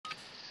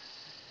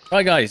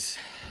Right, guys.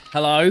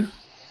 Hello.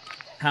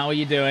 How are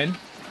you doing?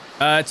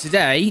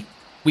 Today,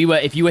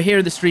 if you were here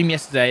at the stream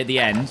yesterday at the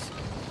end,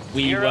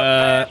 we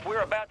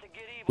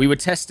were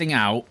testing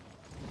out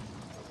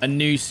a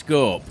new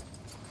scope.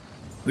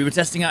 We were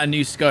testing out a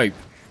new scope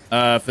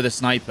for the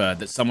sniper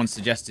that someone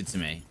suggested to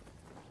me.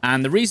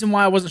 And the reason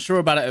why I wasn't sure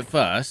about it at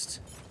first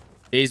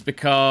is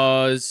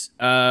because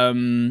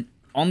on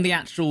the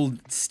actual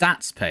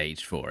stats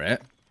page for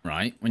it,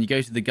 right, when you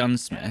go to the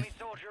gunsmith,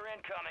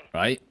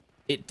 right,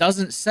 it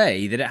doesn't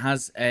say that it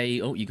has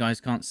a... Oh, you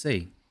guys can't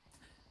see.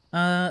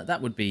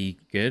 That would be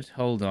good.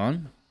 Hold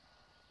on.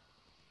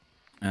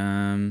 Do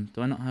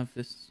I not have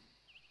this?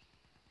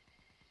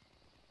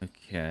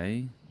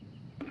 Okay.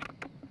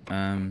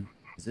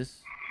 Is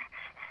this...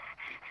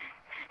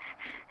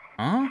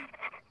 Huh?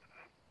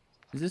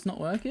 Is this not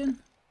working?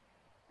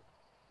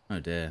 Oh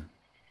dear.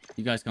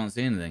 You guys can't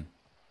see anything.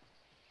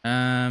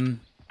 I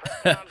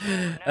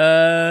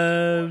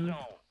don't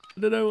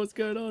know what's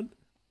going on.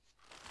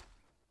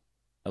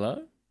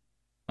 Hello?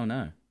 Oh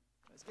no.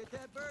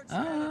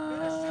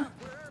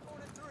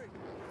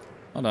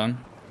 Hold on.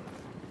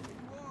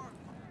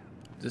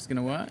 Is this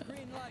gonna work?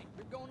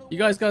 You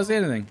guys can't see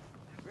anything.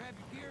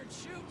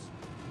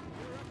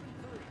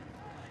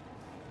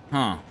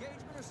 Huh.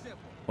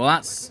 Well,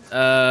 that's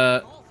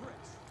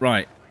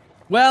right.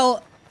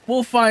 Well,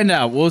 we'll find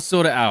out. We'll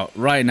sort it out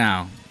right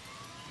now.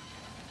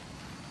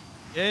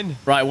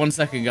 Right, 1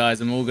 second, guys.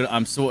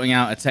 I'm sorting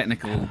out a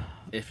technical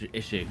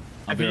issue.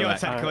 I'll be right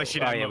back.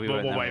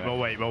 We'll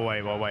wait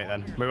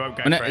then. We won't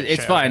go for it.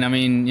 It's fine. I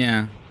mean,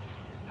 yeah.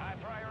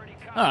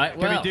 All right.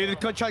 Well, can we do the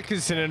contract because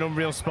it's in an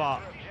unreal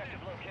spot?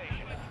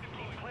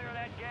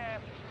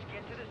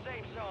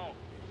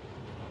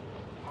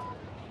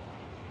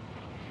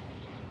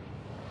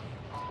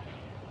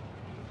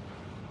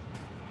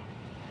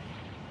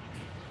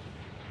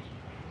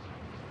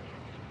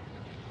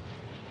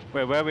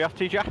 Where are we off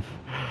to, Jeff?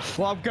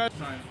 Well, I'm going.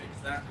 try and fix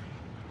that.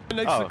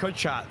 Next to the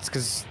contracts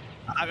because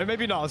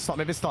maybe not. Let's start.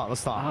 Maybe start.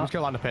 Let's start. I'm just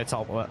gonna land up here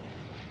top of it.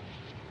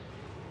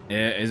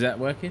 Yeah, is that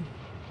working?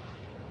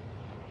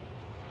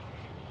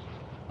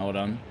 Hold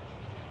on.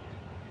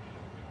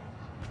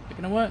 Is it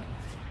gonna work?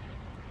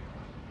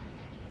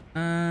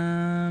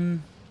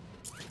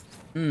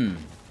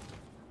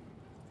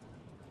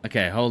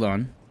 Okay, hold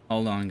on.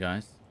 Hold on,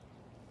 guys.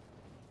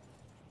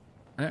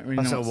 I don't really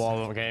know. That's a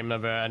warm-up game,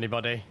 never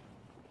anybody.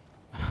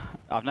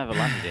 I've never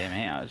landed here,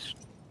 mate. I was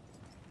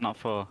not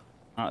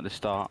at the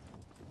start.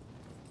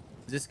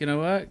 Is this gonna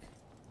work?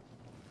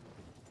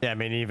 Yeah,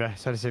 me neither.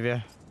 So does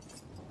Sivia.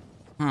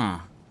 Huh.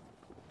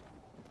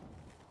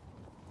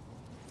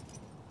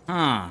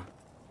 Huh.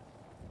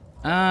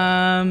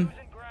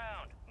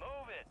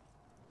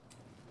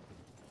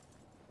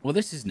 Well,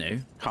 this is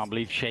new. Can't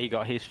believe Shay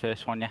got his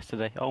first one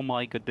yesterday. Oh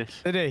my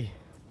goodness. Did he?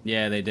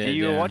 Yeah, they did.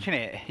 You yeah. were watching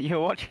it. You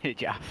were watching it,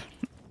 Jeff.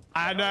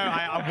 I know.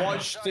 I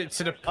watched it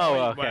to the point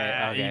okay.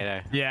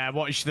 where yeah, I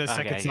watched the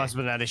second time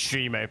when I had a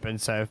stream open.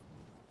 So.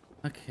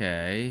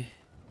 Okay.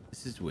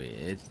 This is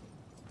weird.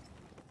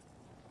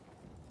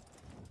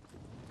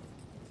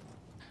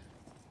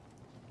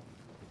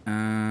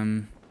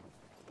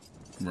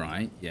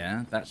 Right,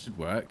 yeah, that should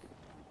work.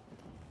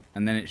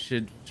 And then it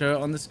should show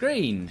it on the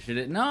screen, should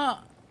it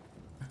not?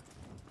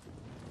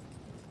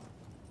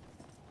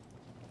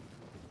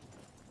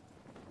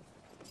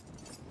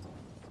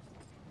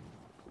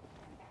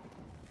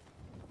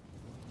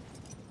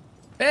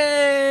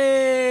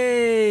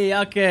 Hey!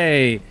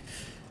 Okay.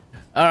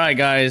 All right,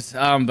 guys,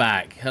 I'm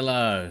back.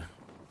 Hello.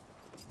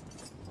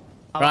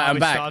 Right, I'm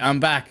back.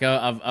 I'm back.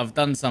 I've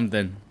done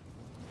something.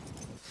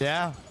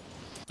 Yeah.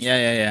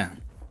 Yeah.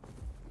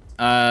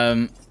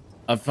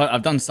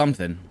 I've done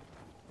something,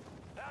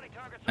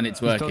 and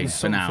it's working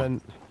for now.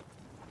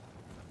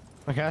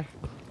 Okay.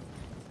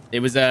 It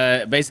was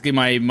basically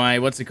my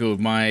what's it called?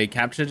 My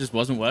capture just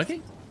wasn't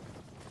working.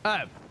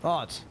 Oh,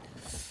 odd.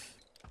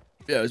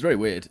 Yeah, it was very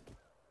weird.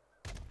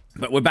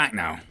 But we're back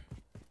now.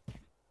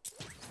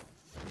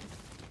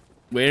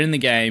 We're in the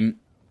game,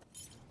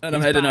 and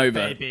I'm heading over.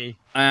 Baby.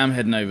 I am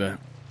heading over.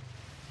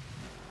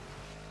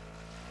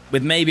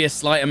 With maybe a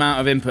slight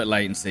amount of input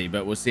latency,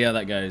 but we'll see how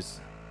that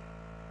goes.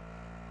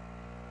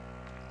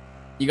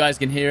 You guys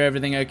can hear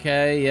everything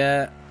okay?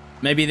 Yeah.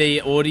 Maybe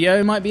the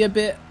audio might be a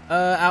bit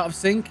out of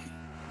sync,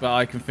 but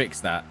I can fix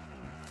that.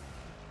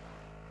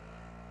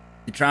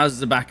 Your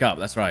trousers are back up.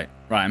 That's right.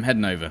 Right, I'm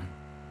heading over.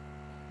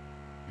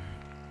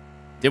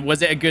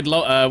 Was it a good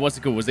what's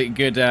it called? Was it a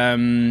good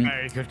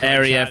Very good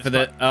area for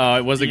the? Oh,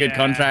 it was a good Yeah.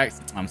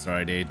 contract. I'm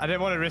sorry, dude. I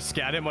didn't want to risk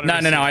it. I didn't want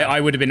to. No. I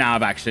would have been out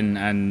of action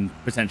and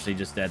potentially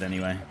just dead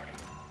anyway.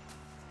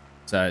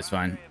 So it's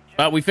fine.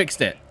 But we fixed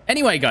it.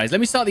 Anyway, guys,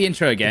 let me start the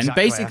intro again.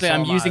 Exactly, Basically,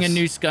 I'm using a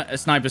new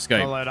sniper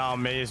scope. Follow it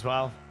on me as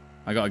well.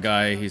 I got a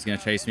guy who's going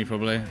to chase me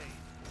probably.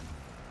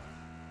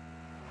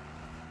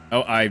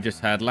 Oh, I've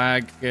just had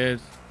lag.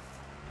 Good.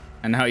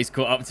 And now he's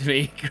caught up to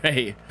me.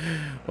 Great.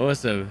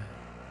 Awesome.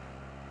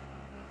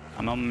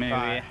 I'm on me.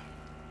 Right.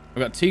 I've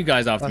got two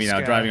guys after me Let's now,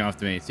 go. driving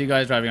after me. Two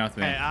guys driving after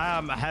me. Hey, I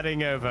am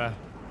heading over.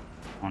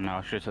 Oh no,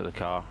 I should have took the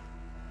car.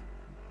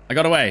 I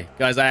got away.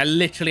 Guys, I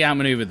literally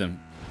outmaneuvered them.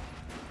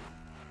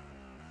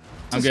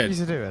 I'm good. What's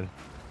he doing?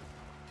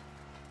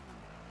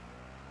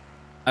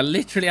 I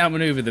literally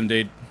outmaneuvered them,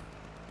 dude.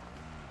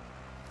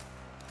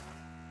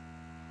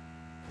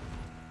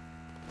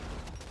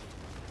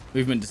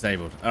 Movement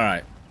disabled. All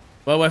right.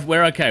 Well,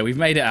 we're okay. We've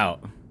made it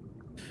out.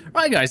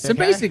 Right, guys. So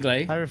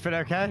basically... Everything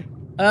okay?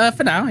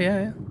 For now,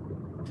 yeah.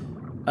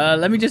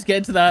 Let me just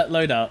get to that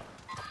loadout.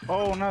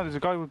 Oh, no, there's a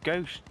guy with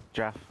Ghost,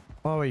 Jeff.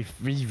 Oh, he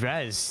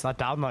res. That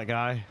down that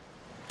guy.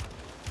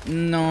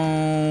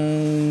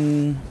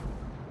 No.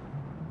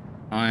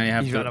 I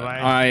have He's to... run away.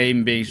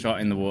 I'm being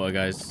shot in the water,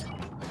 guys.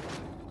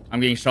 I'm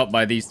getting shot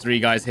by these 3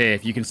 guys here.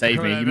 If you can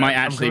save me, you might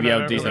actually be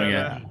able to do something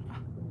here.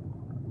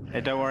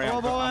 Hey, don't worry.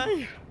 I'm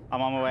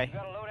on my way.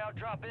 Got a loadout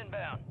drop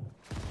inbound.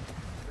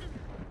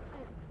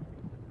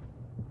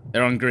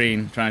 They're on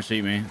green, trying to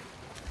shoot me.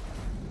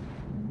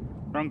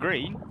 They're on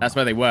green? That's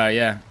where they were,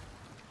 yeah.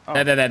 Oh.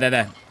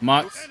 There.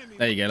 Marked.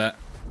 There you go,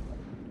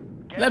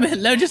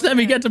 just let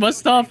me get to my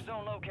stuff.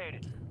 Zone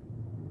located.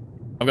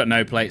 I've got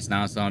no plates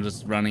now, so I'm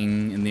just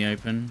running in the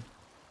open.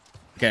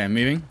 Okay, I'm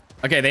moving.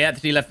 Okay, they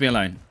actually left me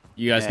alone.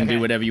 You guys can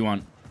do whatever you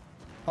want.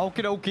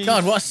 Okie dokie.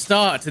 God, what a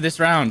start to this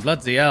round.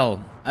 Bloody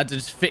hell. I had to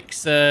just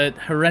fix a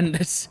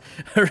horrendous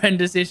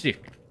issue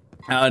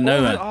out of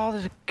nowhere. Oh,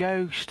 there's a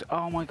ghost.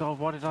 Oh my god,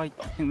 what did I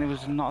think there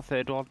was not a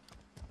third one?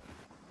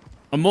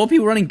 Are more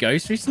people running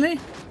Ghost recently?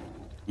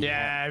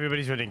 Yeah,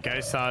 everybody's running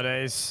Ghost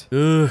nowadays.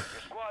 Ugh.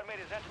 Squad mate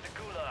has entered the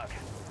gulag.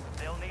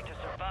 They'll need to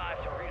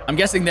survive to relocate. I'm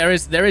guessing there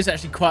is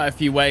actually quite a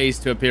few ways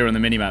to appear on the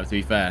minimap, to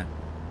be fair.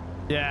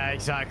 Yeah,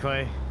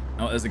 exactly.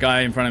 Oh, there's a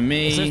guy in front of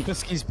me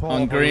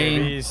on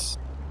green.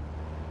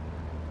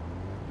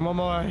 Come on,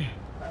 boy.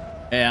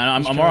 Yeah,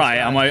 I'm all right.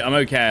 I'm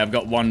okay. I've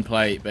got 1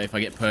 plate, but if I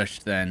get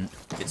pushed, then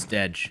it's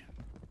dead.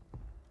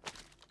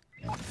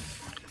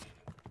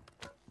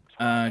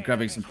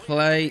 Grabbing some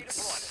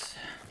plates.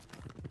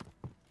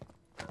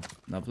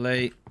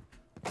 Lovely.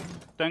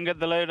 Don't get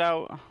the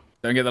loadout.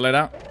 Don't get the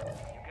loadout.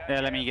 Yeah,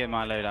 let me get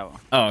my loadout.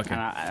 Oh, okay.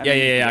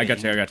 Yeah. I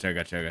got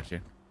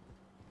you.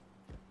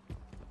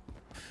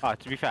 Oh,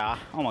 to be fair,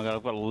 oh my god,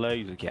 I've got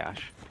loads of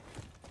cash.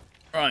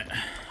 Right.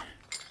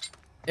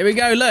 Here we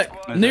go. Look,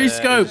 new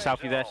scope.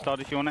 Selfie there,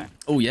 start if you want it.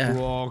 Oh yeah.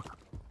 Whoa.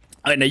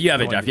 Oh no, you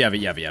have it, Jeff. You have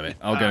it.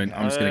 I'll go.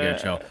 I'm just gonna go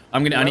chill. I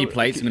need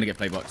plates. I'm gonna get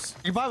plate box.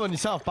 You buy one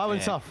yourself.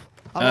 Yourself.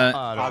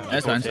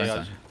 That's fine.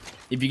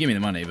 If you give me the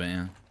money, but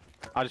yeah.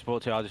 I just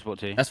bought 2.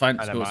 That's fine.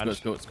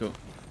 It's cool.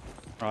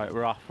 Right,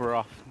 we're off. We're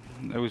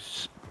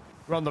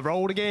on the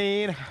road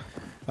again.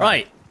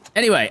 Right.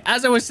 Anyway,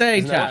 as I was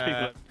saying,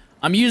 chat,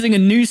 I'm using a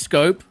new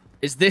scope.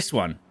 It's this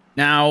one.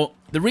 Now,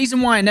 the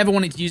reason why I never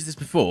wanted to use this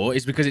before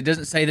is because it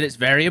doesn't say that it's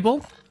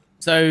variable.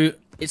 So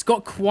it's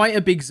got quite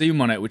a big zoom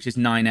on it, which is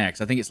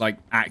 9x. I think it's like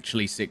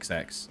actually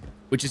 6x,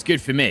 which is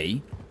good for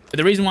me. But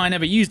the reason why I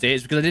never used it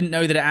is because I didn't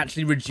know that it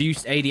actually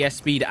reduced ADS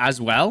speed as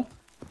well.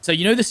 So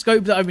you know the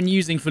scope that I've been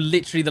using for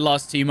literally the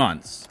last 2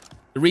 months?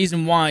 The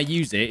reason why I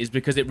use it is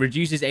because it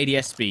reduces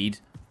ADS speed,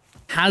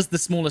 has the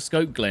smaller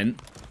scope glint,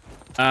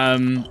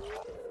 but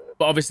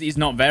obviously it's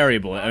not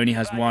variable. It only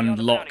has 1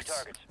 locked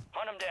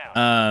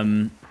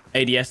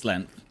ADS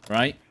length,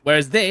 right?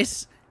 Whereas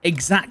this,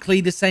 exactly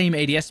the same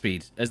ADS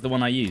speed as the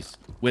one I use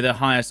with a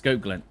higher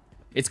scope glint.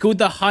 It's called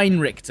the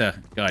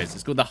Heinrichter, guys.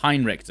 It's called the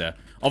Heinrichter.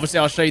 Obviously,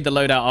 I'll show you the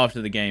loadout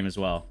after the game as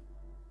well.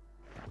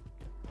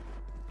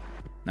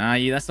 Nah,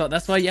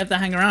 that's why you have to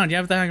hang around. You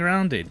have to hang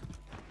around, dude.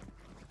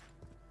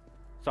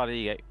 So there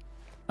you go.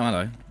 Oh,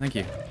 hello. Thank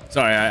you.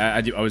 Sorry, I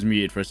was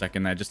muted for a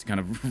second there just to kind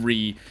of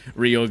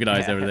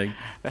reorganize everything.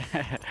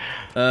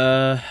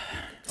 Oh,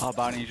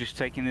 Barney's just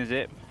taking the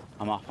zip.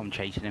 I'm off. I'm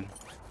chasing him.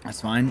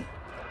 That's fine.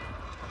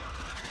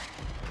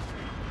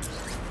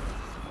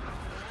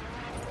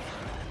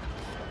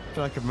 I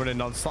feel like I'm running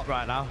non-stop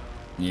right now.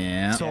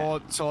 Yeah.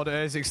 Sword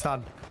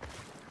Urzikstan.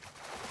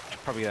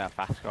 Probably that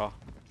fast car.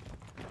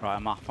 Right,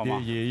 I'm off.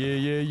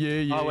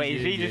 Yeah. Oh wait,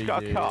 has he just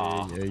got a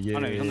car? Yeah. Oh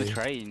no, he's on the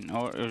train.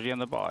 Or is he on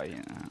the bike?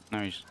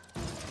 No, he's...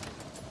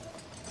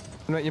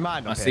 Make your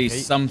mind up I see here,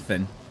 Pete.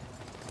 something.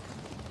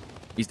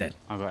 He's dead.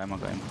 I got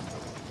him.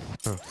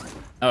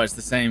 Oh, it's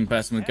the same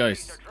person with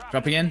Ghost.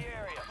 Dropping in?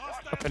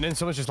 Dropping in,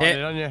 someone's just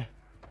landed on you.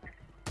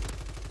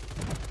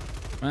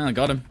 Well, I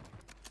got him.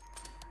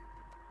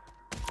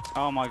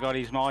 Oh my god,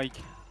 he's Mike.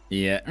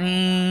 Yeah.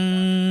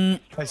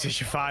 That's just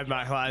your 5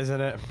 Mac, that,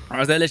 isn't it? Or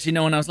is there literally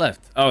no one else left?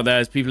 Oh,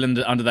 there's people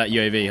under that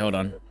UAV. Hold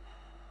on.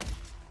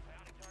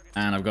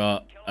 And I've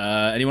got...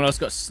 anyone else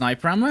got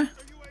sniper ammo?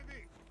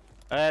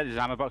 There's an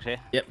ammo box here.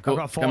 Yep, cool. I've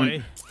got 40.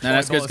 No,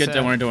 that's good.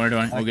 Don't worry.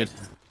 All good.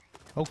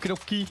 Okie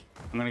dokie.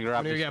 I'm gonna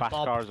grab this fast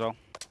car as well.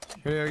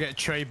 We're gonna get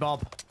Trey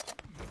Bob.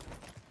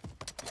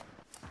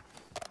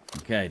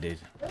 Okay, dude.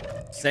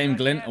 Same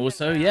glint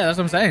also. Yeah, that's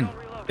what I'm saying.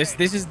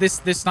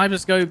 This sniper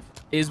scope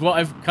is what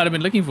I've kind of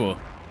been looking for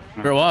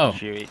a while.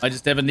 I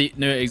just never knew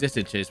it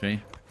existed. Cheers,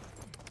 me.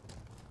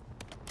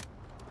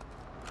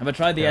 Have I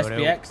tried the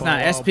SPX? Nah,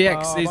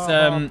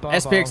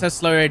 SPX has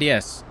slower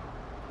ADS.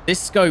 This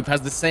scope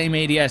has the same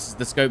ADS as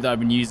the scope that I've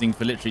been using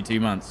for literally 2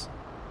 months.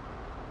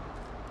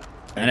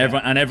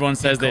 And everyone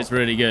says that it's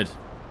really good.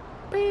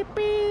 Beep,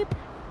 beep.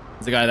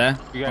 There's a guy there.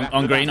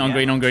 On green, on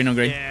green, on green, on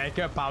green. Yeah,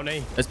 go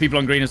bounty. There's people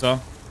on green as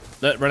well.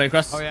 Look, running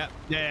across. Oh, yeah.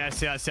 Yeah, I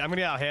see. I'm going to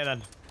get out here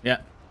then. Yeah.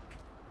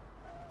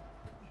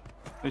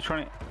 They're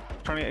trying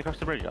to get across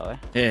the bridge, are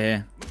they?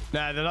 Yeah.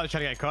 No, they're not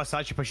trying to get across. They're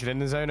actually pushing in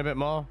the zone a bit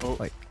more. Oh.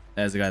 Like,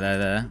 There's a guy there.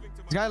 there's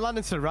a guy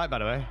landing to the right, by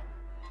the way.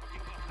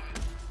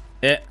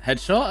 Yeah,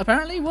 headshot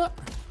apparently. What?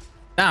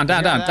 Down the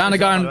there, guy on the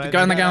ground.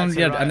 to the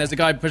Yeah, right. and there's a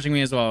guy pushing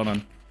me as well. Hold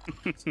on.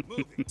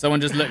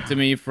 Someone just looked at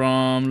me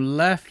from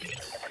left.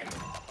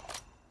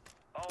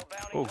 All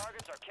bounty Oh.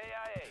 targets are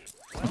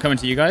KIA. I'm coming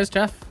to you guys,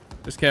 Jeff.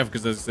 Just careful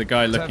because there's a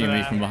guy looking at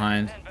me from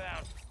behind.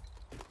 Inbound.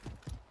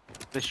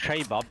 There's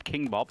Trey Bob,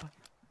 King Bob.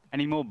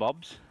 Any more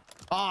Bobs?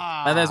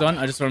 Ah. There's one.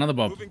 I just saw another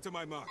Bob. Moving to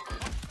my mark.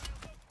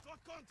 Got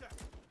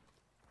contact.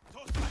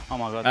 Oh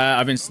my god.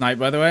 I've been sniped,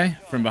 by the way,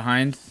 from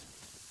behind.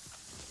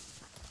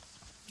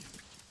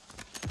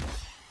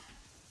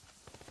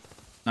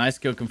 Nice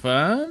kill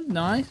confirmed.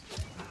 Nice.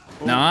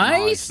 Ooh,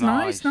 Nice.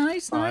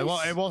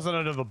 It wasn't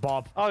another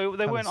Bob. Oh,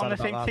 they weren't on the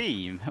sad same about that.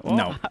 team?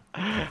 No.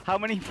 How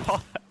many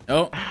Bobs?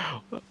 Oh.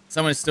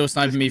 Someone is still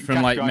sniping me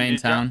from, like, main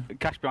town.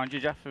 Cash behind you,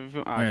 Jeff.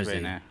 Oh, Where is right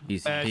he? now.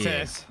 He's It here.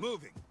 is.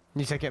 Moving.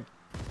 You take it.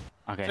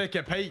 Okay. Take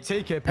it, Pete.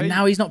 Take it, Pete. And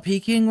now he's not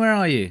peeking? Where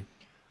are you?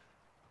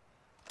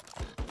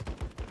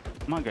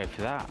 Might go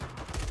for that.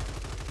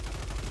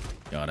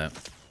 Got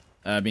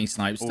it. Being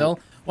sniped still.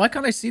 Why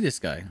can't I see this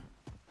guy?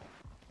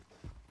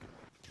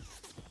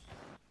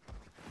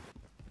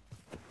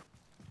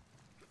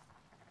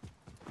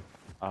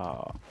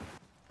 Oh.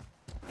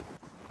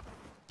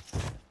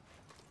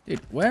 Dude,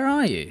 where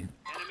are you?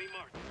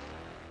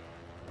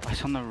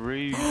 It's on the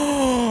roof.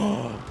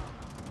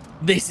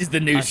 This is the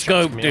new That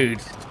shocked scope, me.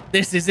 dude.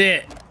 This is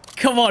it.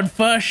 Come on,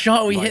 first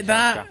shot, we Right, hit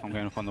that. Jeff, I'm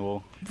going up on the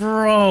wall.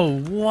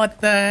 Bro,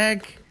 what the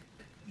heck?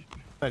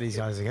 Where these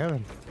guys are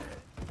going?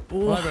 Ooh.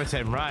 Well, I go to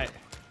him right.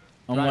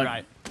 Oh Right, my-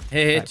 right.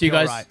 Here, Right, two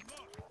pure guys. right.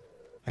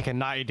 Like a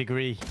 90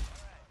 degree.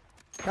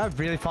 Guy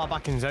really far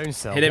back in zone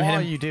still. Hit him, what hit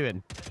are him. you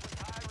doing? High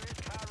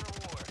risk, high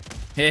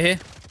reward. Here.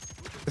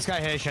 This guy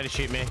here is trying to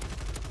shoot me.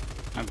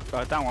 I'm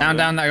down one.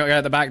 Down, that guy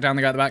at the back, down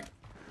the guy at the back.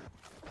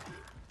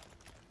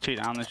 Two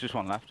down, there's just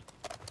one left.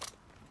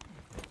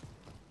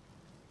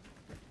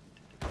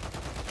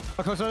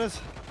 How close one is?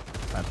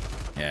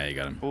 Yeah, you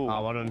got him. Ooh.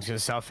 Oh, one of them's gonna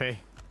selfie.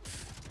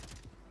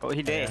 Oh,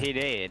 he did. He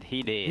did.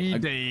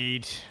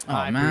 Indeed.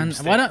 Oh, man.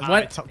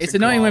 Why it's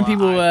annoying when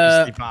people,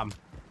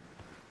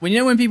 when you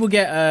know when people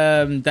get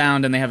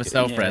downed and they have a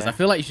self-res, Yeah. I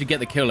feel like you should get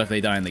the kill if they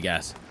die in the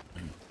gas.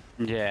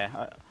 Yeah.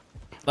 I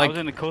Like- was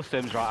in the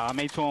customs, right? I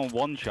made someone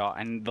one shot,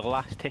 and the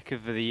last tick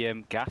of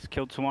the gas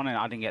killed someone, and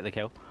I didn't get the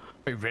kill.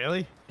 Wait,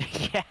 really?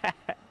 Yeah.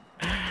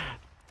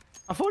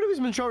 I thought it was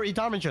majority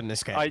damage on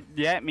this game.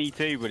 Yeah, me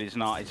too, but it's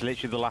not. It's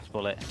literally the last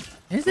bullet.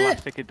 Is The it?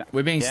 last tick of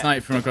We're being yeah.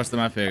 sniped from across the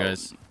map here,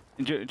 guys.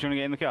 Do you want to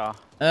get in the car?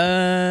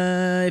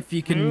 If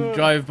you can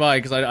drive by,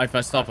 because if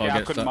I stop, I'll Yeah, I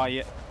get couldn't stuck. buy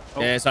it.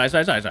 Oh, Yeah,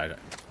 sorry.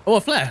 Oh,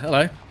 a flare.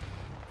 Hello.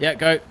 Yeah,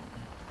 go.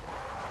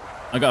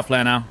 I got a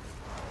flare now.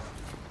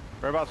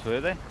 whereabouts were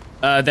they?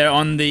 They're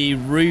on the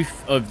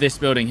roof of this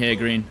building here,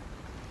 green.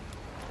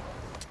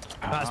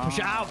 Let's push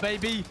it out,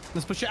 baby.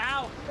 Let's push it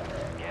out.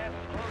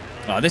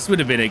 Oh, this would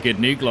have been a good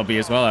nuke lobby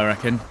as well, I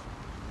reckon.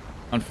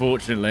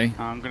 Unfortunately.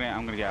 I'm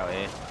gonna get out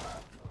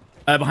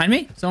here. Behind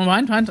me?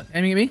 Someone behind,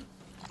 aiming at me?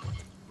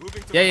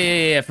 Moving to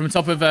Yeah. From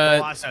top of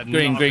I said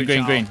green. not a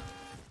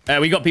good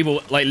We got people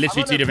like literally I've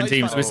got two no different plates,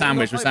 teams. by We're the way.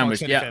 sandwiched. We've We're got plate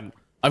sandwiched. box Yeah. anything.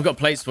 I've got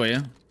plates for you.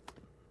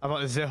 How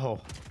about the Zihol?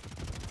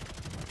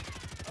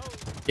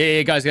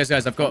 Yeah, guys.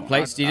 I've got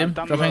plates. Do you need them?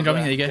 down the Drop in. road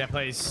There you Yeah, go.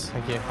 please.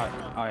 Thank you.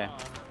 Oh yeah.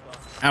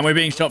 And we're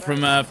being shot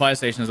from fire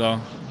station as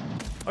well.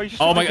 Oh, you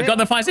just Oh my god, got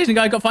the fire station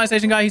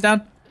guy. He's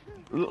down.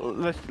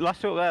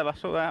 Last shot there.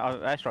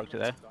 I airstruck it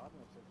there.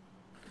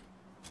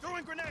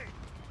 throwing grenade.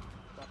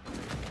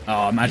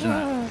 Oh, imagine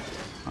that.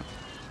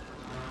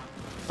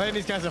 I think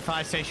these guys are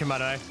fire station, by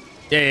the way.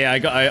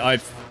 Yeah.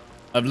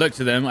 I've looked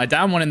at them. I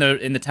downed one in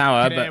the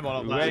tower, Can you hear but one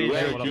up there? Where Can you is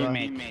hear your one up there?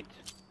 teammate?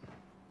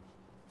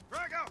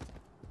 Frag out.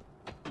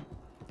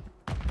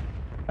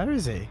 Where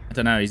is he? I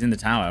don't know. He's in the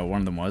tower.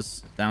 One of them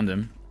was. Downed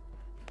him.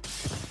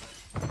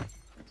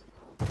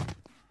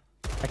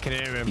 I can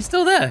hear him. He's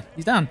still there.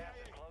 He's down.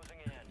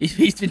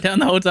 He's been down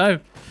the whole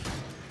time.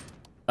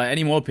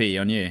 Any more P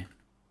on you?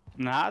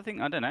 Nah, I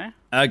don't know.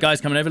 Guys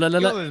coming over.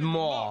 Look. There's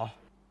more.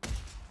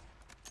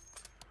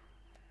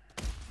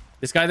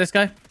 This guy. Head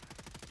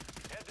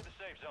to the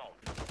safe zone.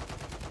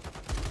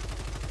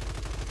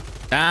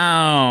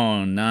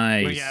 Down. We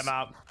Nice. get him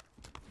out.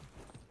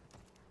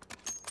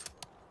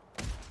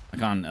 I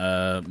can't.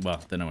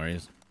 Well, don't know where he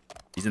is.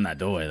 He's in that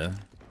doorway though. Is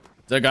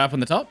there a guy up on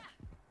the top?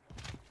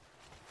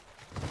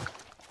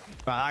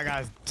 Right, that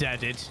guy's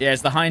deaded. Yeah,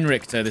 it's the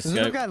Heinrich to the There's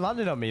another scope. guy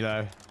landed on me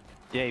though.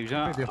 Yeah, he was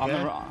Maybe up on the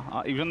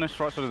there. he was on this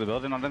right side of the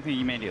building. I don't think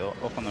he made it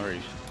up on the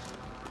roof.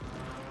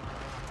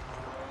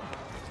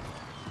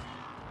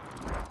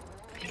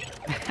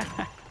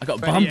 I got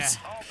But bumped. yeah.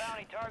 All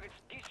bounty targets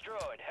destroyed.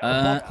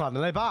 Bob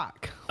climbing, they're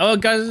back. Oh,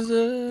 guys.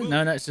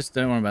 No, it's just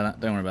don't worry about that.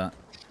 Don't worry about that.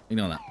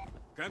 Ignore that.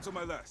 Cancel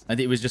my last. I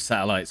think it was just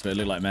satellites, but it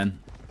looked like men.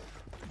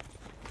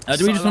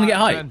 Do we just want to get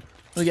height? Want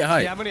to get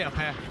height? Yeah, I'm gonna get up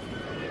here.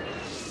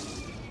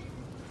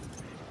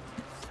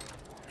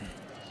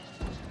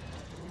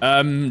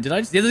 Did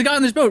I just... Yeah, there's a guy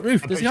on this boat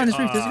roof. There's a guy on this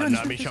roof. There's a guy on this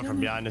no, roof. me shot from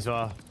behind as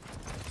well.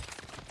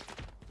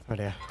 Oh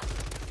dear.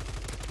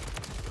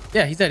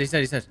 Yeah, he's dead. He's dead.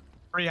 He's dead.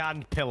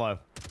 Freehand pillow.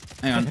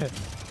 Hang on.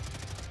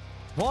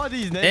 What are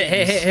these names?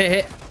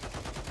 Hit.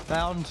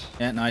 Found.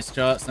 Yeah, nice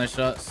shots. Nice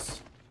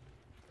shots.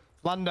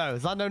 Lando.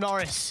 It's Lando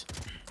Norris.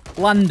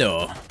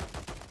 Lando.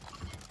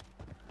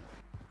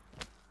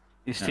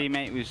 His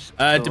teammate was.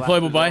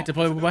 Deployable buy.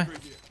 Deployable buy.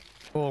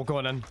 Oh, go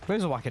on then. May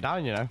as well whack it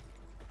down, you know.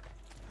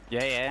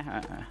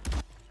 Yeah.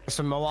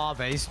 Some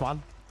Moaves,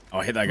 man. Oh,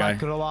 hit that guy.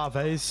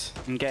 Moaves.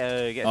 And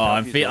get Oh,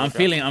 I'm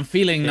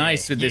feeling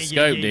nice with this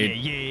scope, dude.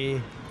 Yeah.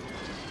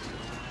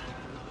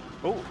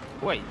 Oh,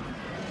 wait.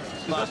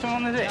 Is that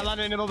someone on the Yeah,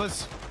 landing in the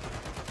others.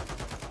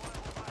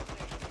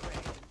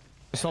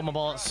 I saw my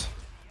bullets.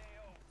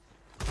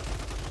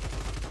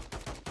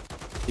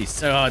 He's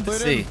so hard to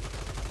Put see. him.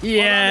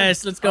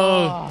 Yes, let's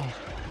go. Oh.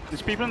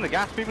 There's people in the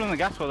gas. People in the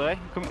gas, by the way.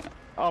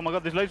 Oh my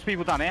god, there's loads of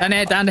people down here. Down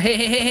here, down.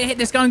 Hit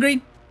this guy on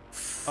green.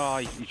 Oh,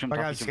 he jumped My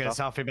off. guy's He getting a jumped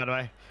off. selfie, by the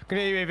way. Good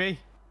UAV.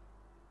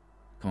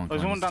 Come on,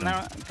 There's one down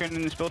there going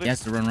in this building. He has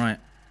to run right.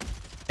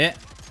 Yeah.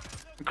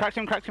 Cracked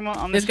him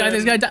on This guy.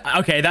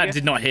 Okay, that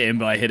did not hit him,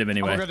 but I hit him Oh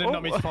anyway. my god, did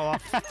not mean to fall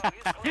off.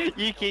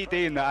 You keep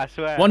doing that, I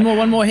swear.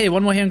 One more here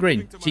on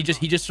green. He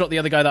just shot the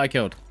other guy that I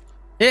killed.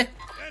 Here.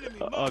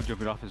 I'm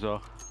jumping off as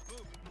well.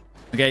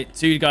 Okay,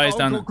 2 guys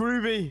down. Uncle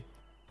Groovy.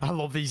 I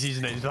love these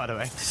usernames, by the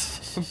way.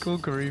 Uncle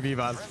Groovy,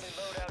 man.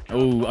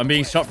 Oh, I'm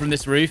being shot from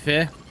this roof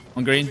here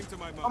on green. To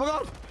my Oh my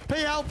god.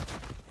 P help.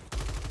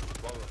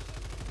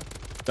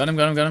 Got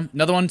him.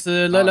 Another one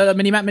to the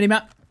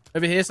mini-map.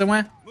 Over here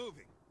somewhere. moving.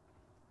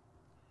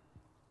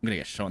 I'm gonna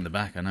get shot in the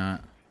back, I know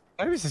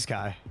it. Who is this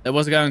guy? There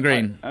was a guy on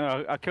green.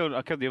 I killed the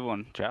other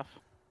one, Jeff.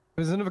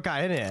 There's another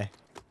guy in here.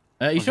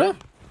 You sure?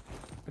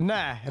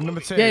 Nah, and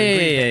number 2.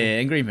 Yeah,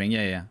 in green ping,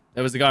 yeah.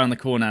 There was a guy on the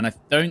corner, and I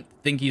don't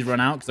think he's run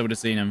out, because I would have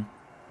seen him.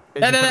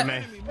 He's in There.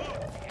 front of me.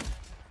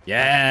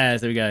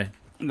 Yes, there we go.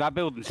 That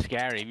building's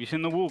scary. Have you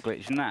seen the wall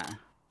glitch in that?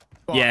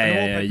 What, Yeah, an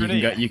yeah. open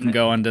You grenade? can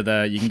go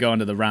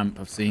under the ramp.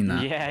 I've seen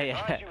that.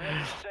 Yeah.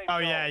 Oh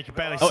yeah, you can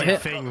barely Oh, see a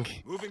hit. thing.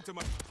 Moving to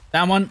my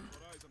Down one.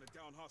 eyes on a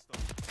down hostile.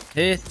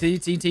 Here,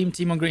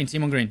 team on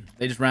green.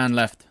 They just ran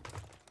left.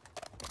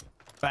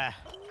 There.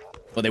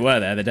 Well, they were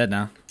there. They're dead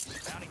now.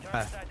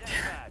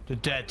 They're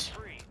dead.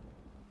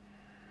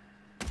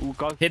 Ooh,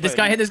 God, Hit this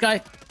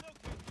guy.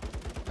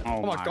 Oh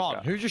Oh my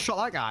god, who just shot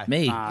that guy?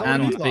 Me Ah,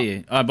 and no.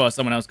 B. Oh, but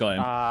someone else got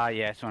him.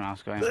 Yeah, someone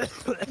else going.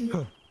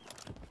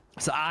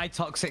 It's the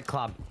iToxic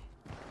clan.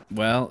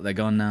 Well, they're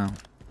gone now.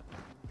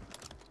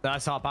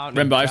 That's our bounty.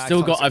 Remember, The I've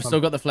still got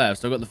iToxic the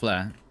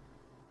flare.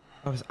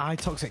 Oh, it's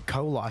iToxic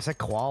cola. I said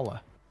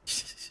koala.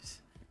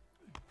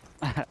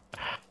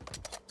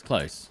 It's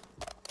close.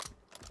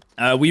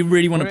 We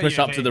really want to Where push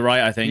you up to think? the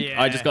right, I think.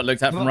 I just got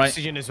looked at We've from got right.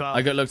 oxygen as well.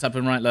 I got looked up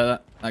and right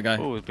like that guy.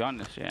 Oh,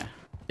 behind us, yeah.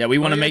 Yeah, we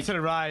want to Go make to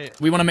the right.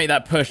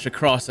 that push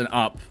across and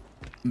up.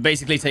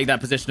 Basically take that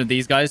position of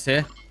these guys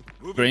here.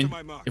 Moving Green, to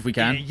my mark. if we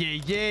can.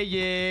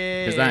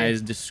 Yeah. Because that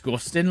is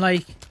disgusting,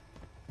 like.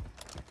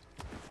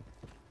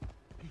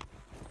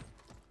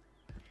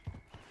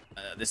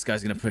 This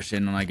guy's going to push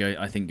in and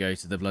I think go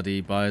to the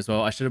bloody buy as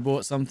well. I should have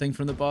bought something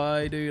from the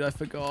buy, dude. I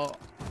forgot.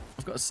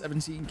 I've got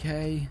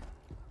 17k.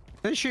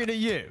 They're shooting at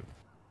you.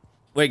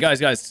 Wait, guys.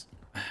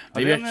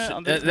 Maybe they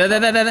on the-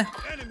 there.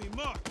 Enemy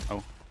mark.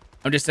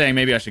 I'm just saying,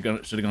 maybe I should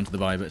have gone to the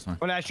buy, but it's fine.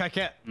 Well, let's check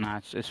it. Nah,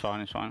 it's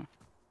fine. Gas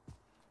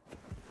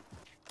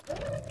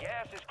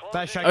is closing.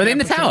 Let's check Oh, are they in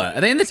the for sure. tower?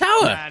 Are they in the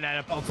tower?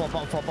 No,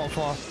 bottom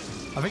floor.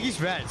 I think he's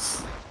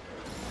res.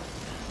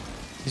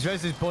 He's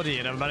res his buddy,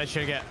 and I managed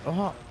to get.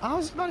 Oh, I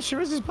was managed to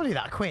res his buddy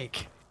that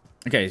quick.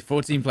 Okay,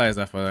 14 players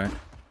left, by the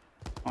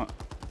way.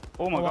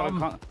 Oh my Oh,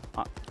 god,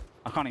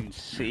 I can't even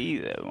see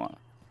them. What?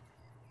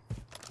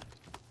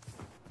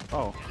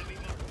 Oh.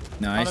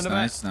 Nice.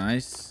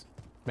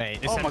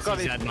 Mate, this Oh my god,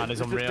 MCZ man is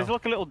unreal. there's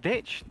like a little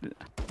ditch.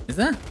 Is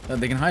there? Oh,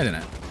 they can hide in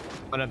it.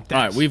 And I'm dead.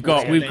 Right, we've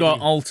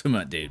got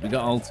ultimate, dude. We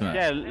got ultimate.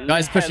 Yeah,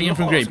 Guys, pushing in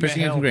from green. ultimate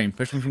Pushing in hill. from green.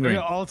 Pushing from We green.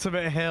 got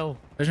ultimate hill.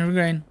 Pushing from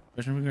green.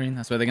 Pushing from green.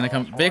 That's where they're gonna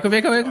come. Vehicle.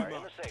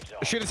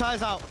 Shoot the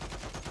tires out.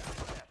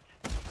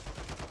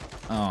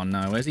 Oh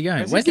no, where's he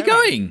going? Where's he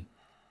going?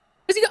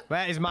 Where's he going?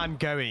 Where is man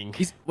going?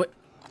 He's what?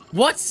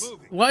 What?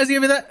 Why is he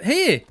over there?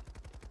 Here?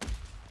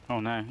 Oh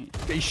no.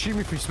 He's shooting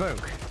me through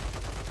smoke.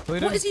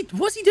 What is he?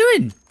 What's he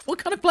doing? What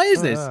kind of play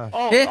is this?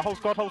 Oh, Here? whole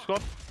squad.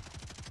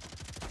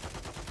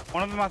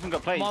 One of them hasn't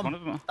got plates. Mom. One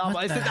of them. No,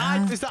 but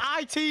it's the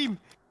I team.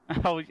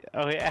 Oh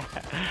yeah.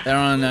 They're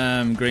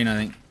on green, I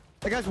think.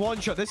 The guy's one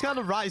shot. This guy on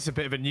the right is a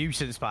bit of a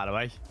nuisance, by the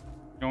way.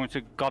 You want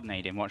to god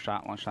nade him? Watch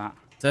that.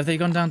 So have they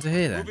gone down to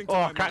here then? Moving to Oh,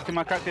 my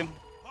I cracked him.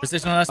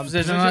 Position on us.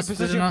 Position on us.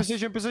 Position on us.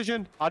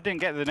 Position. I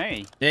didn't get the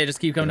knee. Yeah, just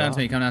keep coming down to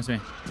me. Come down to me.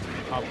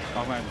 I'll go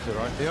over to the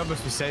right. The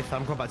must be safe.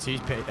 I'm going back to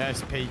use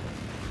P.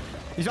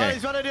 He's Okay.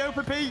 right in the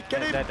open, P.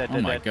 Get him. Dead.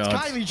 Oh my It's god.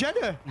 Kylie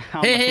Jenner. I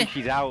Hey. think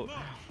she's out.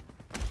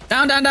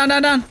 Down, down, down,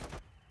 down, down.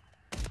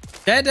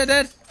 Dead, dead,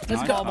 dead.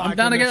 Let's Nice. go. Oh my I'm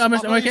down again.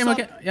 goodness. I'm okay, I'm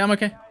okay. Yeah, I'm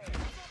okay.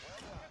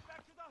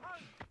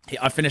 Yeah,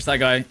 I finished that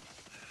guy.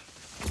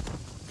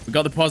 We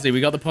got the posse. We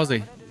got the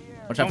posse.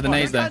 Watch out for the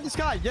nades there. This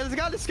guy. Yeah, there's a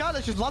guy. This guy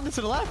that's just landed to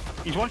the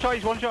left. He's one shot.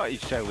 He's one shot.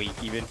 He's so weak,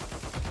 even.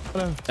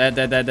 Dead,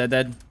 dead, dead, dead,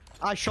 dead.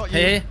 I shot you.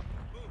 Here.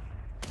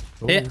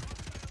 Here.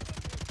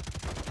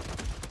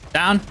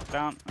 Down.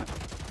 Down.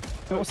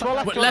 What's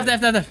Left, left,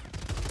 left, left.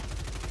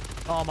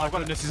 Oh my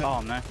god, this is. Oh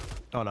no.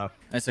 Oh no.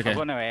 That's okay. I've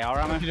got no AR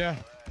ammo. Yeah.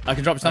 I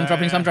can drop some,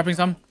 dropping some, dropping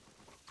some.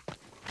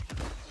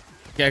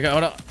 Okay,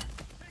 hold up.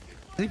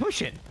 Is he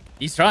pushing?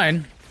 He's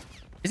trying.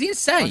 Is he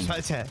insane?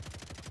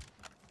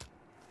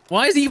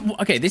 Why is he?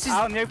 Okay, this is.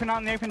 Out in the open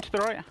to the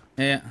right.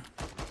 Yeah.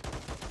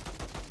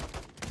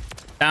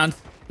 Down.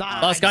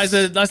 Nice. Last guy's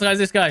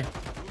this guy.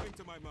 Moving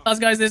to my mark.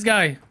 Last guy's this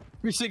guy.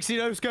 360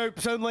 no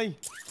scopes only.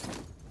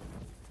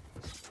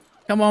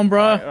 Come on,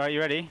 bro. Are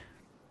you ready?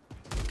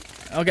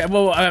 Okay,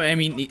 well, I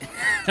mean,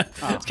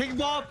 It's King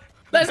Bob.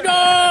 let's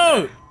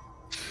go!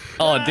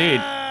 Oh, dude,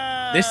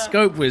 this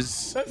scope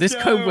was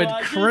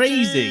went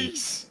crazy.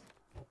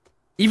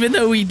 Even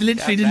though we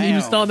literally didn't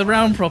even start the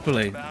round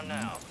properly. Bound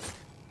now.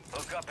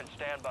 Hook up and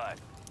stand by.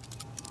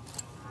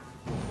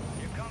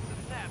 Here comes the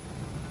snap.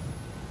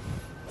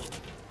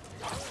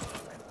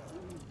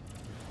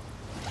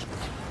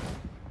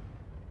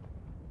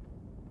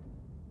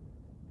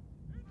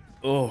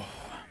 Oh.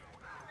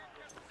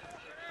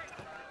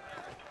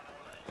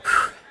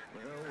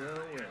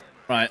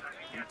 Right.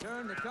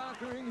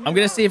 I'm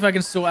gonna see if I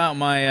can sort out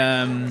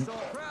my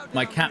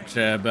my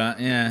capture, but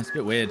yeah, it's a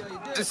bit weird.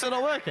 Is it still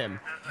not working?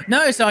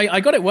 No, so I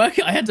got it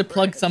working. I had to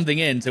plug something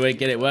in to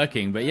get it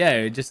working, but yeah,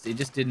 it just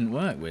didn't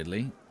work.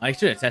 Weirdly, I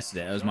should have tested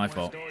it. It was my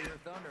fault.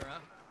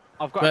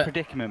 I've got But- a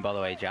predicament, by the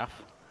way, Jaff.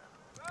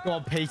 Go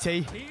on,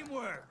 PT.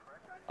 Teamwork.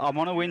 I'm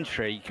on a win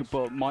streak,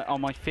 but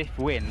on my 5th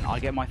win, I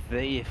get my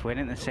 30th win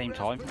at the same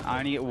time. I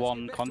only get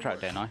one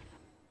contract, don't I?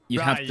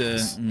 You'd have to.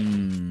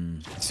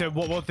 Right. So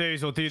what we'll do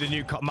is we'll do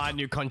the my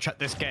new contract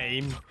this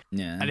game,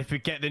 Yeah. and if we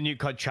get the new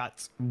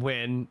contract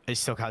win, it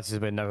still counts as a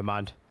win. Never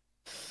mind.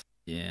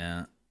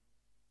 Yeah.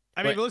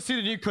 I mean, Wait. let's do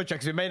the new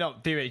contract because we may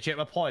not do it. Do you get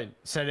my point?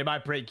 So they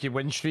might break your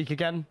win streak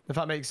again, if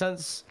that makes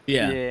sense.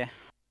 Yeah. Yeah.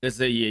 There's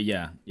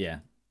yeah.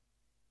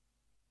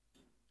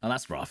 Oh,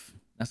 that's rough.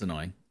 That's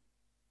annoying.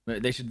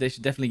 But they should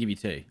definitely give you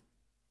 2.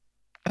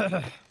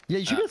 Yeah,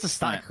 you should be able to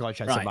stack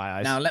contracts in my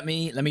eyes. Now let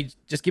me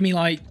just give me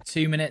like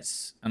 2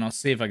 minutes and I'll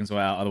see if I can sort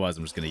it out. Otherwise,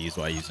 I'm just gonna use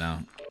what I use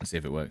now and see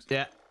if it works.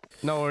 Yeah,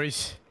 no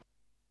worries.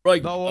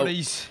 Right. No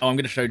worries. Oh, I'm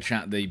gonna show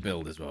chat the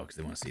build as well because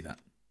they want to see that.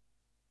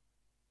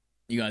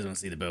 You guys want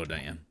to see the build,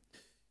 don't you?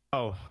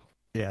 Oh,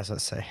 yes,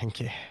 let's say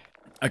thank you.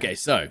 Okay,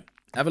 so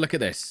have a look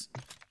at this.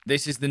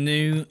 This is the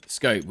new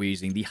scope we're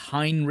using, the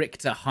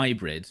Heinrichter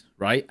Hybrid,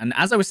 right? And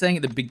as I was saying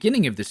at the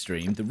beginning of the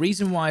stream, the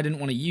reason why I didn't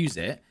want to use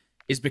it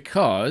is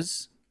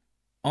because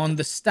on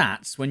the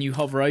stats, when you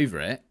hover over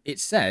it, it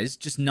says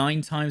just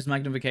 9 times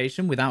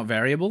magnification without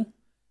variable.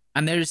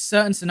 And there's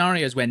certain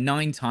scenarios where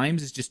 9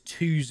 times is just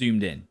too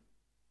zoomed in,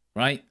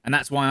 right? And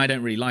that's why I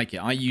don't really like it.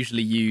 I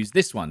usually use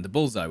this one, the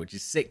Bullseye, which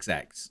is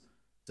 6x,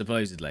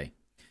 supposedly.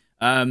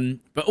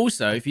 But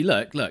also, if you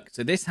look,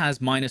 so this has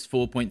minus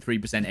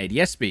 4.3%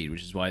 ADS speed,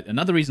 which is why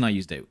another reason I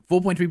used it.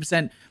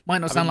 4.3%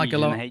 might not sound like a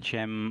lot,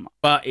 HM.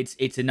 but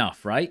it's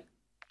enough, right?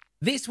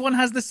 This one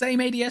has the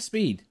same ADS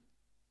speed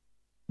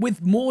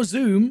with more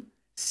zoom,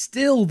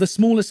 still the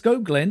smaller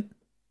scope glint,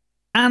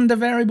 and a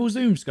variable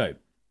zoom scope.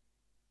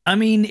 I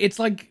mean, it's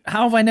like,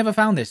 how have I never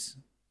found this?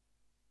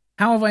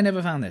 How have I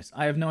never found this?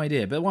 I have no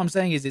idea. But what I'm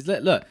saying is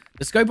look,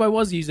 the scope I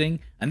was using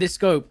and this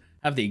scope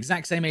have the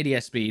exact same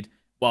ADS speed,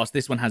 whilst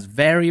this one has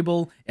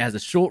variable, it has a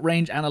short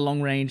range and a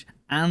long range,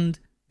 and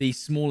the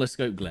smaller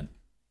scope glint.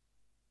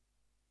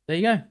 There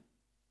you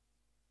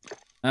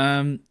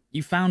go.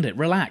 You found it.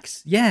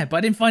 Relax. Yeah, but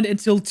I didn't find it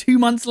until 2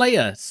 months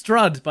later.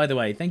 Strud, by the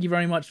way, thank you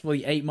very much for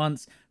the 8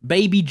 months.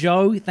 Baby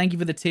Joe, thank you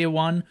for the tier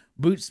 1.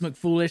 Boots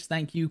McFoolish,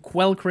 thank you.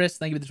 Quell Chris,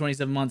 thank you for the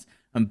 27 months.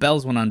 And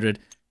Bells 100,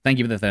 thank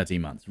you for the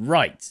 13 months.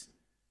 Right.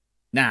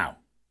 Now,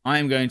 I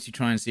am going to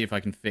try and see if I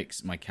can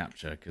fix my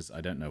capture, because I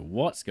don't know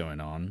what's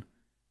going on.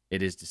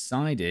 It is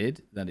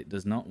decided that it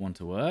does not want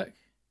to work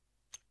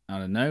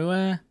out of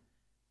nowhere.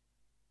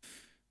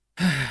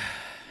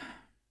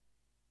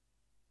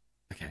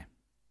 Okay,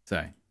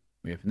 so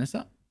we open this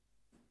up.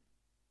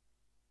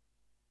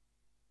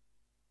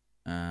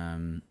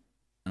 And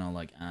I'll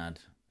like add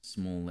a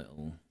small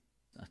little.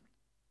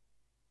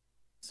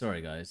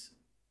 Sorry, guys.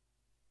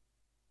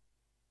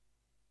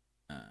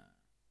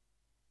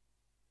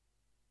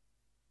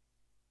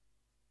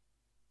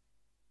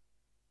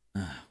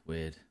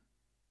 Weird.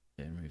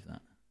 Okay, remove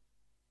that.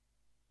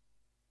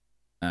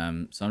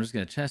 So I'm just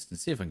going to test and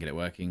see if I can get it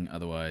working.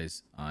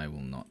 Otherwise, I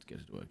will not get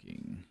it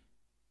working.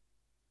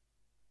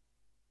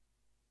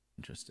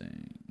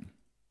 Interesting.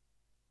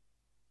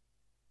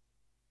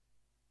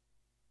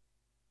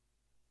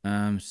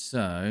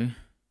 So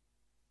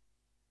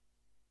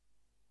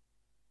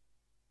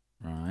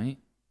right,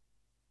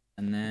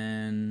 and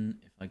then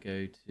if I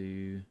go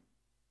to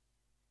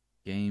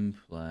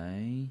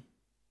gameplay.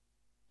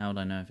 How would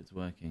I know if it's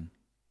working?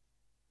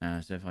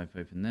 So if I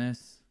open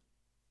this,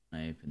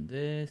 I open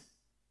this.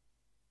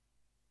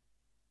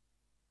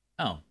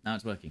 Oh, now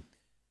it's working.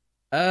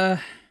 Wait,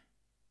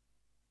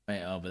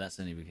 oh, but that's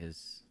only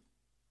because,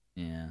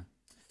 yeah.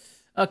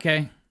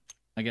 Okay,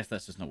 I guess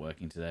that's just not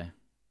working today.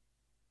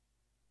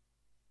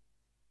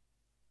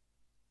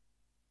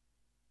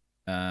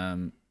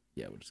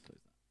 Yeah, we'll just close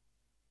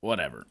that.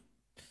 Whatever.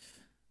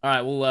 All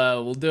right,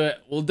 we'll do it.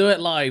 We'll do it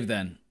live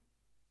then.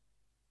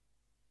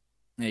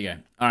 There you go.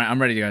 All right,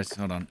 I'm ready, guys.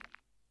 Hold on.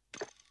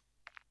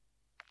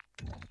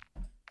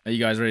 Are you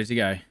guys ready to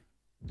go?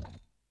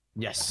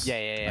 Yes.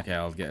 Yeah. Okay,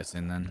 I'll get us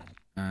in then.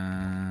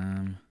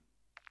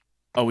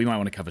 Oh, we might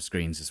want to cover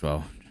screens as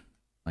well.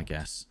 I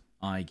guess.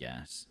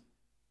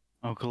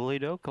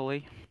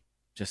 Oakley.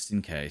 Just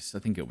in case. I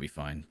think it'll be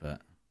fine,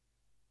 but...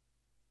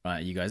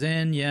 Right, you guys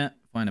in? Yeah.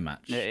 Find a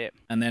match. Yeah.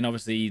 And then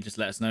obviously just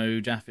let us know,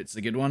 Jaff, it's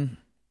a good one.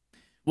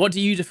 What do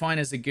you define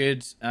as a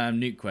good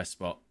nuke quest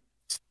spot?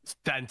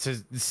 Center,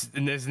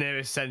 in as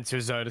nearest center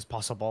zone as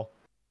possible.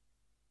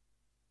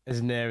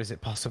 As near as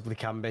it possibly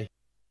can be.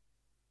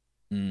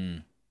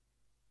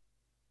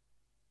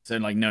 So,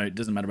 like, no, it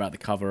doesn't matter about the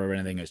cover or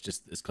anything. It's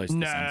just as close to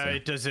the center. No,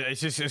 it doesn't.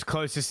 It's just as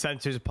close to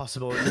center as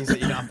possible. It means that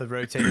you don't have to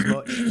rotate as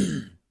much.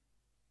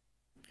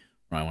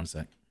 Right, one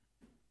sec.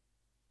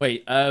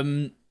 Wait,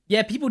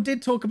 yeah, people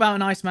did talk about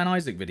an Iceman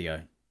Isaac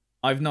video.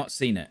 I've not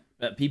seen it.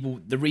 But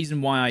the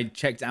reason why I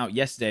checked it out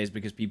yesterday is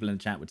because people in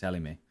the chat were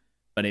telling me.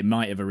 But it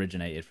might have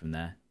originated from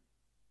there.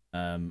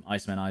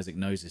 Iceman Isaac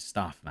knows his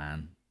stuff,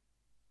 man.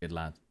 Good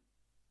lad.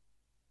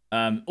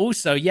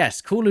 Also,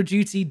 yes, Call of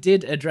Duty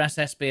did address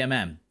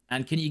SBMM.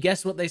 And can you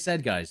guess what they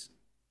said, guys?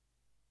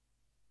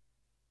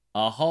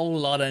 A whole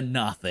lot of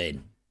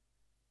nothing.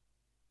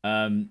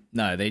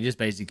 No, they just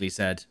basically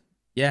said,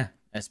 yeah,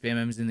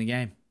 SBMM's in the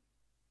game.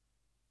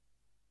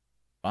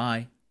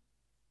 Bye.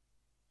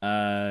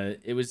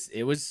 It was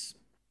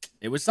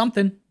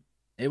something.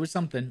 It was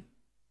something.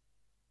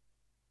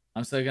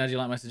 I'm so glad you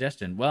like my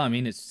suggestion. Well, I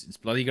mean, it's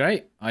bloody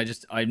great.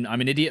 I'm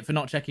an idiot for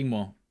not checking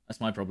more. That's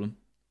my problem.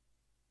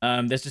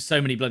 There's just so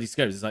many bloody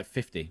scopes. It's like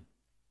 50.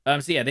 So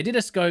yeah, they did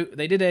a scope.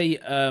 They did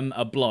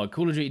a blog.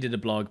 Call of Duty did a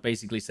blog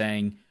basically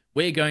saying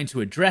we're going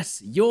to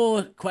address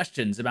your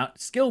questions about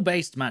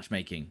skill-based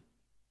matchmaking,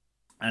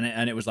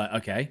 and it was like,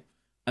 okay,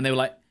 and they were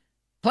like,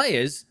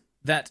 players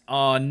that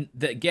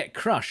get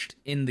crushed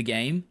in the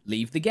game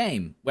leave the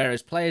game,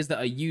 whereas players that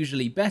are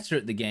usually better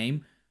at the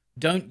game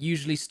don't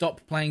usually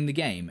stop playing the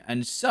game,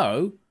 and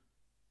so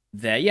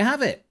there you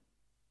have it.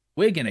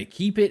 We're gonna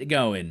keep it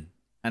going,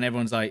 and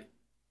everyone's like,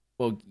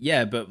 well,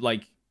 yeah, but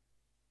like,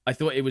 I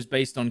thought it was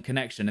based on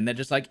connection, and they're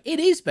just like, it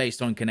is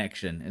based on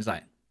connection. It's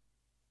like,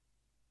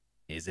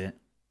 is it?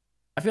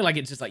 I feel like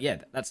it's just like, yeah,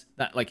 that's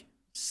like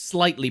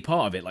slightly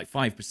part of it, like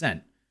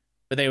 5%.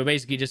 But they were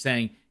basically just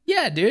saying,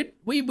 yeah, dude,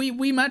 we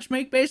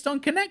matchmake based on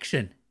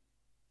connection.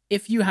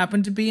 If you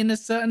happen to be in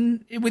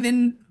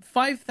within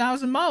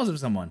 5,000 miles of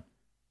someone,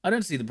 I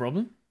don't see the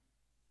problem.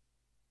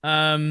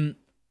 But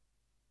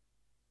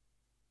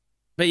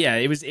yeah,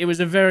 it was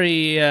a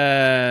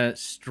very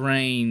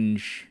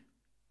strange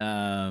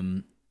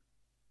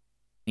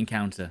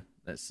encounter,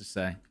 let's just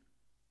say.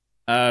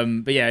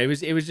 But yeah, it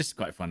was just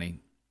quite funny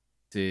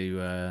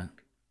to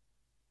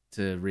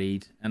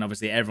read, and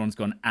obviously everyone's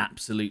gone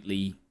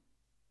absolutely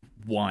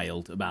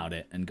wild about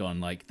it and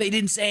gone like, they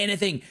didn't say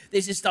anything.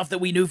 This is stuff that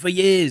we knew for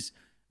years,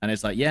 and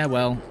it's like, yeah,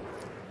 well,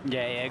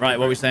 yeah. Right,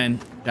 what are we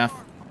saying, Jaff?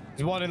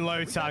 There's one in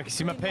low tag. You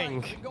see my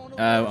ping?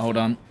 Hold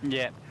on.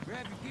 Yeah.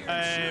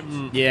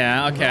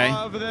 Yeah. Okay.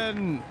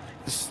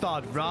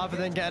 Rather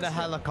than getting a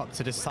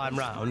helicopter this time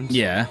round.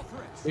 Yeah.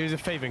 Do us a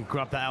favor and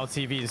grab that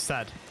LTV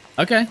instead.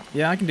 Okay.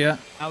 Yeah, I can do that.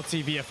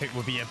 LTV, I think,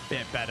 would be a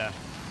bit better.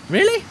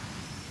 Really?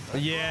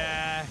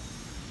 Yeah.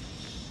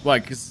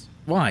 Why?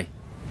 Why?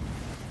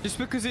 Just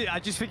because I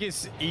just think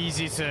it's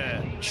easier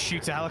to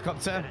shoot a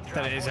helicopter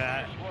than it is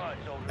an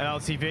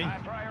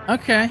LTV.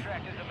 Okay.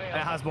 And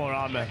it has more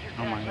armor.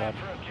 Oh my god.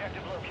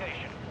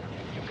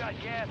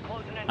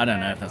 I don't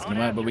know if that's gonna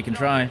work, but we can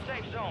try.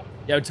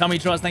 Yo, Tommy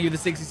Trust, thank you for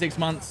the 66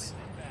 months.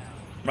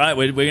 Right,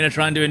 we're gonna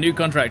try and do a new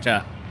contract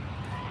chat.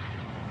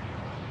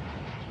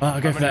 Oh,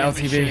 I'll go for that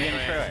LTV.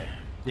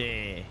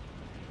 Yeah.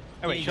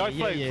 Oh wait, should I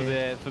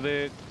float for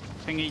the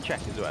thingy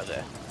checkers right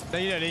there? No,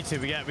 you don't need to.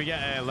 We get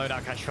a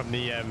loadout cache from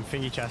the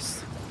thingy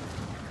chest.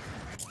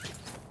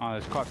 Oh,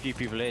 there's quite a few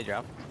people here,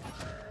 Jav.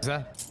 Is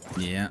there?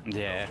 Yeah.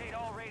 Yeah.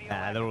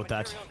 Nah, they're all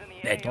dead.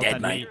 They're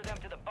dead, mate.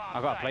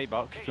 I've got a plate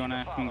box. If you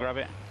wanna come and grab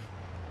it.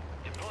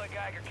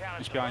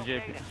 It's behind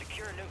you.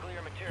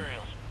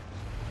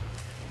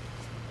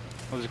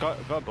 Oh, there's got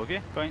a buggy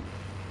going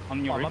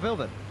on your What, my roof.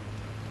 building?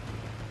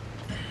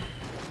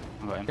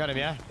 I got him. Got him,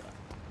 yeah?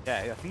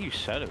 Yeah, I think he was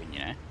soloing, you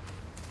know.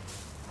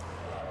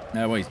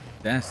 No, well, he's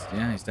dead.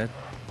 Yeah, he's dead.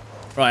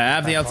 Right, I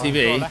have the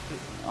LTV.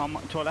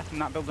 To our left in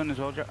that building as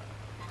well, Jack.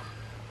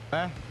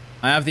 Where?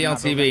 I have the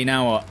LTV.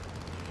 Now what?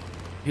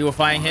 People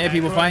fighting here?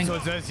 People fighting?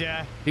 Us,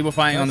 yeah. People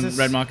fighting on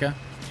red marker?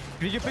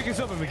 If you can pick us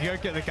up and we can go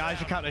get the guys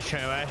you can't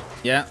straight away.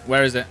 Yeah,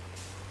 where is it?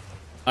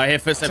 I hear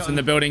footsteps in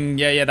the building.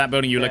 Yeah, that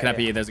building you were looking at,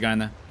 Pete. There's a guy in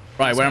there.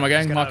 Right, where am I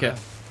going? Mark it.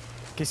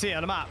 Can you see it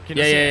on the map?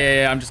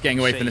 Yeah. I'm just getting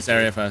away from this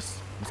area first.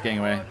 I'm just getting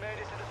away.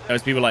 There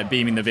was people like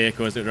beaming the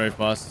vehicle as it drove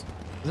past.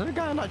 Is there a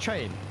guy on that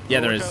train? Yeah,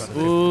 there is.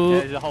 Ooh.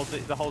 Yeah, the whole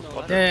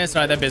squad. Yeah,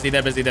 sorry. They're busy.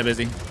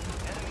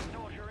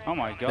 Oh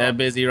my god. They're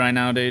busy right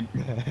now, dude.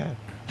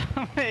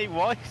 Hey,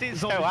 why is it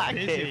so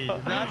active?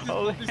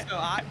 Oh,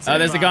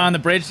 there's a guy on the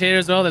bridge here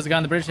as well. There's a guy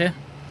on the bridge here.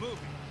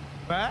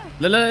 Where?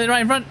 Look,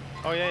 right in front.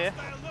 Oh yeah.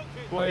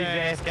 What is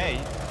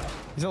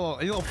AFK? He's a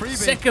little freebie.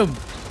 Sick him.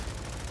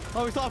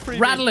 Oh, he's not a freebie.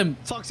 Rattle him.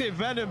 Toxic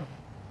venom.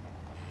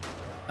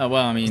 Oh,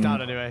 well, I mean... He's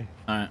down anyway.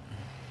 Alright.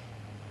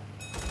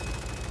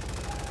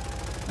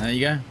 There you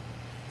go.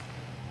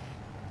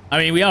 I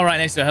mean, we are right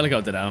next to a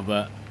helicopter now,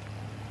 but...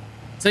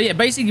 So, yeah,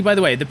 basically, by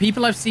the way, the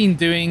people I've seen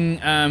doing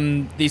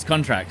these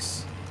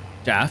contracts,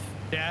 Jaff,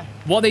 Yeah.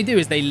 what they do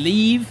is they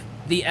leave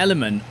the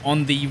element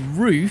on the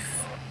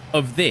roof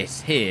of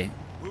this here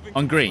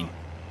on green.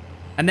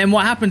 And then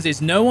what happens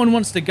is no one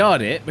wants to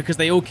guard it because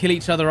they all kill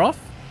each other off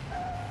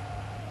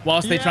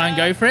whilst they try and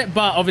go for it.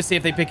 But obviously,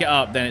 if they pick it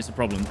up, then it's a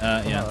problem.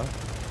 Yeah.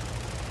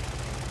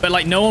 But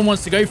like, no one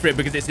wants to go for it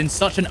because it's in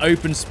such an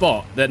open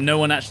spot that no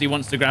one actually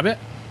wants to grab it.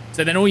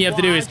 So then all you have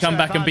to do is come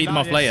back and beat them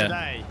off later.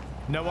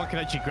 No one can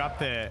actually grab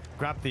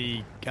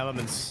the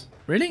elements.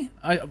 Really?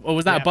 Or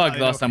was that a bug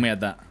last time we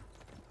had that?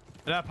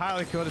 No,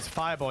 apparently because it's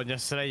fireball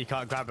yesterday, you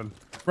can't grab them.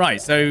 Right,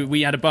 so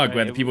we had a bug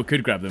where the people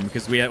could grab them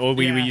because we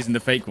were using the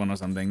fake one or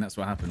something. That's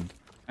what happened.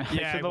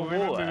 Yeah, the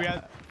water. we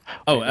had...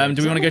 Oh,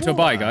 do we want to go to a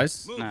buy,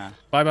 guys? Nah.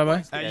 Bye.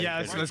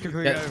 yeah, let's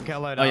quickly go and get a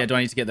load Oh, yeah, out. do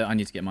I need to get that? I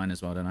need to get mine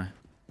as well, don't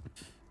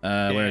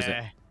I? Where is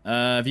it?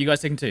 Have you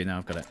guys taken two? No,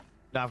 I've got it.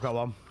 No, I've got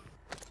one.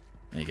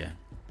 There you go.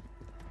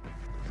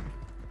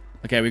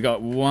 Okay, we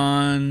got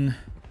one.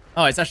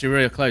 Oh, it's actually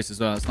real close as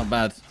well. It's not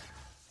bad.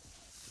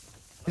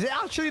 Is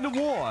it actually in the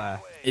water?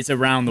 It's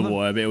around the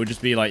water, but it would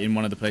just be like in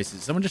one of the places.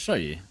 Did someone just show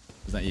you?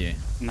 Was that you?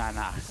 Nah.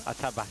 I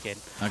tab back in.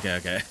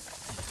 Okay.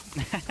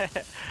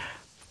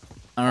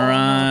 The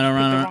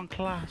Alright. wrong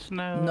class.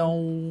 No.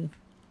 No.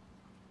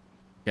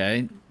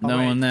 Okay, Oh, no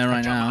wait, one there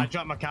right now. I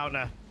dropped my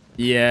counter.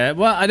 Yeah,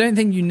 well, I don't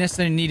think you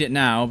necessarily need it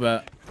now,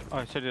 but...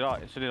 Oh, so did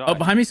I. Oh,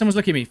 behind me, someone's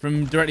looking at me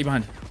from directly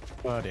behind.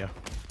 Oh dear.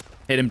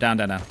 Hit him down.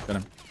 Got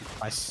him.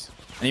 Nice.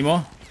 Any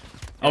more?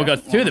 Oh,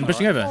 God, two of them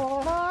pushing over.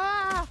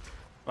 Well,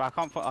 I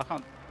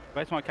can't.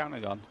 Where's my counter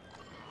gone?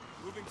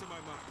 Moving to my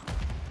mark.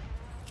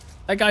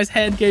 That guy's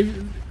head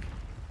gave...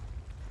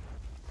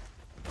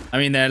 I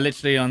mean, they're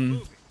literally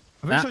on...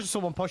 I'm pretty sure I just saw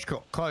one push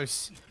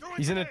close.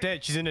 He's in a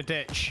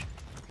ditch.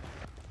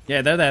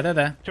 Yeah, they're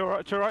there. To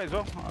right as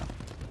well.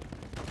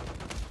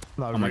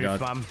 No, Oh my God.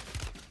 Man.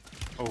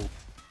 Oh.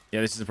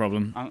 Yeah, this is a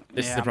problem.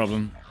 This is yeah, the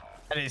problem.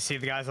 I didn't see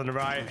the guys on the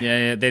right.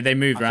 Yeah, they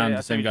moved around, the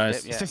I same saw you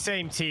guys. dip, It's the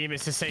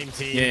same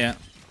team. Yeah.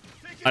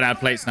 I don't have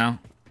plates now.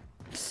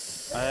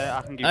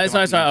 I can give It's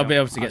alright, I'll be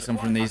able to get some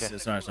from these. Okay.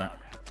 It's alright. Have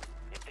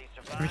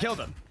we killed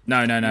them?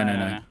 No.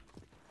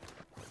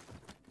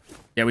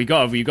 Yeah, we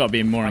gotta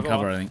be more in I'll go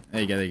cover, off. I think.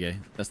 There you go.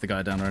 That's the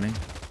guy down running.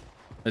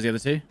 There's the other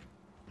two.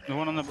 The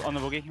one on the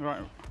buggy,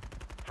 right?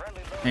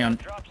 Hang on.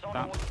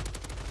 Down.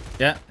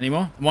 Yeah, any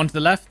more? One to the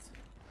left.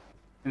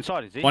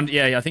 Inside, is he? One,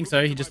 yeah, I think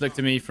so. He just looked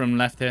at me from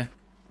left here.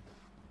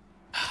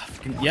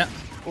 Yeah.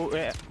 Oh,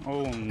 yeah.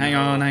 Oh, Hang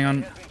on.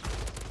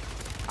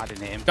 I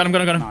didn't hit him. Got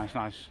him.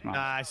 Nice.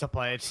 Nice, I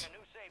played.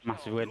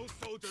 Massive win.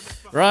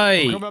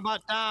 Right. Coming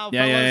back down,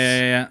 Yeah.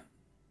 fellas.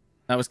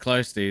 That was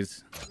close,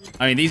 dudes.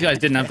 I mean, these guys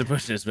didn't have to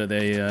push us, but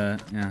they, yeah.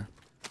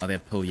 Oh, they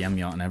have pull yam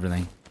yacht and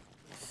everything.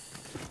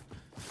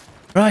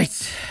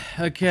 Right.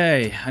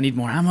 Okay. I need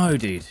more ammo,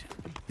 dude.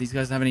 These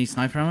guys have any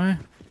sniper ammo?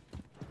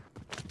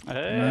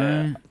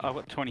 No. I've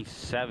got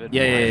 27. Are we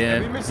Yeah.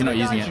 missing You're not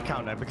a using gauge it.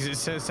 counter because it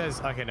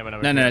says okay, no,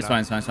 No, it's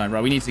fine.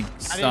 Right, we need to I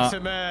need start.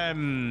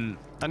 some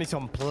I need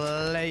some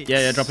plates.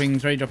 Yeah, dropping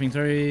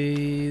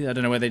three. I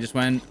don't know where they just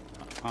went.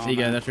 Oh, There you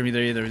go. no. That's from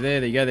there.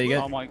 There you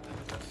go. Oh my.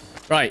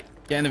 Right,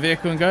 get in the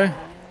vehicle and go.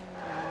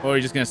 Or are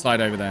you just gonna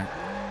slide over there?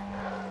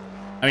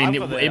 I mean,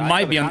 I've got it the- might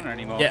I've got be the on. counter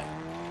anymore. Yeah.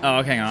 Oh,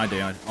 okay. Hang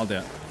on, I'll do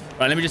it.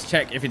 Right, let me just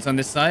check if it's on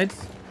this side.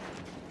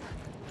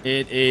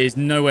 It is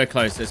nowhere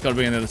close. It's got to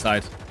be on the other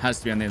side. Has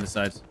to be on the other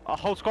side. A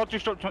whole squad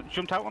just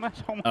jumped out on us.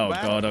 Oh,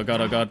 my.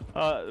 Oh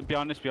god. Be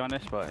honest,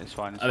 but it's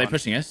fine. Are they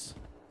pushing us?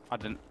 I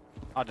don't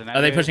know.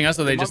 Are they pushing us,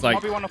 or are they just like?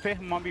 Might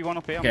be one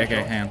up here. I'm Okay, not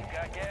sure. hang on.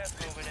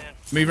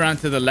 Move around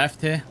to the left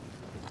here.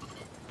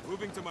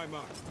 Moving to my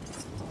mark.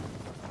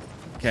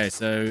 Okay,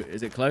 so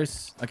is it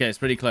close? Okay, it's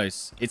pretty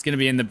close. It's going to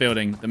be in the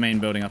building, the main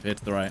building up here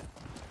to the right.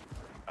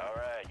 All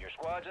right, your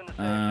squad's in the safe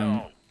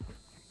zone.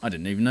 I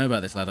didn't even know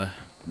about this ladder.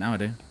 Now I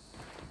do.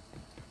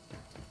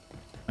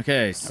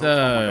 Okay, Oh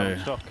so...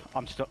 my God,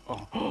 I'm stuck.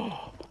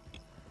 Oh.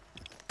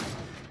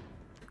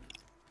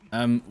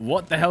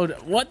 What the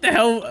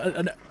hell?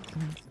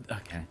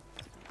 Okay.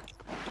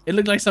 It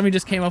looked like somebody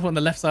just came up on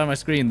the left side of my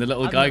screen, the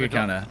little Geiger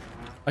counter.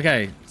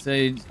 Okay, so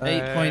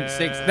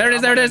 8.6. There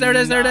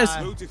it is.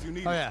 Loot if you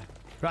need Oh it. yeah.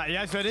 Right, you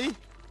guys ready?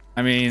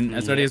 I mean,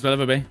 as ready as we'll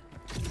ever be.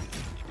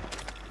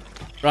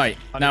 Right,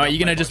 now are you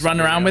going to just run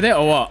around with it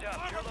or what?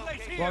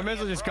 Well, I may as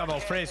well just grab all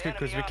three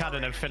because we can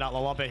and then fit out the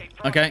lobby.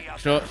 Okay,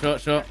 sure.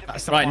 That's the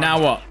Right, plan.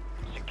 now what?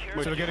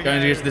 So we're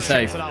Going to get to the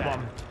safe. To that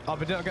one. Oh,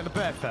 we don't get the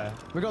bird there.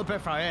 We got the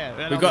bird right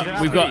here.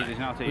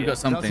 We've got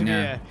something,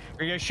 yeah.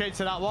 We go straight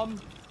to that one,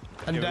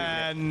 and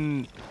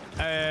then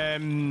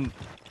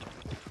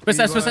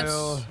Footsteps.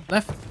 will-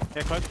 Left.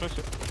 Yeah, close.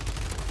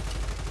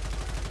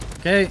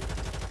 Okay.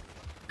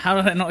 How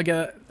did I not get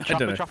it? I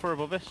don't know. Chopper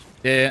above us.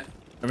 Yeah.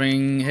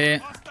 Ring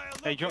here.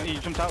 Hey, you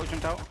jumped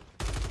out.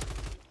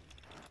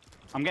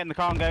 I'm getting the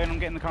car and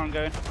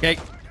going. Okay.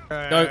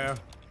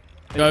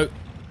 Go.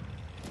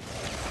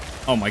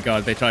 Oh my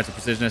god, they tried to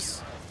precision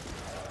us.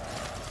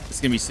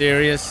 It's gonna be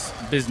serious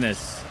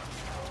business.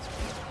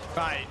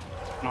 Right.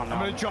 No. I'm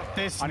gonna drop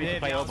this. I need near to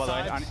play the up, by the way.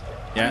 outside.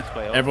 Yeah.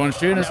 play up. Everyone's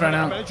shooting us right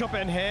I'm now. gonna drop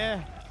it in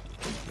here.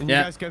 And Yeah.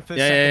 you guys go for the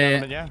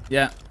second element,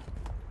 yeah?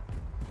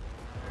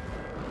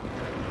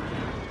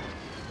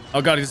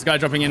 Oh god, there's a guy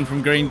dropping in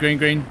from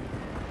green.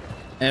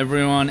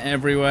 Everyone,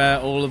 everywhere,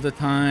 all of the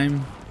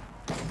time.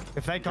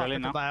 If they can't Really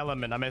pick up not. that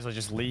element, I may as well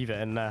just leave it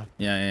in there.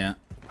 Yeah.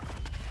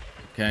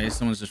 Okay,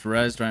 someone's just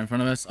rezzed right in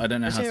front of us. I don't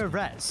know Is how here a to...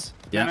 res?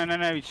 Yeah. No.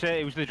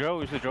 It was the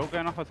drill.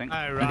 going off, I think.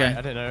 Oh, right. Okay. I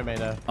didn't know it made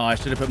a... Oh, I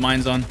should have put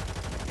mines on.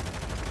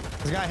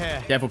 There's a guy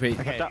here. Careful, Pete.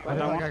 Okay. That one.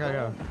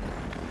 Go.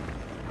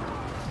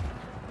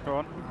 Go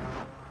on.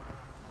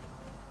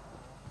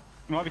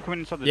 You might be coming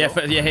inside the Yeah,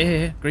 door.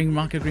 here. Green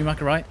marker,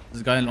 right.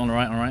 There's a guy on the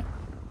right.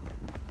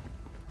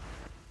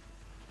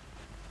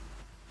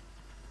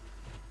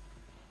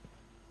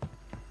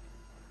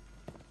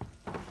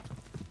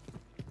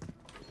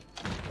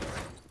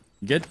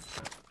 Good.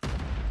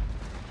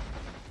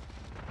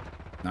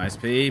 Nice,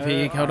 P.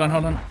 Hold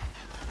on.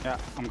 Yeah,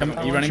 I'm Come,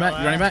 coming. you running back?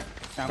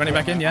 Yeah, Running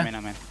back in, yeah?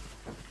 I'm in.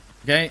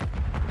 Okay.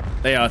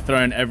 They are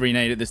throwing every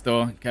nade at this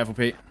door. Careful,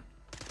 Pete.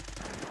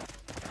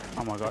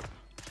 Oh my god.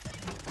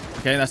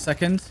 Okay, that's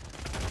second.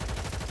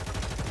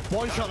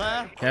 One shot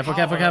there. Careful.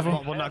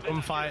 Won that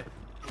gunfight.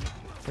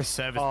 This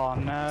service. Oh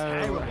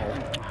no.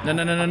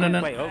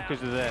 No. Wait up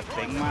because of the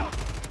thing, man.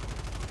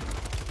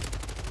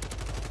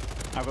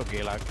 I've got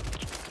gear lag.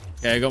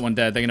 Okay, I got one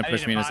dead. They're going to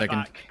push me in a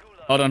second.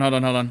 Hold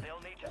on.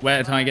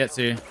 Where can I get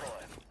to?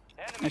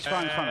 It's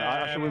fine.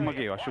 I should win my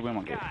gear.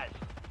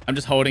 I'm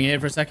just holding here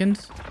for a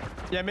second.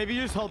 Yeah, maybe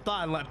you just hold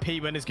that and let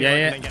Pete win his game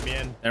Yeah. and then get me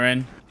in. They're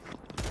in.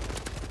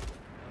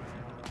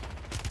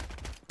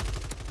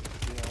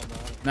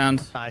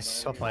 Downed.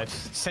 Nice. Well played.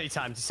 Set your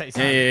time.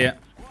 Yeah.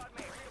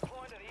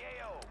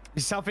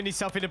 He's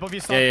selfing above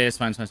your Yeah, it's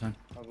fine.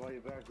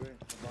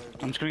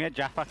 I'm just gonna get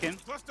Jack back in.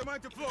 Cluster mine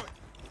deployed.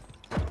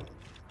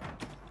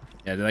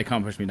 Yeah, they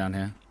can't push me down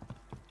here.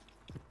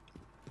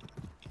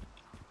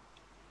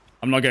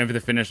 I'm not going for the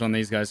finish on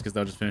these guys because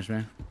they'll just finish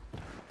me.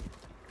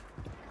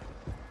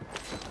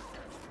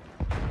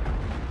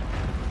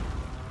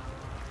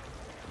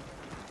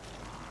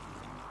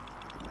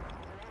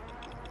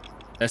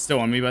 They're still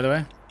on me, by the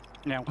way.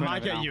 Yeah, I'm I coming might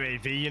over get now.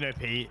 UAV, you know,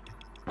 Pete.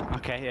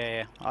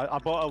 Okay, yeah. I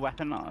bought a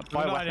weapon. Buy a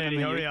Not weapon in and any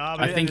then hurry, you- are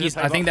we?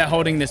 I think they're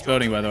holding this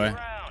building, by the way.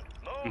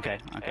 Okay.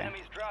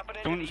 Enemies dropping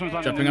into Someone's the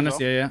landing Jumping in on as us,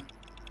 well. yeah.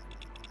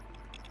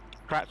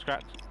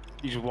 Cracked.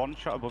 He's one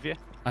shot above you.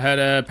 I heard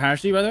a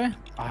parachute, by the way.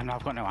 Oh no,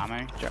 I've got no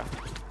ammo, Jack.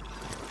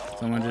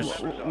 Someone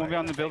just... We'll be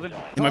on the building.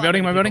 In my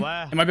building.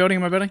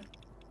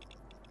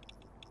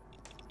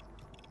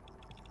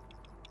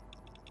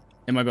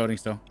 In my building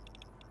still.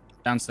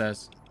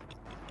 Downstairs.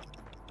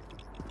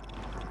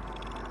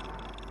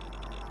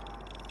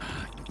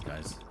 You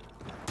guys.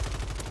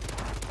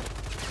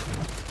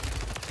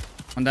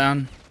 One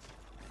down.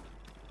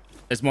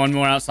 There's one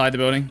more outside the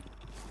building.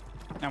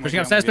 I'm with Pushing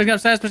you,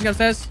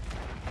 upstairs.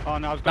 Oh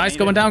no, I've got Nice,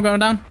 going down.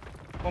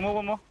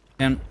 One more.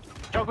 Yeah.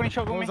 Shotgun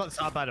No me. one's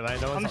outside, by the way.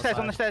 No On one's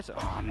the stairs.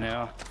 Oh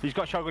no. He's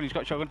got shotgun.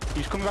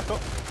 He's coming back up.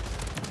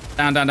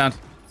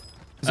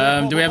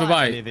 Down. Do we have a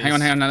bite? Hang on.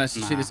 Now let's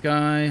Nah. shoot this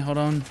guy. Hold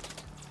on.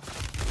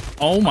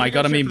 Oh my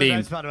god, I'm being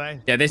beamed.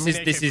 Yeah, this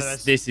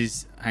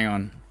is. Hang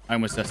on. I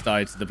almost just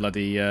died to the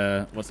bloody.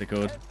 What's it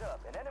called?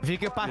 If you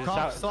get back There's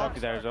off, South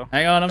there as well.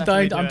 Hang on, I'm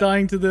Definitely dying. I'm do it.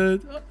 dying to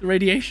the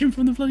radiation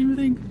from the bloody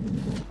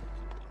thing.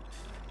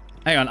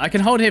 Hang on, I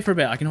can hold here for a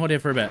bit.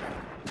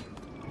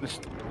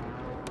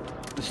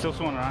 There's still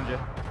someone around you.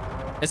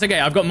 It's okay.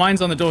 I've got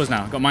mines on the doors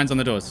now.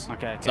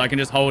 Okay. So I can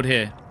just hold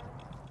here.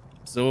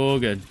 It's all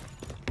good.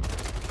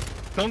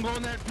 Don't go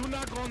in there. Do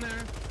not go in there.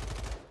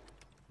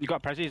 You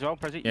got Prezi as well.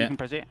 Prezi, Yeah. you can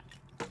Prezi it.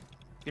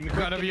 Give me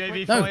got another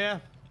UAV No. for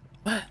you.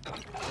 What?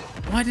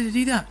 Why did it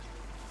do that?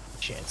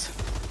 Shit.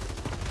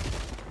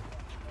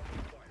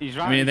 He's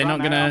I mean, they're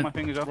not gonna- On my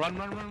fingers off. Run.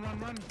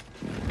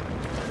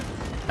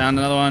 Down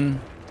another one.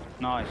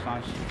 Nice.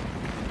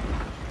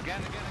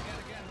 Again.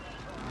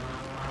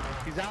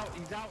 He's out.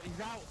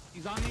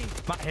 He's on me.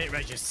 My hit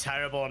rate is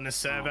terrible on this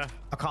server.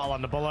 I can't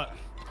land a bullet.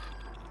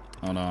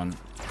 Hold on.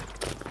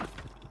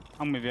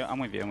 I'm with you.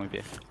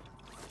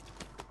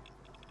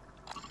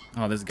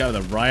 Oh, there's a guy with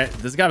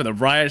a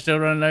riot.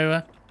 Shield running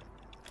over.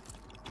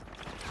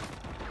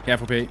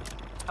 Careful, Pete.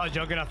 Oh,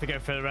 you're gonna have to go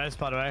for the res,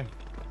 by the way.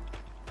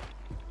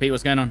 Pete,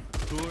 what's going on?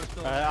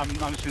 I'm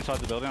just inside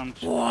the building. I'm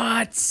just...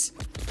 What?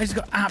 I just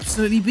got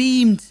absolutely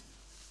beamed.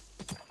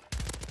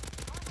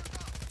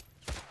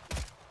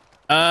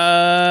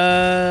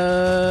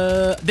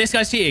 This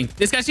guy's cheating.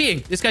 This guy's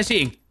cheating. This guy's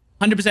cheating.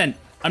 100%.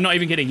 I'm not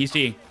even kidding. He's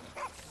cheating.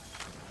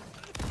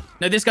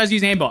 No, this guy's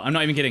using aimbot. I'm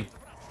not even kidding.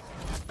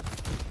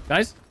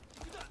 Guys?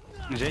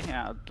 Is he?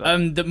 Yeah.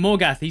 The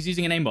Morgath, he's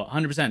using an aimbot.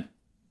 100%.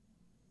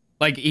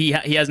 Like, he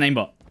has an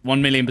aimbot.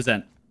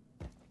 1,000,000%.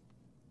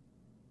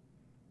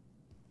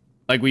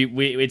 Like,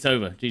 it's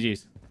over.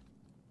 GG's.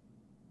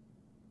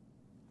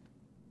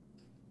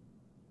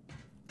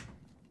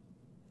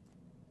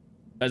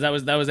 That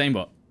was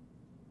aimbot.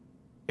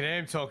 You know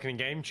him talking in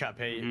game chat,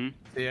 Pete.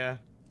 Mm-hmm. Yeah.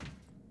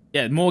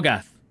 Yeah,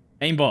 Morgath.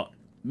 Aimbot.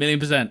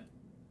 1,000,000%.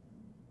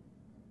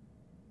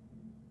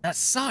 That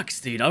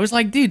sucks, dude. I was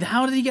like, dude,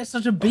 how did he get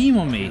such a beam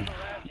on me?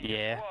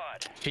 Yeah.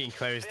 Cheating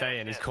clear as day,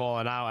 and he's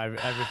calling out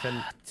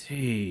everything.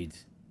 Dude.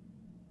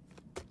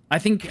 I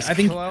think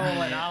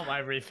calling out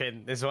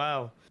everything as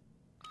well.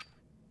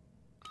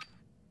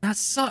 That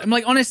sucks. I'm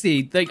like,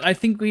 honestly, like, I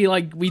think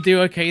we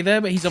do okay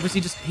there, but he's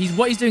obviously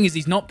what he's doing is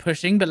he's not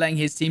pushing, but letting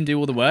his team do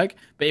all the work.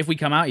 But if we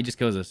come out, he just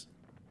kills us.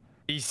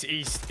 He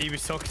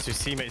was talking to his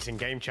teammates in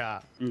game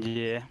chat.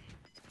 Yeah.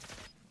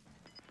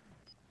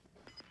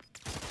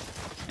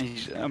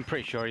 I'm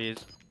pretty sure he is.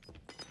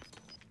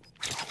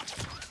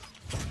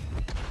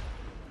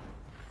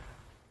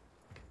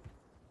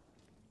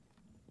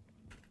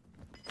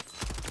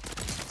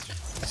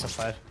 That's not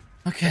bad.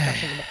 Okay.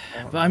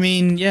 But I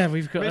mean, yeah,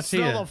 we've got It's a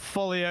still tier. not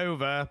fully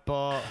over,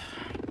 but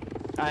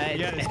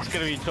Yeah, it's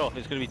gonna be tough.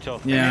 It's gonna be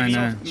tough. Yeah, maybe,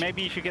 I know.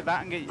 Maybe you should get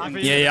that and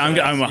get. Yeah, I'm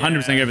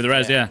 100% go for the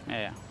res. Yeah.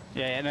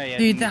 No,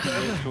 Dude,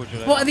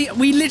 what are the?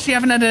 We literally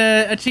haven't had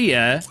a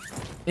cheater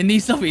in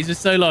these lobbies for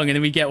so long, and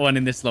then we get one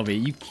in this lobby. Are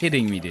you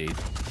kidding me, dude?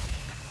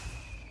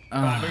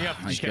 Oh, we're gonna have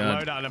to my just get God.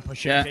 low down and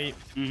push Yeah. it.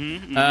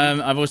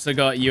 I've also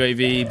got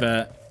UAV,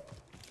 but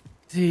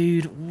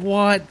dude,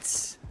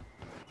 what?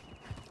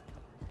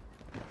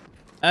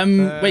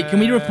 Wait, can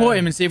we report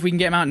him and see if we can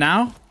get him out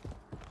now?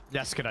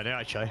 That's a good idea,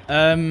 actually.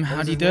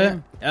 How do you do it?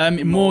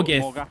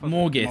 Morgith.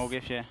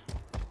 Morgith, yeah.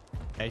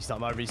 Yeah, he's not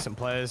my recent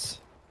players.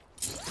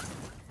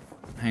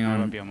 Hang He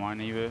won't on. be on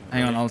mine either.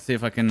 Hang on, I'll see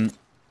if I can.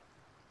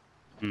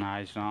 No,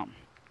 he's not.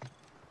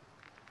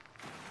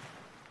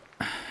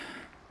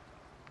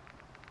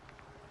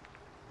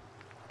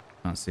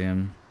 Can't see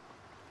him.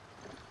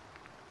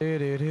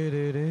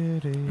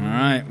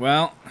 Alright,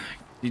 well,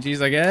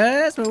 GG's I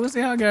guess, but we'll see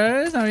how it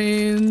goes. I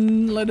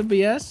mean, load of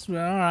BS.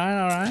 Well,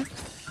 alright.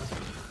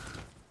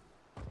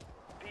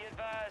 Be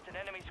advised, an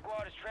enemy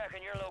squad is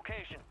tracking your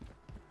location.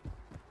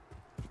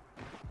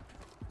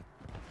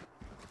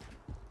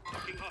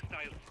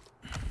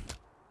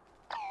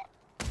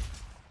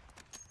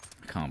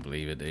 I can't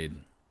believe it, dude.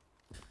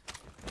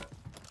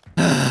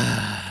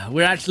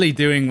 We're actually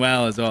doing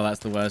well as well, that's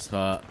the worst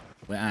part.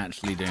 We're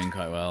actually doing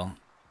quite well.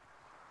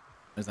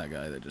 Where's that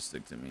guy that just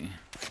looked at me?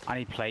 I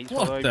need plates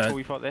What although, the- before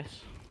we fought this.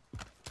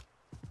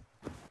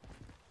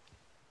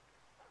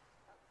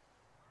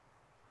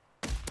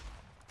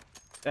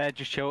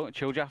 Just chill,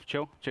 Jeff,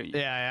 chill.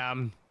 Yeah, I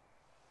am.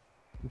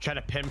 I'm trying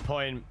to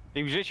pinpoint.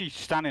 He was literally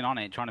standing on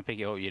it, trying to pick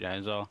it up, you know,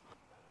 as well.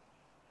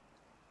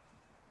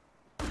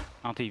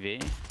 On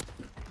TV.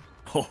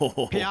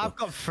 Yeah, I've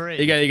got 3.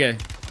 Here you go.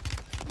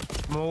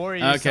 More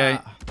Okay.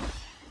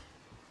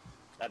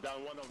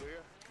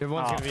 The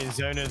one's gonna be in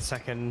zone in a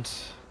second.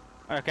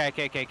 Okay.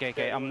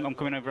 I'm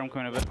coming over.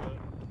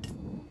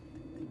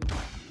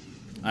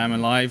 I am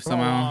alive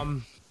somehow.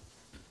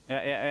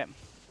 Yeah.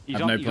 He's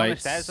I've on no the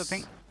plates. stairs, I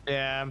think.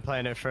 Yeah, I'm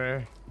playing it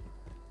through.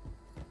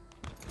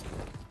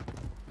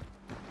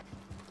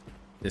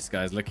 This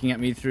guy's looking at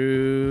me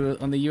through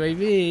on the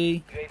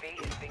UAV.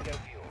 UAV is bingo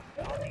fuel.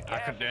 I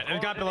could do it. There's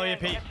a guy below you,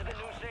 Pete. Get to the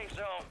new safe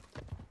zone.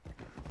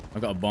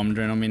 I've got a bomb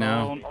drone on me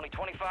now. Only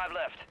 25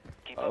 left.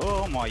 Keep up.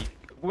 Oh my.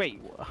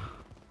 Wait.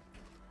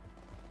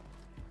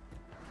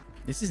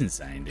 This is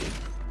insane, dude.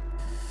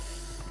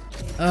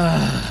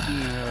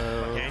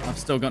 Okay. I've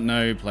still got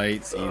no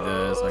plates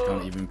either, so I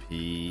can't even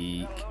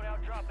peek.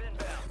 Loadout drop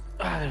inbound.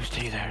 Ah, there was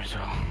 2 there as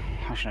well.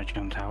 I should have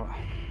jumped out.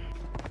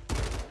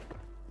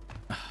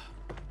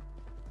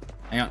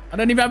 Hang on. I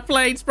don't even have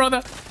plates,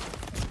 brother.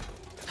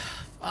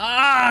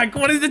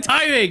 What is the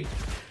timing?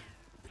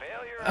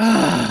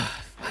 Failure.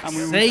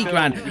 Sake,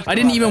 man. I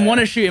didn't even want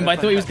to shoot him, but I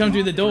thought he was coming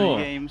through the door.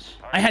 Games.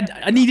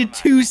 I needed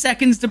 2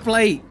 seconds to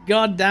plate.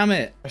 God damn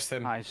it.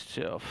 Nice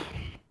stuff.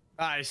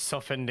 That is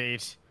tough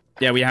indeed.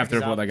 Yeah, we have to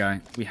report that guy.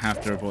 We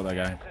have to report that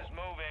guy. Is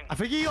moving. I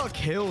think he got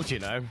killed, you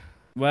know.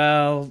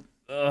 Well,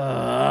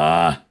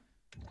 I'm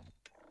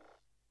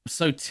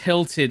so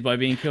tilted by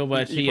being killed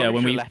by a You cheater probably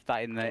when we. should've left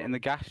that in the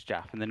gas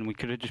jack, and then we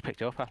could have just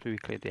picked it up after we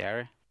cleared the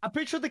area. I'm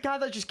pretty sure the guy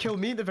that just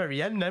killed me at the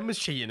very end then was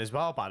cheating as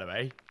well, by the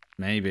way.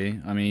 Maybe.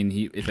 I mean,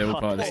 if they were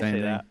part of the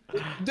same thing.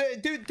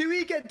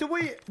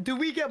 Do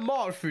we get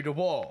marked through the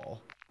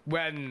wall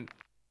when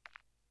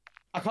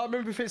I can't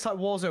remember if it's like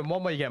Warzone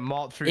 1 where you get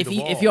marked through the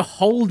wall. If you're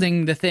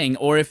holding the thing,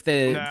 or if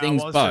the No, I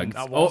thing's wasn't. bugged,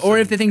 I or if the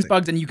wasn't. thing's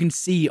bugged and you can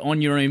see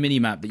on your own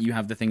minimap that you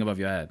have the thing above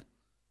your head.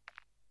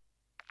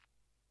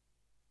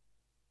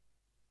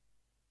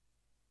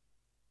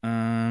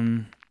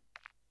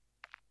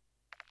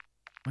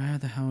 Where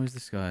the hell is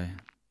this guy?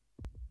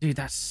 Dude,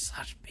 that's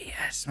such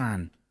BS,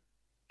 man.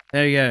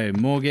 There you go.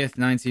 Morgith,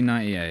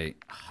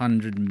 1998.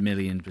 100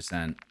 million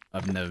 %.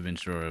 I've never been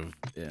sure of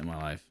it in my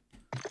life.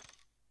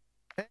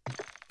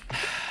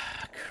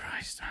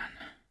 Christ, man.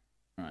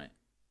 All right.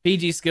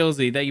 PG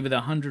Skillsy, thank you for the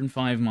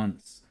 105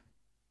 months.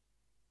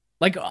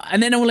 Like,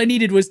 and then all I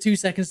needed was 2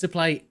 seconds to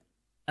play,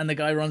 and the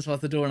guy runs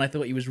past the door, and I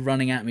thought he was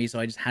running at me, so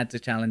I just had to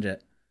challenge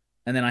it.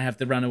 And then I have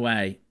to run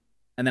away,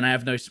 and then I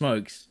have no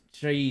smokes.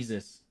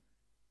 Jesus.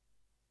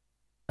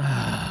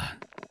 Ah,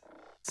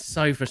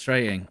 so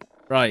frustrating.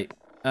 Right.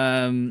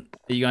 Are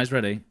you guys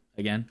ready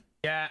again?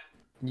 Yeah.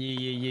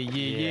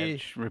 Yeah.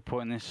 Just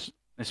reporting this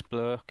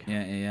bloke.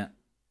 Yeah.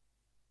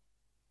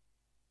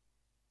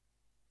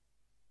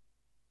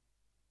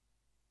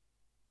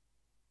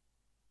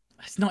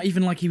 It's not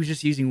even like he was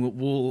just using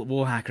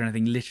wall hacker or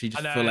anything. Literally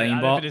just full aimbot.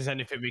 I don't think there's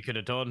anything we could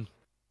have done.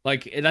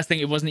 Like, that's the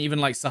thing. It wasn't even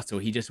like subtle.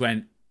 He just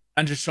went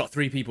and just shot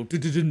 3 people.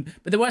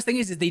 But the worst thing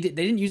is they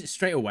didn't use it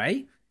straight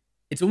away.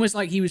 It's almost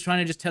like he was trying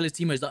to just tell his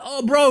teammates, like,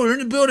 "Oh, bro, we're in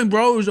the building,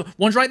 bro.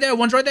 One's right there.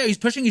 He's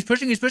pushing. And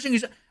he's Well,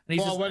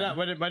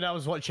 just, when I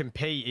was watching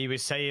Pete, he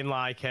was saying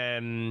like,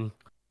 there's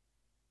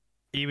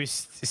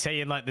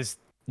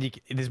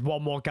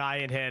one more guy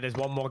in here. There's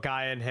one more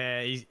guy in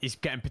here. He's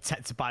getting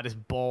protected by this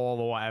ball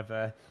or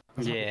whatever.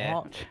 Yeah.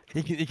 Like, what?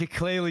 He could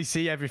clearly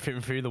see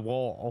everything through the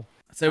wall.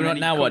 so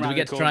now what? Do we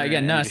get to try it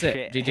again? No, that's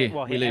it. GG.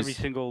 Well, We hit lose. every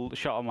single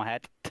shot on my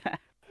head.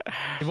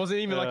 It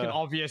wasn't even like an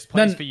obvious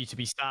place for you to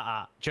be sat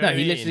at. Do you know No, what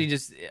he I mean? literally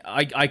just...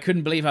 I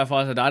couldn't believe how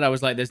fast I died. I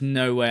was like, there's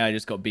no way I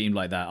just got beamed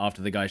like that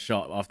after the guy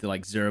shot after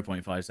like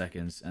 0.5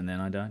 seconds, and then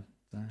I died.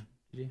 So,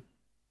 GG.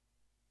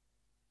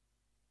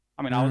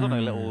 I mean, I was on a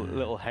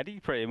little heady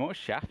pretty much,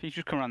 Shaft. He's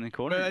just come around the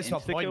corner. Well, that's my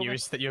and point.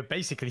 insta-killed me. You're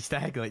basically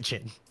stair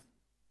glitching.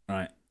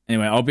 Right.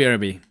 Anyway, I'll be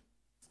RB.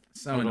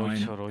 So Alright,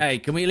 annoying. alright. Hey,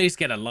 can we at least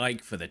get a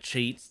like for the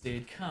cheats,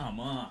 dude? Come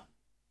on.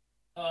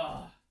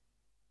 Oh.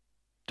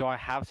 Do I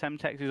have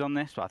Semtexes on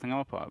this? But I think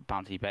I'm gonna put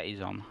Bounty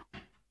Betties on.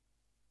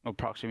 Or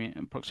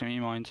proximity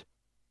mines.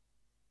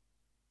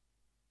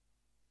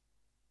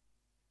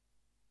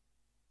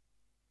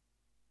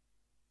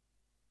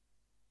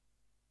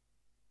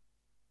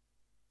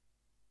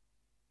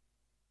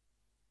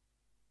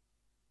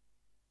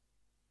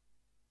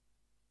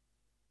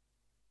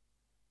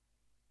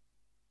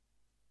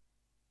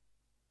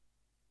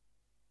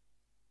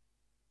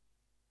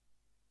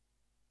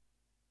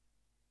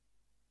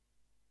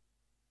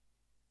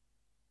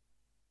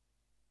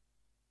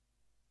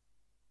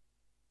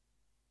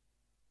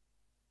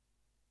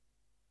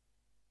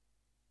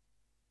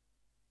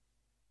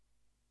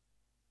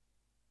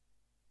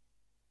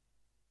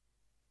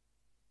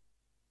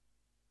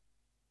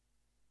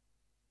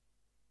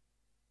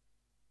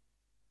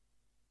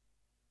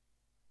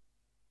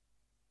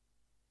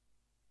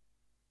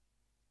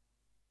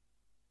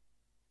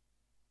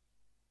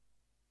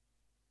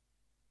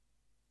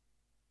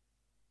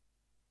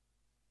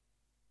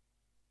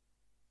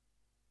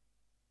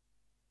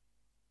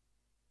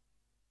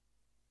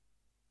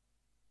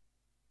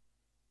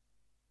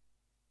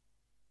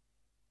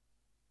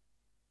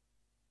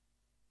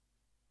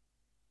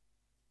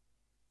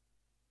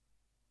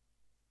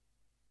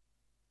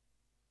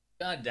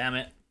 God damn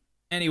it.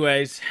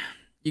 Anyways,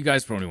 you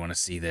guys probably want to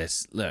see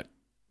this. Look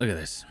at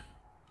this.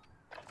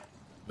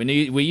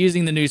 We're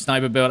using the new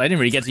sniper build. I didn't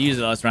really get to use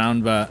it last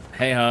round, but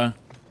hey ho.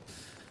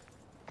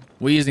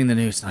 We're using the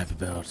new sniper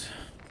build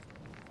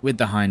with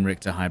the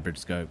Heinrichter hybrid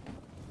scope.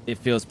 It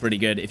feels pretty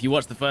good. If you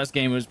watched the first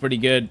game, it was pretty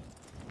good.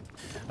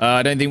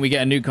 I don't think we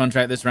get a new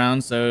contract this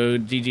round, so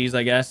GG's,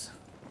 I guess.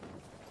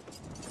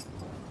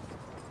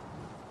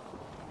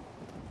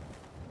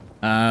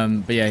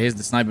 But yeah, here's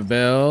the sniper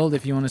build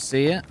if you want to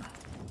see it.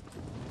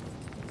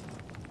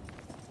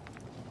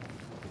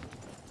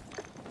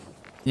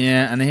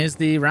 Yeah, and here's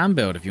the ram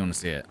build if you want to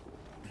see it.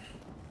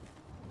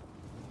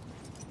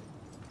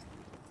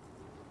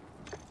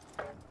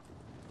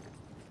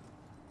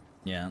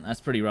 Yeah, that's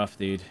pretty rough,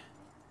 dude.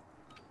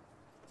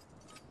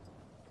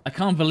 I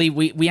can't believe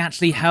we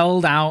actually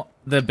held out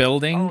the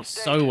building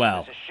so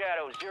well.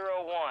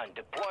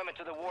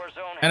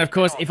 And of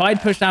course, if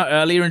I'd pushed out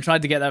earlier and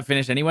tried to get that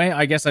finished anyway,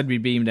 I guess I'd be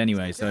beamed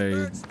anyway,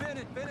 so...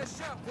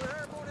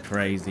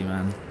 Crazy,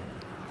 man.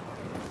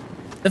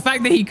 The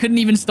fact that he couldn't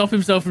even stop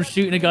himself from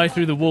shooting a guy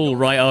through the wall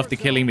right after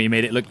killing me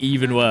made it look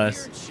even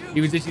worse. He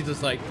was literally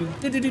just like...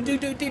 And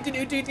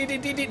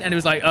it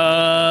was like,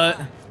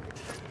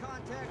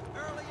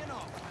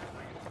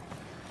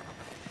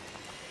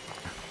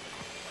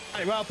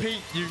 Hey, well, Pete,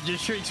 you're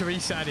shooting to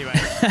reset anyway.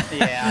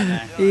 Yeah,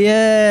 I know.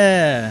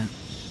 Yeah.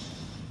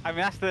 I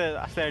mean, that's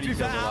the only To be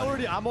fair, silver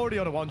one. I'm already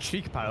on a 1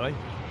 streak, apparently.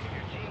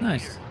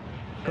 Nice.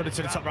 Got it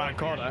to the top right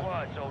corner.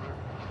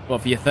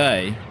 What, for your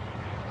 30?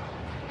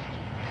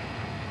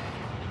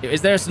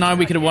 Is there a scenario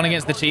we could have won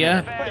against the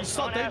Chia? Wait,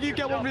 stop, didn't you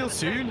get one real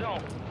soon?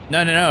 No,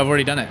 I've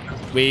already done it.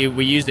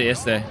 We used it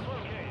yesterday.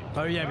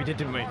 Oh yeah, we did,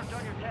 didn't we?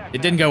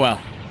 It didn't go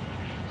well.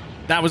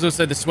 That was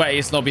also the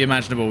sweatiest lobby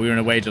imaginable. We were in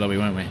a wager lobby,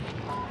 weren't we?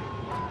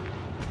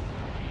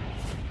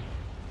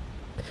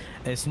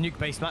 It's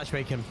nuke-based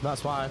matchmaking.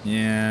 That's why.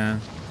 Yeah.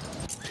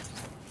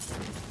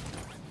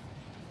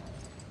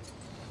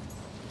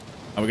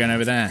 Oh, we're going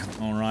over there.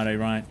 All right, all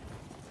right.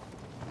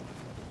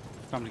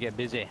 Time to get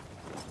busy.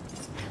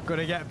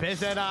 Gonna get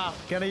busy now.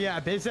 Gonna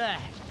get busy. I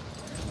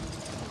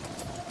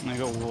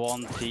got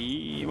one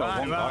T. Well, Right,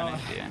 one guy well.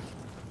 next to you.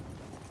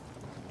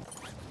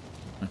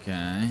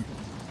 Okay.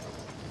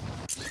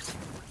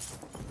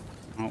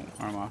 Oh,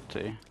 where am I up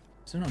to?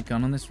 Is there not a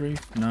gun on this roof?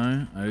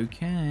 No.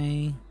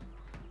 Okay.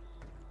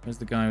 Where's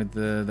the guy with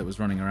the that was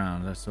running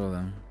around? I saw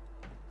them.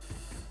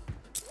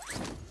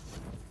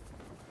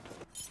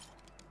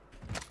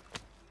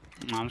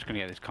 I'm just gonna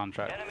get this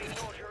contract. Enemy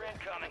soldier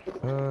incoming.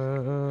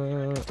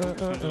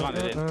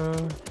 Landed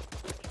in.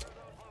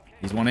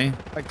 He's one here.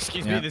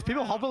 Excuse Yeah. me, there's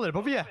people hobbling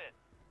above you.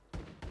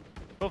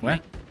 Above Where?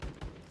 me.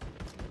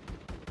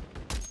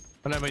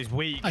 I know, but he's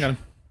weak. I got him.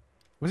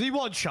 Was he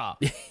one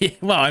shot?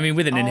 Well, I mean,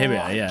 with an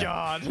inhibitor, my yeah.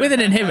 God. With an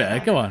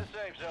inhibitor, come on.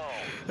 Safe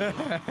zone.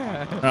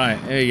 Right,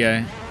 here we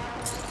go.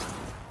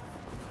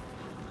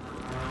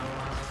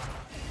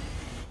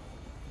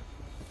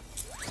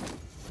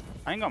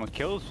 I ain't got my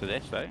kills for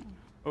this though.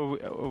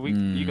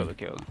 You got the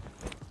kill.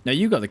 No,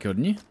 you got the kill,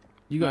 didn't you?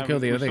 You got No, to kill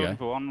the we're other still guy.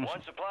 for one.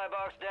 One supply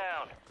box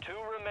down. 2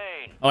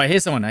 remain. Oh, I hear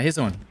someone. I hear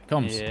someone.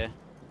 Comms. Yeah.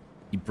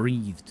 He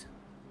breathed.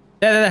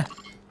 There.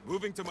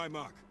 Moving to my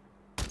mark.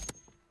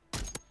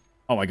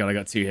 Oh my god, I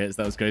got 2 hits.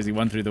 That was crazy.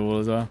 One through the wall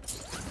as well.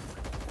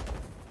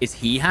 Is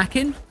he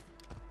hacking?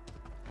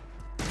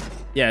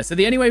 Yeah, so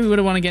the only way we would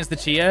have won against the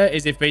Chia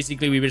is if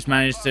basically we just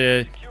managed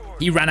to...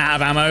 He ran out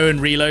of ammo and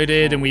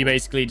reloaded, and we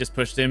basically just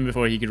pushed him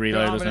before he could You know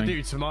reload what or I'm gonna something.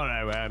 do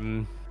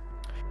tomorrow?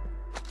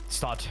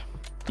 Start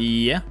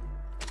Yeah.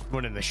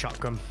 running the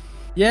shotgun.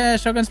 Yeah,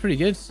 shotgun's pretty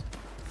good.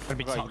 Gonna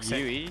be Got toxic.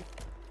 UE.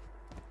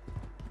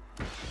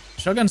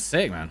 Shotgun's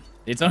sick, man.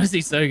 It's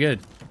honestly so good.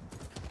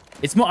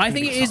 It's more. I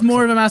think it is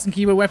more of a mouse and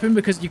keyboard weapon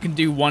because you can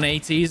do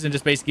 180s and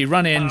just basically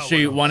run in, Oh,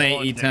 shoot,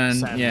 180, turn.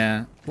 100%.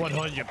 Yeah.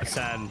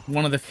 100%.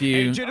 One of the Hey,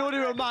 few. do you know what it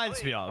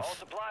reminds me All of?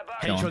 supply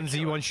box. Go on.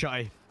 H1Z1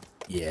 shotty.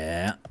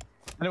 Yeah.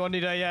 Anyone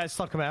need a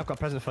stock? Come here, I've got a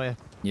present for you.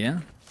 Yeah.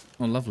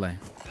 Oh, lovely.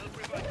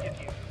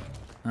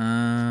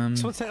 Someone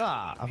take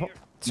that. I've got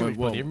two What-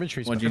 bloody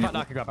inventories. what do you In fact, need?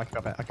 I can grab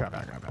it. I can grab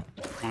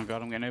it. Oh my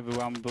god, I'm getting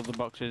overwhelmed with all the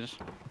boxes.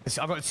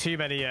 I've got too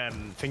many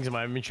things in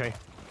my inventory.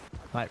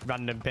 Like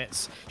random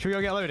bits. Should we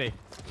go get Lodi?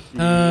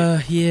 Yeah.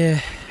 Right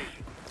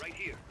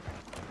here.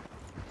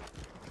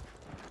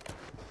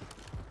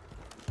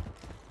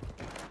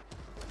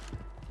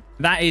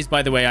 That is,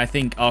 by the way, I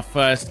think our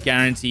first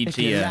guaranteed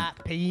Chia.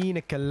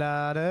 Pina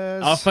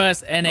coladas. Our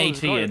first Oh, NA there's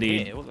a guy Chia, up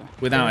dude. here, what the-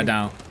 Without a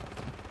doubt.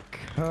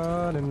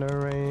 Caught in the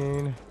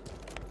rain.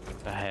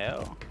 The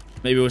hell?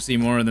 Maybe we'll see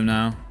more of them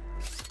now.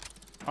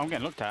 I'm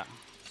getting looked at.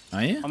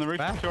 Are you? On the roof.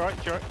 Where? To your right,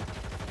 to your right.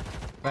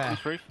 Where?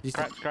 This roof.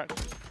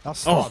 Cracked.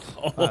 That's Oh.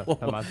 Sod. Oh,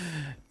 never mind.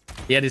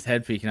 He had his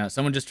head peeking out.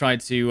 Someone just tried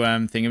to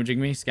thingamajig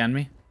me, scan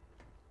me.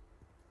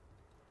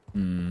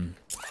 Don't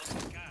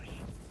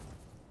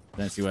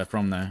see where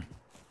from though.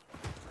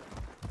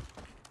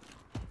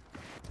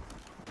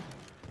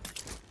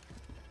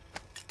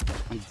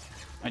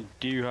 I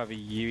do have a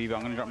UE, but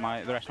I'm gonna drop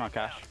the rest of my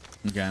cash.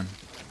 Okay.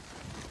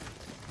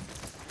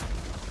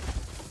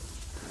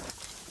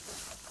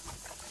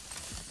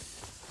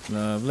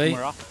 Lovely.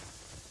 We're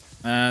off.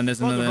 And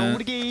there's On the road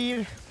another.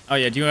 again. Oh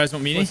yeah, do you guys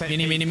want mini? Say it,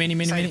 Mini, Pete. mini, mini,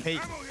 mini, Say mini. it,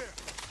 Pete.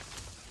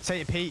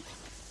 Say it, Pete.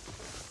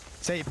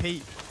 Say it,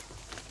 Pete.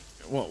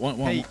 What?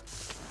 Pete.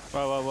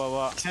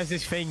 Whoa. Says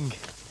this thing.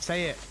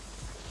 Say it.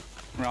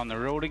 We're on the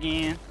road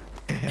again.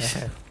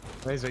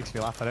 Always makes me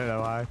laugh. I don't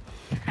know why.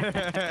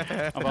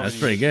 That's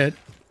pretty good.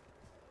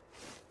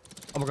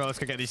 Oh my god, let's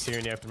go get these two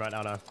in the open right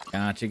now.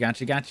 Gotcha.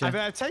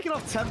 I've taken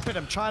off tempered.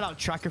 I'm trying out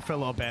tracker for a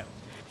little bit.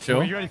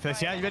 Sure. Are you ready for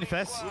this? Yeah, you ready for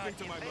this? Moving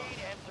to my mark.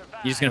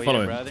 You're just gonna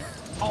follow him. brother.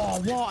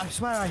 Oh, what? I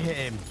swear I hit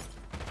him.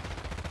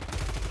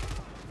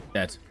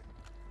 Dead.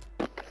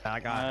 I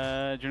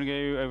got Do you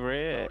wanna go over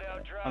here?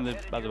 Loadout drop On the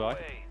headed other your way.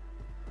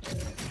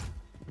 way.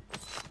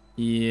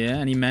 Yeah.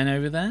 Any men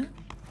over there?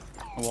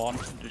 One.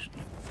 Just,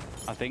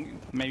 I think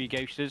maybe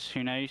ghosters.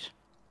 Who knows?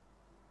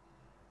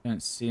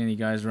 Don't see any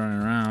guys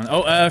running around.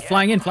 Oh,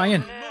 flying in.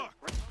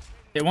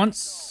 Hit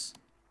once.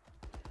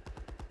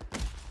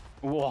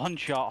 One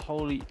shot.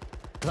 Holy.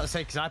 Let's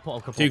say because I put a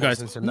couple Two of guys.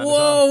 buttons in them as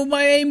well. Whoa!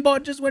 My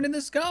aimbot just went in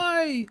the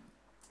sky.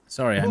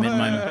 Sorry, I meant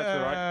mine.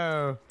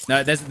 Whoa.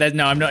 No, there's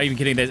no. I'm not even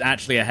kidding. There's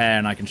actually a hair,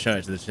 and I can show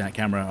it to the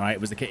camera. All right,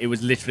 it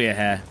was literally a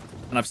hair,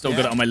 and I've still got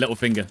Yeah. it on my little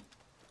finger.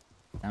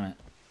 Damn it!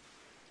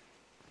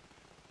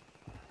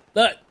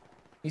 Look,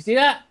 you see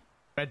that?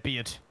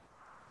 Redbeard.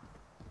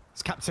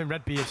 It's Captain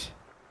Redbeard.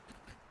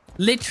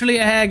 Literally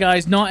a hair,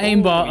 guys, not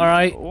aimbot. Oh, All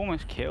right, you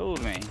almost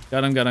killed me.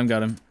 got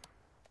him.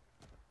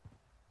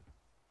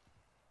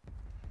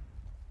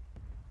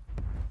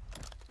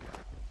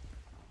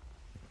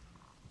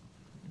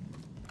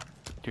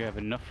 Do you have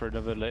enough for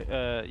another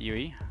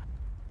UE?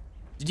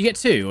 Did you get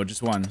 2 or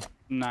just 1?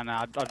 No,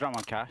 I dropped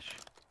my cash.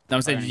 No,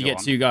 I'm saying, I did only you got get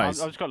one. 2 guys?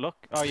 I've just got luck.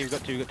 Oh, you've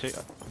got two.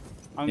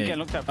 I'm Yeah. getting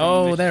looked at. From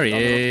Oh, this there he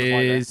other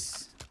side there.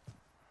 is.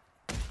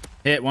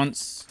 Hit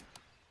once.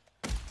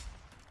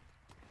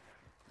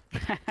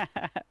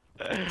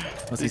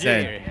 What's he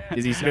saying?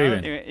 Is he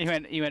screaming?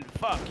 He went,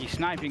 fuck, he's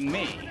sniping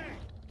me.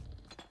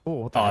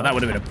 Oh, Oh, that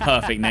would have been a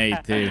perfect nade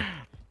too.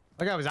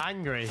 That guy was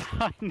angry.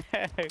 I know.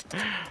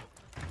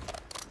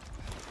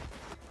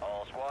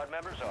 All squad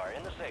members are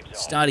in the safe zone.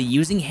 Started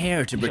using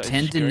hair to He's like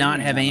pretend to not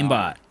have screaming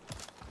aimbot.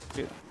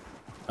 that.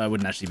 I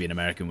wouldn't actually be an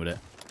American, would it?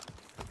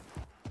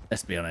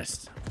 Let's be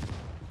honest.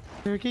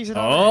 There are geese in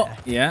Oh, there.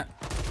 yeah.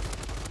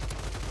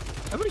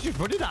 Everybody's just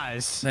running at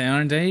us. They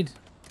are indeed.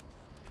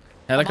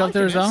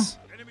 Helicopter as well.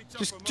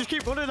 Just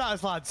keep running at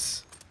us,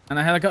 lads. And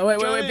a helicopter. Wait,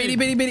 Johnny.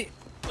 beady.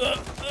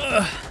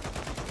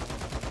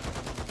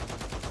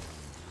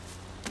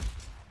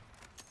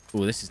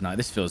 Oh, this is nice.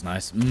 This feels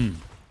nice.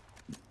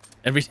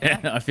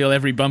 I feel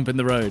every bump in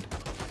the road.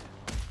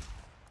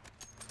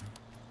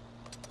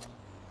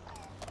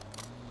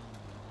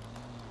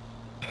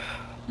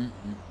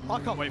 I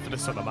can't wait for the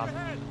summer,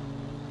 man.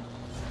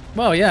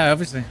 Well, yeah,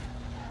 obviously.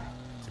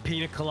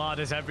 Pina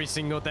coladas every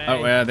single day.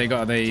 Oh, yeah, they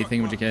got the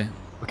thing with your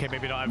Okay,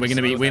 maybe not every We're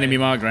single gonna be day.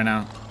 marked right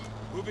now.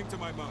 Moving to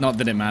my mark. Not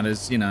that it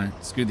matters, you know.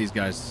 Screw these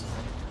guys.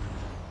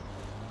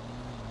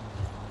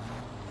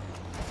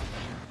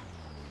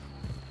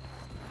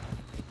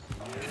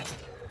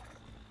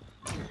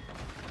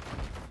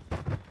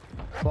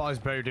 What is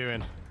Bo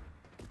doing?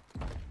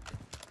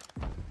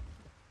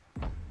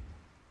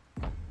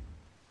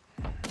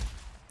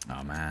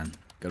 Oh man,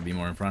 gotta be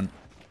more in front.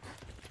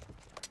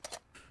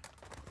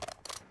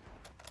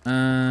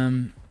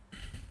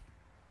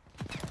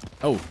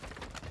 Oh.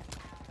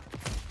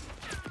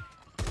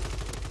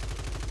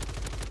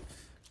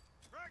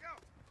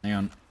 Hang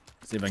on.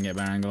 See if I can get a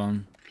better angle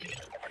on.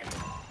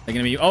 They're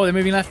gonna be. Oh, they're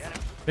moving left.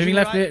 Moving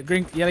left. right.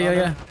 Green.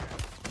 Yeah.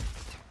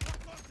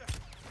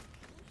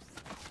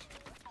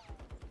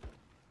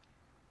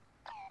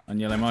 On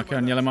yellow marker.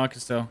 On yellow marker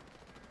still.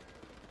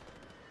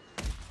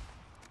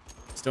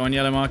 Still on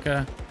yellow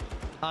marker.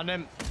 And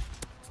him.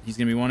 He's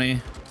gonna be 1E.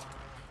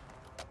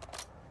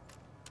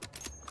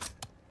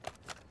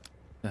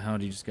 The hell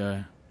did he just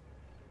go?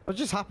 What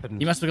just happened?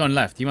 He must have gone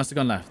left.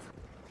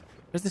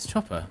 Where's this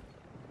chopper?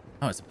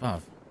 Oh, it's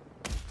above.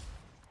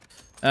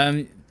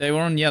 They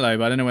were on yellow,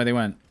 but I don't know where they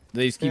went.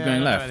 They just keep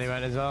going left. They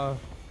went as well.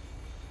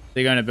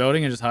 They go in a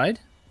building and just hide?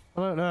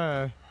 I don't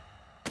know.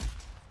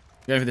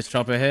 Go for this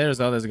chopper here as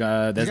well. There's a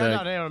guy. There's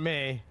down here on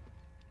me.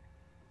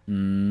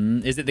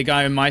 Is it the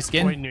guy in my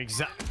skin?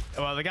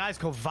 Well, the guy's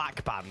called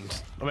Vac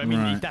Band. I mean,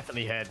 he Right.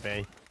 definitely heard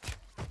me.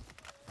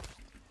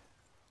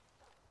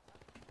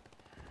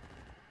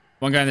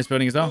 One guy in this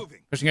building as well. Moving.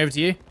 Pushing over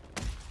to you.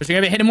 Pushing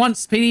over. Hit him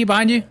once. PD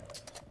behind you.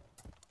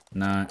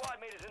 No. Squad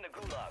mate is in the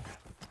gulag.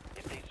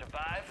 If they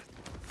survive,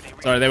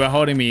 they Sorry, they were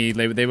holding me.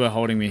 They were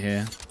holding me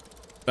here.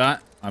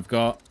 But I've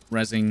got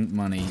rezzing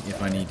money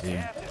if I need to.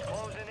 Gas is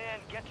closing in.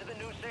 Get to the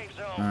new safe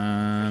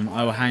zone.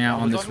 I will hang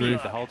out on this On mute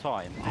roof. the whole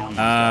time. Oh.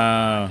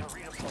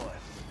 Redeploy.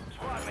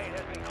 Squad mate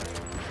has been cleared.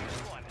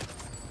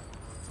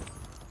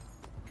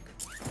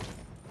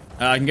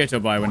 One. I can go to a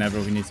buy whenever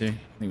we need to. I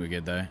think we're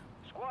good though.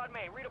 Squad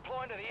mate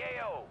redeploying to the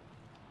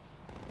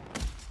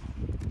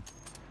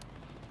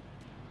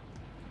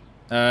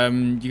AO.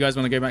 You guys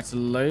want to go back to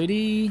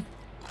Lodi?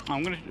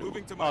 I'm gonna.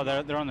 Moving to my Oh,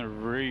 they're on the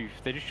roof.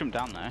 They just jumped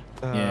down there.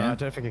 Yeah. I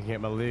don't think I can get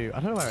my loot. I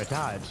don't know where I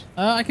died.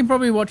 I can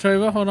probably watch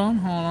over. Hold on.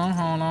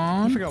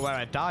 I forgot where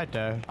I died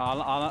though.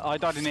 I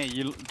died in here.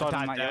 You died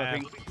on that yellow there.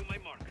 thing. Moving to my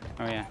mark.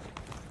 Oh yeah.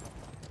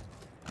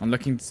 I'm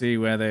looking to see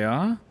where they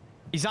are.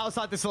 He's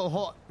outside this little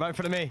hut right in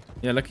front of me.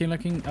 Yeah, looking.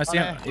 I see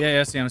him. Okay. Yeah,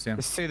 I see him.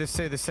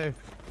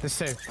 There's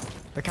two.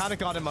 They kind of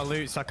got in my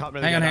loot, so I can't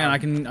really. Hang on. get out.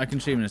 I can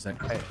shoot him in a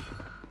sec. Hey.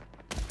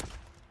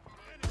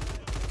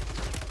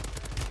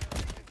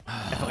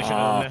 Definitely should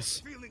have done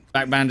this.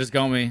 Back band just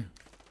got me.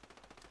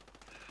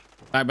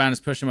 Back band is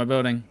pushing my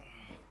building.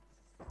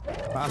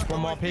 That's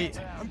one more, Pete.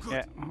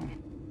 Yeah.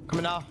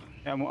 Coming now.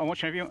 Yeah, I'm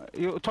watching over you.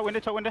 You top window.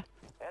 Enemies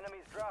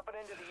dropping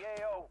into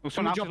the AO. Oh,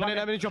 someone else is landing.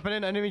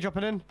 Enemy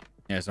dropping in.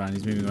 Yeah, it's fine.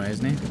 He's moving away,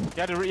 isn't he? He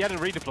had to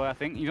redeploy, I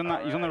think. He's on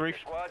the roof.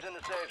 Squad's in the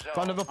safe zone.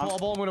 Got another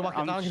portable, I'm gonna whack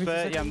it down. Give me 2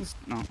 seconds.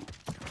 No.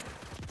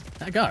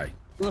 That guy.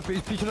 Look,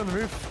 he's peeking on the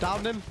roof.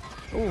 Downed him.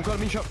 Oh, got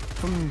him in shot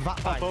from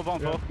that bag. Bottom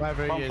floor.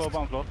 Wherever he is.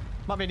 Bottom floor.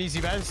 Might be an easy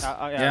res.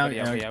 Yeah,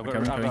 I've got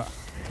okay.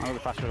 the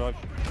fast revive.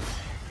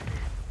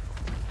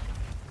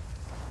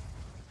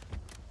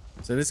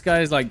 So this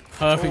guy is like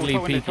perfectly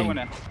Top window, top peeking.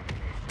 window.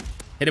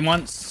 Hit him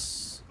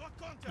once.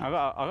 I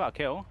got a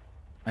kill.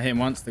 I hit him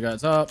once. The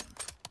guy's up.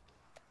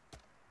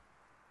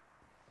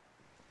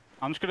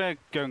 I'm just gonna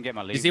go and get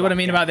my lead. You see what I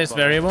mean about this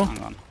variable? Hang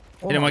on.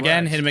 Hit him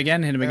again. Hit him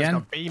again. Hit him He's again.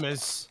 got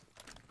beamers.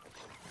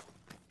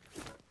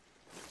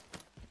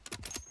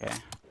 Okay.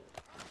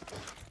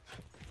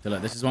 So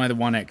look, this is why the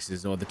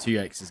 1X or the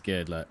 2X is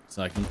good. Look,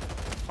 so I can.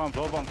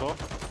 Bottom floor.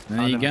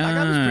 There you go. That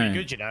guy was pretty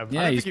good, you know. I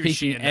Yeah, don't he's think he was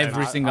peeking cheating, though.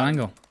 every single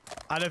angle.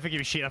 I don't think he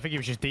was cheating. I think he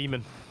was just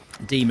demon.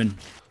 Demon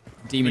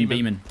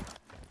beaming.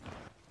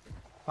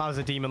 If I was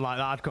a demon like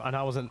that, and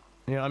I wasn't,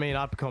 you know what I mean?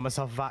 I'd become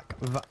myself Vac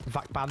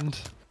Band.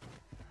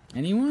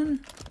 Anyone?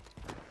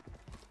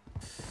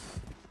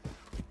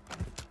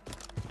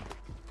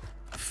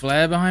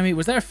 Flare behind me.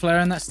 Was there a flare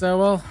in that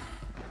stairwell?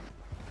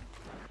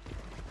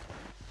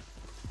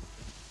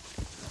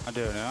 I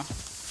don't know.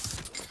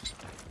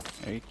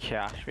 Very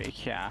cash, very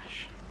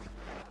cash.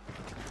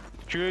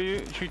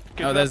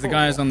 Oh, there's the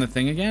guys on the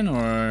thing again,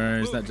 or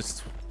is that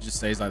just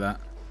stays like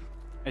that?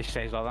 It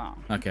stays like that.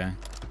 Okay.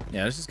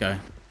 Yeah, let's just go.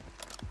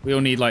 We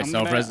all need like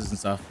self-reses and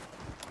stuff.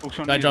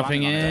 Guy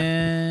dropping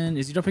in.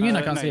 Is he dropping in?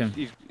 I can't see him.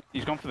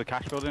 He's gone for the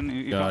cash building.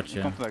 He's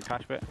gone for the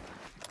cash bit.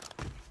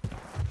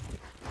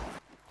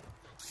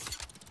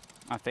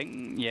 I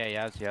think,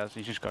 yeah, he has.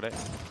 He's just got it.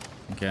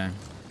 Okay.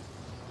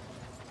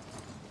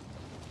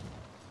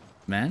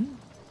 Men?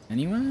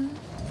 Anyone?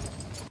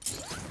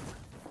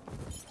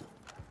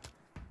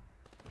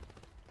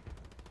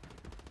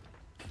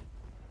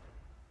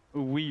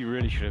 We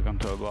really should have gone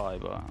to a buy,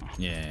 but...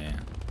 Yeah.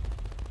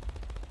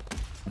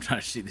 I'm trying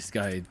to shoot this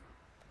guy.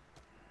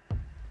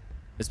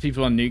 There's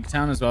people on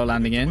Nuketown as well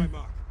landing in.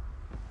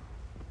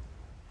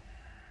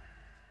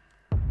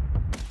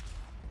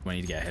 We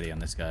need to get a heady on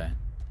this guy.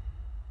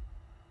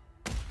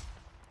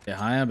 Bit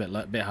higher, bit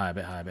higher, bit higher,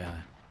 bit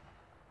higher.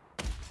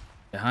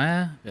 Bit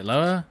higher, bit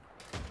lower.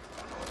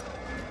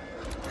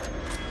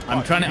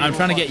 I'm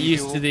trying to get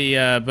used to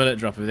the bullet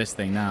drop of this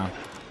thing now.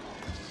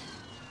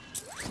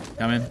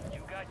 Coming.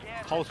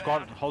 Whole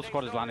squad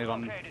has landed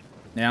on.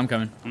 Yeah, I'm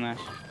coming. On this.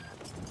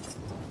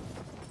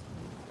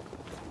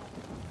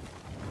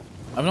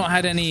 I've not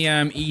had any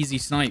easy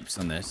snipes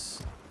on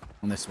this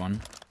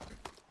one.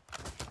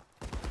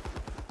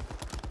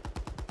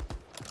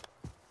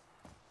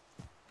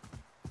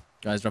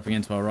 Guys dropping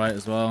into our right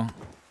as well.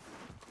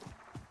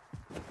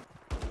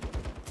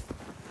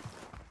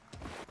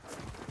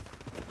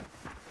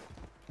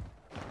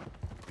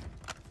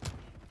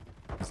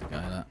 There's a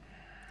guy that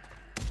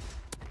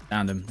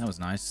downed him. That was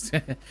nice.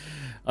 I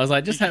was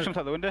like, just have. Jumped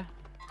out the window.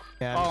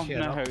 Yeah, oh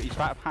no, he's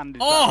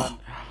backhanded. Oh,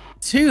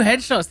 2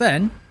 headshots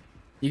then.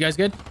 You guys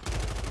good?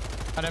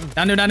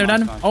 Down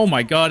him. Oh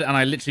my god! And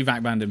I literally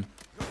backbanned him.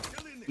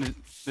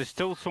 There's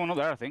still someone up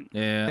there, I think.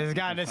 Yeah. There's a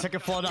guy in the second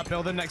floor of that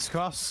building next to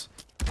us.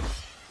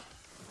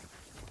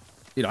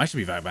 Dude, I should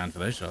be backbanned for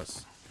those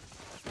shots.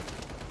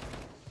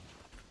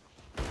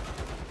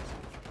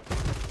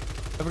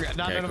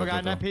 Another guy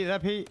in there, Pete. There,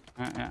 Pete.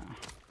 Yeah.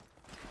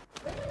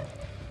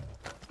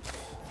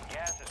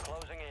 Gas is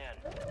closing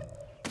in.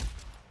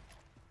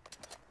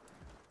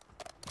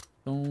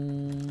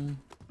 Boom.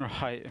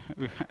 Right,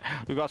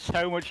 we've got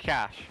so much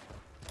cash.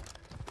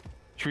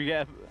 Should we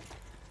get?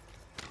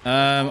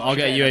 I'll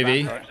get a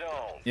UAV. Zone.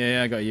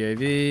 Yeah, I got a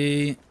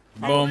UAV.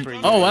 I'm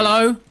Boom. Oh,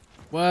 hello.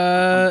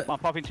 What? I'm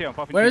popping two.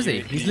 Where is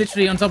he? He's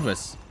literally on top of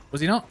us.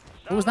 Was he not?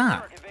 What was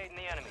that? Evading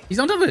the enemy. He's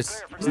on top of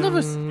us. He's on top of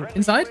us.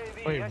 Inside?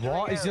 Wait,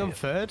 what? Is he on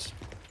third?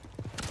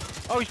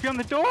 Oh, he's beyond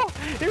the door.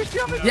 He was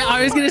beyond the door. Yeah,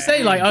 I was gonna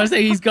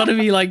say he's got to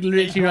be like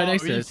literally right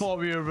next to We us. thought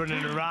we were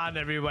running around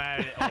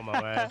everywhere. Oh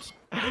my word.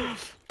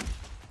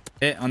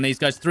 Hit on these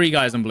guys. 3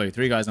 guys on blue.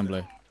 3 guys on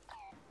blue.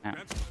 Yeah.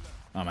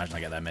 Oh, imagine I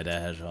get that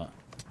mid-air headshot.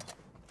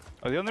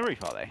 Are they on the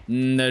roof? Are they?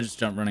 They're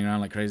just running around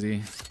like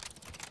crazy.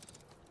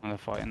 Oh, they're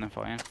fighting.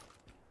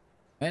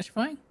 They actually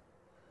fighting?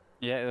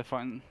 Yeah, they're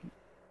fighting.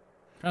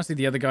 Trying to see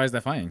the other guys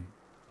they're fighting.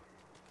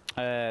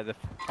 They're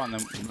fighting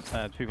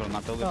the people in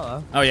that building.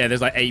 Hello. Oh yeah,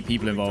 there's like 8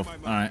 people involved.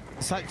 All right.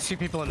 It's like 2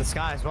 people in the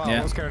sky as well.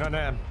 Yeah. What's going on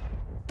there?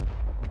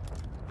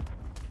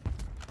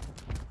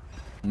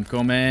 I'm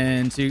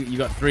coming. You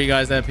got 3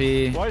 guys there,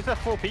 P. Why is there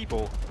 4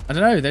 people? I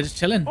don't know. They're just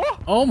chilling.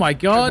 Oh my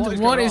god,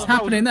 what is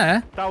happening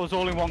there? That was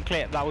all in one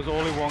clip. By the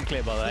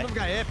way. Another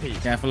guy here, Pete.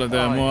 Careful of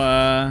the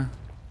more.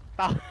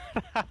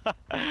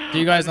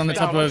 You guys on the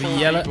top of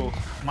yellow.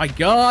 My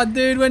god,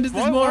 dude, when does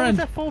this more Why was end?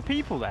 there 4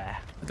 people there?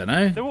 I don't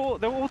know.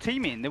 They were all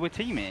teaming. They were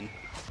teaming.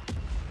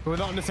 We're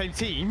not on the same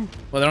team.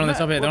 Well, they're on the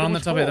top here. Well, They're on the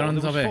there top was here. They're four. on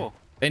the There top was here. four.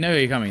 They know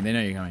you're coming. They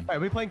know you're coming. Wait, are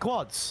we playing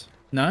quads?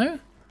 No?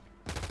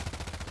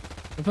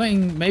 We're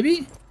playing,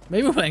 maybe?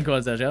 Maybe we're playing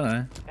quads actually. I don't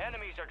know.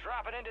 Enemies are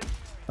dropping into.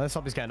 This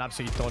zombie's getting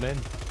absolutely done in.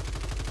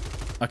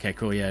 Okay,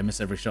 cool. Yeah, I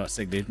missed every shot.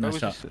 Sick, dude. Nice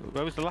shot.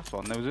 Where was the last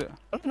one? There was it.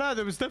 I don't know,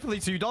 there was definitely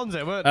 2 dons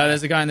there, weren't there?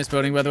 There's a guy in this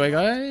building, by the way,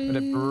 guys.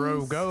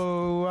 Bro,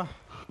 go.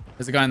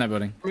 There's a guy in that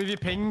building. Move your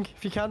ping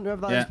if you can,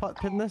 whoever that Yeah. is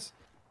pin this.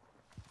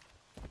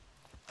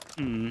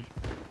 Hmm.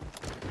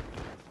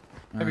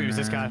 Maybe it was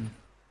this guy.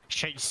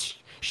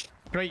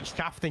 Straight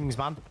shaft things,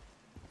 man.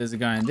 There's a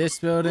guy in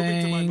this Moving to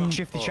my building. mark.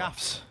 Shifty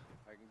shafts.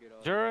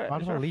 Is there Why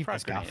is do there I a leave frag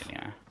this gaff? grenade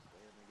in here?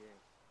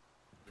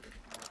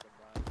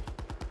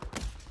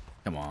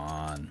 Come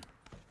on.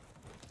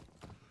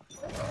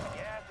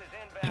 Gas is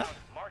inbound,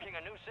 marking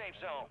a new safe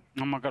zone.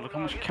 Oh my god, look how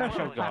much cash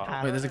I've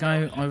got. Wait, there's a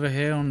guy over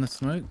here on the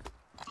smoke.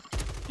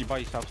 You by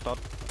yourself, Stod.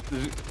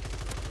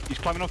 He's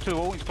climbing up to the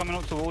wall. He's climbing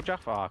up to the wall,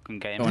 Jack. Oh, I couldn't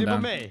get Go him. on Is it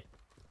down. me?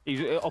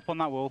 He's up on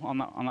that wall, on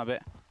that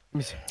bit. Let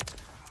me see.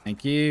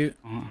 Thank you.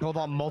 Hold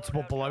on,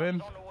 multiple below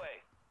him. On the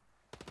way.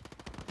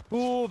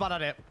 Oh, bad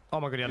at it. Oh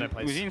my god, yeah, no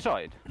place. Was he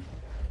inside?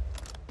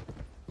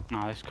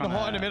 No, it's The kind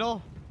hot in the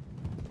middle.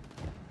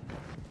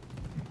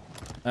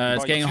 It's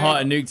Right, getting you hot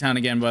see- at Nuketown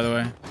again, by the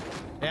way.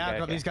 Yeah, I've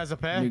got okay. these guys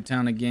up here.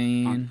 Nuketown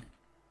again.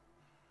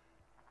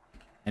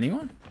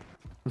 Anyone?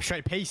 I'm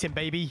straight pacing,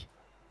 baby.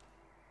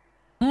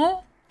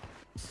 Oh.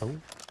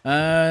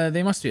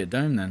 They must be at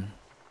Dome then.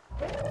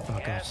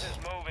 Gas is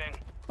moving.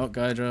 Oh,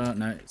 Gydra.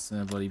 No, it's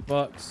a bloody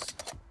box.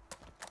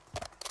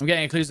 I'm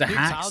getting clues to Big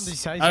hacks. town, did you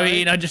say, Oh,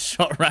 sorry? I just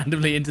shot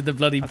randomly into the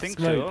bloody I think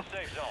smoke. so.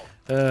 Safe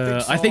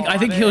zone. I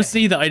think Big he'll saw,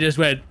 see that I just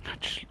went.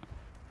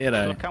 You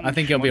know, Look how I much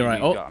think he'll be money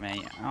right. we've Oh, got,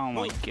 mate. Oh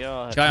my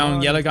god. guy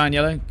on yellow,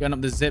 going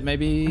up the zip,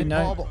 maybe.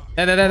 No. Portable.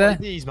 There.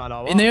 These, man,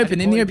 or In the what?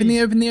 open, Any in the open, in the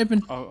 40s? open, in the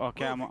open. Oh,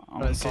 okay, I'm I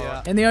on don't see fire.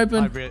 that. In the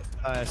open.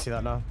 I see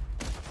that now.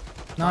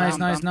 Nice,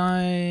 Down,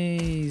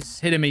 nice.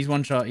 Hit him. He's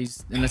one shot.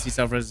 Unless he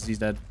self-res, he's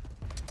dead.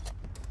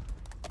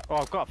 Oh,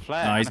 I've got a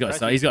flare. No, he's and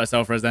a got a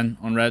self-res then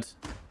on red.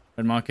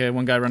 Red marker.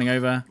 One guy running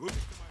over. Moving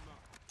to my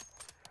mark.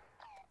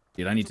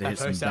 Dude, I need to hit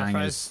some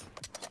bangers.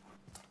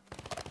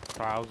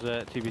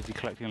 Browser, too busy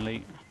collecting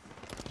loot.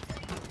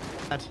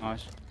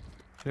 Nice.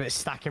 A bit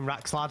stacking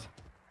racks, lad.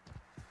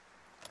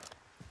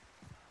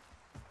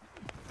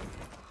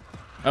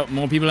 Oh,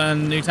 more people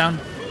in Newtown.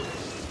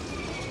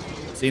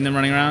 Seen them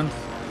running around.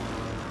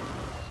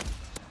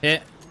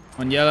 Hit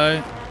on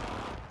yellow.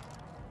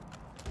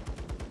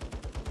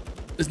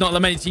 There's not that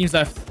many teams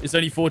left. It's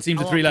only 4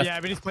 teams and 3 left. Yeah,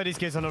 we need to play these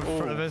kids on the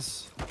front of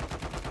us.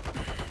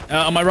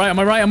 On my right, on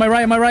my right, on my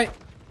right, on my right.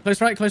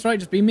 Close right, close right.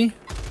 Just beam me.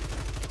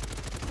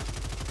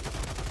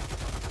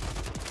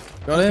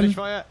 Got him. Finish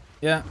fire.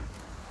 Yeah.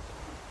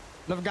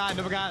 Another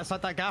guy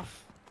outside that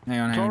gaff. Hang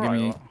on, give Alright,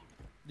 me. what?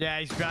 Yeah,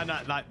 he's behind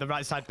that, like the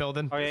right side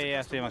building. Oh yeah,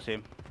 I see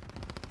him.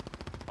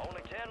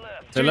 Only 10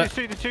 left. So look,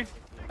 There's two.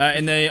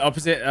 in the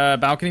opposite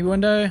balcony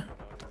window. Do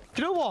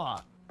you know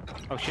what?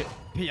 Oh shit.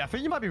 Pete, I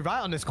think you might be right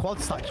on this quad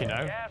stack, you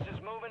know? Gas is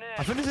moving I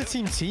in. think there's a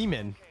team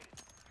teaming.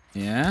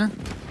 Yeah.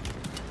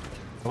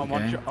 On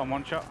one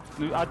shot.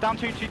 Down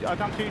two on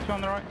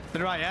the right. To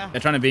the right, yeah?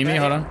 They're trying to beam me.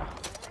 Hold on.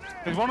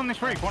 There's one on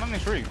this roof.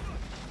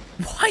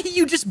 Why are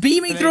you just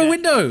beaming through a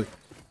window?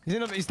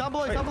 He's down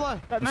below, he's down below.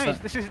 No,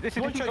 this is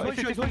One shot,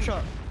 different- one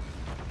shot.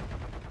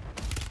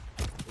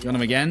 You want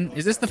him again?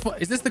 Is this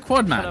the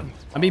quad man?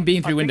 I'm being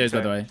beamed through think windows, by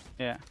so. the way.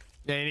 Yeah.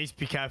 Yeah, you need to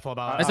be careful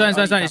about That's that.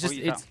 fine, it's fine.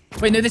 you It's can't,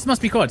 just wait, no, this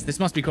must be quads. This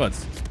must be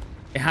quads.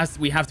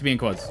 We have to be in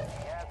quads.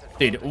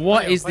 Dude,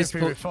 what is this?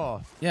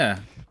 Yeah.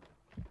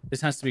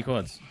 This has to be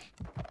quads.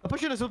 They're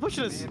pushing us, they're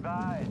pushing us.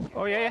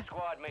 Oh yeah.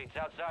 Squad mates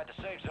outside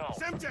the safe zone.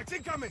 Semtex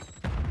incoming.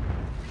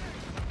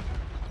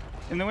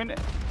 In the window.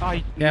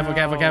 Oh,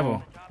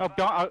 Careful.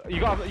 Oh, you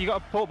got a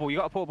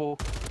portable.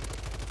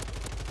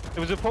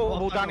 There was a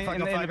portable down in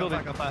the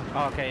building.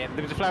 Oh, okay, yeah.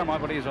 There was a flare on my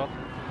body as well.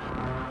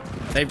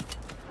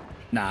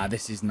 Nah,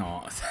 this is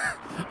not.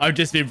 I've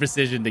just been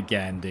precisioned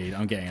again, dude.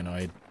 I'm getting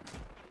annoyed.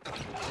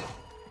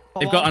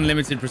 They've got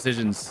unlimited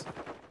precisions.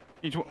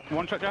 Each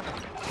one shot, Jeff.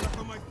 Back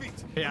on my feet.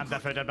 Yeah, I'm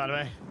definitely dead, by the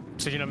way.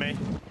 Precision on me.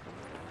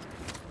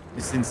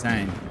 It's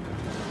insane.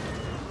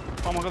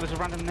 Oh my god, there's a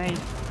random nade.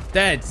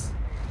 Dead.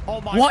 Oh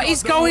my What God,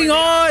 is no going way.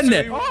 on?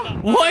 Two.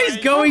 What is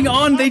going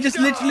on? They just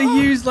literally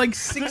used like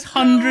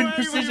 600 No way we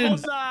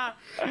precisions. won that.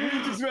 We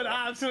just went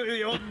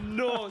absolutely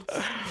nuts.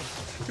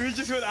 We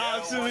just went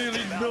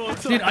absolutely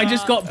nuts. Dude, I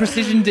just got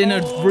precisioned in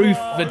a roof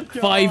for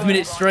 5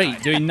 minutes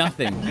straight, doing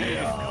nothing.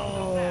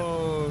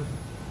 Oh.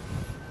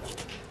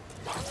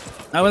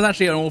 That was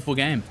actually an awful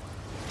game.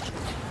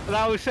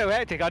 That was so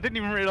hectic. I didn't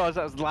even realise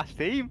that was the last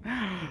team.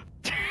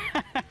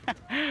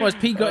 What, has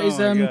Pete got Oh his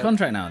my God.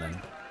 contract now then?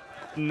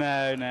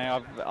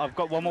 No. I've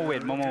got one more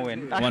win.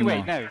 Actually, One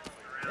wait, more. no.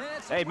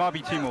 It might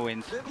be 2 more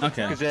wins.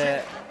 Okay. Because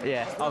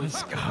yeah, I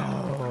was.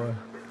 Oh.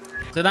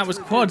 So that was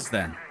quads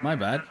then. My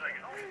bad.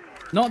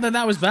 Not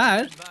that was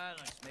bad.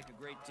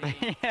 Yeah,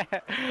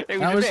 it was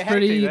That a was bit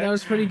pretty. hectic, That though.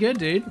 was pretty good,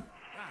 dude.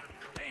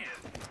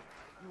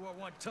 You are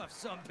one tough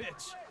son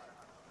bitch.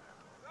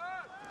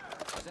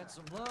 Sent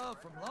some love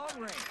from long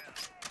range.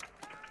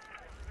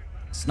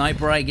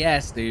 Sniper, I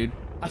guess, dude.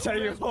 I tell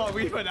you what,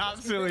 we went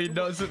absolutely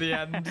nuts at the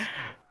end.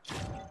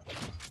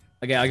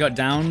 Okay, I got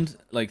downed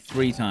like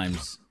 3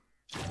 times,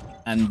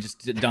 and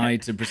just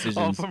died to Oh,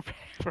 precisions. from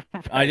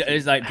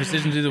It's like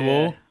precision through the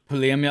wall,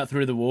 pulling me up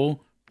through the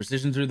wall,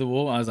 precision through the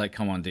wall. I was like,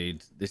 come on,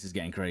 dude, this is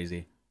getting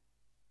crazy.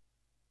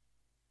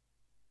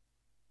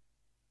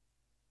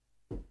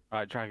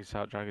 Right, drag us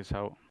out.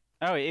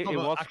 Oh, it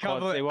was I can't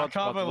quads. It was I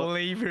can't quads.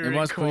 believe we It were in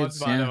was quads, quads,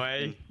 by the yeah.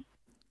 way.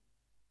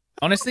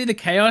 Honestly, the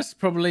chaos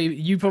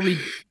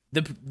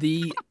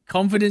the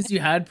confidence you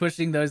had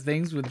pushing those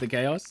things with the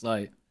chaos,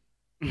 like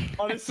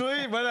Honestly,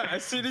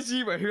 as soon as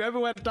whoever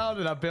went down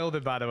in that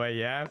building, by the way,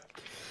 yeah?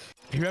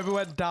 Whoever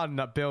went down in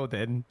that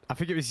building, I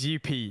think it was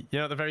UP, you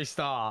know, at the very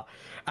start.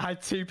 I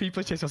had 2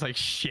 people chasing. I was like,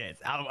 shit,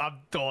 I'm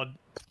done.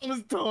 I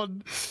was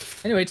done.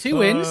 anyway, 2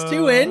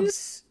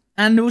 wins,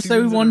 and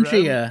also wins in a 1 row.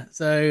 cheer.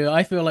 So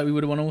I feel like we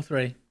would have won all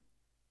 3.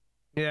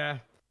 Yeah.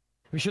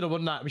 We should have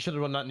won that. We should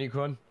have won that nuke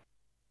run.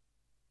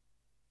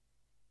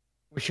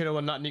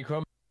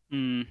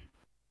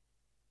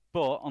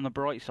 But on the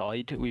bright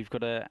side, we've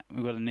got a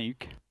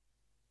nuke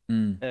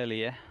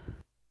earlier.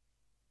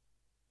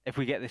 If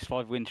we get this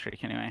 5-win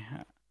streak, anyway.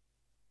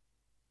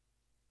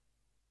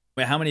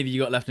 Wait, how many have you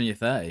got left on your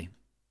 30?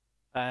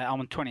 I'm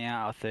on 20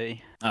 out of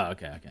 30. Oh,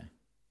 okay.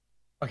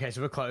 Okay,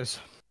 so we're close.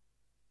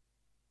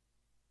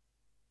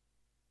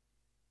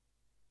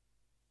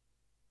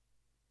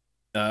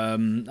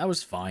 That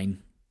was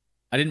fine.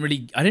 I didn't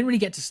really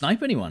get to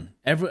snipe anyone.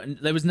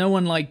 There was no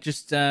one like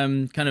just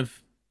kind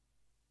of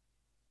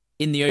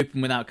in the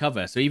open without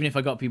cover. So even if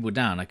I got people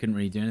down, I couldn't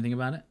really do anything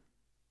about it.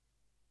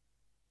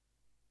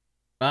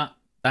 But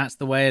that's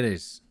the way it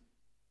is.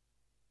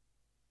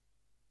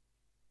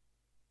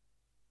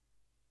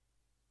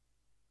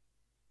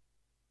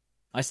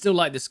 I still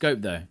like the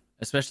scope though,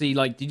 especially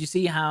like, did you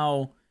see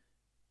how,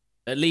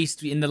 at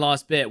least in the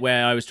last bit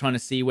where I was trying to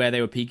see where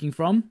they were peeking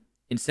from,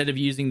 instead of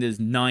using this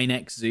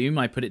 9x zoom,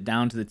 I put it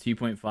down to the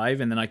 2.5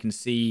 and then I can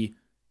see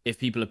if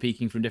people are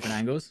peeking from different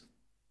angles.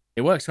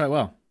 It works quite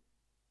well.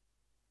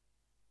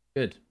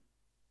 Good.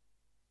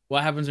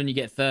 What happens when you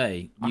get 30?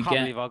 You I can't get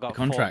believe I got a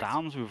contract. 4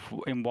 downs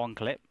in one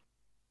clip.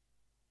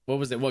 What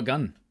was it? What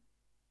gun?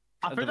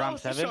 I The think that Ram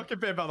was the 7. shocking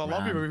bit about the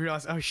lobby where we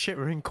realised, oh shit,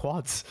 we're in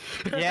quads.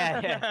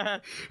 Yeah.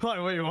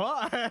 Like, wait,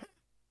 what?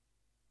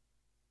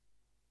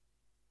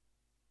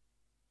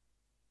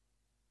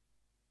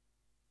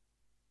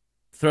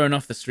 Throwing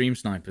off the stream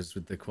snipers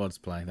with the quads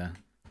play there.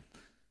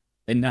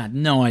 They had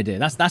no idea.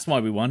 That's why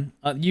we won.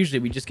 Usually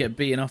we just get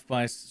beaten off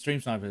by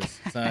stream snipers.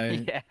 So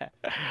Yeah.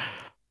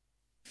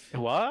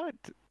 What?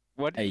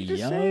 What did hey, you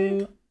just yo.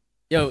 say?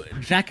 Yo,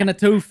 Jack and a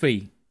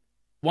Toofy.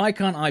 Why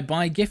can't I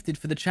buy gifted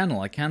for the channel?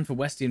 I can for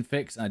Westy and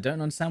Fix. I don't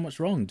understand what's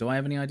wrong. Do I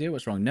have any idea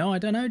what's wrong? No, I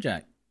don't know,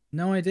 Jack.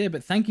 No idea,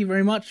 but thank you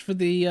very much for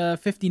the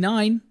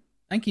 59.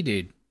 Thank you,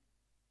 dude.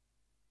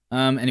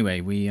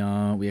 Anyway, we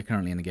are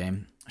currently in the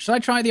game. Should I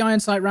try the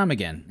Iron Sight Ram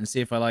again and see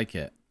if I like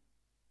it?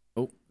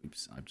 Oh,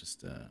 oops, I've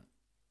just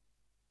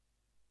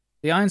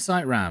the Iron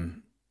Sight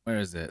Ram. Where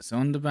is it? So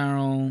under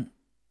barrel.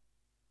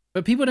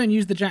 But people don't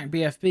use the Jack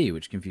BFB,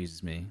 which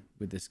confuses me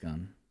with this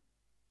gun.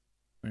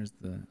 Where's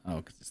the... Oh,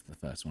 because it's the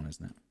first one,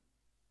 isn't it?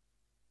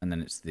 And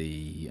then it's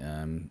the...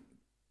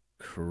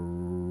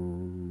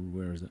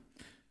 Where is it?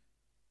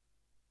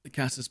 The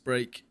Cassis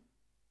Break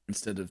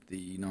instead of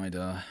the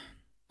Nidar.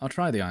 I'll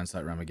try the Iron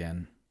Sight Ram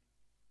again.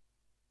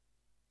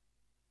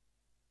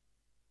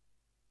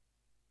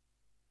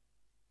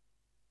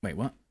 Wait,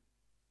 what?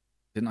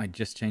 Didn't I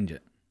just change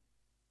it?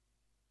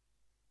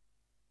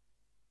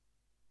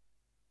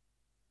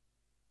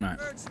 Right.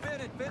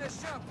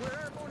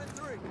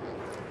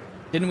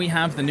 Didn't we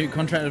have the nuke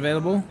contract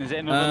available? Is it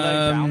another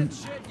load down?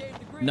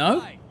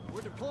 No.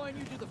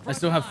 I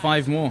still have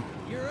 5 more.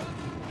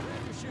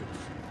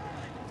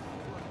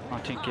 I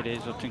think it is.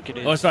 I think it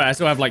is. Oh, sorry. I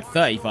still have like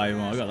 35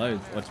 more. I got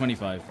loads. Or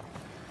 25.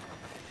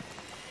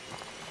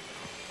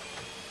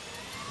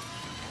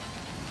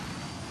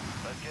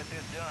 Let's get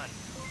this done.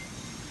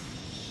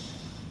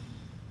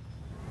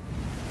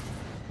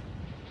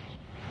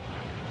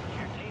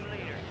 Your team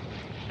leader.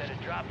 Set a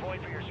drop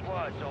point for your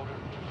squad, soldier.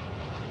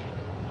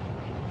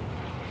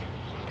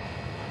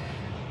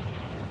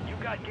 You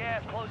got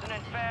gas closing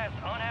in fast.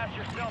 Unass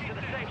yourself to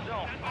the safe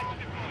zone.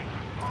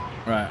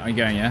 Right, I'm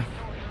going, yeah?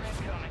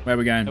 Where are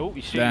we going? Oh,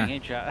 you're shooting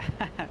in chat.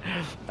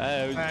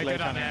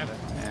 Good on him.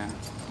 Yeah.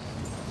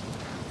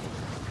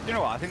 You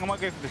know what? I think I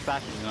might go for the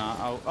stashes. And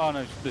oh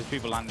no, there's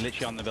people landing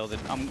literally on the building.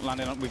 I'm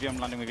landing with you. I'm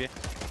landing with you.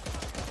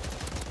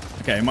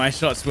 Okay, my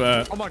shots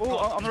were Oh my Oh,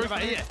 god, on the roof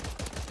right here. here.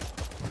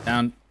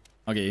 down.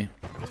 I'll get you.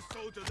 No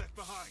soldier left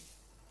behind.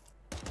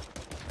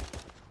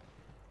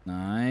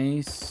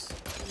 Nice.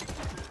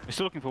 We're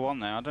still looking for one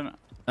there. I don't know.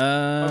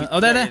 Oh,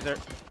 there. he is, there.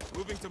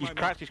 Moving to He's my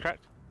cracked. He's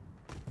cracked.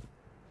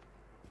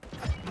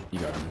 You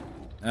got him.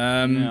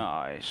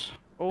 Nice.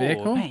 Oh,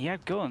 vehicle? man, he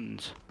had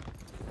guns.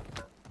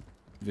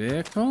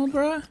 Vehicle,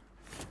 bruh?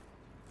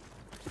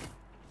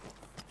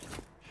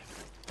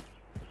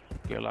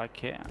 You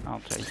like it? I'll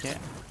take it.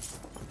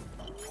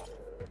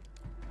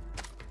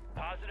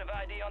 Positive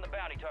ID on the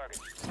bounty target.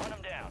 Hunt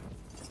them down.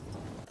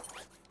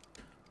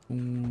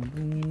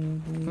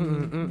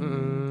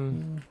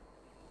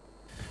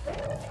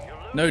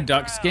 No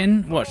duck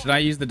skin? What, should I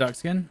use the duck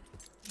skin?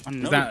 I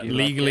know that you like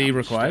legally it, I'm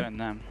just required? doing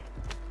them.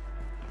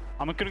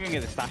 I'm gonna go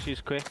get the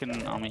stashes quick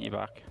and I'll meet you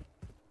back.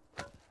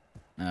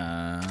 All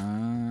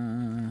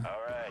right,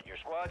 your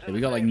squad's in We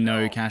the got like safe no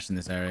zone. cash in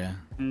this area.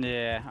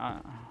 Yeah.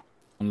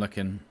 I'm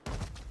looking.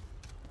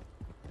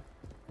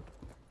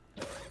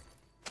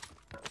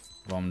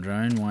 Bomb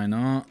drone, why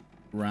not?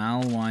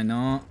 Ral, why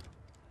not?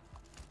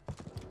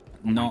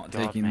 Not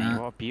God, taking mate, that.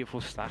 What a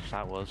beautiful stash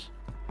that was.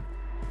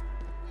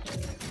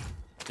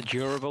 The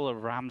durable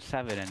of Ram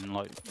 7 and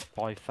like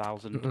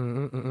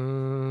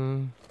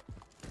 5,000.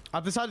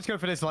 I've decided to go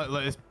for this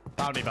this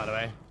bounty, by the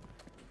way.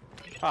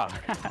 Oh.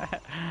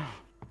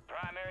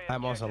 Primary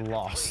I'm also objective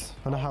lost.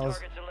 complete. What the All hell is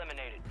targets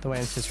eliminated. the way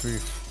into this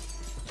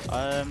roof?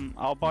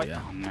 I'll buy. Yeah.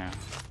 Oh, no.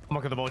 Oh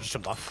my god, the ball just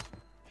jumped off.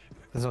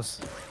 There's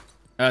us.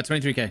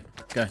 23k.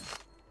 Go.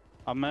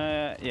 I'm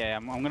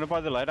gonna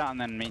buy the loadout and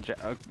then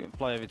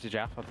fly over to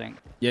Jeff. I think.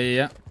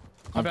 Yeah.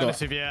 I'll I've be got...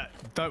 honest with you,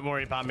 don't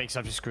worry about me because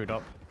I've just screwed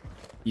up.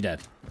 You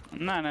dead.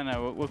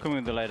 No. We're coming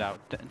with the loadout.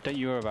 Don't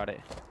you worry about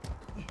it.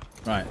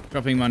 Right.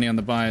 Dropping money on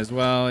the buy as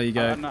well. There you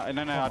go. No. I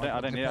don't need it. I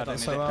don't need it.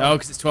 Oh,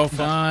 because it's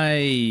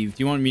 12.5.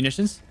 Do you want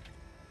munitions?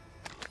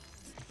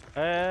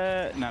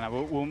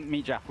 No. We'll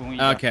meet Jeff. We'll meet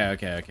Jeff.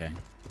 Okay.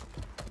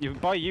 You can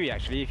buy Yui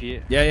actually if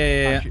you.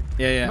 Yeah.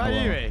 Buy Hold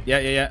on. Yui?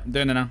 Yeah. I'm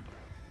doing it now.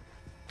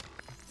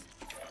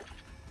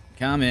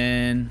 Come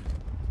in.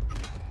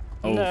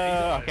 Oh.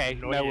 No, okay.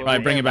 No,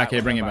 Right, bring it back here.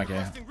 we'll Bring it go back here.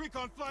 Requesting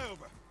recon flyover.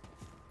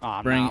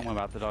 Oh, Bring- no, I'm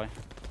about to die.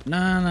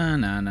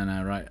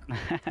 No. Right.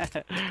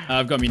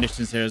 I've got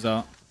munitions here as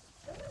well.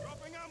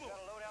 Dropping ammo.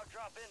 Loadout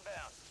drop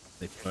inbound.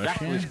 They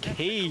Jack was pushing.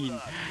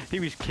 keen. He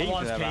was keen I for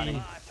was that keen.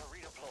 bounty.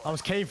 I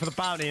was keen for the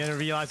bounty and I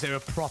realised they were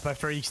proper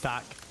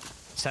 3-stack.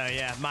 So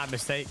yeah, my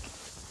mistake.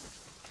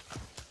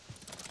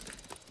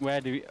 Where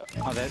do we?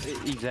 Oh,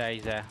 he's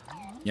there.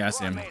 Yeah, I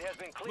see him. Mate has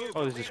been cleared.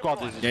 Oh, there's a squad.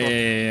 There's a squad.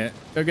 Yeah.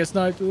 Go get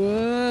sniped. Bring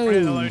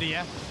the Whoa. loadie,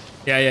 yeah?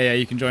 Yeah.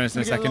 You can join us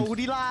in a Bring the second.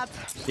 loadie, lad.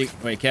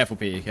 Wait, careful,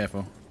 Peter.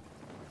 Careful.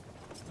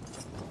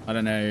 I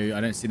don't know. I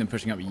don't see them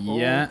pushing up yet.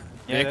 Yeah,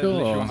 Vehicle there's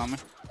literally or one on me.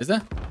 is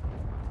there?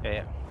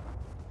 Yeah.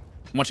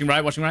 I'm watching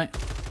right.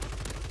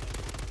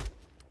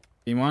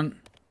 Team one.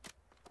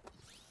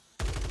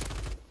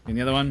 And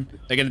the other one.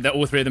 They're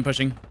all three of them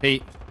pushing.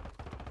 Pete.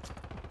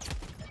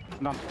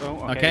 No,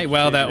 oh, Okay,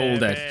 well, they're all Get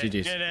dead. a bit-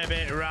 GG's. Get a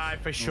bit right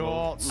for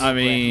shorts. I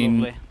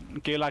mean, Lovely.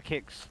 Gulag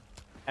kicks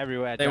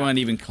everywhere. they Jack. weren't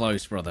even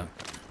close, brother.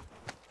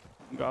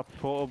 Got a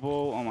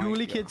portable. Oh my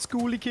Schooly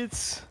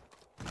kids.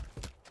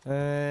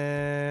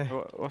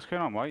 What's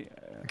going on, mate?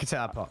 I can take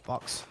that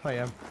box. Oh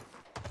yeah.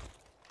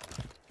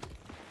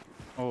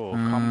 Oh,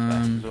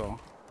 comms as well.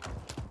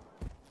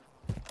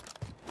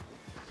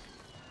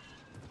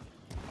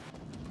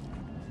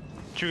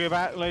 Should we go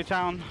back,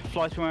 Lowtown?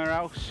 Fly somewhere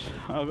else?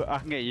 I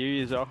can get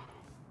you as well.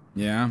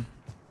 Yeah.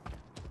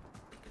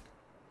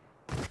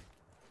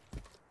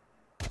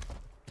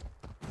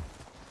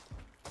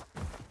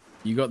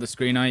 You got the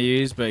screen I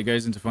use, but it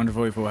goes into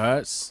 444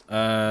 hertz.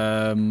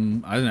 I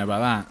don't know about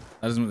that.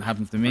 That doesn't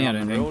happen to me, I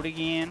don't Road think.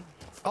 again.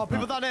 Oh,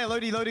 people down there.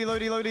 Loady.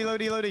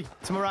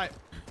 To my right.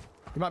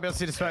 You might be able to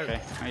see the smoke.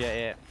 Okay. Oh,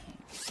 yeah.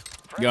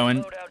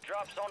 Going. Loadout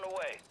drops on the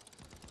way.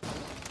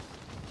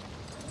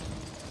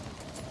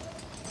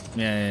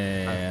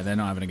 Yeah. They're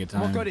not having a good Oh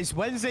my time. god, it's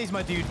Wednesdays,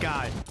 my dude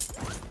guy.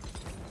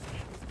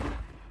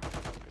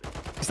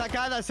 It's that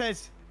guy that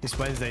says, it's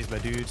Wednesdays, my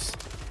dudes.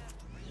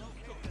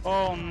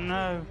 Oh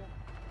no.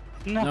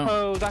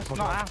 No, that's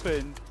not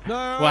happened.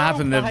 No! What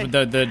happened?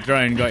 The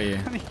drone got you.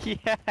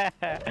 Yeah.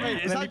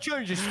 Wait, is that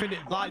drone just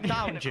finished like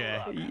down,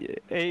 Jay?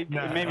 It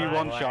made me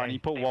one shot and he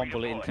put one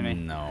bullet into me.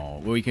 No.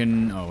 Well, we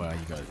can. Oh, well, you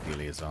got a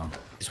ghillie as well.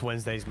 It's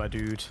Wednesdays, my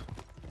dude.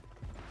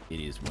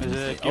 It is There's a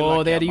Wednesday. ghillie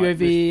Oh, they had a out, mate.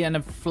 UAV and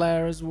a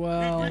flare as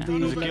well. There's a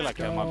Dude, kill let's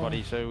like on my go.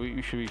 body, so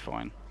we should be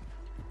fine.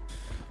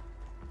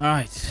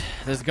 Alright.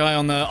 There's a guy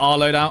on the R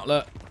loadout.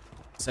 Look.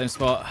 Same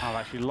spot. I've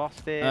actually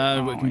lost it.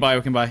 We can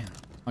buy.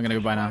 I'm gonna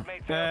go buy now.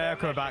 Yeah,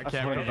 come back. That's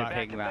Yeah, come 100 back.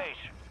 ping, that.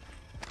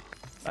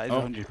 That is Oh.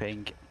 100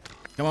 ping.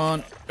 Come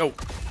on. Go.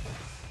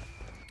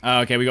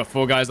 Oh, okay, we got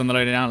 4 guys on the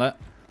loading outlet.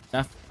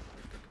 Jeff.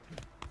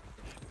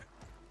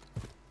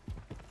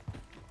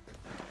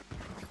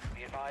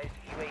 Be advised,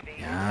 UAV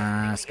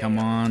Yes, come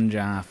on,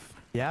 Jeff.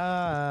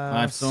 Yeah.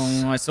 I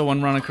saw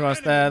one run across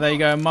there. There you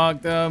go.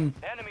 Mark them.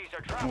 Enemies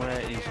are dropping Where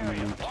into is the area.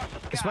 he? Watch the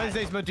It's skies.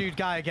 Wednesdays, my dude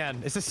guy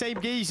again. It's the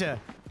same geezer.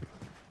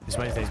 It's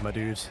Wednesdays, my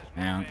dude.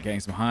 Yeah, getting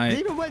some Is it height.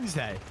 even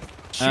Wednesday?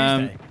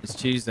 Tuesday. It's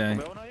Tuesday.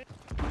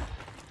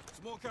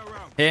 Smoke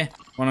around. Here,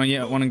 one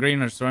on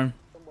green. I just saw him.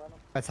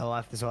 Right to the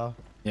left as well.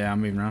 Yeah,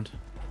 I'm moving around.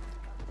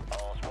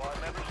 All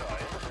squad members are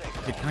in the safe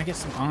Dude, zone. can I get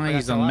some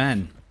eyes to on left.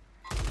 men?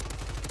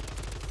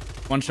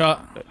 One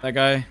shot. That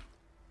guy.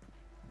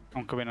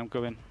 I'm coming.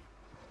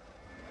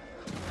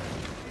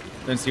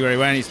 Don't see where he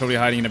went. He's probably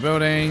hiding in a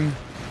building.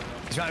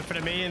 He's right in front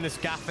of me in this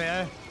gaff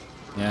here.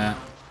 Yeah.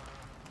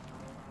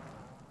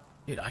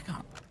 Dude, I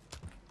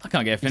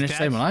can't get a finish to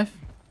save dead. my life.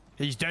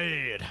 He's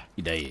dead.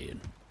 He did.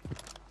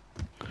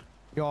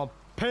 You're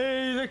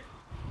paid.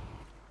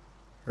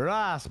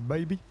 Rice,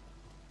 baby.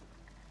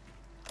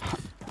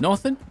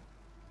 Nothing?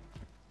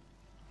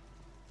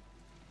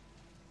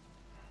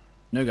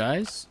 No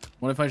guys?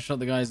 What if I shot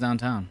the guys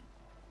downtown?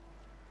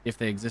 If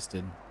they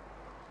existed.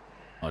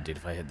 Oh, dude,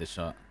 if I hit this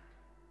shot.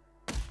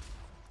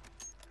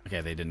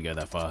 Okay, they didn't go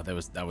that far.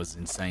 That was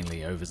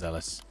insanely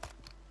overzealous.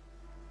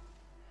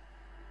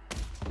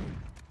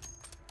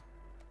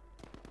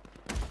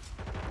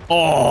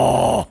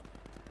 Oh!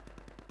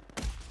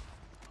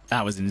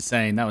 That was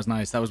insane. That was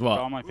nice. That was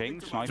Got what? my ping.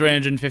 Sniper.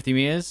 350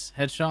 meters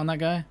headshot on that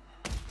guy.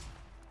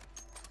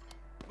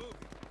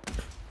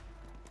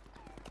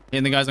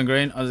 Hitting the guys on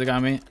green. Oh, there's a guy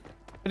on me.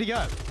 Where'd he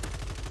go?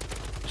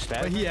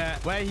 Step.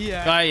 Where he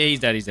at? Guy, he's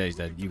dead. He's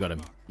dead. You got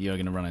him. You're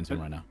gonna run into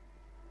him right now.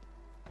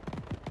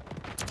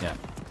 Yeah.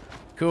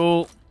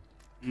 Cool.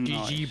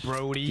 GG,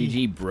 Brody.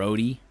 GG,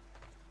 Brody.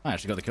 I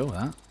actually got the kill with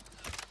that.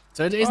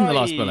 So it isn't the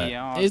last bullet.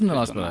 Yeah, It isn't the I've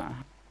last done bullet.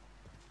 that.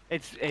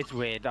 It's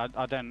weird. I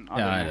don't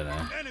Yeah, I don't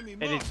know. Enemy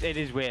marked. It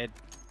is weird.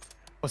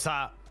 What's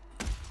that?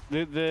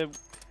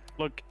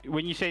 Look,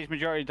 when you say it's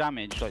majority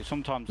damage, like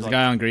sometimes There's a like,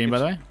 guy on green, by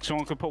the way.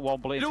 someone could put one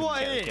bullet You know into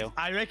what and get it a is? kill.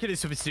 I reckon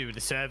it's something to do with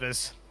the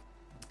servers.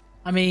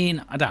 I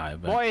mean, I doubt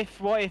it, but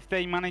What if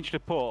they manage to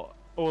put,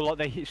 or like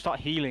they start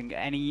healing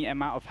any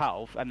amount of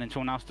health, and then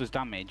someone else does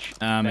damage?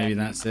 maybe then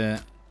that's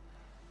it.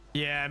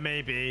 Yeah,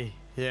 maybe.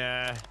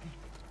 Yeah.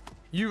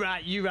 You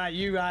right.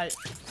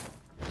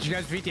 Did you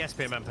guys read the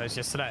SPMM post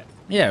yesterday?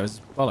 Yeah, it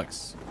was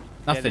bollocks.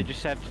 Yeah, Nothing. they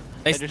just said.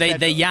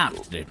 They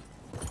yapped, dude.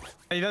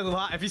 Hey, you know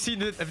what? Have you seen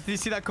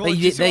that call? They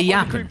Did you see what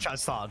yapping. the group chat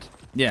started?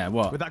 Yeah,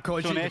 what? With that Call of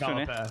It's on Duty here, it's on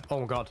developer. Oh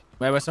my god.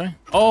 Where, sorry?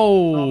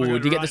 Oh, my God,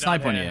 did you get the right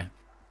snipe down on here.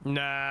 you?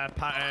 Nah,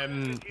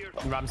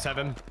 Ram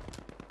 7.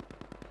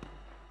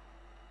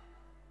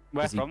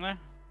 Where Is he- from there?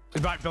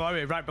 Right below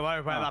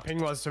where that ping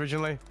was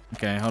originally.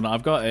 Okay, hold on.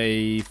 I've got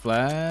a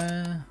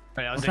flare.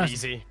 Wait, that was I'm an trying-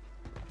 easy.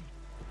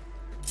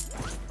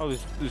 Oh,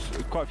 there's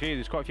quite a few.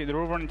 There's quite a few. They're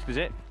all running to the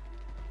zip.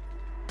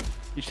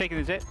 He's taking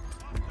the zip.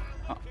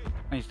 Oh,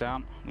 he's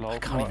down. Lol. I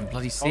can't even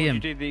bloody see You him.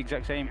 did the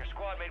exact same. Your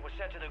squad mate was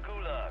sent to the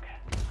gulag.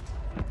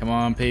 Come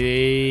on,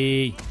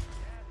 PB.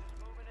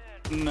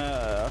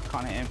 No, I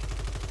can't hit him.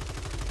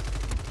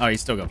 Oh,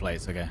 he's still got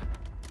plates. Okay.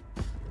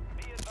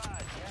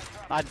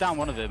 I downed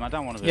one of them. Yeah,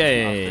 after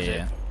yeah.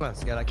 zip.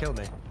 Let's get that killed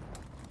me.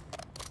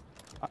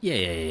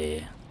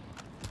 Yeah.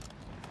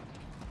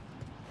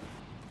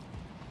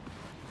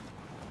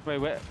 Wait,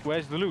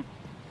 where's the loot?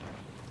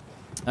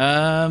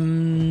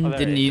 Didn't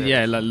There it is, you? there Yeah,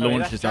 it is. like Oh, launch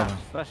that's yourself. Jav.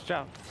 That's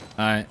Jav.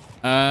 All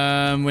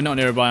right. We're not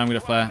nearby. I'm gonna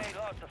flare. Mate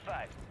lost the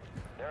fight.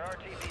 There are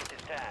TVs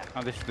this time.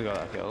 Oh, this is the guy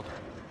that I killed.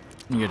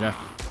 You go, Jeff.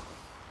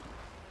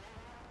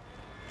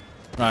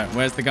 Right,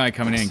 where's the guy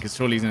coming in? Because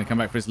surely he's gonna come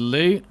back for his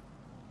loot.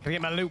 Can I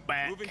get my loot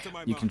back? Moving to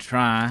my You mark. can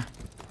try.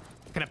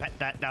 Can I pet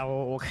that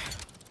dog?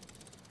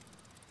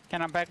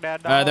 Can I back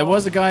that dog? There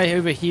was a guy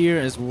over here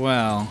as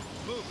well,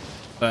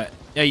 but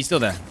yeah, he's still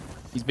there.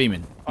 He's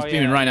beaming. He's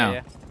beaming right now.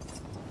 Yeah.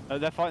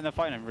 They're fighting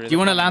him. Really. Do you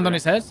want to land on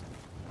his head?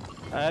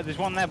 There's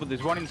one there, but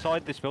there's one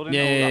inside this building.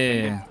 Yeah, Oh, yeah, that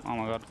yeah, thing. yeah. Oh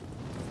my god.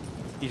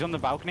 He's on the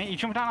balcony. He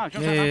jumped down now.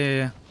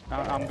 Yeah.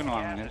 I'm gonna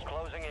land on Gas him. is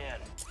closing in.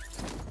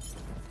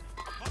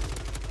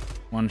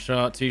 One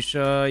shot, two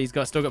shot. He's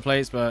still got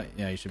plates, but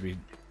yeah, he should be.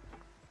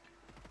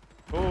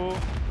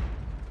 Oh.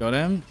 Got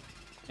him.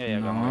 Yeah,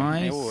 got him.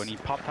 Nice. Oh, and he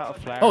popped out a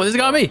flare. Oh, there's a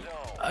guy on me.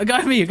 A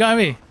guy on me. A guy on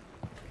me.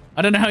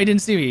 I don't know how he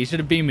didn't see me. He should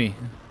have beamed me.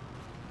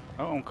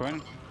 Oh, I'm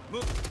coming.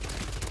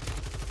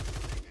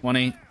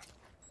 1-8.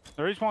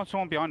 There is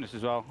someone behind us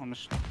as well. I'm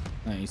just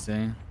What you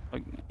see?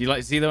 like, You like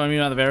to see that when I mean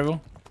about the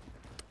variable?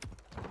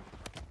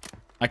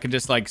 I can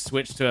just like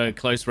switch to a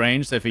close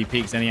range, so if he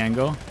peeks any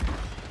angle.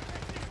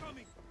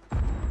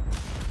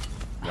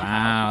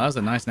 Wow, that was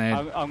a nice nade.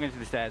 I'm going to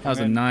the stairs. That was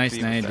a nice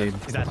nade, dude.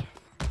 Is that?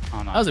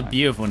 Oh, nice, That was a nice.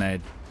 beautiful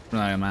nade.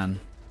 Oh, man.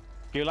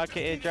 Do you like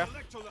it here, Jeff?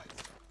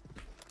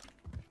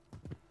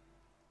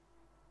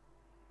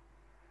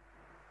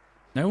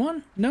 No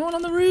one? No one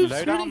on the roofs?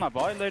 Low down on that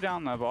boy. Low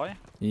down there, boy.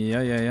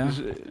 Yeah. There's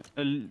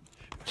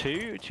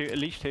at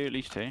least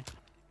two.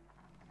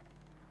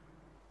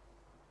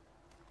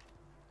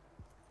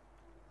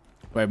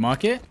 Wait,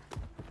 mark it?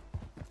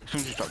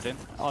 Someone just dropped in.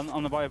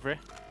 On the boy over here.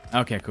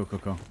 Okay,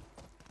 cool.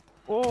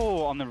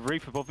 Oh, on the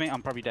roof above me.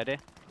 I'm probably dead here.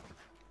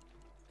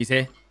 He's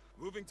here.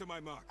 Moving to my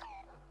mark.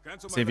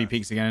 Cancel See if my he back.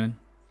 peeks again.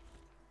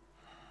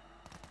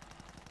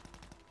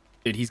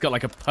 Dude, he's got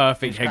like a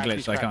perfect He's head cracked, glitch,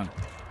 he's so I cracked.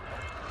 can't.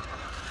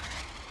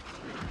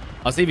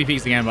 I'll see if he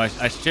peeks again, but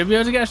I should be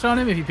able to get a shot on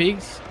him if he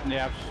peeks.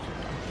 Yeah, I've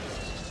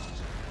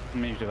just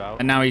moved about.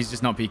 And now he's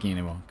just not peeking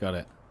anymore. Got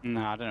it.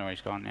 No, I don't know where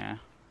he's gone. Yeah.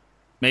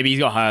 Maybe he's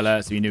got high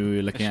alert, so we knew we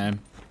were looking at him.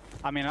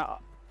 I mean,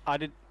 I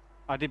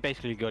did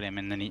basically gut him,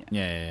 and then he.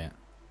 Yeah.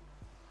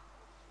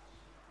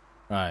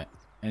 Right.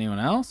 Anyone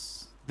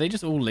else? Did they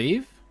just all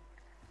leave?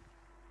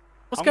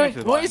 I'm going to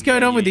the What is bottom,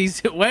 going on with you-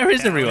 these? Where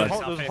is everyone?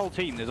 There's a whole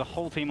team. There's a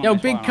whole team. On Yo,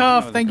 this big one, I don't know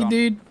calf. where Thank you,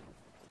 they've dude.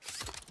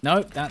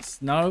 No,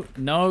 that's no.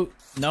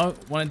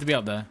 Wanted to be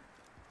up there. gone.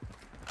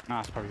 Nah,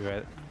 that's probably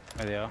where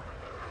they are.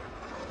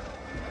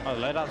 Oh,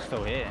 the loadout's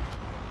still here.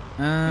 Just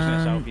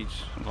Um,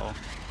 selfies. Lol.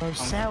 Oh,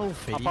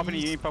 selfie. I'm popping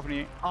at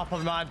you. Up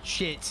on man,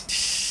 shit.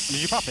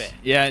 Did you pop it?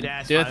 yeah, Yeah,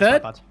 it's do a fine, third?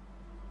 It's my bad.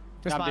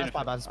 It's I'm my doing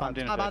bad, a it's my I'm bad,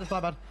 doing it's a my bad, it's my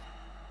bad.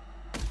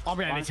 I'm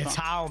going Mine's into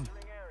not. town.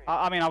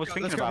 I mean, I was Let's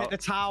thinking go hit about. the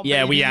town,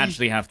 Yeah, we baby.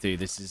 actually have to.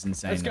 This is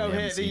insane. Let's that go we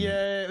haven't hit seen the.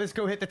 him. Let's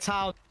go hit the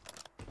town.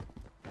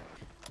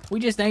 We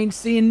just ain't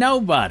seeing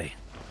nobody.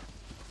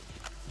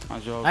 Might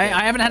as well I get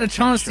haven't had a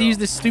chance to shot. use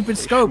this stupid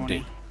Fish scope, money.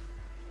 dude.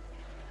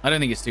 I don't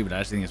think it's stupid. I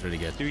actually think it's really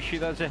good. Do we shoot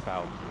that zip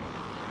out?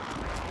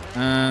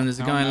 There's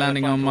a No, guy no,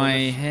 landing that's on fine, my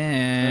Flawless.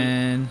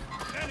 head.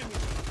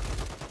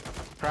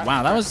 Crack,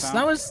 Wow,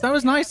 that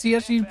was nice. He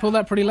actually pulled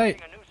that pretty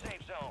late. A new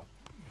safe zone.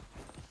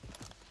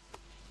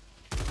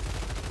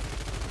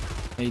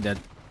 He did.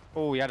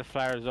 Oh, he had a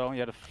flare as well. He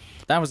had a.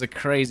 That was a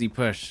crazy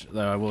push,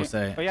 though. I will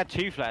say. Oh, he had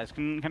two flares.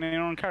 Can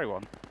anyone carry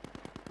one?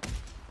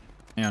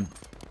 Hang on.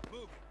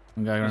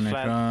 One guy There's running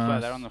flare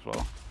across. there on the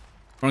floor.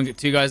 Wanna get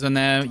two guys on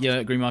there.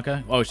 Yeah, green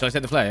marker. Oh, should I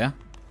take the flare? Yeah.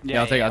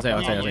 Yeah, I'll take it, I'll take it,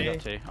 I'll take it, I'll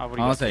take it. I've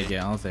already I'll got take two. it.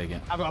 I'll take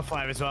it. I've got a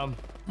flare as well.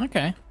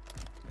 Okay.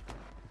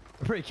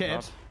 I'm pretty kitted.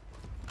 God.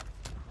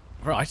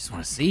 Bro, I just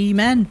want to see,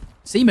 man.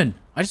 Seaman.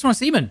 I just want to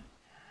see, man.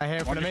 I hear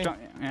it One from me. just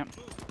yeah.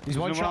 He's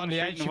one There's shot on the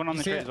street, edge. there's one on the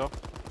You see street it? as well.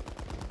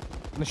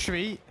 On the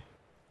street.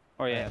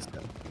 Oh yeah. that's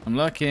good. I'm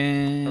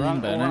looking,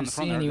 Around, but I all around don't the see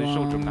front there. There's a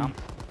short jump anyone. down.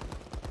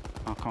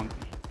 I can't.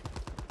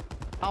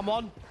 I'm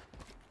on.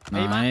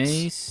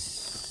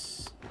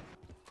 Nice.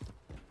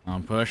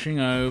 I'm pushing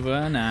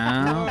over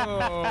now.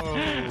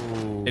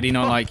 Oh. Did he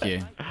not like you?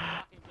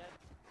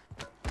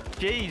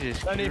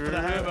 Jesus. Only for the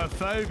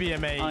homophobia,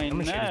 mate. I I'm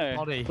gonna shoot his know.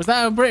 body. Was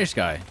that a British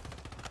guy?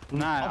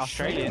 Nah,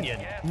 Australian.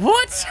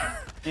 What?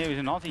 Yeah, he was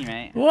an Aussie,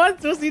 mate.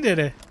 What? What's he did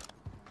it?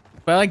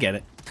 Well, I get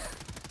it.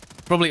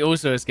 Probably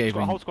also Got a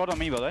escaping. whole squad on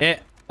me, by the way.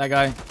 Hit that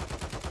guy.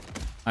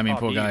 I mean, Oh,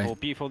 poor beautiful, guy.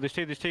 beautiful. There's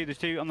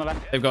two on the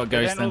left. They've got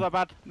They're ghosts not all then.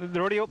 that bad.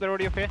 They're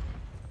already up here.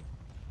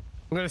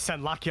 I'm gonna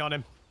send Lucky on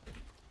him.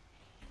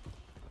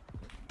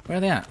 Where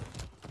are they at?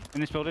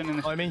 In this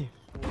building, Follow me.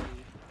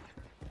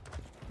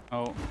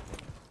 Oh.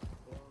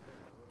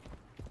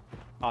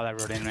 Oh, they're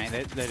running, mate.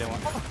 They don't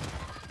want...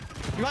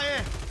 You right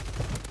here.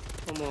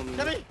 Come on, Get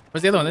man. me.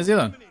 Where's the other one? There's the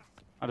other one.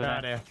 I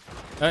don't know.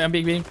 There. I'm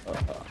being.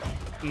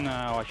 No,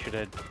 I should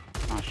have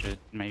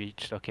maybe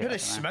stuck it. You I could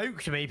have don't know.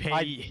 smoked me,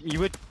 Pete. You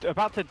were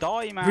about to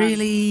die, man. I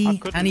Really?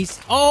 couldn't. And he's.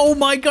 Oh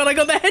my god! I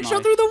got the headshot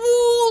Nice. through the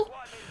wall.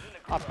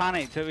 I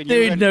panicked. When you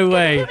Dude, went, no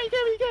way. Get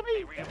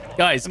me.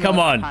 Guys, And come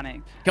then I on.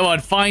 panicked. Come on,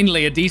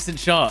 finally a decent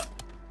shot.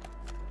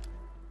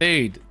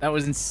 Dude, that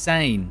was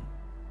insane.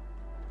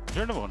 Is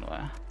there another one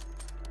there?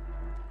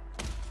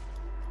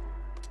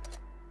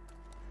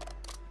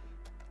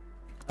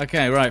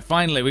 Okay, right,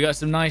 finally we got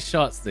some nice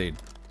shots, dude.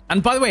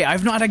 And by the way,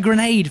 I've not had a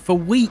grenade for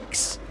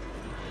weeks.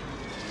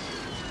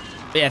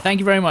 But yeah, thank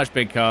you very much,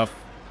 Big Calf.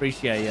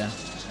 Appreciate you.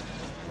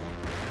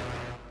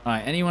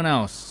 Alright, anyone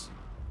else?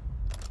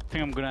 I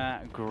think I'm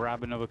gonna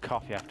grab another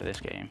coffee after this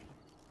game.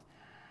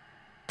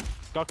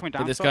 Guy coming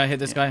down. Hit this still? guy, hit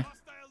this guy.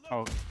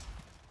 Oh.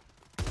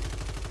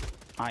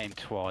 I am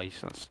twice,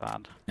 that's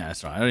sad. Yeah,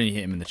 that's right. I only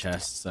hit him in the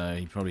chest, so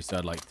he probably still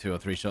had like 2 or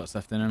 3 shots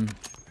left in him.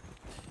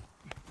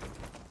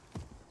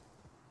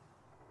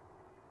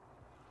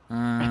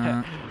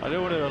 I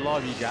don't want to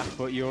alarm you, Jack,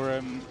 but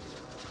your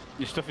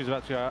stuff is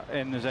about to go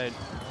in the zone.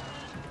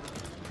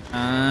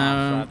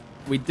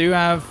 We do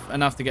have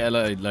enough to get a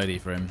loadie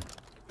for him.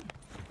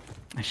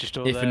 It's just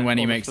all If and when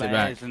he all the makes it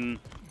back. flares and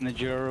the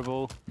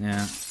durable.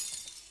 Yeah.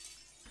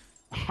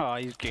 Oh,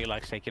 he's good,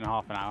 like taking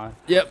half an hour.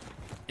 Yep.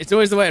 It's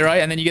always the way, right?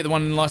 And then you get the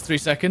one in the last 3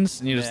 seconds,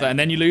 and you just Yeah. like, and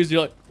then you lose.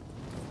 You're like,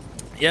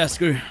 yeah,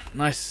 screw.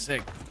 Nice,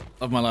 sick.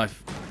 Love my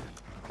life.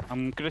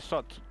 I'm gonna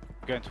start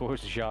going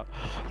towards the shot.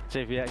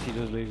 See if he actually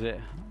does lose it.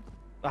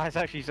 That's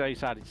actually so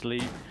sad. It's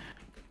Lee.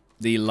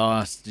 The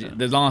last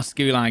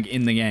gulag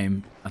in the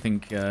game. I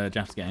think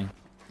Jeff's getting.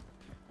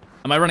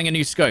 Am I running a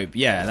new scope?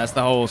 Yeah, that's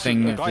the whole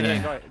thing. Guy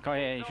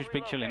here, he's just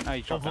big chilling. Oh,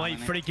 he's dropped down, Avoid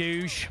hasn't free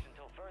googe.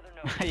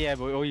 he? Yeah,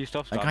 but all your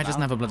stuff's That gone guy doesn't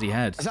now. have a bloody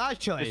head. Is that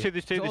actually?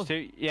 There's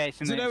two. Yeah,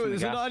 it's in the, Is it's in the there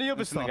gas. not any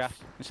other It's in the stuff?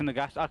 gas. It's in the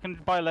gas. I can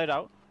buy a load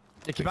out.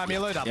 Can you buy me a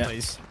load up, Yeah.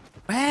 please?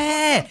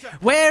 Where?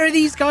 Where are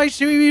these guys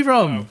shooting me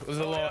from? There's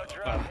a lot.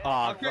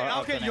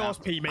 I'll get yours,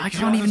 Pete, mate. I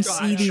can't even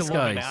see these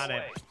guys.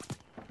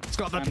 It's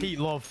got the Pete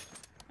love.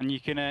 And you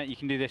can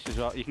do this as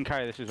well. You can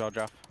carry this as well,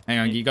 Jeff. Hang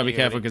on, you gotta be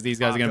careful because these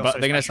guys are gonna I feel so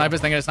they're gonna special. snipe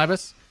us. They're gonna snipe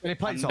us.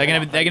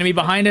 They're They're gonna be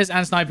behind us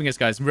and sniping us,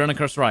 guys. Run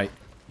across right.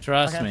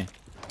 Trust Okay. me.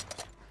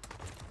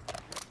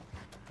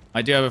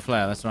 I do have a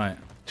flare. That's right.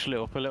 Split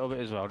up a little bit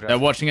as well, Jeff. They're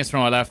watching us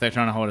from our left. They're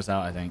trying to hold us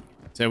out, I think.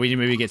 So we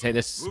maybe get to take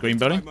this green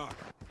building.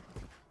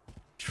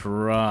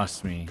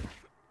 Trust me.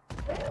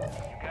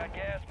 Got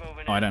gas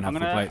moving Oh, I don't have I'm full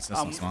gonna- plates.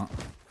 That's not smart.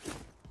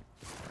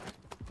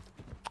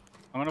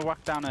 I'm gonna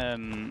whack down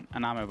an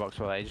ammo box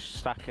while they just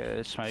stack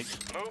smokes.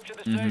 Move to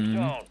the safe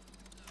zone.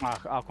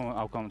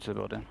 I'll come to the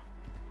building.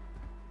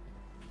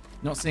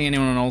 Not seeing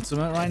anyone on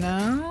ultimate right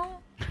now.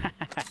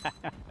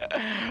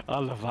 I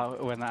love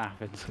that when that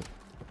happens.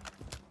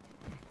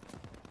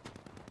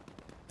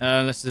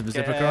 Let's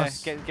zip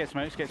across. Get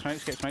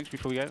smokes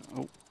before we go.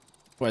 Oh.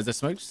 What is there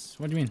smokes?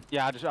 What do you mean?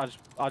 Yeah,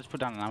 I'll just put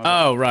down an ammo box.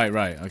 Oh,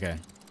 right. Okay.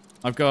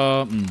 I've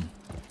got. Is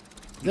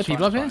there It's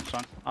people fine, up it's here?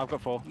 fine, it's fine. I've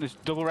got 4. There's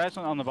double res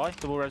on the buy.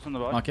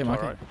 Mark it. It's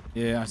alright.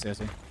 Yeah, I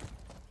see.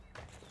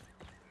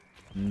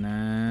 And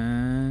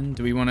then,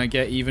 do we want to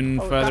get even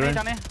further in?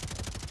 Down here.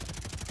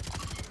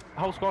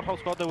 Whole squad.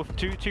 There were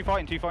two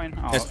fighting.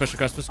 Oh, Yes, push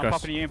across. I'm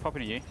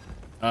popping at you.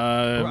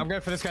 I'm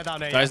going for this guy down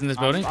there. Guys in this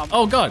building. I'm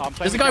Oh god, playing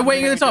there's a with guy Cam,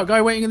 waiting in the playing top.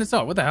 Guy waiting in the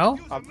top. What the hell?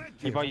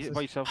 You by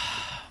yourself.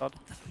 Bud.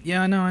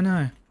 Yeah, I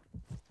know.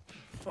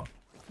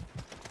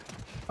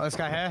 Oh, this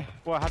guy here.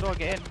 Well, how do I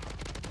get in?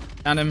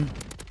 And him.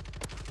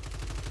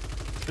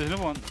 There's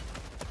another one.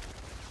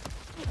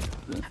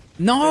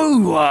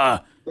 No. I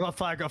got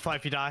fire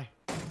if you die.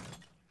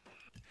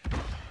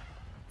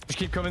 Just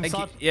keep coming, Thank you.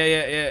 son.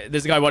 Yeah.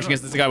 There's a guy watching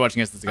us. I'm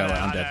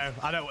dead.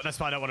 I know. That's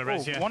why I don't want to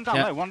raise you. One down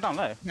Yeah. low. I'm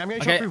getting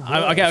Okay. shot through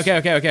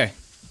walls. Okay.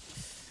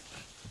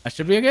 That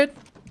should be good.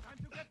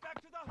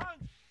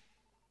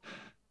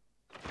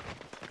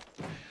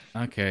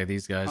 Okay,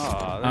 these guys.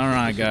 Oh, All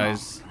right,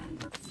 guys.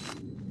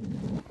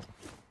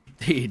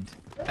 Dude.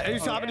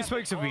 How many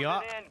smokes have we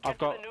got? I've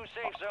got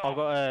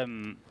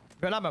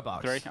An ammo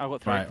box. 3. I've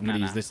got 3. Right, I'm gonna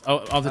use this. Oh,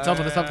 off the top.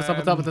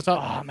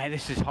 Oh man,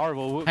 this is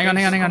horrible. Hang on.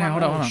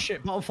 Hold on.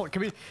 Shit, Battlefield.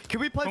 Can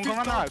we play Come through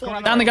on,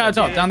 Battlefield? Down the guy up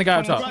top.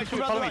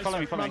 Follow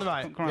me. Round the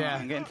right. Come on, Yeah.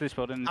 and get into this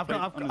building. I'm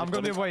going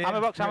the other way. Ammo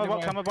box. I've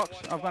got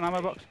an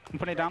ammo box. I'm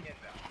putting it down.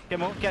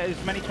 Get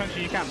as many smokes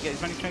as you can. Get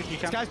as many smokes as you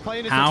This can. guy's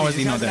playing his How Yuppie. is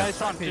he This not guy's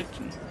dead? playing his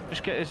Yuppie.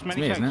 Just get as It's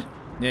many me, isn't smokes.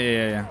 it?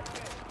 Yeah.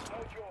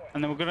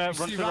 And then we're gonna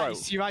run to the road.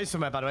 See right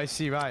somewhere, by the way.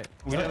 See right.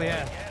 We're literally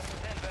here.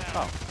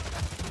 Oh.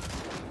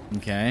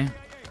 Okay.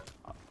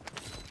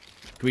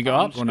 Can we go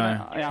up or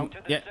no?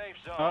 Yeah.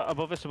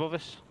 Above us, above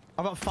us.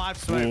 I've got 5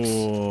 smokes.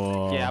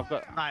 Oh. Yeah, I've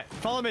got. Right,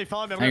 follow me.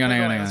 I'm Hang on.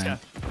 Let's go.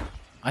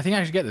 I think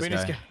I should get this We need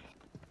to guy.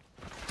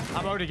 go.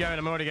 I'm already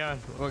going.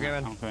 We're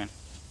going. I'm coming.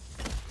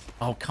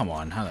 Oh, come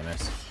on. How'd I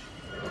miss?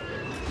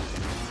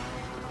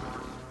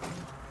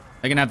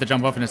 They're gonna have to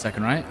jump off in a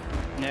second, right?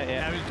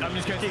 Yeah. I'm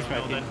just going to Keep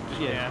smoking.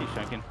 Yeah, keep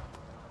smoking.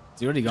 Is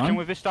he already Come gone?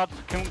 with this stop.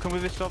 Come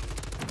with this stop.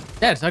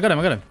 Yes, I got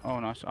him. Oh,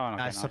 nice. Oh, okay,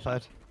 Nice, nice.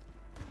 nice.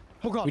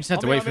 Oh god. We just have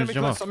to wait for him to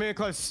jump close. off. I'm in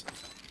close.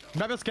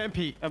 Maybe let's get him,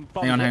 Pete. Hang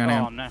on.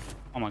 Oh, no.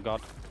 Oh my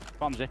god.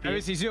 Bomb zip. Where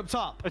is he? Is he up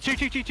top? Two.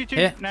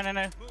 Yeah.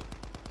 No.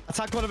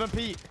 Attack one of them,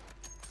 Pete.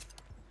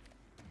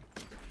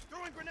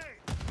 Throwing grenade.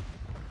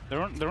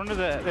 They're under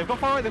the. They've gone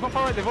forward.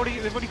 They've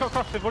already got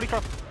crossed.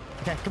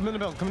 Okay, come in the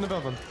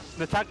building.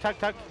 The tag.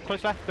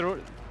 Close left. They're.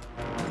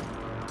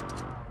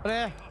 Right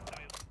here.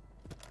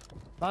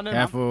 Oh, no,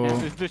 Careful.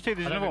 Yeah, there's two.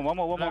 There's another one. One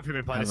more. I don't think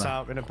we play this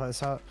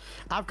out.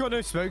 I've got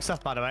no smoke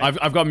stuff, by the way.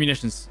 I've got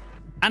munitions.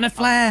 And a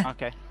flare.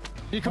 Okay.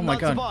 You come Oh my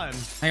down to God. bottom.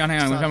 Hang on.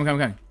 I'm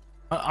coming.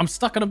 I'm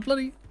stuck on a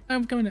bloody...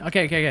 I'm coming in.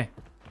 Okay.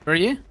 Where are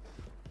you?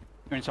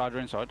 We're inside.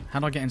 How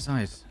do I get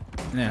inside?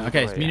 Yeah,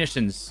 okay, it's yeah.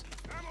 munitions.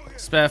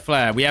 Spare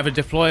flare. We have a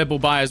deployable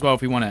buy as well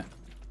if we want it.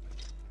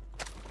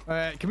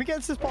 Can we get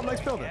into this bottom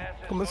next building?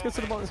 Come on, let's get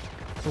to the bottom.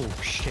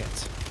 Oh,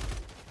 shit.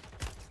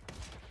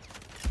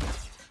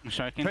 I'm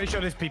shaking. Pretty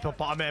sure there's people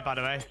bottom here, by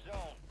the way.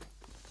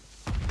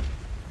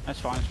 That's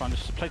fine.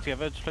 Just play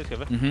together.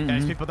 Yeah,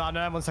 there's people down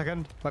there. 1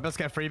 second. Wait, let's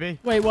get a freebie.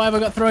 Wait, why have I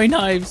got throwing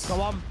knives? Go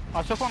on.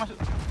 I took one.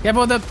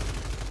 Careful the...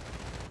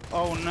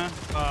 Oh no.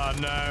 Oh,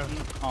 no.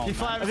 Oh, He man.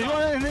 flares There's up.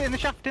 one in the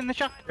shaft. In the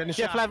Yeah,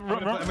 shaft. flare, I'm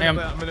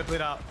run. gonna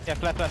bleed out. Yeah,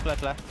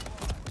 flare.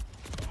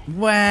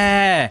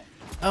 Where?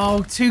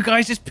 Oh, two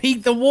guys just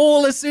peeked the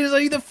wall as soon as I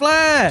used the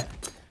flare.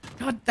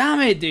 God damn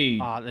it, dude.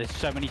 Oh, there's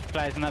so many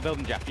flares in that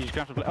building, Jack. You just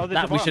have to play. Oh, there's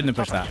That, a we bottom shouldn't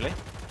have top, pushed that.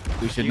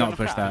 actually. We should You not got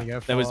push the flare?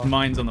 that. There was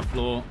mines on the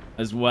floor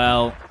as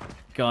well.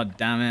 God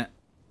damn it.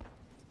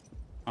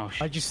 Oh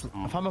shit.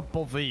 If I'm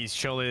above these,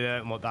 surely they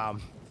don't look down.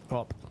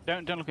 Up.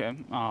 Don't look at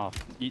him. Oh,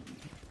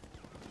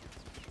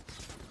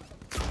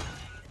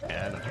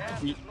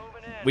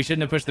 We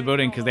shouldn't have pushed the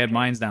building because they had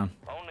mines down.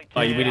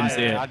 Oh, we didn't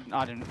see it.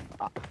 I didn't.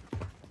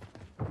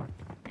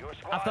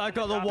 After I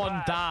got the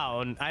one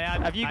down, I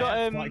had. Have you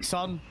got flex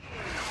on?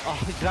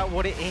 Oh, is that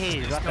what it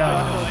is? That's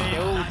That's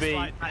killed me.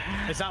 like-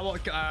 is that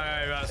what?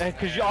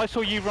 Because I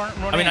saw you run.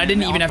 I mean, I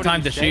didn't even have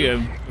time to shoot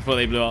them before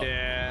they blew up.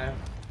 Yeah.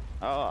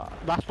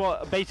 That's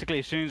what. Basically,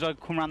 as soon as I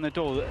come around the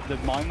door, the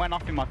mine went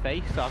off in my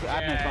face. So I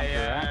had no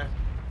time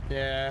to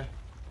Yeah.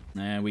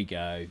 There we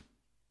go.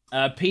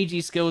 PG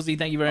Skillsy,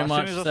 thank you very As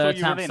much. soon as I saw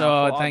you run in, I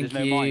thought, Thank there's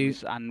no you.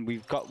 mines, and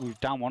we've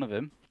down one of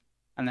them,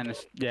 and then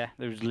there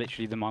was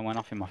literally the mine went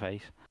off in my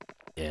face.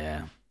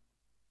 Yeah.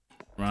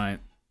 Right.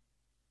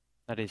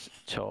 That is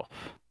tough.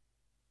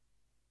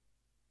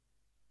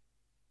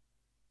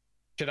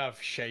 Should have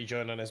Shay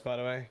join on this, by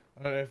the way.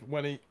 I don't know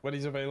if when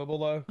he's available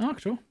though. Oh,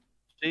 sure.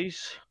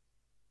 Jeez.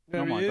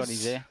 There Oh my he god, is.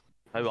 he's here.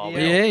 How are we?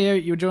 Yeah,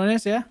 you joining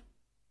us, yeah?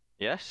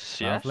 Yes.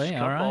 Lovely,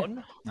 Come alright.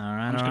 on.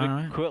 I'm just gonna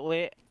Alright.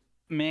 quickly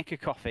make a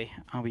coffee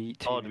and we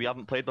eat. Oh, we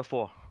haven't played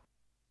before.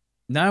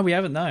 No, we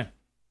haven't, no.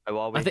 How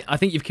are we? I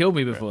think you've killed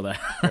me before there.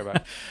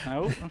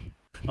 Oh.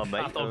 I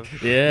might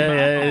have.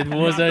 Yeah,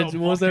 Warzone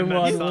 1,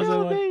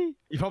 Warzone 1.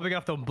 You're probably gonna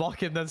have to unblock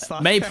him then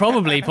start.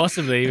 Probably,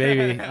 possibly,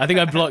 maybe. I think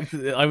I blocked.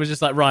 I was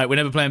just like, right, we're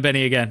never playing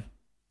Benny again.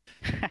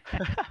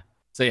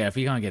 So yeah, if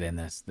we can't get in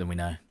this, then we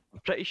know. I'm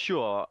pretty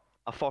sure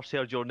I first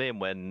heard your name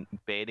when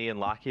Benny and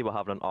Lackey were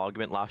having an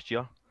argument last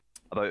year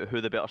about who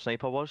the better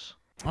sniper was.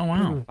 Oh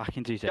wow, Back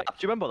in 2 Yeah, seconds.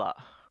 do you remember that?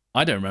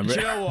 I don't remember Do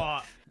you it. know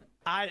what?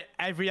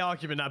 Every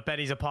argument that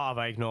Benny's a part of,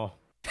 I ignore.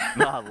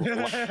 Nah,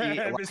 Lackey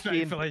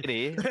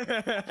Respectfully.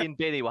 and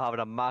Benny were having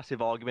a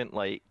massive argument.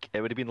 Like it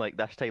would have been like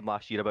this time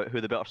last year about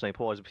who the better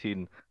sniper was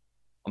between.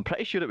 I'm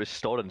pretty sure it was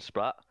Stor and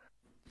Sprat.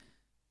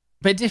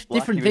 But different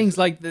was- things,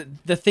 like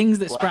the things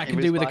that Sprat Lackey can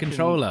was do with a back in-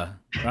 controller,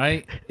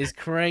 right, is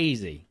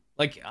crazy.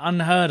 Like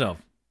unheard of.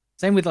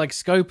 Same with like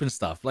scope and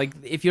stuff. Like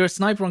if you're a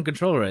sniper on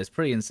controller, it's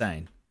pretty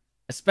insane,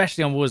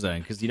 especially on Warzone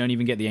because you don't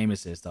even get the aim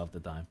assist half the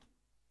time.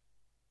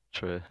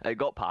 True. It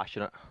got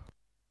passionate.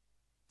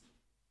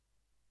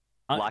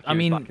 Lackey I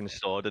mean, was back in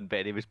Sword and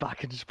Benny was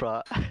back in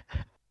Sprat.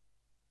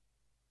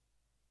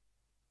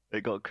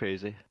 It got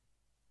crazy.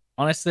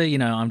 honestly, you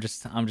know, I'm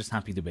just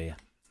happy to be here.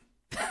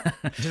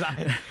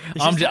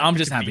 I'm I'm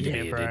just happy to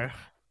be here, bro. dude.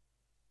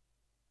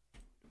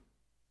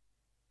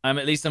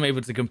 At least I'm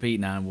able to compete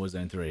now in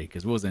Warzone 3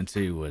 because Warzone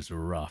 2 was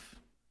rough.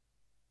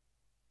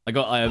 I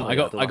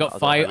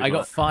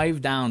got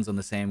 5 downs on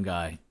the same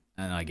guy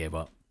and I gave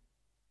up.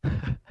 How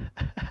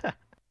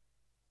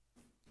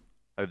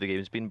have the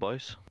games been,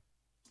 boys?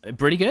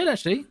 Pretty good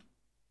actually.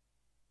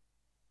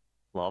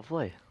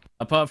 Lovely.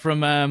 Apart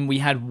from we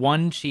had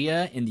one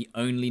cheer in the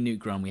only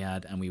nuke run we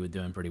had, and we were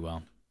doing pretty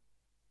well.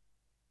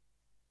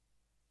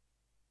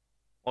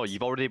 Oh,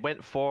 you've already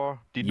went for...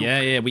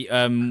 Yeah. We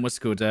what's it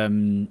called?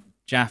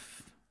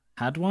 Jaff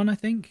had one, I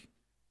think.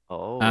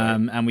 Oh.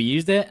 Right. And we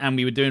used it, and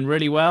we were doing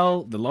really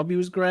well. The lobby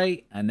was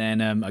great, and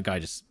then a guy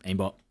just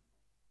aimbot,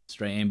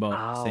 straight aimbot,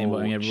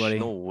 aimbotting everybody.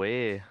 No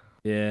way.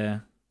 Yeah.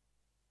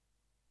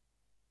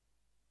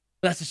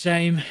 That's a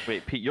shame.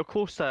 Wait, Pete, you're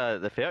close to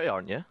the 30,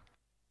 aren't you?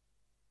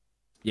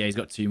 Yeah, he's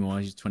got 2 more.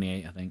 He's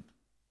 28, I think.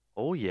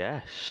 Oh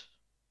yes.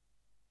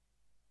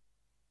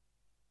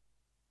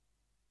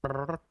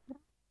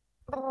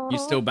 You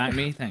still back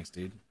me? Thanks,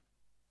 dude.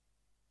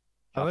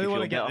 I really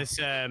want to get this.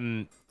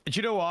 Do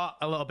you know what?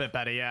 A little bit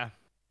better, yeah.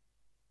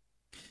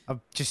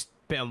 I'm just a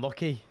bit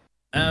unlucky.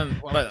 By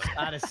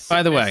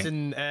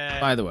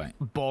the way,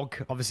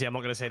 bug. Obviously, I'm not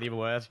going to say the other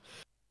word.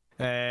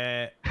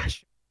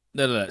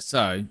 No.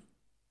 So,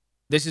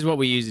 this is what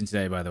we're using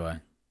today, by the way.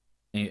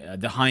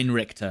 The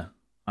Heinrichter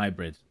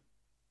hybrid.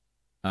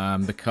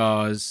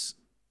 Because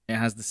it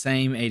has the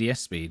same ADS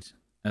speed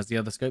as the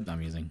other scope that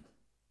I'm using.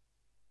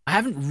 I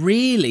haven't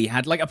really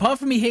had, like, apart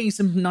from me hitting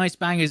some nice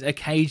bangers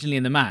occasionally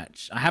in the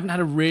match, I haven't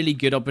had a really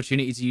good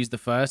opportunity to use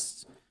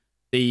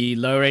the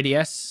lower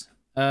ADS,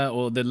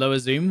 or the lower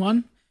zoom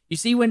one. You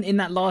see when in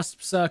that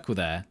last circle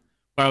there,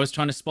 where I was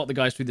trying to spot the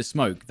guys through the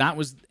smoke, that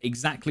was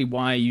exactly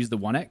why I used the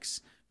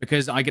 1X,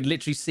 because I could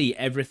literally see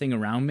everything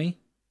around me.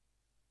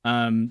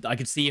 I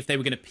could see if they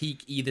were going to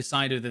peek either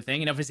side of the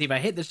thing, and obviously if I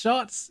hit the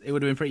shots, it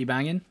would have been pretty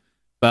banging.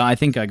 But I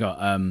think I got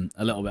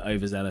a little bit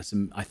overzealous,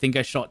 and I think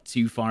I shot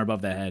too far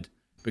above their head,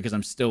 because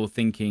I'm still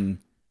thinking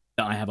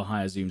that I have a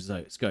higher zoom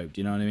scope. Do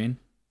you know what I mean?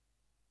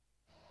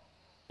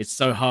 It's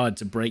so hard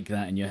to break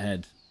that in your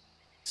head.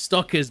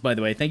 Stockers, by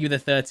the way, thank you for the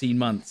 13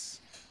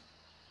 months.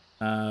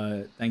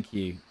 Thank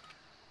you.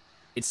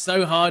 It's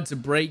so hard to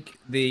break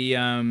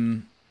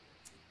the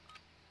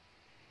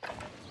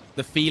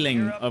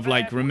feeling of,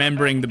 like,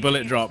 remembering the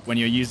bullet drop when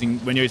you're used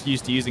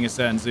to using a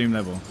certain zoom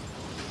level.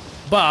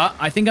 But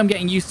I think I'm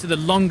getting used to the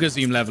longer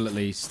zoom level at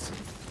least.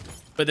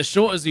 But the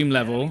shorter zoom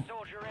level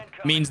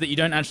means that you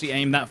don't actually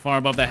aim that far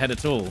above their head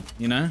at all,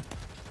 you know?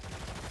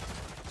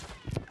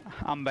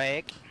 I'm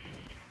back.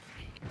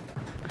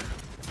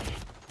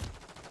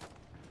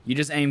 You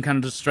just aim kind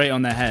of just straight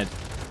on their head.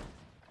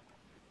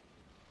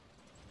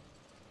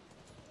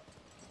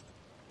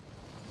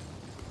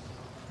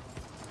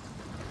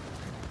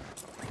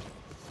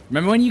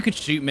 Remember when you could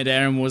shoot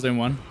mid-air in Warzone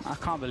 1? I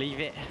can't believe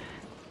it.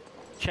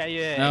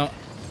 Chayed. No.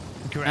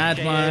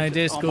 Add my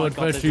Discord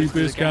for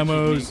cheapest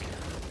camos.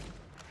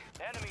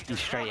 He's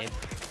straight in.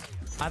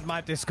 Add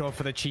my Discord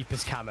for the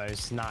cheapest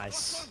camos.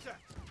 Nice.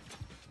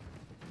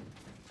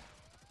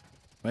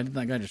 Where did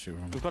that guy just shoot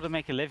from? We've got to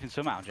make a living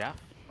somehow, Jaff.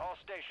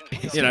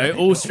 You know,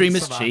 all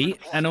streamers cheat,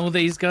 and all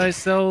these guys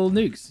sell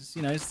nukes. It's,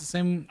 you know, it's the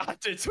same.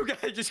 Added. Some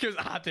guy just goes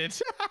added.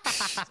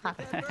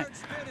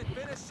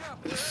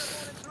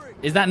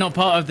 Is that not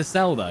part of the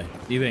sell, though?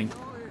 Do you think?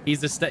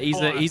 He's a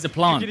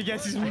plant.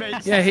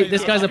 Yeah,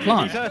 this guy's a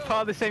plant. He's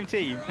part of the same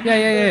team.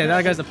 Yeah.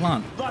 That guy's a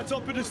plant. Right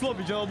up in the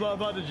lobby, John,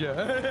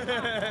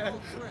 manager.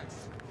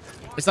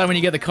 It's like when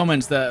you get the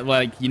comments that,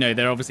 like, you know,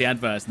 they're obviously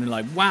adverts, and they're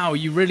like, "Wow,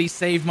 you really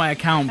saved my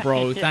account,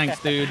 bro. Thanks,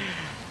 dude."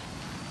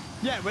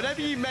 Yeah, whenever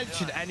you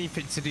mention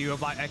anything to do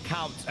with, like,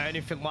 accounts or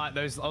anything like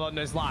those along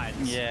those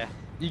lines, yeah,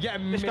 you get a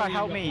million This guy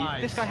helped me.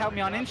 replies. This guy helped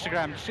me on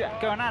Instagram.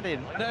 Just go and add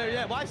him. No,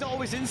 yeah. Why is it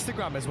always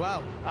Instagram as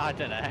well? I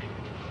don't know.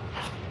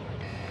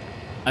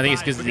 I think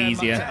it's because it's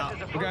easier.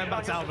 We're going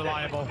back to Al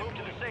Reliable.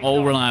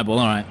 All reliable,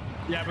 all right.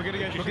 Yeah, we're gonna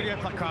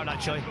go Black Crown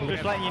actually.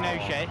 Just letting you know,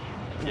 Shay.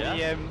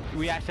 Yeah.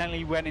 We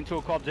accidentally went into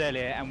a quads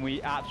earlier and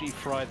we absolutely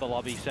fried the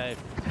lobby. So,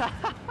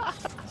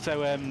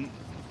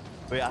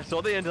 wait, I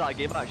saw the end of that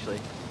game actually.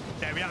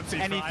 Yeah, we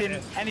absolutely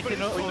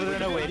anything other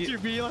than a win.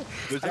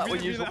 Was that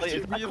when you like,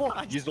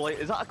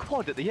 is that a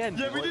quad at the end?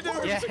 Yeah, we did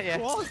it. Yeah.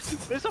 Quad.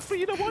 There's a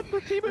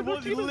 3-1 team. It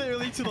was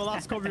literally to the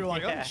last quad. We were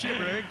like, oh shit,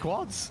 we're in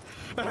quads.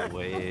 No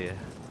way.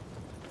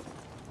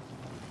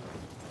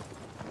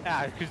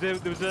 Yeah, because there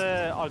was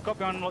I got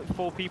behind like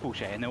 4 people,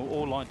 Shay, and they were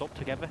all lined up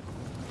together.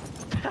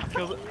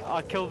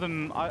 I killed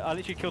them. I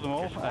literally killed them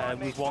all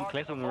with one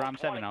clip on the Ram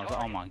 7. I was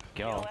like, oh my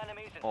god.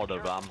 Oh, the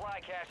Ram.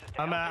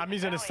 I'm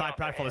using a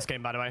sniper rifle this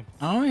game, by the way.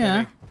 Oh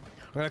yeah.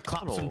 We're gonna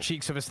clap some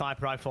cheeks with a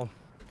sniper rifle.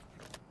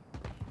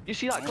 You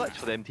see that glitch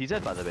for the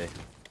MTZ, by the way?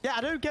 Yeah,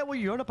 I don't get what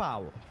you're on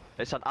about.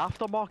 It's an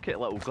aftermarket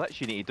little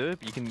glitch you need to do.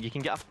 But you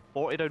can get a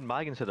 40-round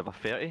mag instead of a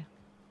 30.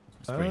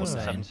 It's pretty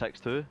insane.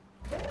 7.62.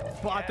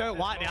 But I don't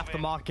like the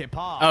aftermarket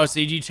part. Oh,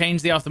 so did you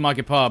change the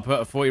aftermarket part, put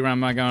a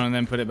 40-round mag on, and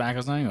then put it back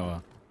or something,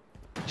 or?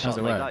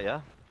 Something like that, yeah.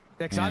 Yeah,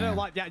 because I don't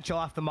like the actual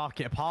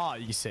aftermarket part,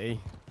 you see.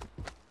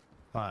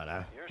 I don't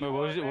know. Well,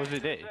 what was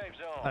it?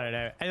 I don't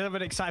know.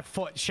 Anyone excited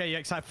for Shay, you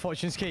excited for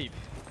Fortune's Keep?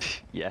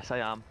 Yes, I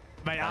am.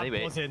 Mate, I'm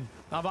buzzing.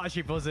 I'm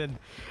actually buzzing.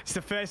 It's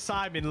the first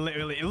time in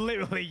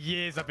literally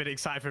years I've been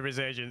excited for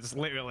Resurgence.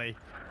 Literally.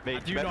 Mate,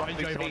 I do not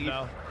enjoy one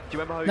though. Do you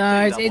remember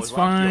how No, it's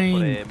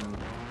fine.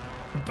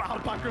 Battle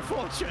Banker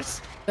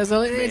Fortress. It's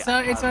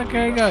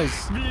okay,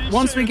 guys.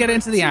 Once we get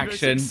into the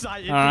action,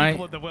 all right.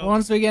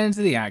 Once we get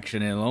into the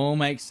action, it'll all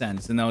make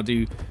sense, and they'll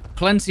do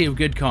plenty of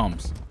good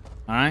comms.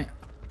 All right.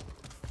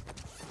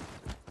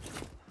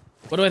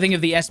 What do I think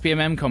of the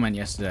SPMM comment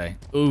yesterday?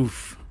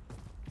 Oof.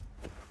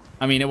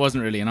 I mean, it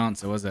wasn't really an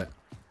answer, was it?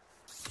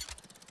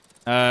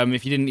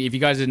 If you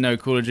guys didn't know,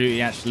 Call of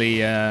Duty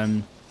actually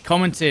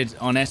commented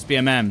on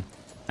SPMM,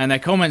 and their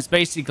comments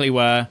basically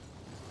were,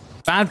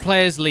 bad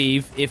players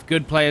leave if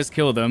good players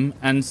kill them,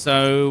 and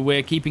so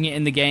we're keeping it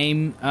in the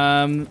game.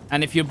 And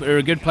if you're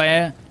a good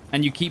player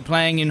and you keep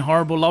playing in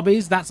horrible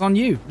lobbies, that's on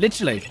you.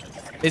 Literally,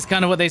 it's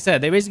kind of what they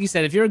said. They basically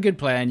said if you're a good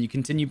player and you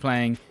continue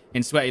playing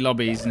in sweaty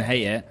lobbies and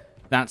hate it,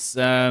 that's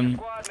a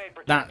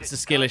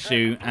skill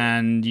issue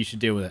and you should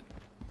deal with it.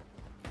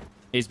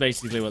 Is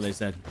basically what they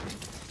said.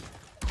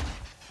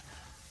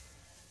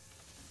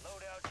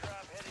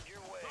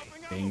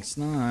 Being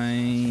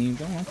sniped.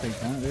 Don't want to take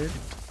that, dude.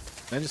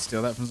 Did I just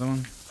steal that from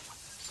someone?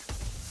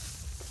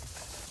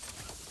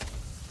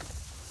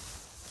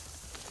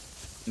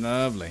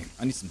 Lovely.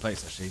 I need some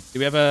plates, actually. Do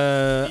we have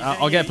a...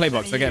 I'll get a play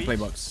box. I'll get a play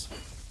box.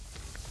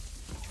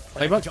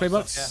 Play box, play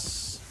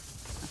box.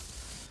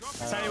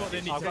 Tell you what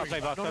they need. I've got a play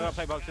box. I've got a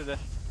play box with this.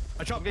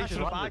 I dropped cash in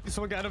the bag. Did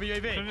someone get another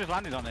UAV? Someone just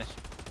landed on this.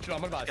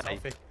 I'm about a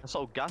selfie. That's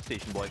all gas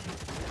station, boy.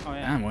 Oh,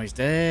 yeah. Damn, well, he's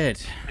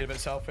dead. A bit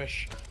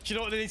selfish. Do you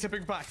know what they need to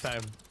bring back, though?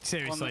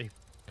 Seriously.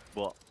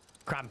 What?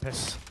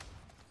 Krampus.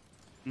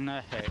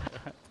 No.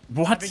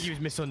 What? I think he was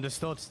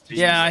misunderstood.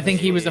 Yeah, I think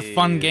he was a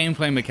fun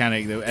gameplay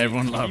mechanic that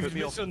everyone He loved. was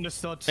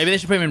misunderstood. Maybe they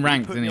should put him in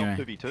ranked Put me on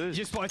anyway. 2v2s. He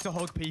just wanted to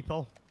hug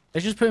people. They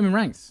should just put him in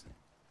ranked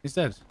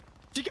instead.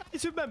 Do you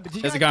guys remember?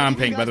 There's a guy on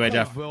pink, by the way,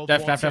 Jeff.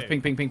 Jeff,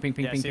 pink, pink, pink, pink,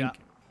 Yeah, pink, see pink.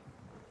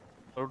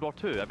 that? World War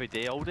 2, every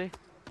day, all day.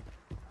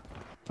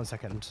 1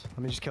 second. Let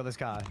me just kill this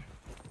guy.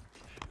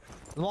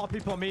 A lot of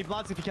people on me,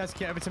 lads. If you guys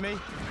get over to me.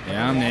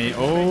 Yeah, I'm the...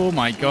 Oh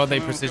my god,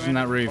 they precisioned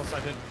that 1 roof.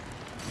 second.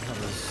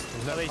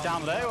 Are they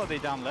down low or are they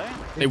down low?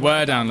 They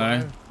were down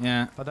low.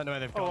 Yeah. I don't know where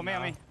they've gone. Oh, me,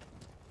 on me.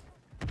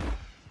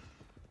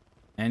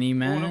 Any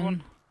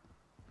man?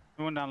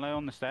 One down low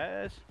on the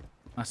stairs.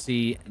 I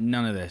see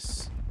none of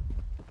this.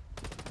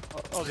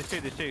 Oh, there's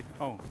two.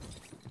 Oh.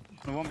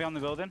 The one behind the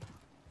building.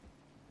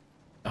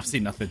 I've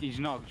seen nothing. He's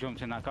not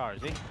jumped in that car,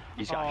 is he?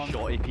 He's got a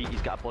shotty, Pete.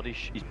 He's got a body.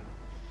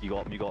 You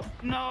got him, you got him.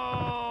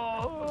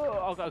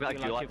 No! I've got a Got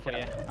good you, like for you.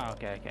 like, Oh,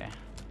 okay.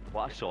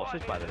 What a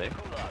sausage, by the way.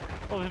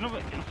 Oh, there's another...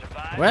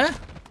 Where?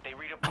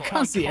 I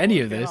can't see any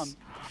of this.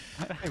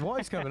 Hey, what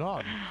is going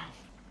on?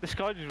 This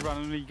guy just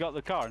randomly got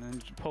the car and then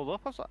just pulled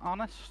up. I was like,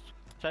 honest.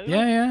 Totally.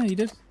 Yeah, he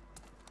did.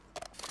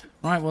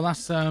 Right, well,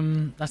 that's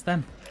them. That's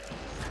them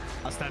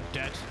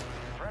dead.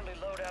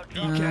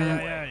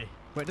 EKIA.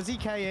 Wait, does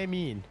EKIA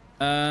mean?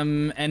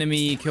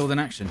 Enemy killed in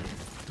action.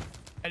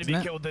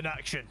 Enemy killed in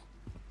action.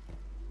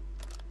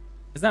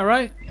 Is that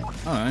right?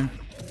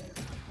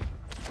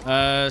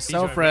 Oh.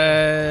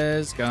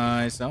 Self-res,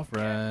 guys,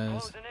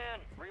 self-res.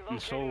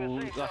 That's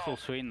all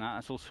sweet,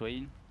 that's all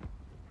sweet.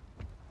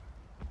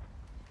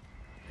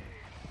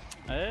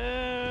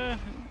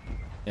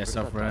 Yeah,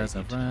 self-res,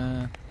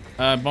 self-res.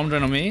 Bomb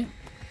drone on me.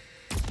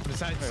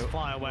 Besides,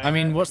 fly away. I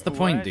mean, what's the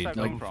point, dude?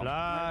 Like,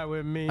 fly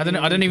with me. I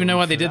don't even know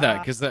why they did that,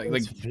 because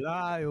like,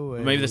 fly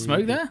away. maybe the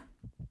smoke there.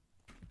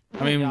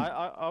 I mean,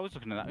 yeah, I was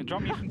looking at that.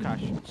 Drop me some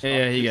cash.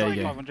 Yeah, here you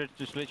go. 500.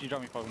 Just literally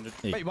drop me 500.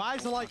 Wait, why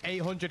is there like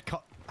 800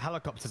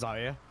 helicopters out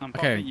here? I'm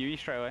Okay. popping you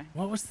straight away.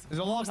 What was? There's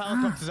a lot of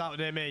helicopters out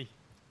near me.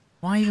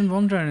 Why even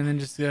bomb drone and then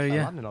just go? They're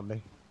Yeah. landing on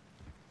me.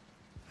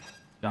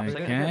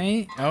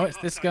 Okay. Oh, it's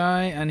this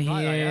guy, and he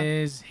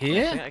is Sing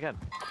here. it again.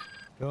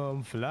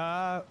 Come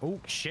fly. Oh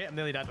shit, I'm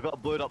nearly dead. I got a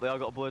bird up there. I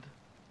got a bird.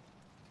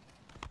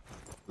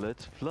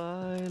 Let's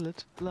fly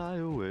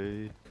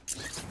away.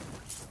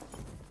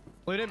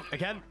 Loot him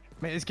again.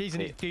 Mate, this geezer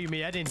needs to do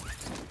me head in.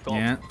 Got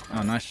him. Yeah.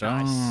 Oh, nice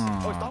shot.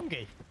 Nice. Oh, it's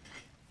Donkey.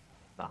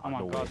 Nah, Oh my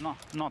no god, way.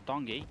 not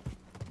Dongy.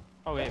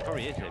 Oh yeah, it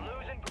probably is him.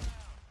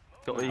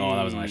 Got Oh,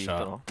 that was a nice the- shot.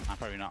 dunno. Nah,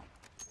 probably not.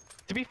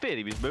 To be fair,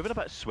 he was moving a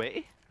bit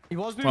sweaty. He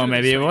was moving Well, a bit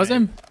maybe it was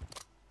slowly. him.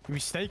 He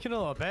was staking a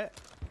little bit.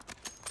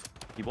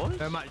 He was.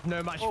 No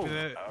match Oh.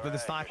 for the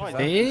snipers. Oh,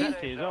 there. He? he's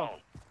empty as well.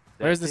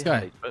 Where's this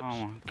guy? Oh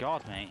my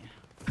god, mate.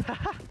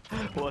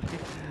 What?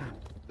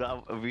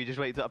 Have we just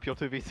rated it up your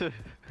 2v2?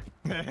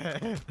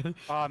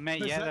 Oh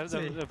mate, yeah, That's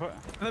they're, empty. they're, pro-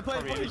 They're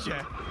playing Probably footage,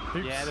 yeah?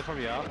 Oops. yeah, they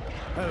probably are.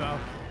 Oh well.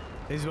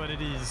 This is what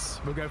it is.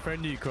 We'll go for a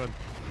nuke run.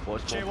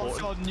 What's Jay, more what's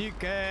important? your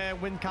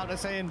nuke win counter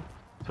saying?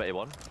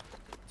 21.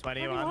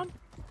 21.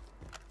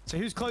 So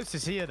who's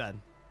closest here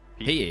then?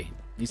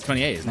 He's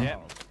 28, isn't he? Yeah.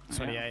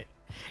 28.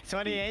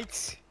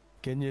 28.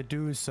 Can you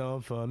do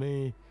some for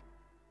me?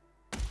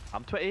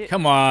 I'm 28.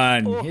 Come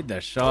on, Oh. hit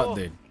the shot, Oh,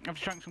 dude. I've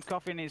drank some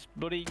coffee and it's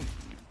bloody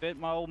bit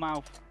my old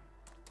mouth.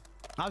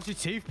 How's your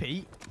tooth,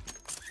 Pete?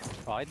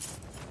 Fine.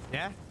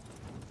 Yeah?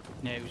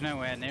 Yeah, it was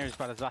nowhere near as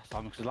bad as last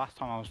time because last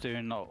time I was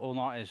doing all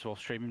nighters while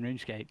streaming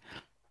RuneScape,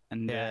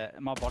 and Yeah.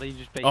 my body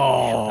just basically.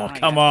 Oh, shut down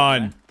come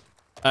again.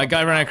 on.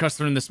 Guy running across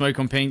the room, the smoke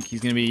on pink. He's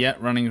going to be,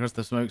 running across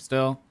the smoke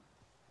still.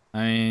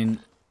 I mean,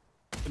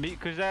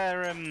 Because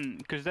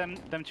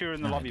them two are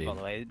in the No, lobby, by dude.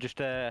 the way. Just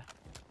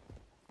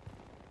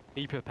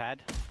be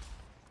prepared.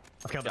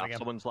 I've killed him Yeah, again.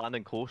 someone's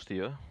landing close to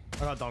you. I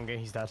got Dongy,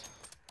 he's dead.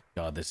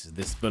 God, this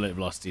bullet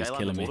velocity is Guy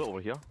killing landed me. bullet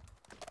over here.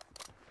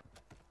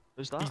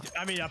 Who's that?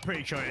 I mean, I'm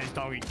pretty sure it is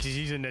Dongy because he's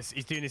using this.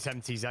 He's doing this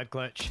MTZ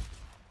glitch.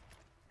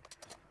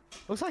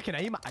 Looks like an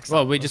AMAX.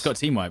 Well, we just got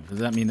team wiped. Does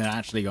that mean they're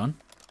actually gone?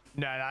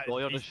 No, that.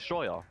 Destroyer, he's-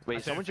 destroyer. Wait,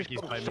 don't someone think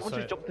just, he's playing someone this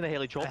just jumped in a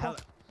heli chopper. hell-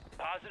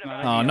 Positive.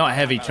 No, Oh, not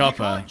heavy You chopper.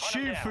 can't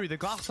shoot through the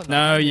glass on that.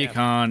 No, can you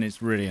can't.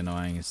 It's really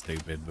annoying and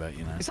stupid, but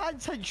you know. Is that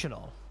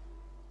intentional?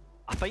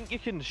 I think you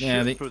can shoot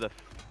Yeah, they- through the.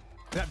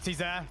 Yep, he's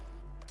there.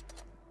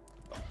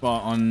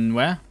 What, on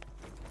where?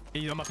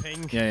 He's on my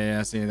ping. Yeah,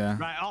 I see you there.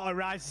 Right, Auto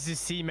Rise is his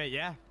teammate,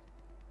 yeah?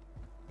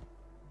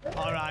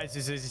 Auto Rise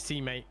is his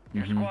teammate.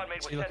 Your Mhm. squad mate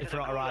was He's looking sent to for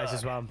the Auto Rise gulag.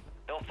 as well.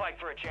 They'll fight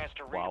for a chance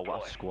to Wow, redeploy.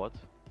 what a squad.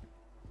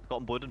 Got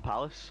him blood in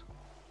Palace.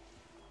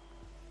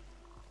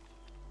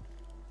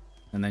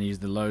 And then use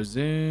the low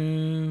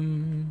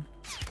zoom.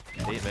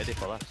 They ain't ready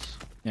for this.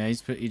 Yeah,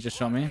 he just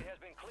shot me. Has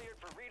been cleared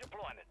for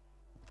redeployment.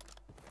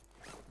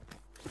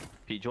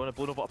 Pete, do you want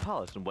to blow up a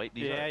Palace and wipe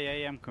these Yeah,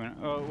 out? I'm coming.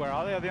 Oh, where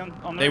are they? Are they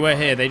on the They were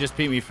here. They just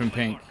beat me from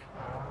pink.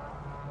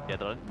 Yeah,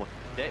 they're in.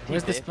 Yeah,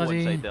 Where's this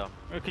bloody- inside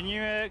there. Can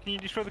you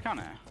destroy the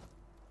counter?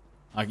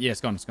 Yeah,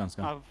 it's gone. It's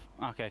gone.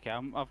 Okay.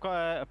 I've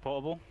got a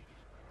portable.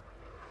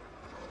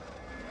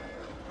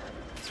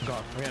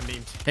 God, we're getting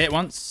beamed. Hit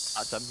once.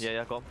 That's him.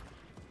 Yeah, got him.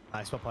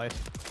 Nice, well played.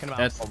 Get him out.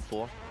 Dead. On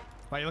floor.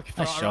 Right, you're looking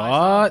for Nice Auto Rise.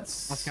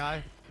 Last shots.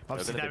 guy.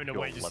 Obviously, gonna they're in be the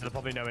way, pure just they're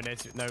probably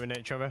knowing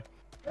each other.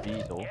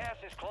 Diesel. Gas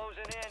is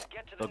closing in.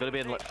 Get to the They're going to be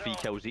in new like safe 3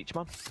 zone. kills each,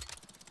 man.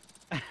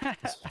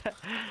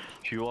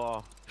 You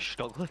are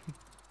struggling.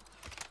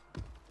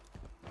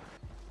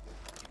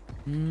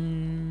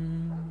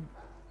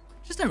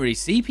 Just don't really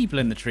see people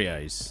in the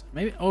trios.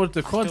 Maybe or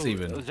the quads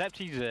even.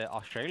 Zepti's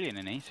Australian,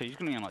 isn't he? So he's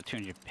going to get like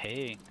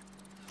 200p.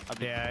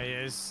 Yeah, he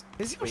is.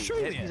 Is he Wait,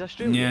 Australian? he's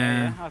Australian.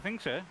 Yeah. I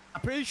think so.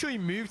 I'm pretty sure he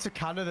moved to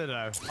Canada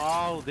though.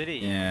 Oh, did he?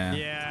 Yeah.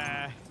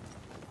 Yeah.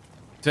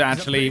 To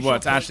actually pretty sure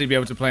to actually be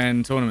able to play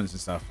in tournaments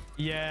and stuff.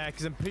 Yeah,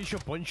 because I'm pretty sure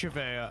a bunch of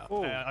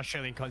Oh.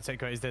 Australian content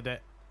creators did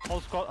it.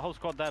 Whole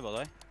squad there, by the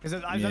way. Because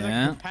as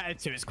Yeah. a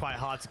competitor, it's quite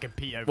hard to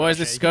compete over. What is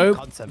the Australian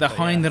scope? content, The but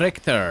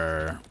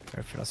Heinrichter.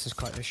 Yeah. That's just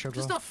quite a struggle.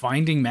 Just not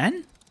finding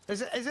men.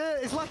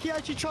 Is Lucky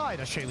actually tried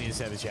Australian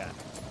servers yet?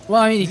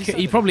 Well, I mean, Has he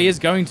he said probably is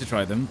going to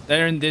try them.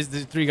 There's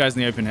 3 guys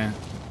in the open here.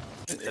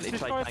 Did he this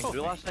try guy bang top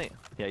through me? last night?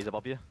 Yeah, he's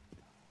above you.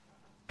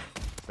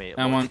 Mate,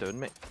 Down what are one. you doing,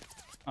 mate?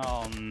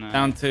 Oh no.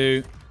 Down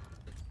 2.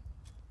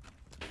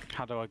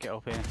 How do I get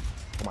up here?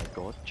 Oh my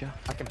god,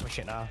 Jeff. I can push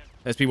it now.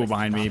 There's people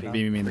behind me,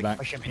 beaming me in the back.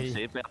 Push him You here.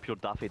 saved me up your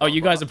daffy. Oh,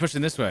 you guys are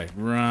pushing this way,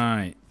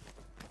 right?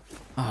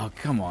 Oh,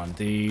 come on,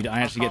 dude.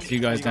 I actually get 2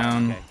 guys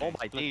down. Oh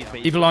my days,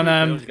 mate. People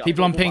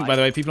on pink, by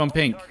the way. People on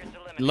pink.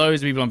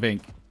 Loads of people on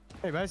pink.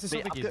 Hey, where's the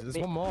Mate, Sonic? I've got- There's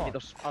mate, one more. mate,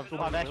 there's- I've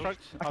airstrokes. I I've can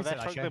take that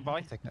airstrokes shit.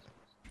 goodbye. Take it.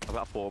 I've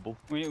got a portable.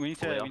 We need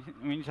Oh, yeah. to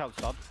we need to help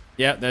Stod.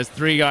 Yeah, there's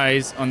 3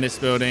 guys on this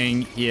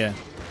building here.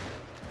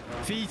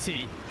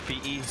 VT.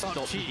 PE, Stop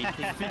stop cheating.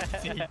 cheating.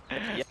 VT.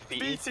 Yeah, PE.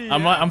 VT.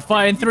 I'm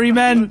fighting 3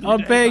 men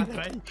on pink.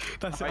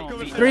 That's it. I'm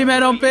coming 3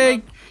 men on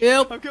pink.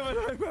 Yep. I'm coming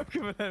over. I'm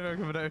coming over. I'm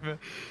coming over.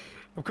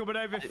 I'm coming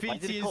over. Why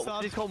did he VT call-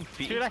 and did he Stod. call him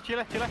To your PE? left, to your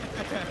left, to your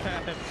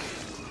left.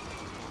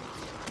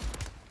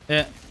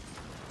 Yeah.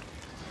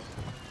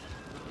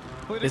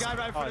 Look at the This- guy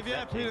right in front of you.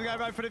 Look at the guy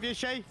right in front of you,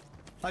 Shay.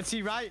 Let's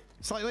see right,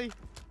 slightly. In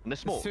the There's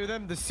smoke? 2 of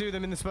them. There's 2 of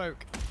them in the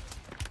smoke.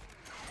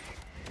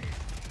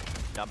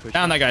 Yeah, I'm pushing.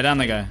 Down that guy. Down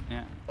that guy.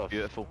 Yeah. Oh,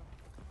 beautiful.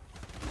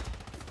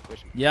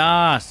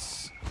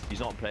 Yes. He's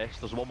not impressed.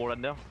 There's one more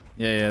in there.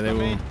 Yeah, they Not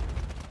me. will.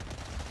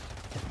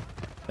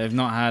 They've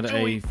not had a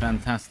Joey.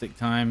 fantastic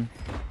time.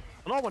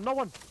 Another one, another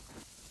one.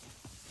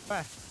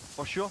 Where?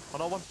 For sure,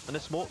 another one. In the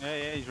smoke.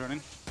 Yeah, he's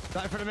running.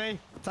 Right in front of me.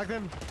 Tag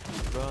them.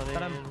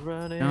 Running,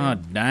 running.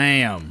 God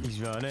damn. He's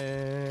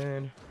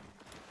running.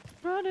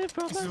 Running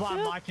from This is why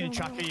I'm liking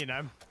Tracker, you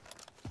know.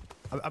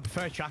 I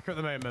prefer Tracker at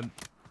the moment.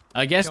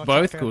 I guess Kill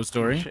both. tracker. Cool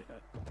story.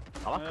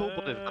 I'm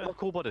a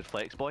cold-blooded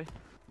flex boy.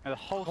 The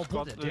whole squad.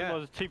 blooded, There yeah.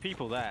 was 2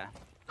 people there.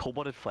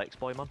 Cold-blooded flex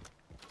boy, man.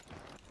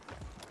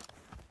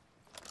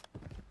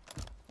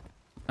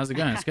 How's it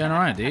going? It's going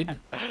alright, dude.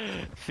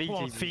 Feet, Come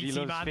on, he feety,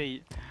 loves man.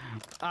 feet.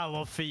 I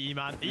love Feety,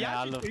 man. Yeah,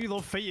 I love- You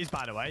love Feeties,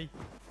 by the way.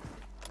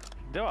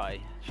 Do I?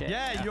 Shit.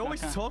 Yeah, you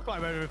always talk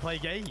about when we play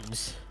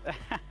games.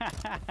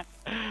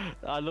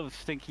 I love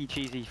stinky,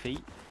 cheesy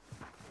feet.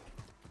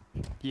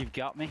 You've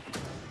got me.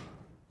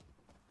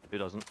 Who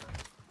doesn't?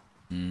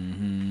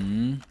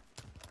 Mm-hmm.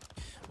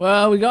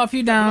 Well, we got a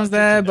few downs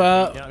there, You know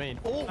but what I mean?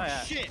 Oh,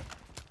 yeah. shit.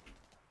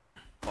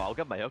 Well, I'll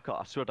get my haircut.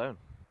 I swear down.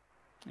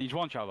 He's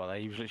one shot by there.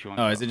 He was literally one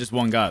oh, shot. is it just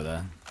one guy up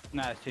there?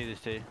 No, there's 2. There's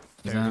 2. Is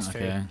There that is two.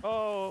 okay?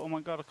 Oh my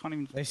god, I can't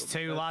even. There's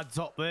 2 lads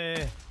up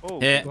there. Oh,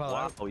 Hit. Well,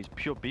 Wow, he's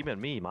pure beaming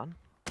me, man.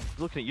 He's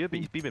looking at you, but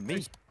he's beaming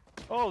me.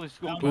 oh,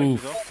 there's one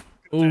Oof. place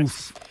as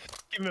Oof.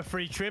 Give him a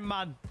free trim,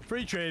 man.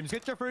 Free trims.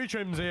 Get your free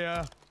trims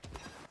here.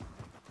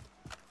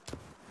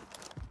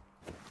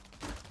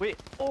 Wait,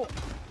 oh!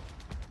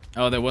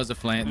 Oh, there was a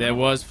flame. There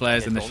was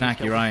flares in the shack.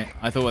 You're right.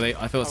 I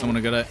thought someone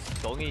had got it.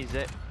 Dongy's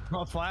it.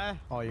 Got a flare?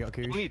 Oh, you got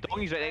a goose.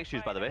 Dongy's right next to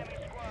you, by the way.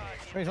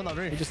 Oh, he's on that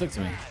roof. He just looked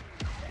at me.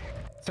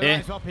 So Yeah.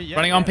 right, well, Pete, yeah,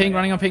 Running yeah, on pink. yeah.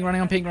 Running on pink.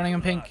 Running on pink. Running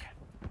on pink.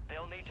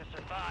 They'll need to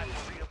survive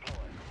to redeploy.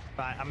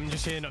 Right, I'm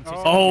just hearing up to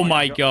Oh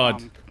my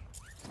god.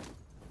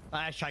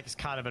 That airstrike is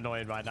kind of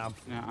annoying right now.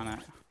 Yeah, I know.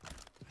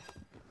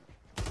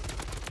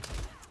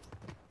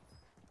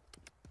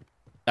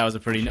 That was a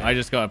pretty. I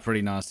just got a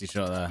pretty nasty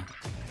shot there.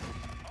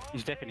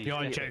 He's definitely.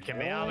 You're joking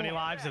me. How many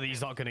lives are these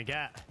not going to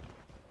get?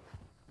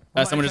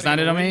 Someone just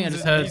landed on me. I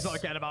just heard. He's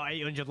not getting about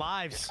 800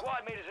 lives. Squad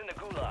mate is in the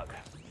gulag.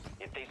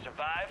 If they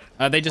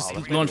survive, They just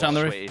launched down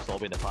the roof. He's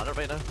lobbying the planet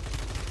right now.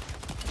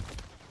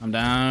 I'm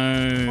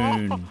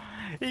down.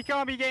 He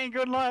can't be getting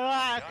good like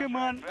that. Come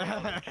on.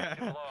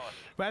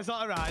 Where's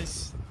that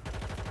rise?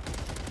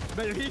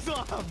 Mate, these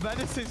lot have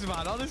medicines,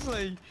 man,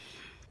 honestly.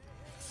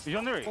 He's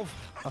on the roof.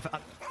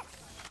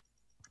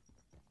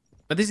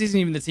 But this isn't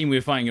even the team we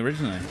were fighting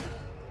originally.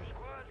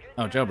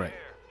 Oh, jailbreak.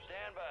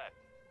 stand by.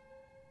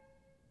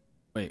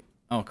 Wait.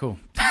 Oh, cool.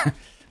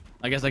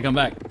 I guess I come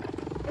back.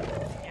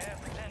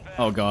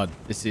 Oh god,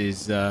 this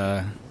is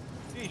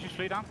He just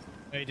flew down.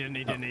 No, he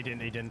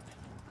didn't.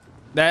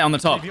 there on the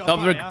top. If you're Top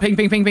of the fire. pink,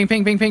 pink, pink, pink,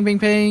 pink, pink, pink,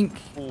 pink, pink.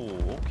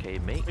 Oh, okay,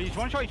 mate. He's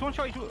one shot. He's one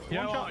shot. He's You one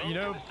know shot. what? You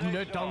know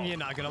Dongy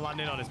and I are going to land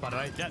in on us, by the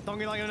way. Yeah,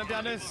 Dongy landing on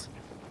behind us.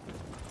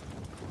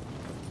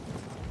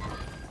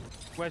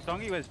 Where's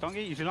Dongy? Where's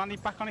Dongy? He's landing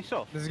back on his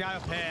stuff. There's a guy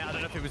up here. I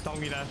don't know if it was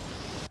Dongy there.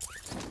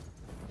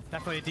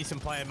 Definitely a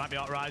decent player. Might be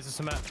out rise or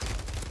something.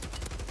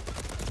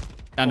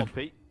 Come And on,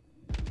 Pete.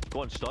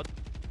 Go on, stud.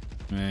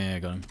 yeah,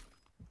 got him.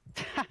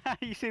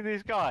 You see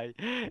this guy?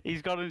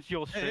 He's got into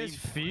your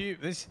stream.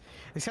 This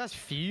guy's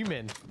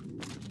fuming.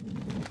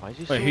 Why is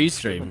he Wait, so who's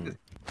streaming?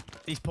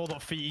 He's pulled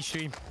up Feety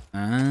stream.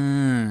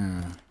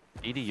 Ah.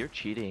 Edie, you're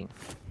cheating.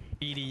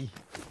 Feety.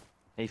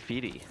 Hey,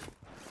 Feety.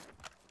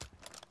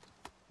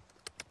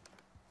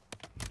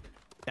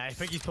 Yeah, I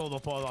think he's pulled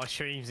up all our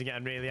streams and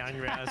getting really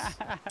angry at us.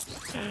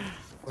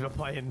 We're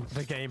playing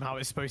the game how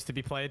it's supposed to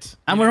be played.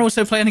 And we're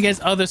also playing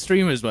against other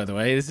streamers, by the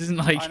way. This isn't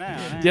like, I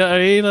know. you know what I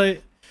mean?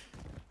 Like,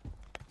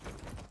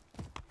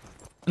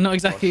 not Oh, see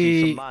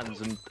exactly. some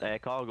mans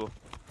and cargo.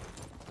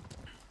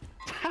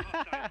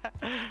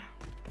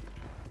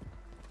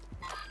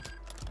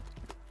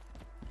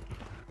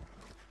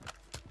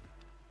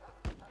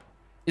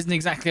 Isn't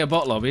exactly a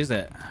bot lobby, is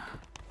it?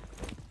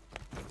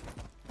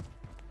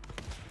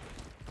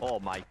 Oh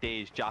my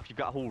days, Jaff, you've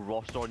got a whole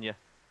roster on you.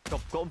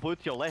 Got on blue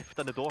to your left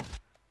in the door.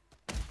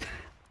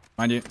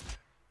 Mind you.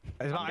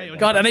 There's about 800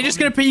 God, are they just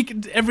people gonna peek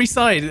at every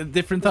side at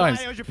different on me. times?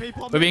 There's about 800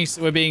 people on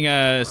We're me.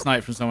 being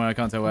sniped from somewhere. I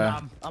can't tell where.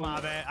 I'm out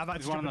of it. I've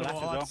had to There's one on the skip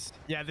left as well. lads.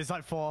 Yeah, there's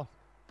like 4.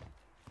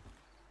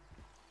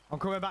 I'm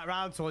coming back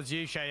round towards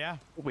you, Shay, yeah?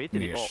 Oh, wait, I'm did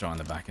gonna he? get Oh, shot in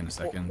the back in a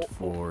second,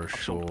 for oh.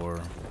 sure.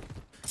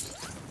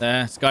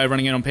 There, this guy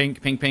running in on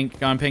pink, pink, pink,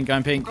 going pink,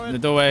 going pink. In the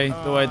doorway.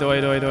 Muffy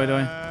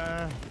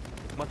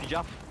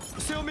Jaff. They're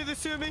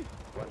suing me.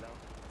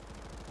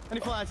 Any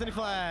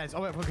flares?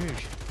 Oh, wait, for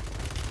Goosh.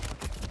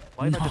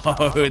 Why did I just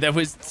have No, there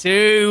was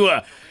 2.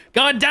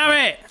 God damn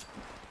it!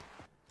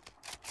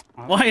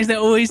 Why is there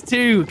always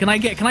 2? Can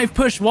I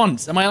push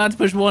once? Am I allowed to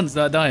push once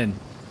without dying?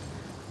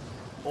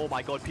 Oh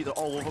my god, Pete, they're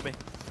all over me.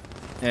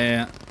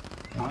 Yeah.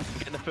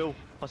 Get in the full.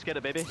 Let's get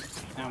it, baby.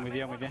 I'm with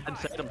you. I'm with you.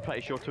 Inside, I'm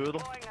pretty sure 2 of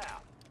them. Going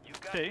out. You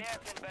got Two? gas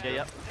inbound. Yeah,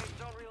 yeah. Safe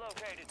zone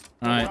relocated.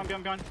 Alright.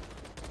 Behind.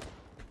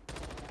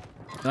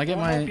 Can I get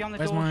Oh, my... beyond the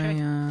Where's door, my... Shay.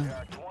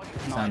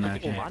 Stand there, Oh,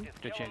 okay. man.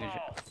 Good shit. Good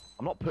shit.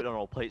 I'm not putting on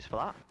all plates for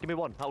that. Give me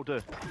one, that'll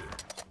do.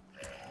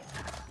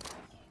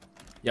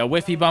 Yeah,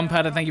 whiffy bum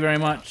padder, tany you very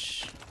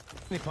much.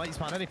 Any plates,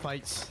 man? Any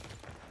plates?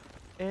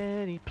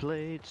 Any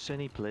plates,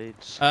 any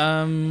plates.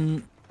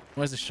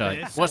 Where's the shite?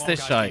 It's What's one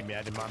this guy shite? gave me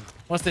headed, man.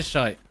 What's this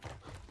shite?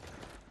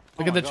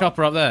 Look Oh at the my God.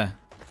 chopper up there.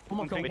 Oh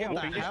my god, What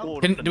what the the hell?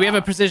 Do we have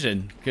a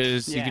precision?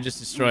 Because you Yeah. can just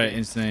destroy it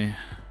instantly.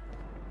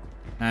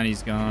 And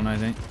he's gone, I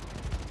think.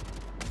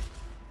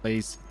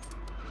 Please.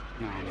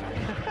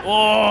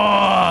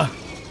 Oh!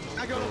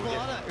 I go up the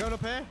ladder. Going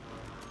up here.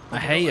 I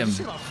hate him. I've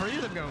seen about 3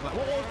 of them going back.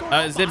 What's going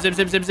on? Zip.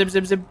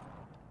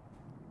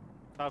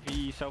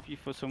 Selfie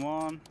for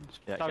someone.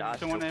 Yeah, Selfie yeah, for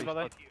someone there, selfie.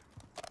 brother.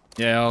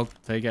 Yeah, I'll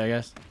take it, I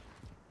guess.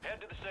 Head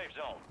to the safe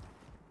zone.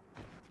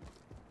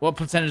 What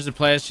percentage of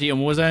players cheat on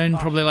Warzone?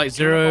 Probably like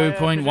do you wanna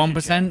buy a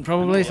 0.1%,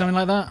 probably, something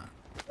like that.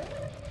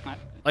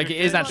 Like, it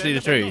is actually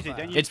the truth.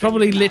 It's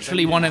probably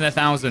literally 1 in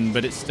 1,000,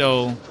 but it's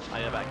still... I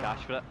need a bit of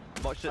cash for it.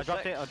 Watch I this.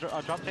 dropped it. I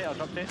dropped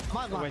it.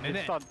 Might land in they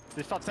it. started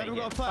Has taking anyone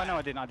got a it. flare? Oh, no,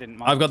 I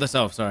didn't. I've got the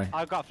self, sorry.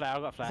 I got a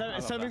flare.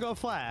 Has someone got a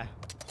flare?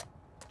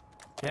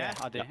 Yeah,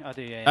 I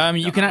do. Yeah.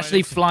 You can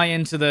actually fly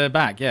into the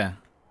back, yeah.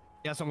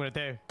 Yeah, that's what I'm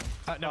gonna do.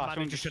 No, Oh, man, someone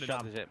you just should have shot,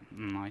 done. is it?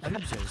 Nice.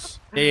 Losers.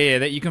 Yeah,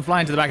 you can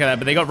fly into the back of that,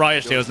 but they got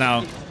riot shields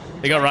now.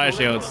 They got riot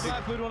shields.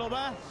 Blue one up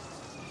there.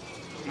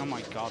 Oh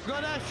my god. We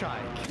got an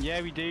airstrike.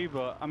 Yeah, we do,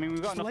 but I mean,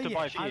 we've got enough to Slay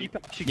buy a it. few.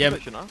 She Yeah, keep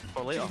pushing her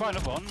for We later. can buy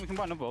another one. We can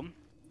buy another one.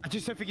 I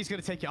just don't think he's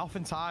gonna take it off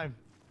in time.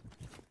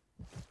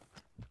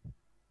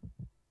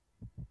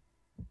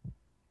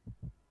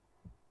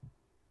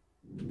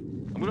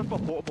 have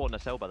got a portable in the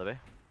cell, by the way.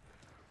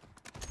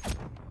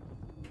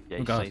 Yeah,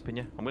 he's God. sniping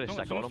you. I'm gonna stick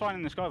it on Someone's him. flying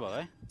in the sky, by the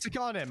way. Stick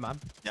it on him, man.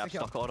 Yeah, I've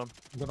Stick it stuck it on him.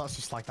 Well, that's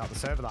just like that. The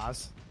server that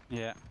has.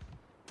 Yeah.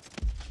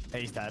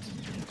 He's dead.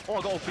 Oh,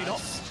 I got all three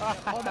knots. Oh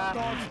my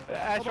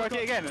god. Try it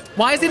again.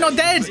 Why is it not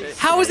dead?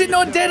 How is it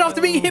not dead after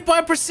being hit by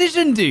a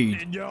precision,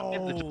 dude?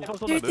 No.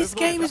 Dude, this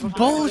game is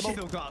bullshit.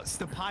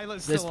 The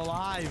pilot's There's- still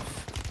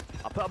alive.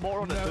 I put a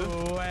mortar on it too.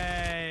 No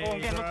way. Oh, I'm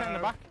getting looked at in the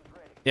back.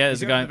 Yeah,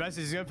 there's a guy.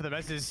 He's going for the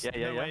reses.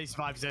 Yeah, No way he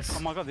survives this. Oh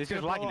my god, this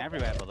is lagging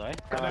everywhere, by the way.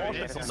 I know it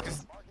is. It's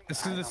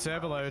because of the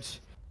server load.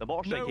 The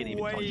mortar strike No ain't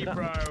even way, touching it.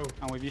 bro.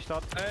 I'm with you,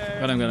 Stod.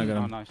 Got him, got him, got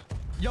Oh, him. nice.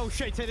 Yo,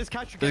 Shay, take this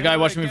catch. There's a guy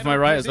watching me from my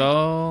right as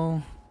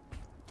well.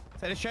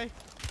 Take this, Shay.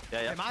 Yeah,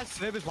 Hey, yeah. my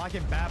server's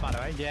lagging bear, by the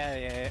way.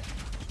 Yeah.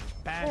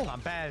 Bears, man,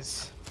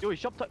 bears. Yo, he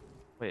jumped it.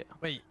 Wait.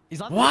 Wait, he's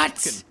landing.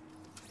 What?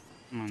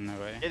 Oh, no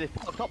way. Yeah, they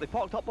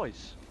parked up,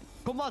 boys.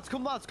 Come lads,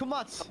 come lads, come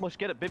lads. Must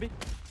get it, baby.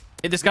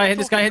 Hit this guy, hit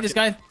this guy, hit this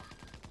guy.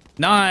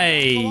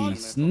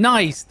 Nice.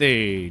 Nice,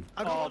 dude.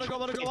 I got one, I got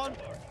one, I got one.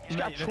 He's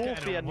got a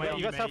trophy in there.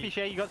 You got selfie,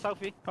 Shay? You got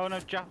selfie? Oh no,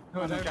 Jack.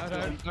 No, no, no, no,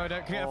 no, no. Can I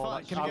get a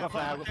fight? Can I get a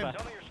fight? I'll go for Some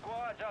of your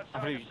squads I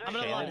outside believe- your I'm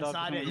gonna Shit, land dog.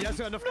 inside it. You guys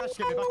got enough cash to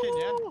get me back in,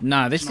 yeah?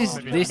 Nah, this is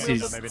maybe this not, maybe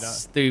is not, maybe not.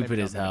 stupid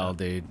Maybe as not, hell,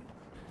 maybe dude.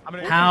 I'm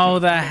gonna- How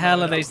the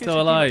hell are they Get still to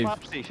the alive?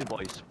 trap station,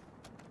 boys.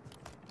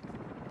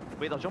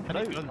 Wait, they're jumping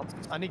I need out. guns.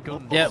 I need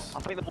guns. Yep. I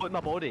think they're looting my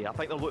body. I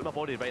think they're looting my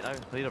body right now.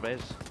 I need a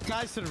res.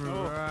 Guys to the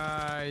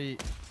right.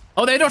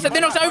 Oh, they're knocked over,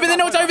 they're knocked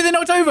over, they're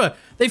knocked over.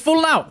 They've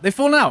fallen out, they've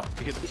fallen out.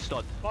 You can be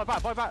stud. Buy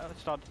back,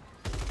 Stod.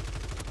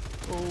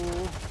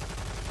 Oh.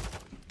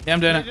 Yeah, I'm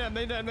doing it.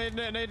 Need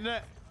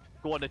it.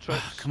 Go on the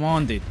troops. Come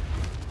on, dude.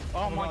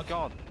 Oh my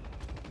god.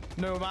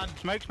 No, man.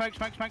 Smoke.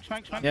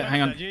 Yeah,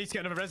 hang on. You need to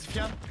get another res if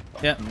you can.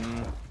 Yeah.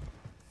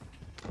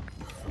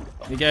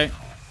 Here you go.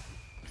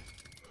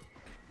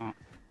 Oh.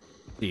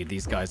 Dude,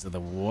 these guys are the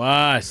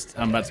worst.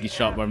 I'm about to get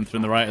shot by them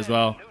from the right as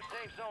well. new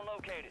safe zone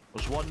located.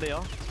 There's one there.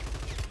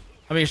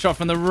 I'm being shot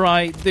from the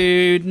right,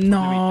 dude.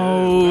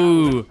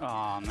 No.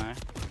 Oh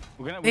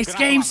no. This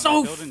game's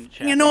so fucking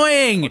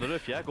annoying. On the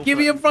roof, yeah? Go Give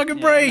for me it. a fucking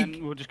break.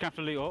 We're just gonna have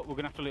to loot up. We're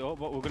gonna have to loot up,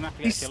 but we're gonna have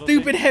to get These kills,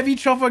 stupid eh? heavy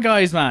chopper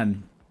guys,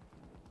 man.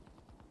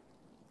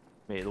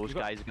 Mate, those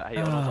guys got hit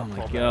Oh on my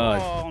top.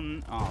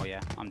 god. Oh yeah,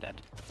 I'm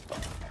dead.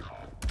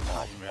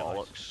 Oh,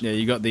 bollocks. Yeah,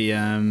 you got the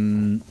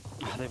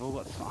Oh, they've all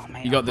got. Oh,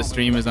 mate, you I got the can't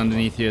streamers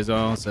underneath you as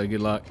well. So good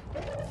luck.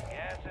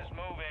 Gas is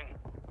moving.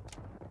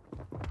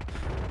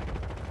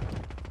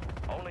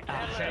 Only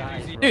 10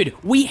 left. Dude,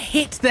 we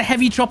hit the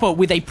heavy chopper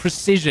with a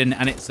precision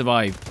and it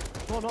survived.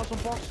 No, not some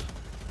boss.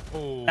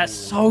 That's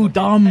so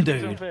dumb,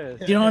 dude. Do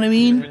you know what I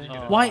mean?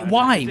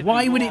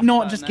 Why would it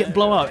not just get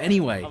blow up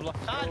anyway?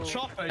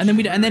 And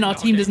then our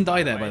team doesn't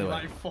die there, by the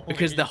way,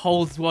 because the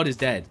whole squad is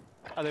dead.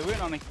 Oh,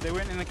 they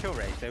weren't in the kill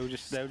race. They were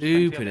just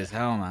Stupid as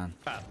hell, man.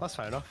 That's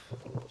fair enough.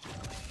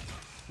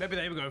 Maybe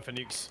they were going for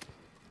nukes.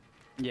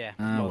 Yeah.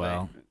 Oh,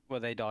 well.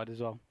 They died as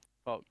well.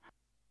 Fuck.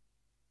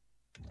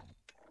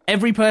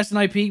 Every person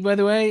I peek, by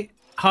the way,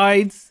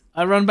 hides.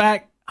 I run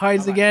back,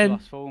 hides again.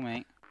 Lost full,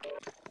 mate.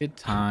 Good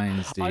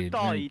times, dude. I Very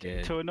died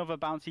good. to another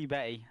bouncy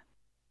Betty.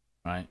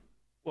 Right.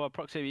 Well,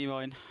 proximity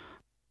mine.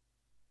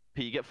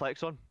 Pete, you get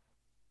flex on?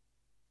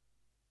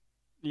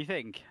 You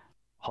think?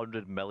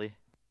 100 milli.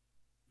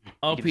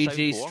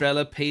 RPG, Southpaw.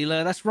 Strela,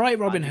 Peeler. That's right,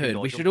 Robin you can Hood.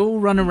 We dodge should them. all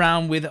run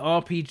around with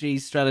RPGs,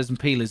 Strelas, and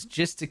Peelers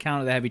just to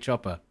counter the heavy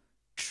chopper.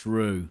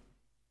 True.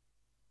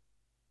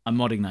 I'm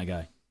modding that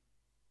guy.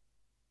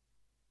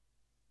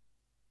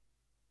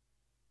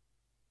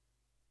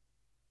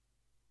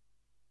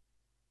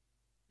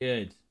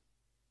 Good.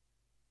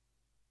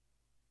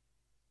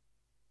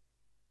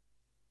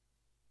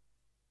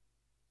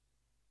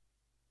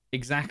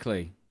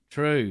 Exactly.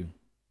 True.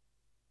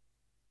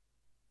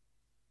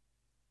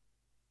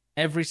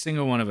 Every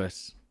single one of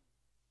us.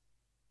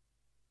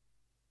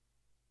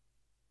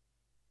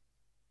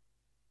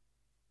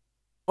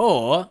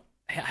 Or,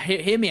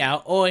 hear me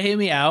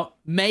out,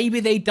 maybe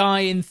they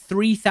die in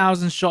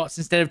 3,000 shots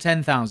instead of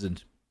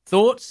 10,000.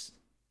 Thoughts?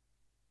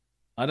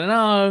 I don't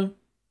know.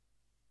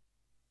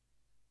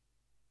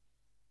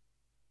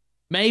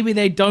 Maybe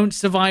they don't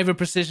survive a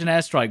precision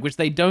airstrike, which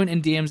they don't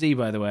in DMZ,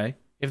 by the way.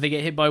 If they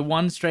get hit by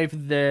one strafe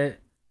of the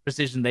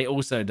precision, they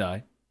also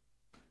die.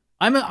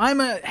 I'm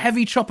a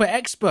heavy chopper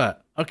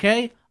expert,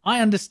 okay? I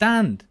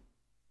understand.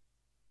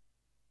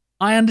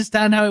 I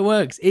understand how it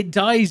works. It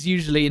dies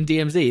usually in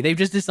DMZ. They've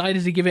just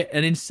decided to give it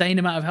an insane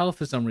amount of health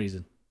for some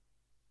reason.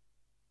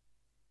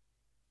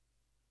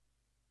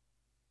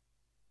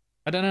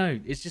 I don't know.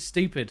 It's just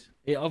stupid.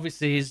 It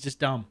obviously is just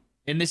dumb.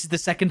 And this is the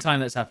second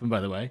time that's happened, by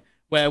the way,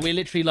 where we're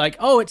literally like,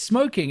 oh, it's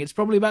smoking. It's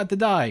probably about to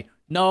die.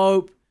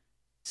 Nope.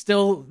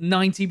 Still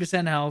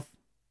 90% health.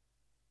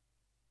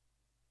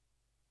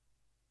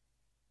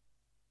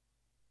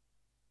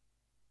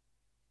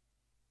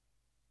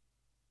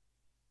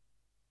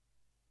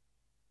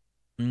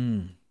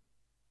 Hmm.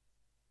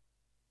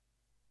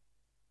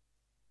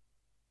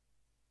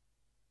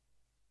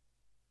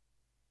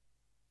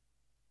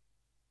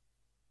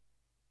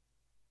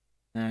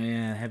 Oh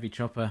yeah, heavy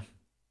chopper.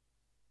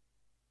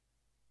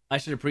 I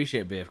should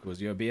appreciate vehicles.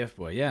 You're a BF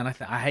boy. Yeah, and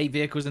I hate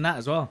vehicles in that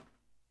as well.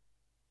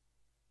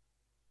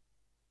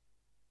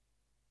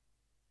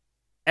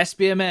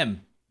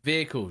 SBMM.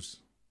 Vehicles.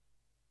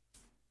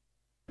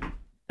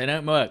 They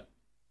don't work.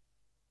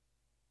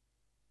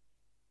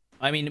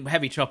 I mean,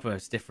 heavy chopper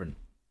is different.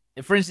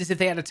 For instance, if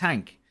they had a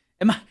tank.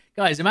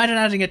 Guys, imagine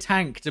adding a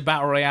tank to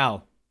Battle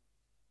Royale.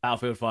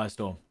 Battlefield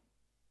Firestorm.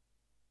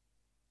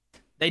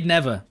 They'd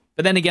never.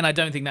 But then again, I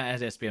don't think that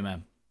has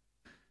SBMM.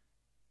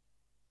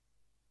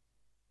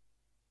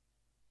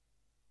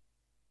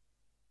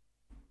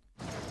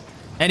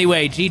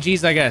 Anyway,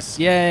 GG's, I guess.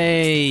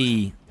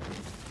 Yay!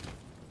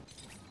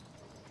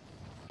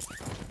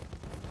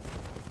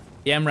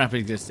 The MRAP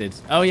existed.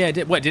 Oh, yeah.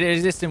 Did it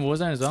exist in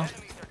Warzone as well?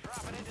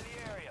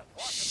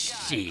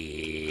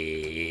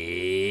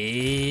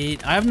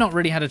 Shit. I have not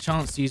really had a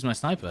chance to use my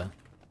sniper.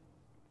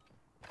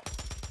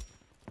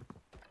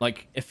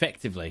 Like,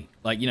 effectively.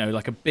 Like, you know,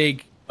 like a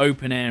big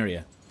open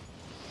area.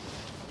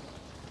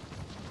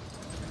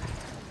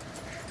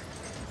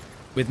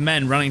 With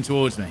men running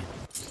towards me.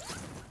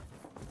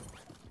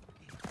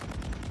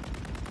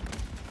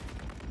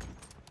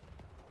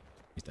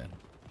 He's dead.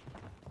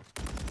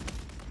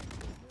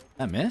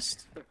 That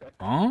missed?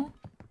 Oh?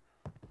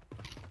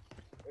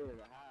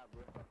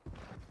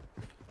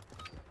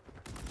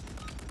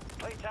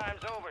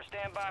 Playtime's over.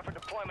 Stand by for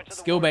deployment to the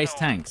Skill-based war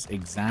zone. tanks.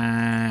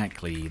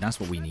 Exactly. That's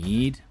what we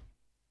need.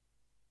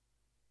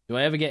 Do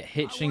I ever get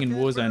hitching in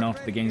Warzone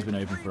after the game's been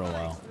open for a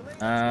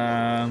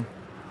while?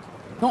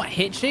 Not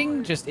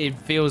hitching, just it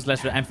feels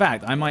less... In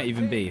fact, I might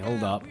even be.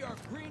 Hold up.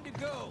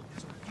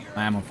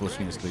 I am on full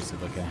screen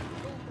exclusive, okay.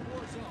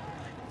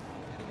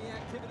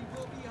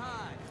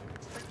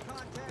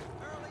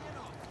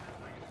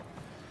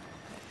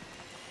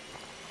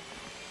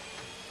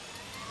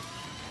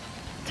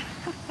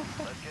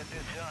 Let's get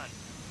this done.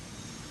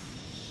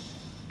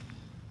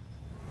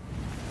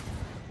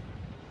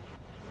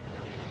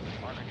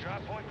 Mark a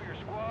drop point for your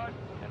squad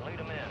and lead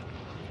them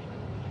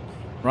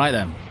in. Right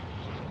then.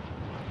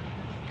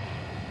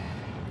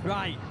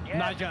 Right,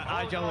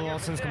 Nigel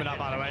Wilson's coming out,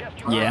 by the way.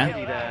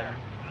 Yeah.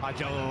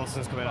 Nigel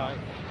Wilson's coming out.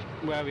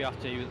 Where are we off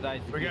to? That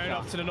is the We're key going shot.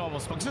 off to the normal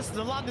spot. Just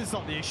the landing's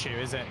not the issue,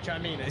 is it? Do you know what I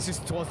mean? It's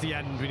just towards the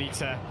end we need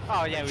to...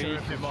 Oh yeah, we make need sure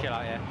to a bit more- chill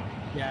out, yeah.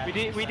 Yeah.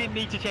 We didn't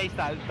need to chase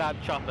that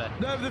chopper.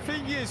 No, the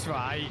thing is,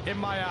 right, in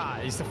my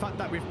eyes, the fact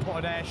that we've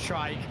put an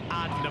airstrike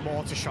and a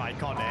mortar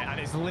strike on it, and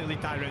it's literally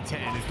direct hit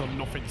and it's done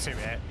nothing to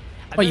it.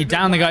 Well, you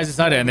down the guys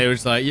inside it and they were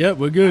just like, yeah,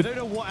 we're I good. don't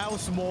know what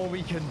else more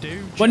we can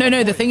do. Well,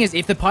 no, the thing is,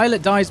 if the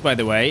pilot dies, by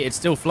the way, it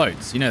still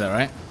floats. You know that,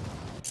 right?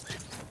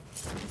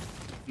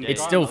 It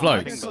still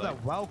floats. I saw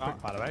that well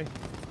quick, by the way.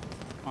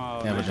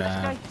 Oh, Yeah,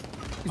 but,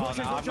 He's one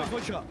shot,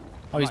 one shot.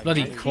 oh, he's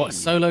bloody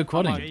solo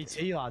quadding.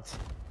 JT, lads.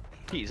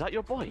 Pete, is that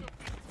your boy?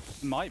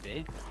 might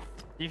be.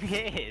 You think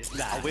it is?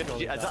 Nah, Is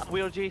that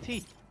where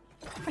JT?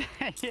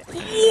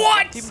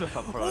 What? Team with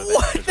him for a bit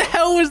What as the well.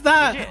 hell was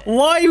that?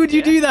 Why would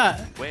you do that?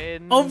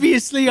 When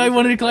Obviously, I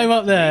wanted to climb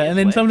up there, and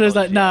then somebody was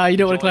like, nah, you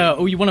don't want to climb up.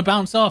 Oh, you want to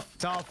bounce off?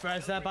 Top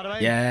first there, by the way.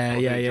 Yeah,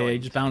 you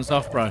just bounce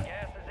off, bro.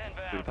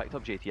 we picked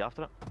up JT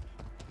after it.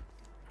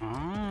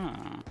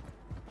 Ah.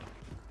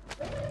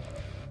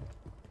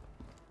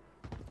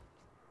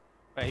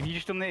 Wait, have you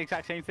just done the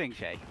exact same thing,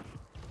 Shay?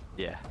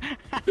 Yeah.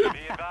 Be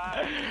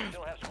advised, you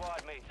still have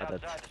squad mates I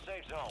did. outside the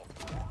safe zone.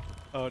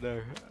 Oh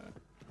no.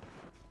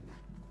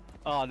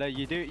 Oh no,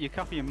 you do. You're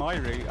copying my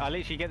route. I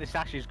literally get the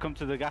stashes, come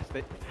to the gas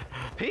station.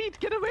 Pete,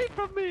 get away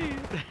from me!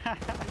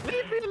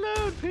 Leave me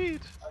alone,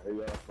 Pete!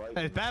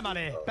 There's Bearman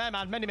here.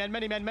 Bearman, many men,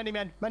 many men, many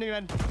men, many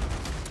men.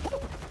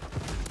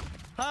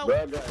 Help!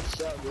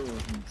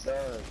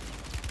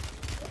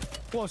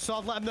 Whoa, so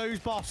I've let him know who's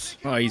boss.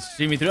 Oh, he's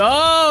shooting me through.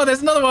 Oh,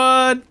 there's another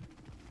one.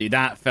 Dude,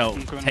 that felt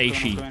I'm coming,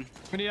 tasty.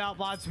 We need help,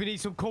 lads. We need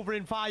some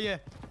covering fire.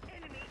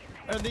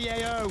 And the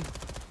AO.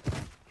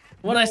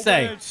 What'd I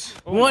say?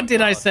 What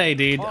did I say,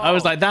 dude? I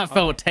was like, that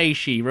felt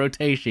tasty,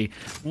 rotashi.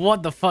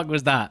 What the fuck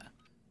was that?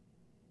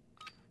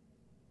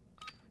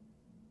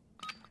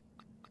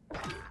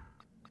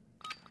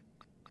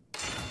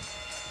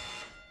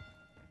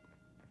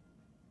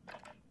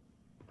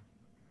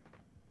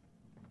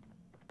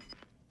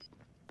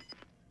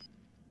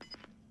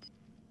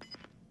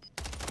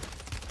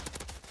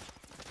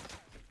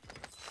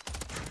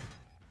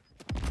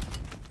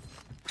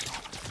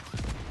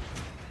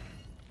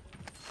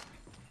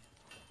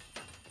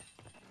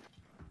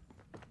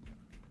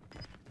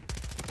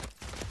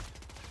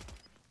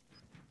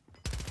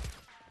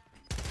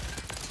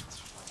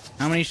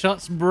 How many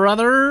shots,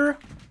 brother?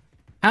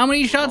 How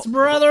many shots,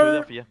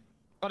 brother?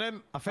 Got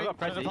him. I think.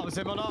 I don't know if that was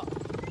him or not.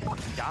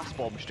 Gas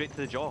bomb straight to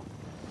the jaw.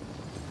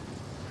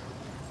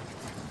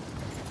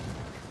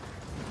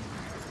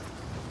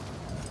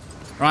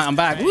 Right, I'm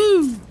back.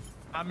 Woo!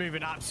 I'm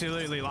moving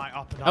absolutely like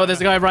up and down. Oh, there's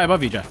a guy right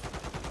above you, Jeff.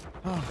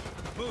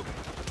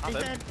 He's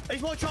dead.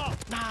 He's one shot.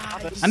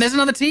 Nice. And there's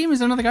another team. Is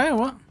there another guy or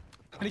what?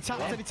 And he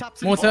taps and he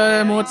taps.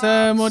 Mortar,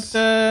 mortar,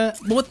 mortar,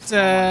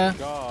 mortar.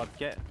 God,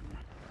 get.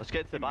 Let's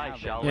get to the buy,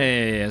 shall we?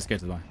 Yeah. Let's go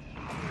to the line.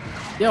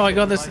 Yo, I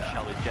got this.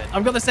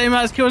 I've got the same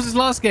amount of kills as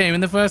last game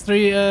in the first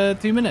 2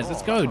 minutes.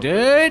 Let's go,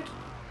 dude.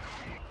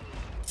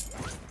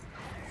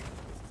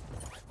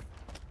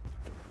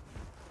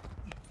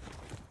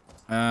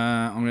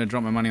 I'm gonna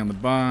drop my money on the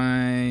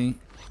buy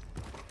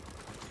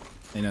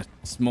in a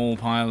small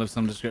pile of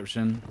some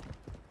description.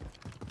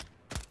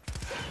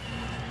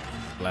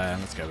 Blair,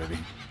 let's go, baby.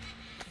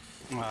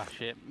 Ah,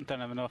 shit. Don't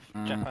have enough.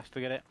 Jeff has to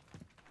get it.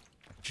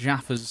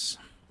 Jaffers.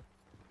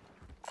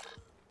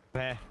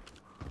 There.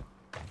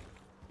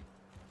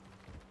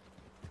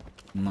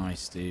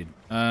 Nice, dude.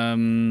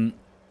 Have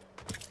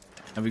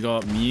we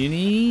got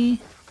Muni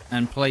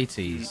and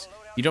Platies?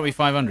 You dropped me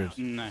 500.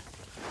 No.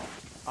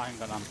 I ain't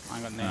got none. I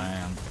ain't got none. I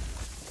am.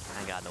 I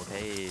ain't got no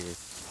pay.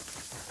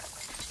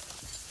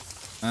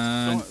 Do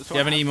you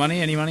have any money?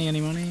 Any money? Any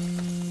money?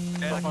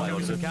 Yeah, I can give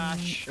you some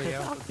cash. There you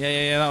go.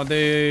 Yeah, that'll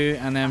do.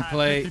 And then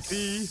plates.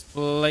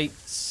 50p.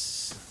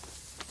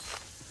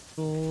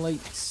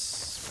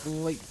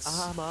 Plates.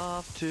 I'm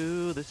off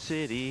to the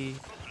city.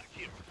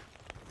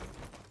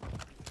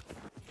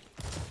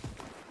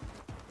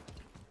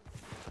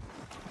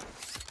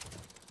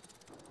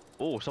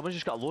 Oh, someone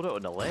just got a loadout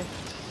on the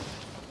left.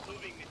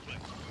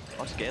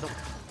 Let's get him.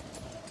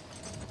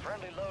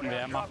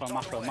 Yeah, muffle.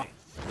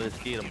 Let's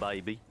get him,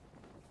 baby.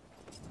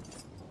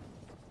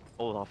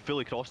 Oh, they're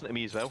fully crossing to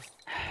me as well.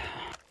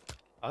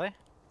 Are they?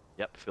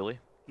 Yep, fully.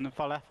 No,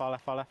 far left.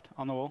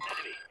 On the wall.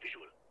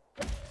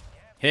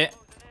 Hit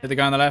the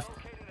guy on the left.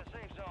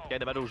 Get in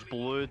the middle's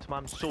blowed,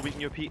 man. So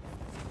beating your Pete.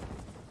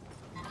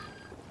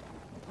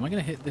 Am I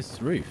gonna hit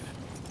this roof?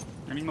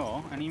 Any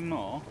more?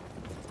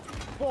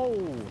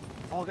 Whoa!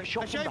 Oh, I got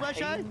shot from Right,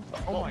 behind.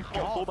 Oh my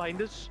god. Four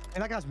behind us.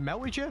 And that guy's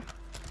melted you?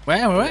 Where?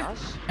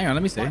 Yes. Hang on,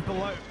 let me see. Right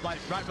below,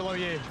 right below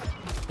you.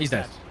 He's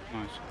dead.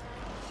 Nice.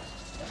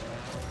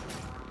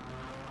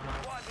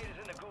 Squad leaders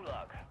in the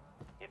gulag.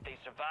 If they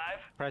survive,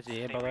 Prezi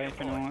here, by the way, if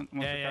anyone wants to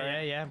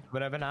carry. Yeah.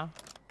 Whatever now.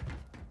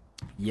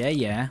 Yeah.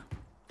 Yeah.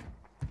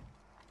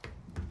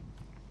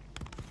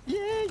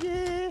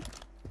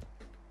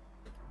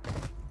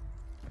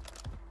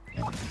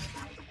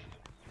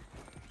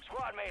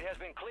 squad mate has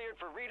been cleared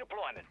for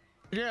redeployment.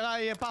 Yeah,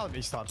 like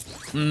bounty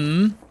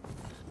stun.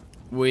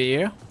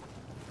 Where?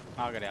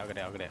 I'll get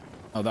it.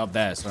 Oh, up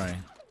there. Sorry.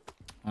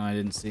 Oh, I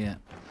didn't see it.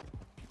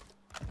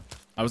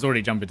 I was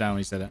already jumping down when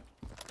you said it.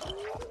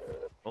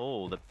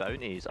 Oh, the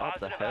bounties up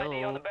the Positive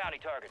ID on the hill. bounty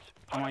targets.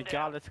 Oh my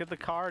god, let's get the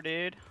car,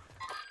 dude.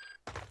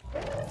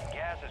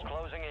 Gas is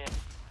closing in.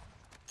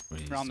 What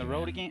are you We're on the doing?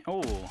 road again.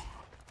 Oh.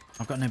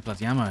 I've got no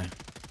bloody ammo.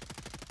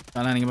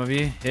 Guy landing above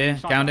you. Here,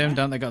 It's not count that him. one.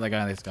 Don't they got that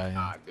guy? This guy.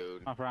 Yeah.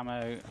 Upper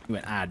ammo. He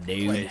went, Wait,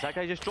 dude. is that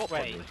guy just dropped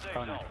Wait. on me?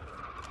 Oh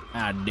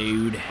no.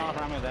 Dude.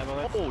 Upper ammo there, by the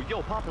way. Oh,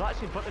 yo, Papa,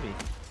 that's in front of me.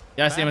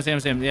 Yeah, I see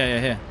him. Yeah,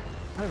 here.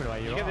 I don't know where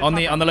you Get are. this On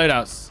the top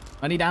loadouts.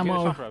 I need row. Get this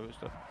ammo. top row and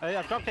stuff. Yeah,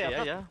 I've dropped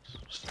it. Yeah.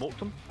 Smoked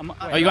him.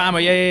 Oh, you got ammo?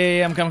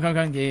 Yeah. I'm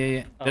coming.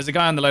 Yeah. There's a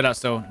guy on the loadout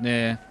still.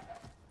 Yeah.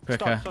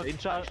 Quicker. Stop. In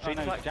track, straight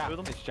no, track it's Jaff. through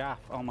them. It's Jaff.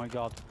 Oh my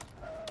god.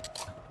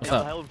 What's Yeah, the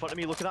up? hell in front of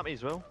me, looking at me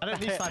as well. I don't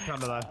need sniper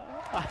ammo though.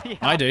 Yeah,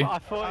 I do. I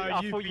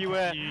thought you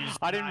were. confused,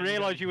 I didn't man,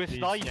 realise you were confused,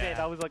 sniping.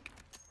 yeah. I was like,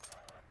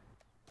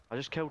 I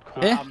just killed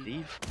Yeah.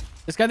 Steve.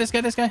 This guy. I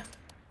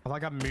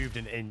think I moved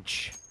an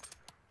inch.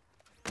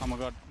 oh my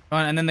god. Come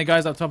on, and then the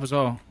guys up top as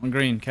well. On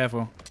green.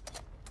 Careful.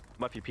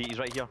 Might be Pete, he's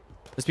right here.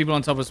 There's people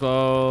on top as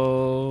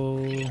well.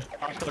 He's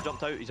still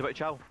jumped out, he's about to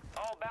chow.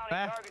 All bounty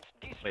Where? targets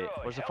destroyed. Wait,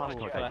 where's the fast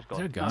car guy just Is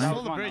there a gone? guy? He's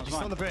on the mine, bridge. that He's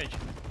was on the bridge.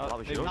 That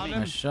was they yours. found Nice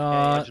him. Bridge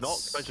shots.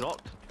 knocked, bridge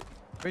knocked.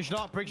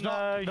 Bridge No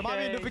knocked. There might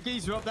be shade. another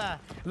geezer up there.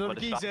 I'm Another a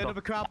geezer, distractor.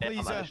 another crowd Yeah, I'm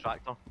pleaser. a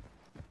distractor.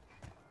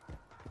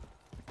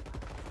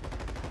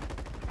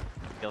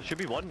 Yeah, there should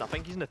be one. I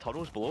think he's in the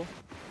tunnels below.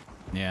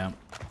 Yeah.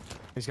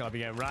 He's gotta be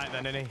getting right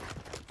then, isn't he?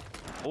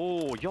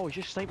 Oh, yo, he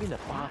just sniped me in the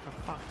back.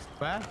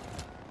 Where?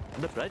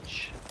 On the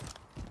bridge.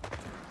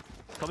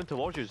 Coming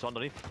towards you, it's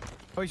underneath.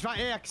 Oh, he's right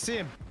here. I can see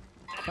him.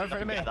 Right in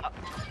front of me. Get that.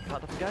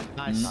 That different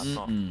guy? Nice. That's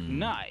not.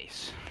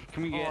 Nice.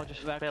 Can we get Oh,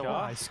 just that fell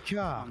car? Nice Oh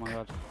car. my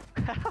god.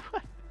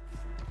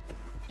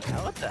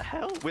 What the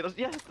hell? Wait,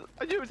 yeah,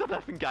 I knew it was a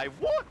different guy.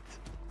 What?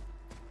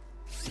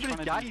 How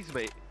many guys,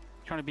 mate?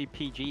 Trying to be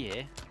PG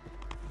here.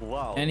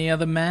 Wow. Any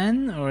other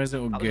men, or is it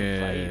all I was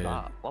inside good?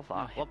 that. Love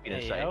that. Love being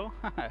There inside. you go.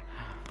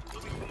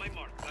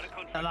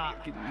 And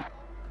that.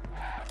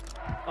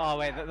 Oh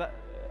wait,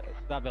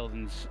 that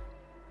building's.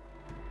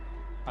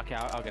 Okay,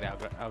 I'll get it.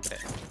 I'll get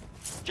it.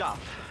 Jaff,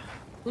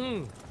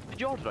 did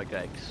you order at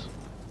Greg's?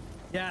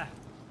 Yeah.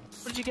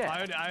 What did you get?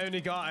 I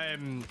only got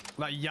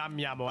like yam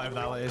or whatever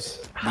the hell it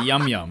is. The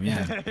yum, yeah.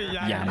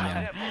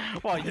 Yeah. Yum.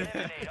 What?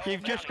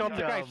 You've just gone to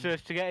Greg's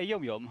to get a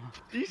yum.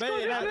 Mate,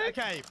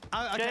 okay.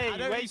 I Jay,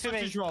 don't wait eat for me.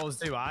 sausage rolls,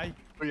 do I?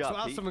 What you So got, what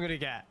else Pete? am I gonna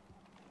get?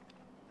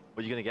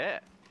 What are you gonna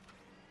get?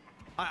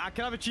 I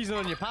can have a cheese and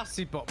onion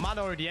pasty, but man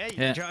already ate.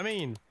 Yeah. Do you know what I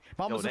mean?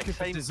 Man Yo, was looking next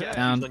for time, dessert. get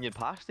Down. cheese onion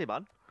pasty,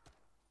 man.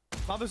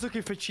 Man was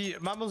looking for cheese.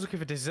 Man was looking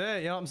for dessert.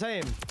 You know what I'm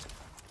saying?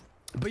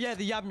 But yeah,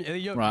 the yam.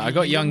 Right, I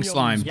got young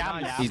slime. Yum,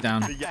 yum. He's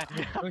down. Yeah.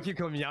 Don't keep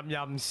calling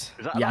yams.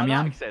 Is that Yam an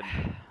yam? accent?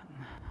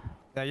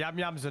 Yeah,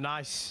 yams are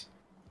nice.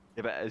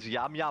 Yeah, but is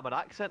Yam Yam an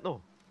accent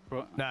though?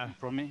 No.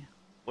 Brummy.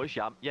 What's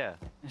Yam? Yeah.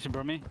 It's a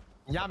Brummy.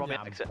 Yam Brummy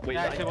Yam. accent. Wait,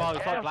 Yeah, is it's, that- well,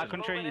 it's like Gas Black is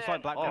Country. moving It's like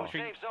in. Black Oh. Country.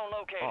 Safe zone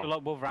located.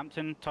 Like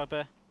Wolverhampton type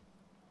of.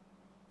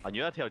 I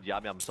knew I'd heard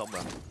Yam Yam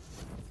somewhere.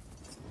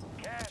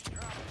 Gas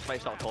dropping.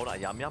 Might start calling it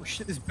a Yam Yam.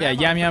 Shit, there's Yeah, bear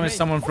Yam man Yam for is me.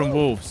 someone from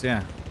Wolves,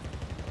 yeah.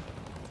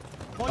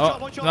 One Oh,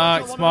 shot, one shot,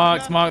 Mark, one shot,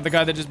 Mark, one Mark, the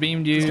guy that just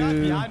beamed There's a guy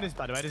you. behind us,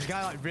 by the way. There's a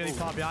guy like really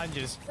far behind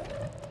us.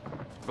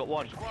 Got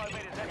one.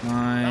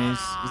 Nice.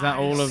 Is that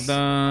all of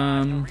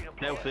them?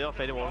 Nail clear if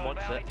anyone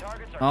wants it.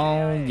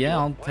 Oh, yeah,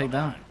 I'll take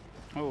that.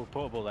 Oh,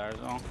 portable there as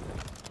well.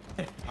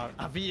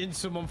 I've eaten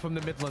someone from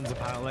the Midlands,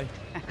 apparently.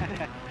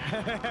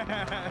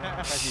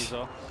 As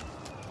usual.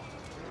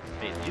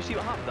 Mate, did you see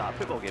what happened at that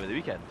football game at the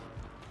weekend?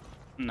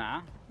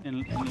 Nah.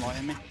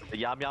 Enlighten me. The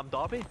Yam Yam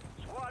derby?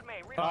 Squad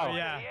mate, Oh,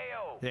 yeah.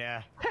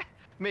 Yeah.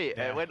 Mate,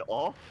 Yeah. it went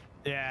off.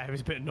 Yeah, it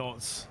was a bit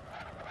nuts.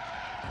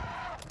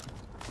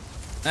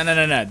 No, no,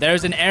 no, no.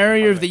 There's an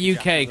area of the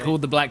UK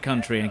called the Black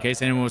Country, in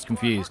case anyone was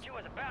confused.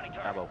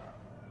 Yeah, well.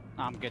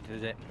 I'm good to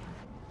it.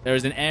 There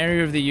is an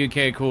area of the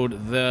UK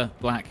called the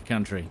Black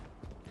Country.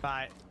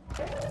 Right.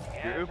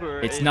 Your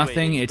Uber It's is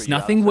nothing. waiting It's for you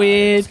nothing outside.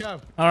 weird.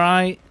 Let's go. All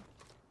right.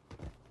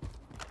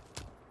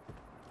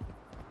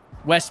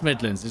 West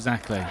Midlands,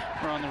 exactly.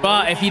 We're on the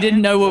But road. if you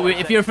didn't know what,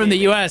 if you're from the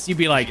US, you'd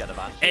be like, Get the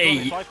van.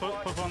 hey.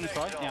 Put on the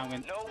side. Yeah, I'm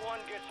going. No one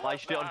gets Fly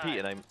left straight on behind. Pete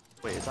and I'm...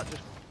 Wait, is that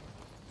just...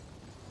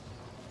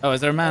 Oh,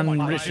 is there a man my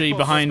God, literally he's got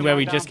behind something where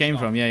we down just came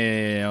south. from? Yeah,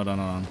 yeah, yeah. Hold on,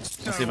 hold on.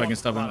 Let's see if I can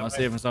stop him. I'll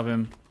see if I can stop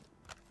him.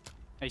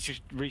 He's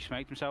just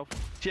re-smoked himself.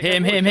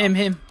 Him, him, him,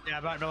 him. Yeah,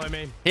 back below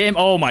me. Him.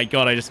 Oh my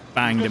god, I just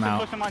banged him out.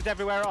 Custom mines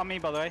everywhere on me,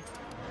 by the way.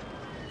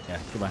 Yeah,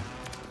 goodbye.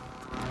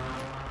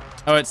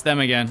 Oh, it's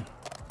them again.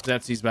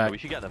 Zepsy's back. We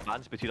should get the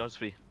vans between us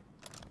three.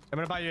 I'm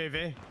gonna buy you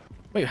AV.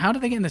 Wait, how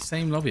did they get in the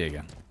same lobby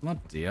again?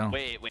 Bloody hell.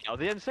 Wait, are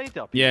they inside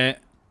there? Yeah.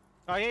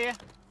 Oh, yeah, yeah.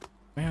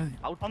 Where are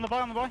they? On the boy,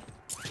 on the boy.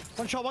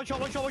 One shot, one shot,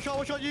 one shot, one shot,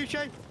 one shot, you,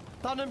 Shay.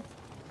 Down him.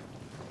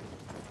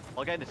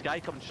 I'll get in this guy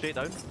coming straight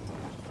down.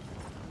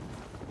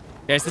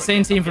 Yeah, it's the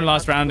same team from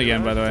last round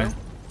again, by the way.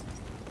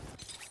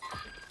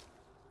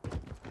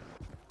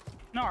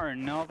 Not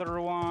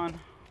another one.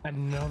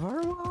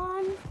 Another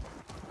one?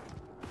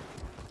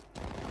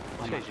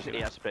 This guy's just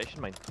AR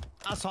suppression, mine.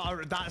 That's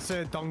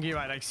a dongy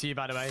right next to you,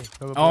 by the way.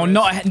 Oh,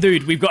 not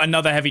dude. We've got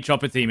another heavy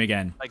chopper team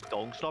again. Big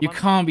dong stop, You man.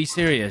 can't be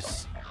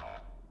serious.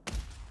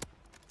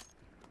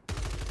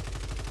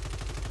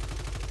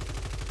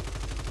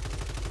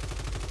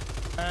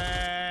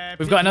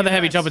 We've got another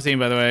heavy chopper team,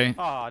 by the way.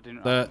 Oh, I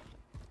didn't. The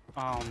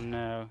Oh,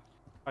 no.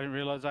 I didn't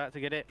realise I had to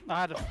get it.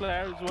 I had a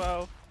flare as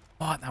well.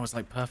 what? That was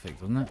like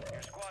perfect, wasn't it?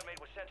 Your squad mate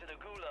was sent to the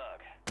gulag.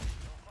 They'll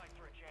fight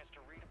for a chance to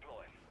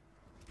redeploy.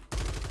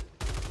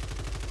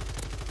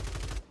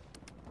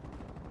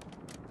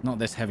 Not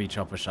this heavy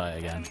chopper shy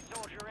again. Enemy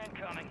soldier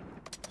incoming.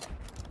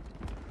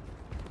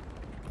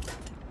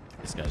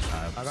 This guy's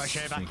trying to I got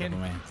Shay back sneak in. up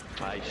on me.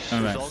 Nice.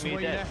 Alright. Is Dongy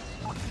What, yeah? dead?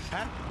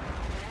 Huh?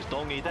 Is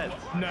Dongy dead?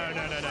 No,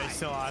 he's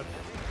still alive.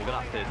 We're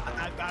gonna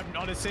have to... I'm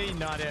honestly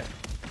no idea.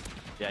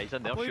 Yeah, he's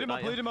in there I bleed shooting him, I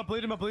at bleed you. him, I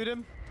bleed him, I bleed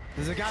him.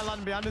 There's a guy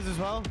landing behind us as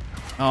well.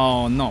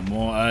 Oh, not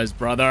mortars,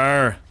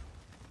 brother.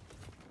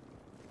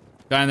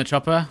 Guy in the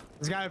chopper.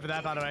 There's a guy over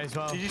there, by the way, as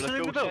well. Did you Do you still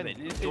in the wanna full building?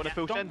 send- do you want to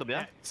full send them,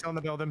 yeah? Still in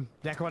the building.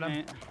 Yeah, come on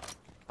in.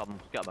 Come,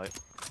 get him out.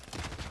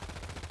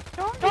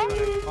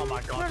 Oh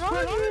my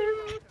god.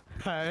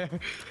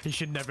 He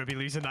should never be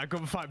losing that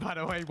gunfight, by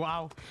the way.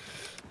 Wow.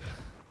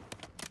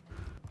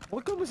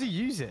 What gun was he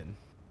using?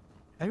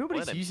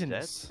 Everybody's Well, using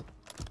dead.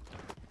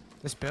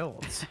 this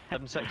build.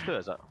 762,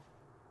 is it?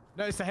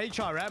 No, it's the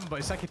HRM, but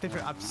it's like a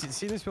different. I've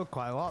seen this build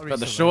quite a lot Got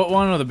recently. the short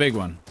one or the big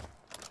one?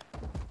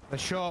 The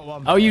short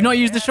one. Oh, you've not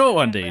used the short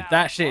one, dude.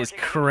 That shit is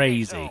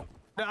crazy.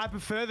 No, I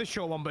prefer the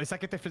short one, but it's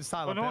like a different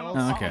style of build.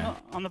 Oh, okay.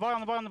 On the boy,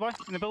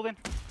 in the building.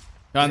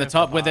 Guy on the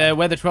top with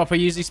where the chopper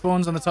usually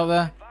spawns on the top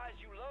there. Advise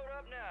you load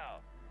up now.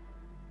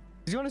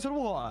 Is he on his own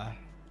water?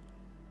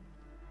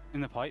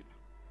 In the pipe.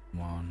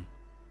 Come on.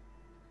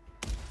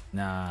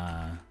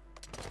 Nah.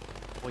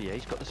 Oh yeah,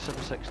 he's got the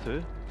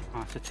 762.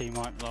 Oh, it's a team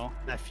wipe, though.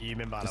 They're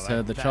fuming, by the Just way.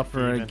 heard the They're chopper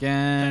fuming. They're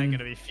again.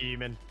 gonna be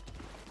fuming.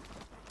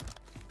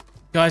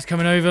 Guys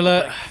coming over,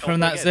 look, from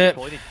that zip.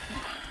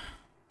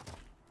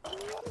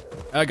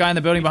 Guy in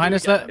the building behind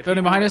us, look.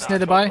 Building behind us near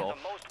the buy. The most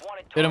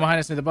wanted Building behind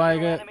us near the buy,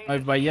 good.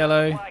 Over by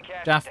yellow.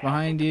 Daft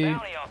behind you.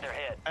 bounty off their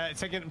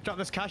head. Drop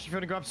this cash if you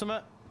want to grab some.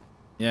 Yeah,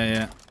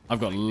 yeah. I've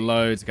got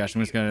loads of cash.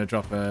 I'm just going to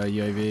drop a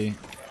UAV.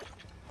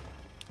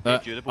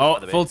 durable, Oh, by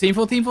the way. full team,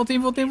 full team, full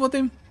team, full team, full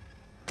team.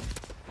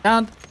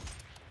 Down.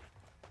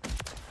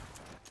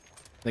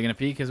 They're going to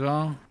peek as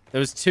well. There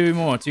was two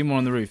more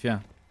on the roof, yeah.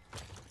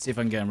 Let's see if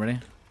I can get them ready.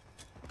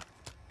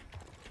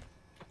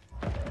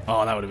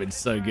 Oh, that would have been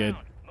so good.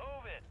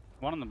 Move it.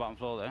 One on the bottom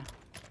floor there.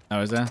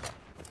 Oh, is there?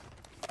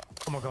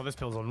 Oh my god, this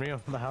build's unreal.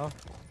 What the hell?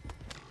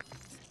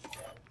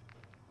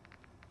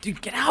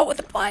 Dude, get out with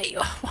the bite.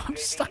 Oh, I'm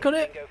stuck on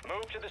it.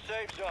 Move to the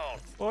safe zone.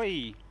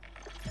 Oi!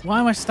 Why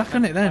am I stuck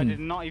on it I did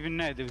then? not even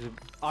know there was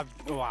a.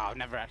 Wow, I've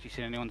never actually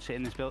seen anyone sit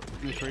in this room.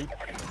 The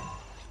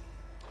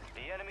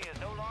enemy is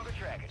no longer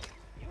tracking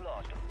you. You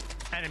lost him.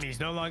 Enemies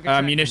no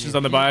longer. Munitions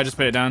on the buy. I just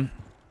put it down.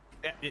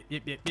 Yep.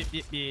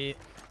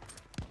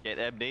 Get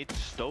them nades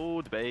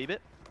stowed, baby.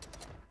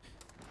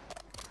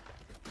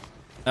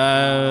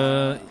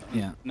 Yeah.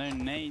 No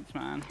nades,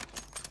 man.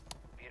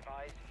 Be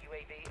advised,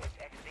 UAV is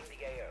exiting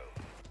the AO.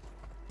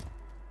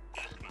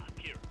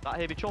 That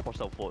heavy chopper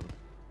still floating.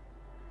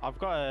 I've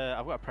got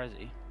a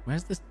Prezi.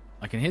 Where's this?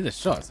 I can hear the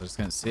shots. I just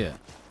can't see it.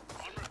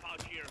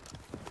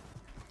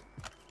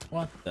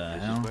 What the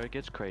This hell? is where it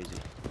gets crazy.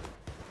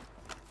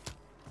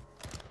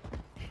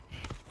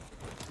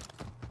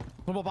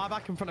 One more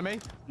buyback in front of me.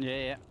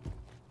 Yeah.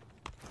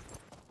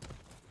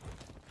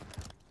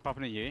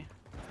 Popping at you.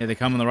 Here they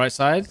come on the right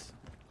side.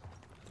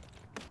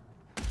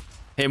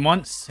 Hit him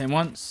once. Hit him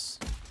once.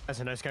 There's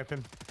a no scope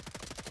him.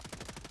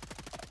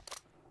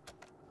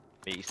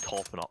 Mate, he's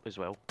topping up as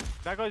well.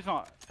 That guy's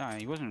not.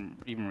 He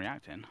wasn't even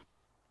reacting.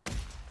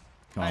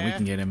 Come on, we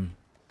can get him.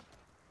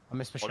 I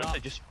missed my shot. Honestly,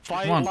 just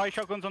Five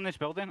shotguns on this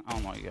building. Oh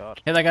my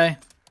god. Hit that guy.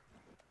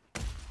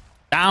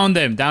 Downed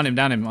him. Down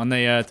him. On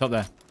the top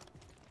there.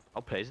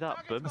 I'll praise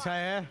that. Boom. This guy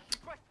here.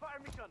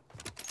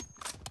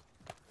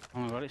 Oh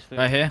my god, it's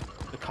Right here.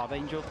 the Cod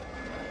Angel.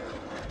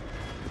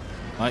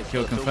 Right,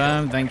 kill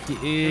confirmed. Thank Look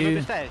at the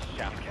you. stairs,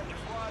 Jack.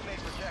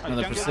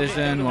 Another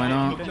precision. Why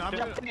not?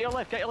 Get your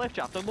left,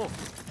 Jack, down low.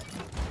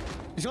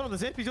 He's on the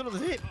zip.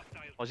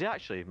 Was he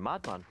actually?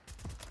 Madman.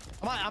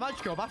 I might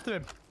just go up after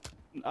him.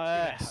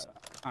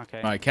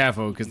 Okay. Right,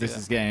 careful, because this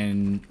is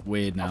getting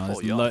weird now.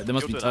 There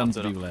must be tons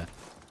of people there.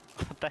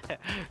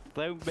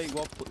 Don't make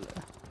one.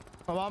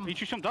 Come on. You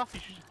just jumped off.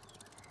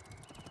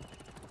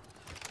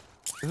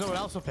 There's no one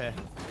else up here.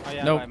 Oh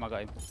yeah, Nope. I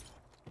got him.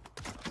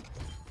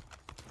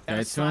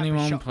 Okay, Sniper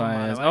 21 shotgun, by the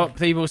players. way. Oh,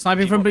 people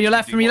sniping from your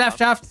left,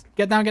 Shaft.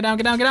 Get down. Down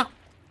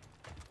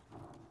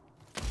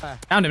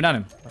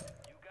him.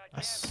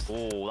 Yes.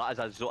 Oh,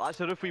 that's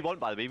a roof we want,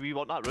 by the way. We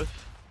want that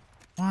roof.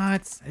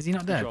 What? Is he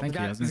not dead? Thank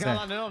you. I was He's gonna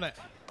got say. landing on it.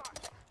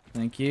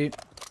 Thank you.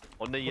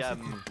 On the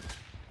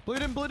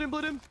Bleed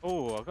him.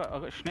 Oh, I got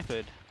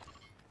snippered.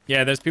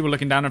 Yeah, there's people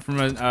looking down from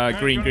a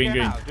green. Do you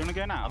want to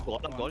go now?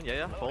 I'm gone.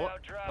 Yeah. Follow it.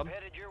 Loadout drop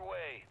headed your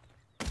way.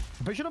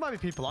 But sure there might be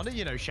people on it,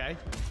 you know, Shay.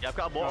 Yeah, I've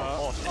got a mortar.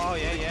 Oh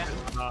yeah.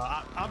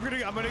 I'm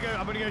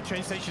gonna go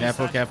train station.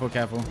 Careful.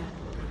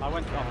 I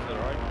went off to the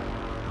right.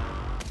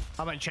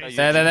 I went train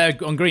There.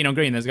 On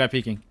green. There's a guy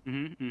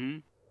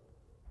peeking.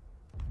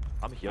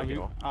 I'm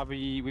here. I'll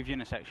be with you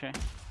in a sec, Shay.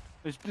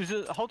 There's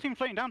a whole team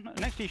floating down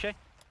next to you, Shay.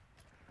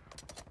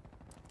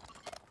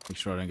 Make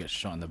sure I don't get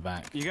shot in the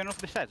back. You going up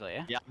the stairs, are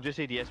you? Yeah, I'm just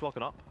ADS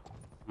walking up.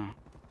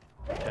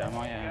 Okay, I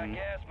might, Got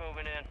gas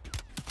moving in.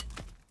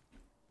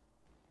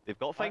 They've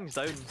got things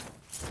down.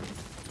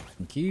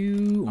 Thank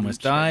you.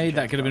 Almost died.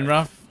 That could have been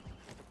rough.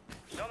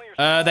 Some of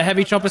your The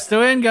heavy chopper's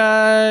still in,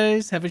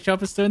 guys. Heavy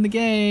chopper's still in the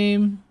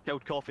game.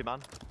 Killed coffee, man.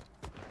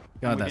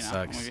 God, I'm that with you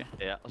now, I'm sucks. with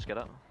you. Yeah, let's get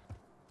it.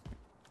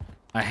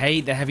 I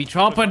hate the heavy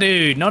chopper,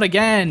 dude. Not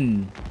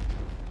again.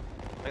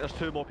 I think there's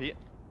two more, Pete.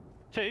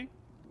 Two?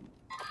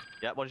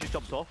 Yeah, one just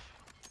jumped off.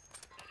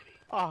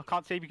 Oh, I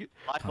can't see because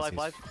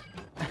Live.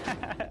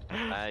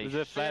 there's a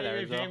Nice. flare there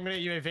as well. I'm gonna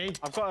UAV.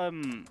 I've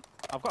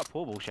got a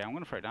poor ball, Shay. I'm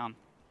gonna throw it down.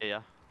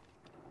 Yeah.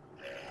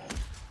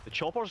 The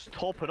chopper's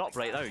topping up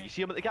right now. You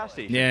see him at the gas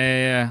station?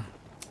 Yeah.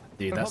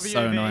 Dude, I'll that's pop a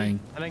so UAV annoying.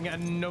 And then get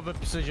another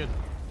precision.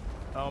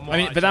 Oh, more I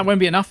mean, but that action. won't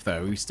be enough,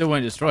 though. We still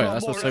won't destroy it. Oh,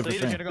 That's what's so more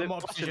frustrating. action. Got more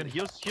Listen,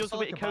 precision. here's the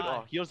way to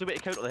counter. Here's the way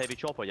to counter the heavy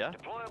chopper, yeah?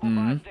 deployable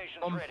buy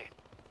stations ready.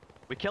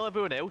 We kill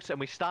everyone else and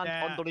we stand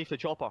Yeah. underneath the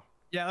chopper.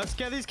 Yeah, let's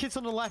get these kids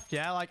on the left,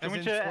 yeah? Like, Do you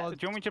as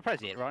want in me to squad.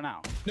 press it right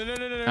now?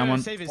 No,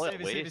 save it, Play save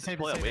it it, waste, save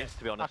play it, it save it. waste,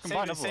 to be I honest. can Save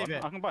buy it, another save one.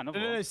 it. I can buy another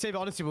No, one. save it,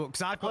 honestly,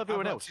 because I've Kill got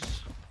everyone else.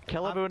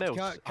 Kill everyone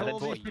else. Kill all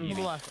these people on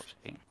the left.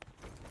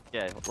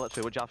 Yeah,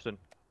 literally, what Jeff's doing.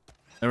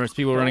 There was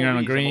people running around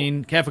on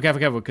green. Careful,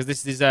 because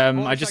this is,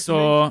 I just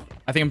saw,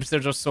 I think I still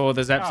just saw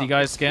the Zepsy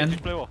guy's It skin.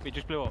 just blew up. It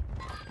just blew up.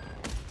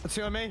 Let's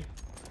see what I mean.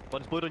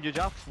 One's blue on you,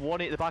 Jeff.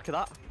 1 at the back of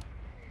that.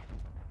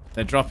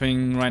 They're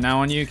dropping right now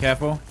on you.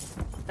 Careful.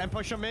 And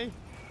push on me.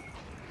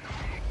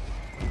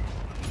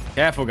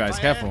 Careful, guys,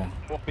 Right careful.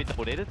 What, be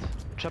double needed?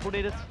 Triple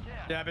needed?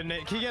 Yeah, but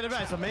can you get a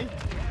rest on me?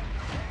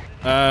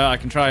 I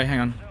can try,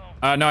 hang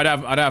on. No, I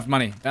don't have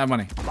money. Back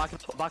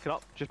it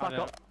up. Just back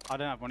up. I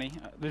don't have money.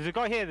 There's a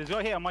guy here.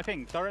 on my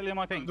ping. Directly on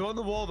my ping. The one on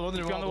the wall, the one on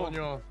the on the wall, wall. the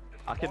one on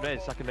I can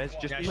res.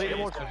 Just Yeah, play shit, it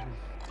more. it's-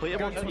 Play it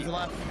Go more. towards the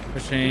left.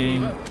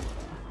 Pushing.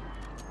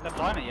 They're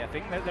flying at you, I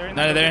think. They're in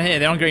No, they're in here.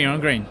 They're on green,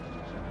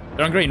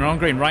 We're on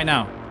green right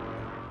now.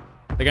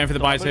 They're going for the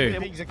buy too.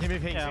 Pigs, give me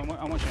pigs. Yeah,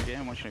 I'm watching a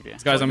game.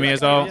 This guy's on me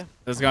as well.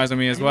 There's guys on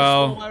me as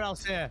well.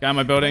 Warehouse here. Guy in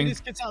my building.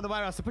 These kids out of the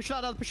warehouse. Push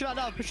that down. The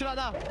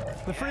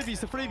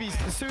freebies.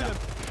 There's two of them.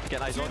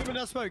 Get eyes Two on. of them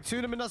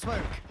in that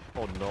smoke.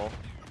 Oh no.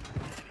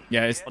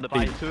 Yeah, it's On the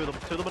buy. Two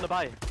of them on the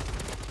buy.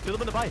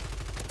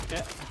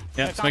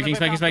 yeah, smoking.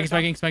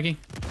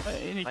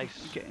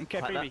 Nice. Get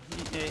freebie.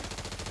 Yeah.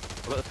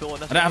 I've got the full on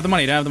this. I don't have the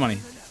money. They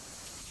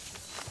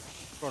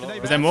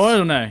Is there more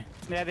or no?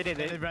 Yeah, they did.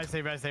 They res.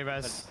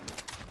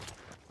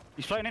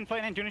 He's floating in. Do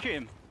you want to shoot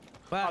him?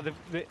 Where? I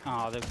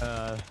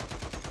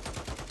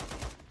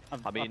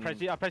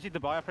pressed the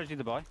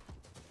buy.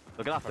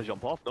 We're gonna have to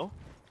jump off, no?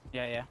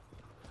 Yeah.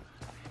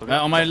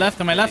 On my left,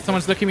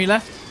 someone's looking at me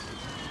left.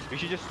 We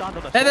should just stand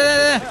on the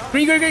There.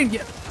 Green.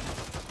 Yeah.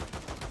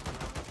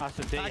 That's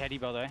a dirty heady,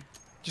 by the way.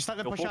 Just let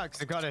them Go push for out because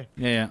they got it.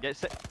 Yeah. Get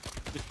sit.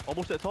 Just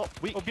almost at the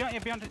top. Weak. Oh, behind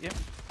it, yeah.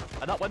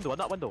 And that window.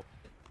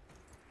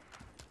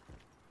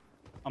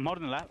 I'm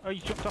holding the left. Oh,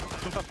 you jumped up.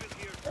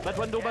 Mid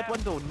window.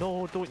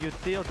 No, don't you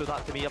dare do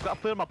that to me. I've got a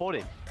flare in my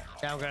body.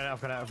 Yeah, I've got it.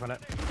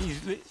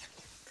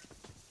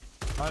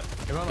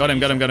 Got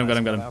him.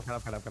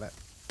 I've got it.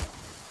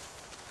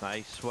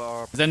 Nice.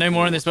 We're... Is there no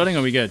more in this building, or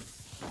are we good?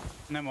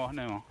 No more.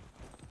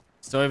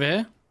 Still over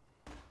here?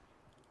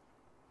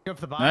 Go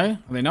for the buy. No? Are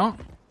they not?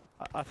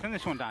 I think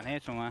there's one down here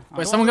somewhere.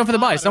 Wait, someone go for the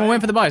buy. Someone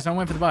went for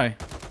the buy.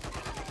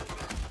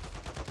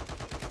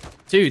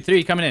 2,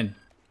 3 coming in.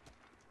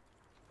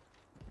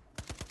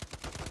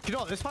 You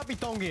know what? This might be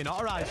Dongy,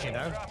 not Arise, you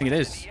know? I think it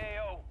is.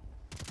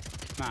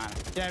 Nah.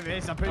 Yeah, it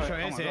is. I'm pretty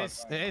sure oh it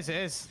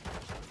is.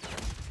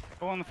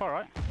 Oh, on the far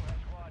right.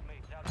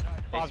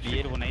 I've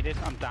just double naded.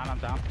 I'm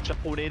down.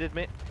 Triple naded,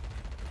 mate.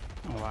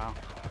 Oh, wow.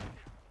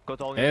 Got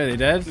dog. Yeah, they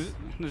dead.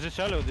 There's a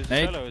solo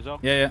as well.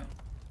 Yeah.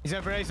 He's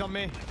over A's on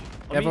me.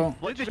 Careful.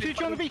 There's two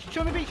on the beach.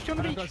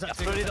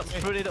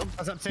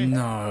 That's up to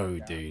No,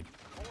 dude.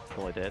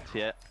 Oh, I did,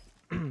 yeah.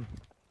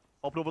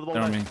 Up over the wall.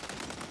 Don't on me.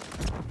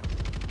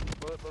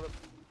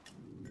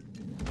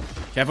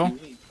 Careful.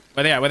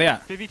 Where they at?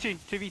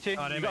 2v2.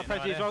 Oh, You got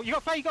a as well. You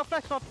got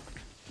flare, Todd.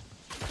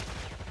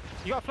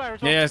 You got a flare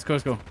as well. Yeah, it's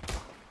cool.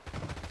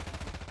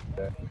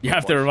 You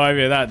have to revive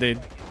me of that,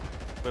 dude.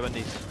 We're in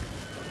these.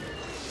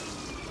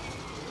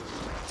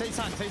 Take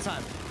time.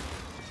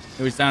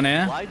 Who's down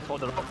here? Live on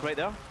the rock right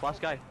there.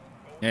 Last guy.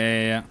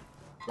 Yeah.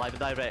 Live and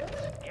direct.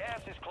 Gas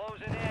is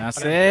closing in.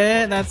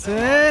 That's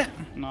it.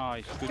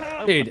 Nice.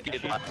 Dude,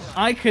 Good, lads.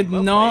 I could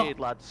Well not played,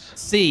 lads.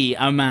 see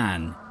a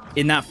man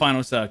in that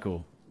final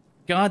circle.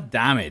 God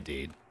damn it,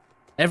 dude.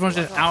 Everyone's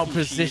just out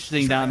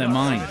positioning down their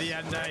mind. The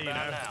end there, you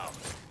know.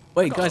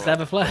 Wait, guys, they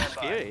have a flare.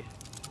 Scary.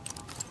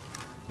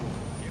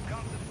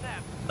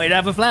 Wait, I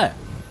have a flare.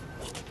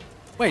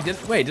 Wait,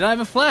 did I have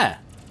a flare?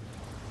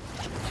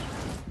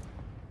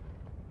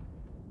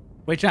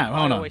 Wait, chat, hold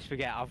I on. always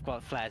forget I've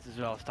got flares as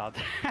well, Todd.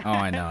 Oh,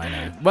 I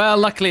know. Well,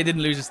 luckily it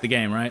didn't lose us the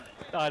game, right?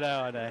 I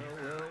know.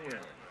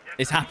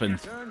 It's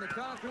happened. Turn the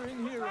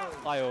conquering hero.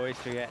 I always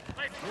forget.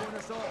 Doing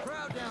us all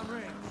proud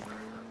downrange.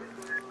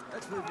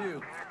 Let's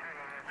review.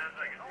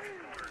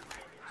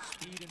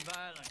 Speed and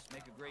violence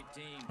make a great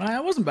team. Right,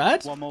 that wasn't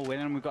bad. One more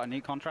win and we've got a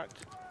new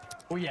contract.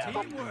 Oh yeah.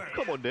 Teamwork.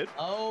 Come on, dude.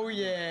 Oh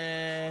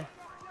yeah.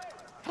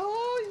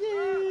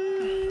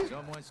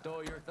 Someone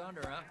stole your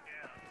thunder, huh?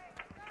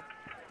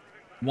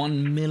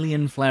 1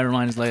 million flare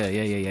reminders later.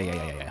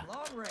 Yeah.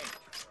 Long range.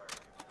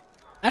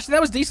 Actually,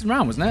 that was a decent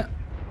round, wasn't it?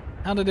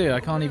 How'd I do? I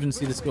can't even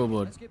see the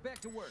scoreboard. Let's get back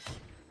to work.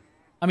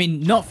 I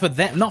mean, not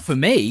for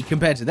me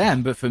compared to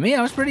them, but for me,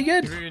 I was pretty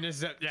good. We're ruining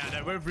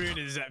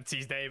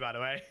Zepti's day, by the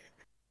way.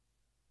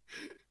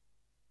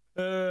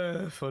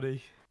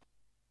 Funny.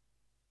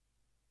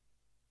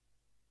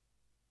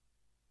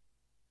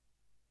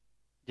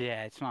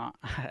 Yeah, it's not.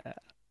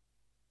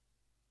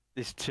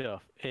 It's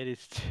tough. It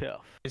is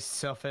tough.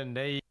 It's tough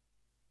indeed.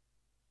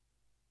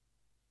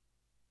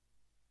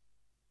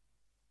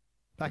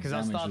 Like, as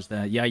I Damage start... was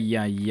there. Yeah.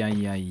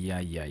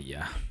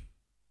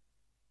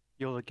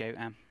 You're the goat,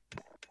 Em.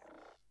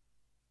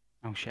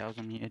 Oh shit, I was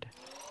unmuted.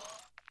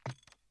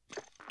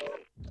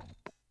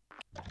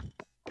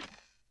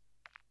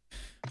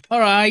 All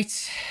right.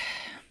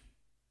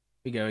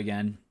 We go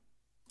again.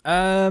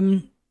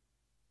 Does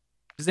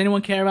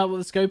anyone care about what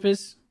the scope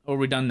is? Or are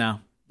we done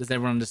now? Does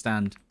everyone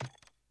understand?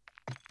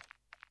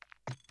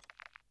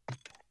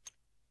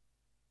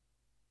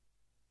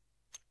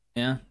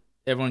 Yeah?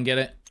 Everyone get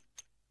it?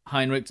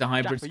 Heinrich's a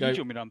hybrid Jack, scope. you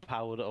jumping on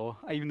powered at all,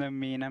 even though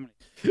me and Emily.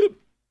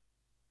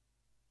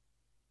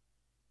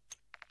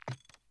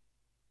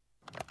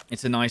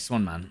 It's a nice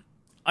one, man.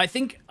 I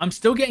think I'm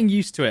still getting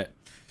used to it.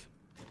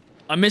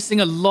 I'm missing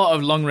a lot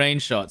of long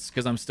range shots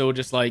because I'm still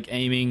just like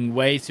aiming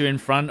way too in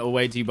front or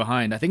way too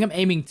behind. I think I'm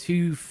aiming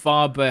too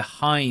far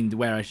behind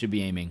where I should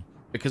be aiming.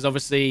 Because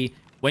obviously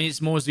when it's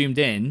more zoomed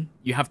in,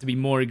 you have to be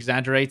more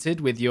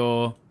exaggerated with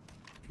your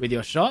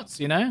shots,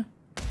 you know?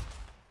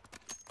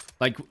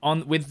 Like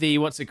with the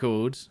what's it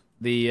called?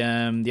 The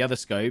other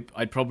scope,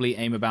 I'd probably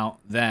aim about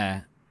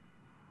there.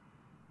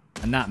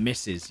 And that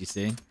misses, you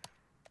see?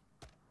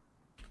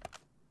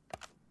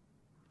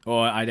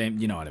 Or I'd aim,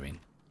 you know what I mean?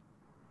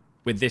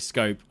 With this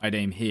scope, I'd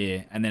aim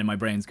here, and then my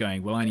brain's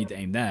going, well, I need to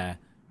aim there.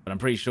 But I'm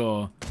pretty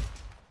sure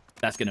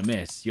that's going to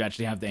miss. You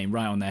actually have to aim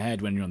right on their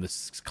head when you're on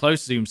the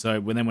close zoom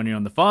scope, but then when you're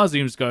on the far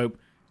zoom scope,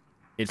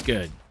 it's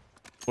good.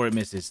 Or it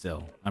misses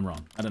still. I'm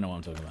wrong. I don't know what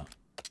I'm talking about.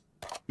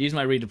 Use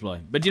my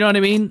redeploy. But do you know what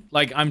I mean?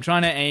 Like, I'm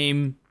trying to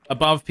aim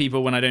above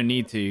people when I don't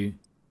need to,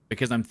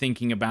 because I'm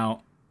thinking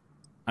about,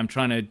 I'm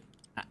trying to,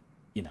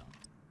 you know,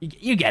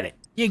 you get it.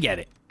 You get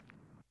it.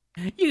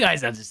 You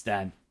guys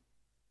understand.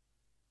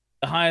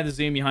 The higher the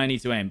zoom, the higher I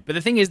need to aim. But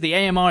the thing is, the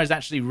AMR is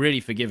actually really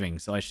forgiving,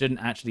 so I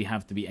shouldn't actually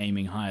have to be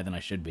aiming higher than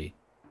I should be.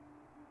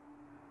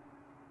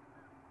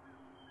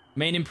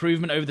 Main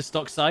improvement over the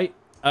stock sight.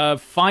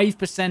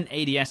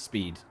 5% ADS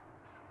speed.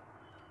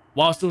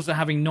 Whilst also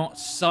having not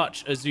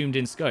such a zoomed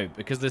in scope.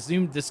 Because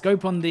the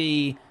scope on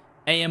the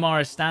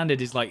AMR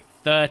standard is like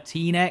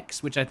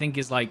 13x, which I think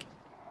is like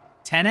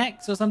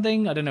 10x or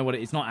something. I don't know what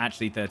it's not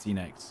actually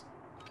 13x.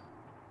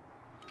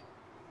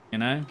 You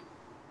know?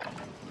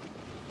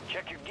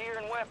 Check your gear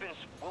and weapons.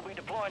 We'll be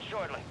deploying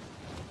shortly.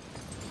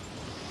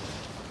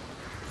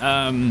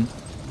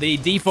 The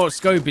default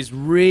scope is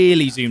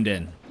really zoomed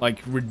in,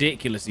 like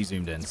ridiculously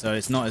zoomed in, so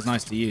it's not as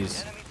nice to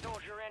use.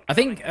 I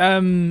think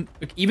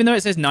even though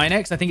it says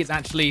 9x, I think it's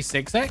actually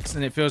 6x,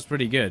 and it feels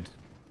pretty good.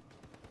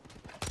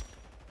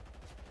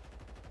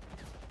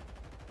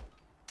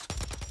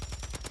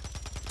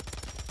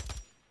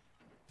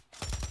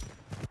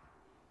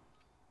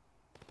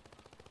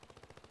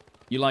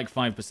 You like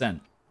 5%.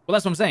 Well,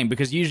 that's what I'm saying,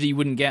 because usually you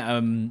wouldn't get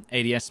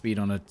ADS speed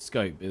on a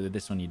scope.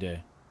 This one you do.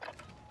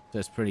 So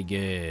it's pretty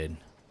good.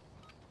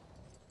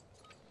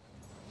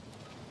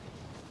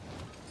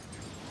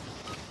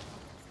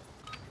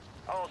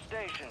 All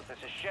stations, this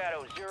is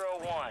Shadow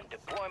 01.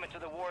 Deployment to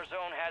the war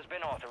zone has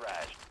been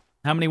authorized.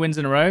 How many wins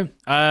in a row?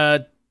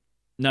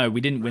 No, we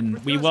didn't win.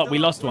 We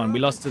lost one. We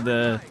lost to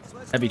the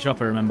heavy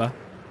chopper, remember?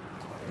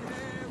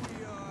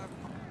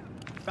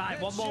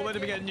 Right, one more win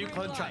and we get a new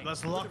contract.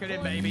 Let's lock it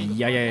in, baby.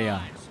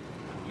 Yeah.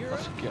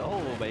 Let's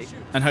go, mate.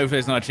 And hopefully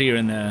it's not a cheater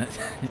in the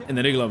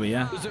new lobby,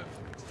 yeah?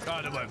 Oh,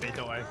 there won't be,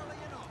 don't worry.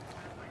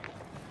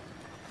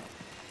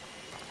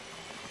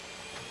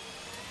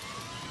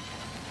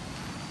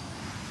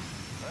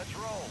 Let's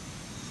roll.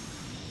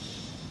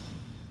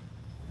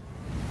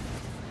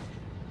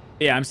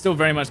 Yeah, I'm still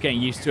very much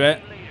getting used to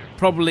it.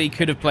 Probably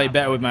could have played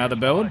better with my other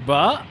build,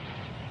 but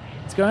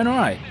it's going all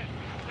right.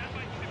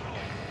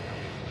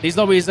 These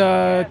lobbies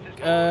are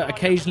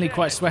occasionally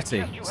quite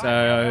sweaty,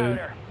 so,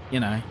 you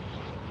know.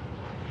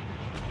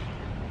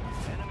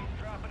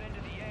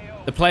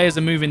 The players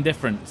are moving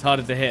different. It's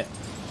harder to hit.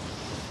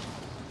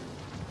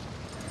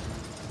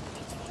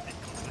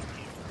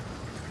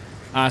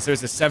 Ah, so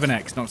it's a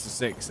 7x, not a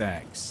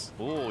 6x.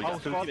 Oh,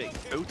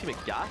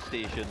 ultimate gas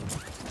station.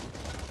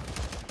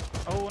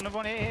 Oh, another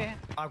one here.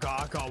 I've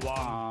got one.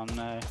 Oh,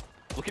 no.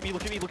 Look at me.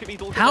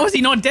 How is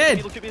he not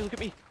dead? Look at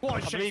me. What a I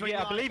shit,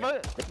 believe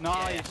it.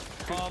 Nice.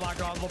 Oh my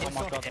god, love Oh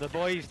my god, the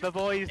boys.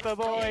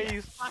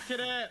 Back in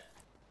it.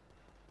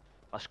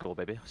 Let's go,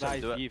 baby. That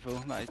is Do it.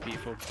 beautiful. That is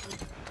beautiful.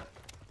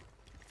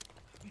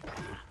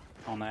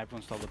 Oh no,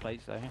 everyone stole the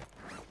plates though.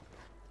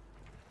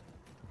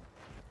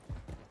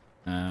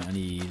 I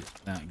need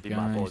that Leave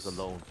my boys guy.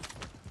 alone.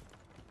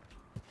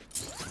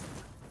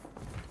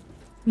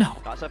 No.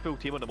 That's a full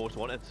team on the most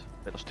wanted.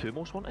 Wait, there's 2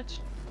 most wanted?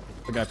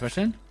 The guy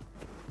pushing?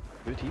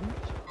 2 teams?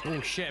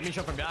 Oh shit, me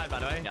shot from behind, by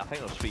the way. Yeah, I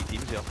think there's 3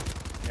 teams here.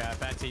 Yeah,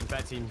 fair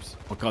teams.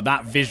 Oh god,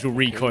 that visual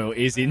recoil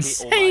is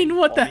insane.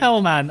 What the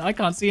hell, man? I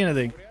can't see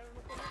anything.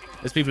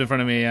 There's people in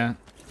front of me, yeah.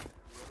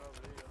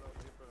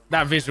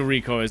 That visual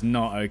recoil is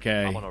not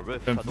okay. I'm on a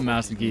roof. From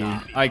mouse and key.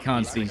 Nah. I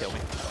can't see. Kill me.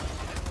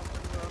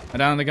 I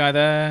down the guy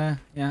there.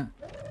 Yeah.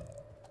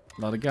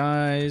 A lot of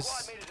guys.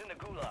 Squad mate is in the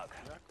gulag.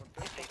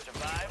 If they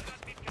survive,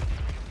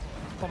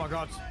 Oh my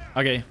god.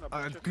 Okay.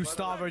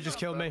 Gustavo just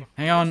killed me.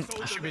 Hang on.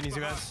 That should be an easy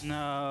guess.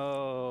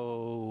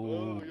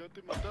 No.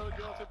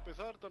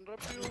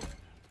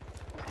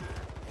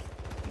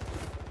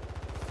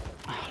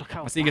 Look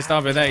how I see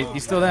Gustavo there.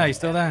 He's still there.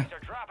 they're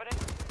dropping it.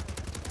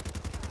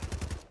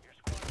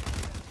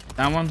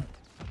 Down one.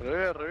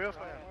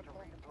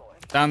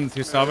 Down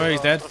Gustavo.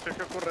 He's dead.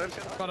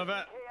 Got a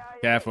bit.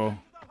 Careful.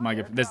 My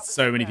god. There's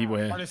so many people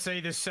here. Honestly,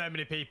 there's so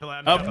many people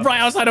there. Right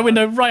outside a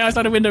window. Right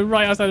outside a window.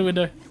 Right outside a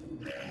window.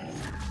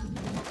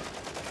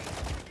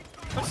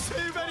 There's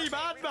too many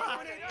man.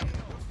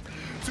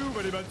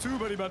 Too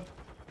many man.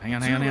 Hang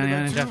on.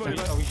 Jeff.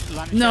 Oh, we should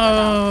land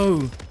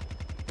No.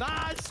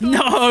 Nice.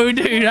 No,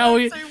 dude. How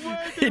we...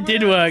 It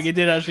did work. worked. It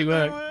did actually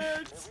work.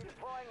 worked.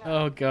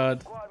 Oh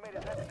god. Squad mate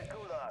is headed to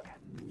gulag.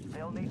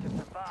 They'll need to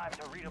survive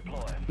to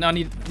redeploy. No,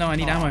 I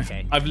need ammo.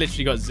 okay. I've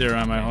literally got 0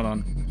 ammo. Hold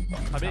on.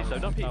 How many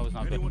sound up here? That was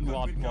not good.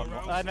 One.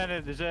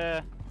 No, there's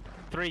a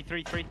 3.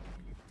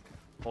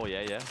 Oh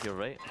yeah, you're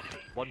right.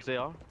 One's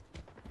there.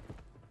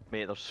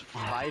 Mate, there's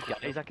 5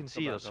 guys I can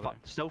see. There's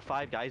still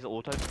 5 guys at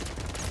low time.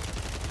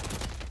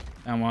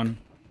 Down one.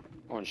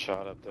 One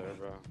shot up there,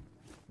 bro.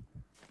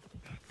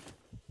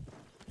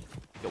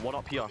 Got one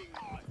up here.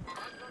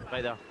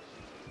 Right there.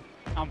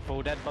 I'm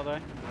full dead, by the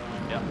way.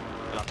 Yeah.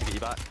 Gonna have to get you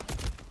back.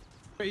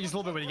 But you just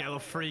love it when you get a little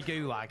free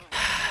gulag.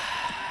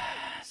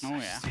 Oh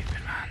yeah.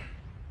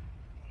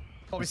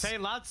 What are we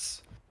saying,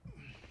 lads?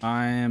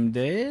 I am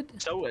dead.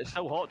 It's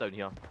still hot down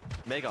here.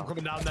 Mega. I'm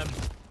coming down them.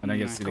 I don't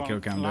get to see the Go kill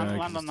on, cam land, there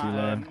land 'cause on it's too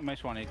that low.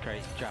 most wanted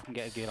crate, Jack, and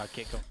get a gulag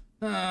kick up.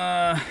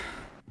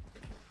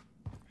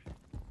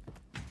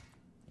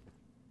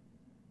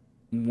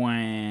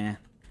 Wah.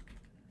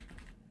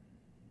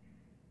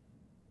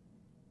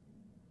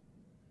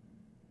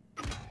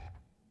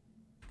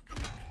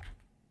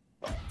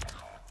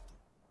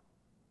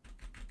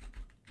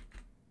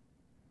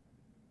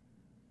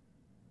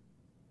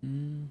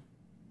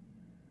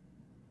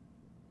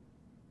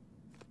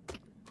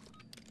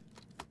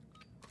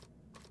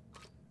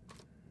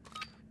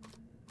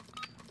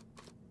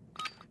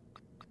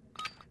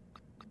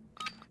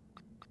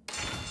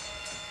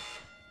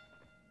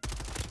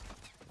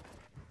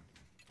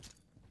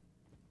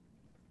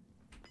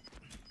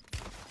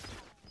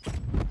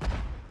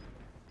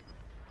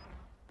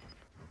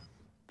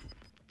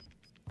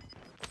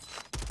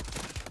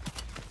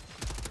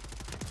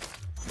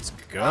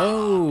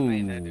 go.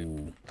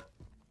 That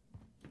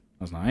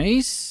was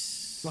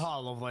nice.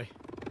 Oh, lovely.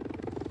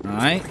 All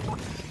right.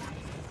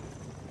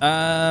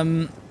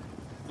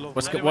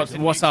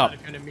 What's up?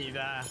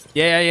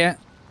 Yeah.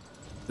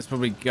 There's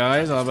probably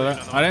guys.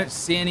 I don't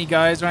see any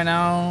guys right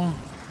now.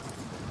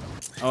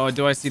 Oh,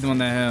 do I see them on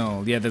the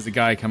hill? Yeah, there's a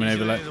guy coming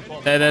over.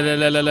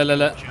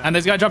 There. And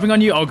there's a guy dropping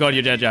on you. Oh god,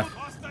 you're dead, Jeff.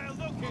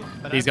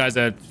 These guys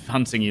are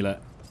hunting you. Look.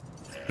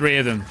 Three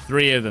of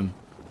them.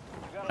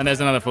 And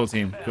there's another full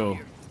team. Cool.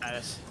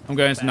 I'm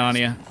going to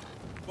Narnia.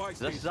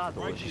 This is our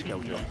door. She's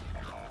killed you.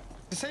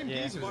 The same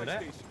geezer, isn't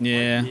it?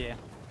 Yeah.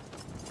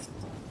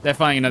 They're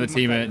fighting another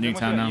team at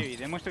Nuketown now.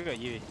 They must have got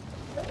you.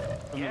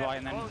 From the right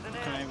and then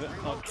come over.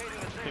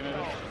 Came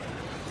over.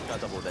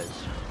 Got double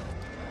deads.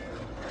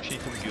 She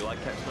comes you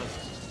like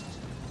Texas.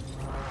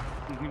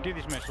 You can do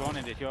this most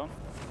wanted if you want.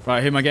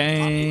 Right, who am I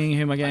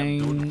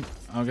getting?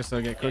 I guess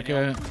I'll get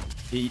quicker.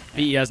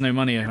 He has no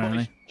money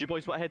apparently. Do you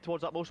boys want to head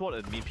towards that most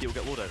wanted? Me and Pete will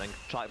get loaded and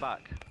track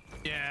back.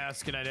 Yeah,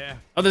 that's a good idea.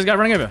 Oh, there's a guy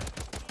running over.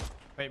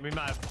 Wait, we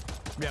have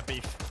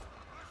beef.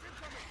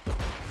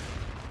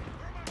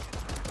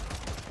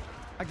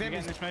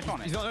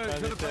 He's not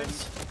over the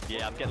place.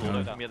 Yeah, I'm getting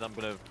loaded. I'm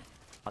gonna.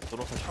 I don't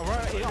know if I Oh,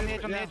 right, on the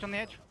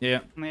edge. Yeah.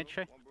 On the edge,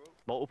 Shay.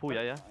 multiple,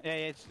 yeah. Yeah,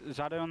 it's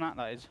Zado on that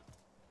is.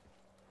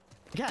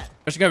 Yeah.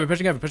 Pushing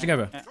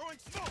over. Yeah.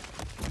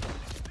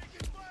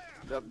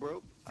 That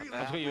broke.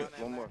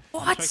 One more.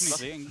 What?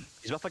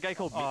 He's with a guy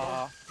called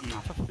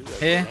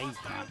Here.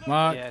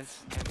 Mark. Yes.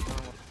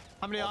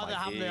 How many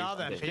are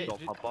there? Pete?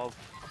 Above.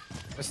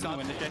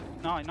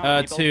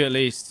 No, 2 at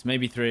least,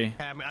 maybe 3.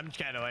 I'm just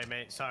getting away,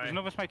 mate. Sorry. There's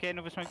another smoke here,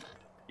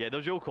 Yeah,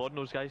 those your cordon,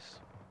 those guys.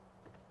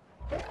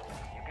 You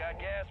got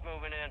gas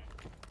moving in.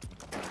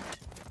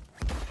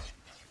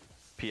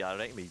 Pete, I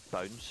reckon we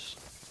bounce.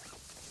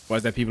 Why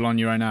is there people on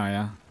you right now?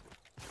 Yeah.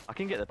 I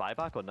can get the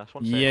buyback on this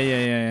one.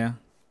 Yeah.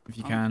 If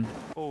you can.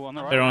 Oh, on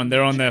the right.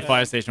 They're on the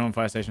fire station. On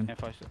fire station. Yeah,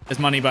 fire station. There's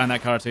money behind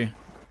that car too.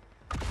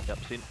 Yep,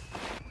 seen.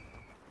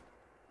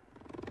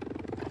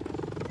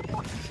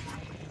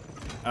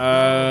 Try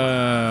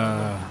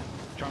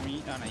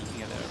me. Oh no, you can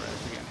get there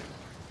again.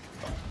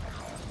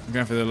 I'm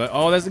going for the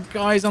oh, there's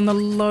guys on the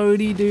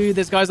loady, dude.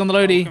 There's guys on the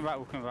loady.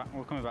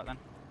 We're coming back then.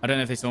 I don't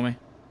know if they saw me.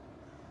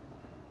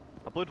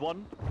 I blew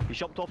one. He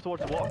jumped off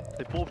towards the water.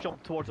 They both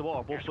jumped towards the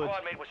water. Both blew.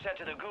 Squad mate was sent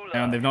to the gulag.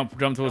 And they've not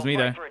jumped towards me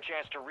though. For a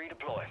chance to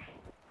redeploy.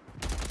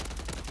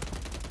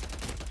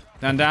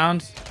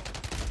 Down.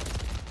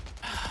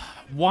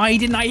 Why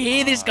didn't I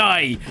hear this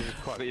guy?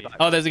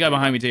 Oh, there's a guy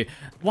behind me too.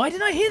 Why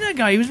didn't I hear that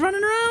guy? He was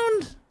running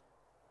around.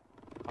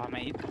 Oh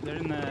mate, they're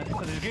in the.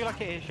 Oh, there's a gulag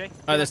kit here, Shay.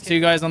 Oh, there's 2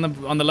 guys on the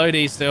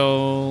loady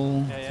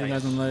still. Yeah, 2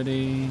 guys on the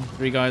loady.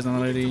 3 guys on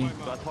the loady.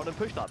 So I told him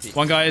push that, Pete.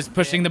 1 guy is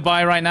pushing the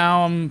buy right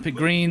now. I'm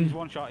green. He's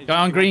one shot. Guy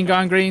on green.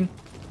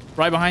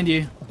 Right behind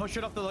you. Push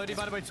it off the loading,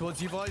 by the way,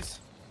 towards you boys.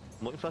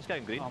 I'm looking for this guy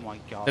in green. Oh my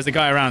god. There's a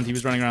guy around. He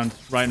was running around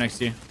right next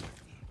to you.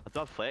 I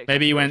don't have flex.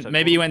 Maybe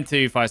he went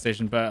to fire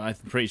station, but I'm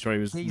pretty sure he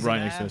was right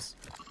next to us.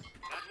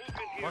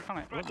 Why can't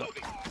I? What the?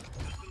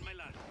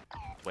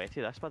 Wetty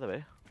this, by the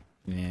way.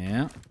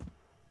 Yeah.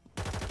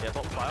 Yeah,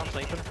 bottom fire,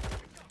 sniping.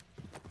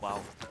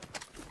 Wow.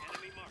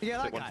 Yeah,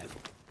 that guy.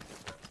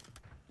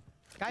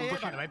 Guy here,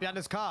 by the way, behind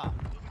his car.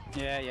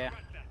 Yeah.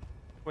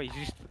 Wait, is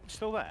he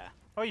still there?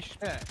 Oh, he's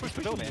pushed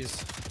the building.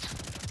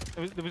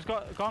 There was a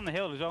guy on the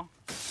hill as well.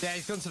 Yeah,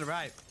 he's gone to the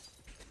right.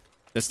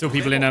 There's still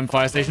people in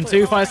fire station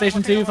 2, fire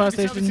station 2, fire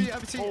station.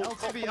 LTV.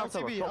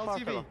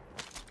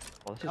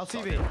 Oh, this is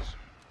LTV. sucks.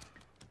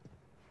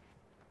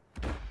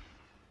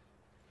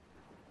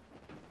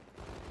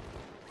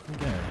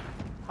 Okay.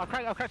 I'll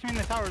crack him in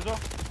the tower as well.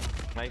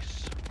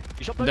 Nice.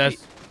 You shot down, Dead.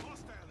 Pete.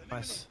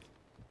 Nice.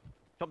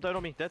 Jump down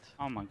on me, dead.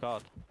 Oh my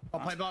god. I'll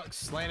play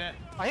box, lane it.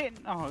 I hit.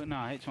 Oh no,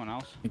 I hit someone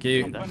else. Thank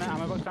you. I'm putting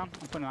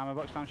the ammo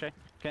box down. Shay.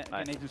 Get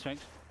nades and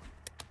swings.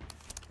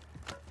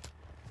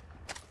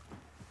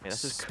 Yeah,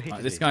 this is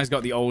crazy. This guy's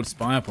got the old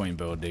spire point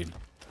build, dude.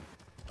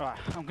 Alright,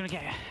 I'm gonna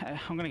get a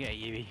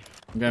UV.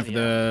 I'm going for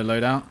the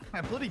loadout.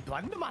 Yeah, bloody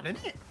blender man,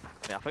 isn't it?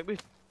 Yeah, I think we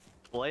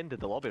blended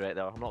the lobby right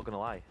there, I'm not gonna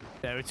lie.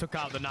 Yeah, we took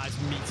out the nice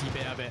meaty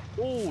bit of it.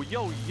 Oh,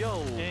 yo.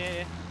 Yeah.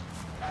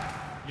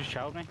 You just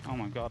shelled me. Oh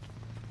my god.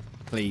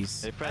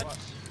 Please. Any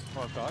friends?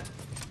 Oh god.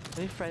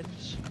 Any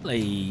friends?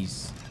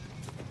 Please.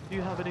 Do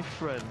you have any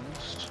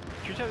friends?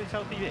 Should we tell this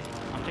LTV?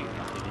 I'm taking the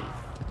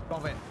LTV.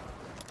 Love it.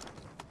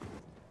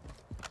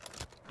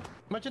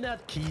 Imagine they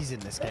had keys in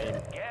this game,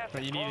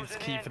 but you needed a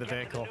key for the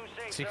vehicle,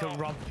 so you could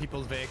rob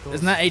people's vehicles.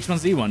 Isn't that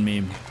H1Z1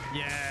 meme?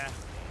 Yeah.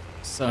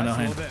 So That's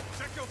annoying. a little bit.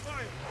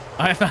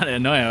 I found it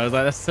annoying. I was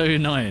like, that's so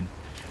annoying.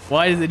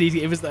 Why is it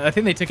easy? It was. I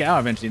think they took it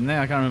out eventually, didn't they?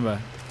 I can't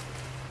remember.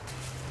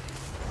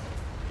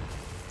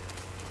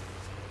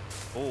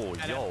 Oh,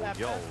 yo. Look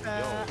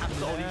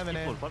at all these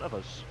people in front of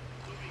us.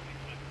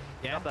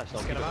 Yeah, Grab that let's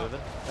stuff, get keep it it out.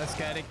 moving. Let's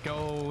get it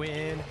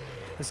going.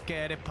 Let's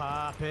get it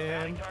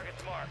popping.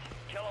 Targets marked.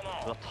 Kill them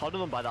all. There's a ton of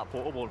them by that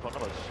portable in front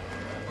of us.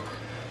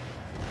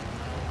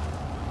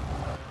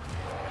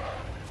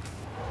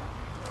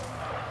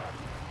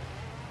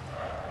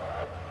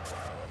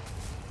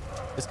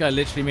 This guy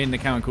literally made an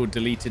account called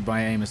Deleted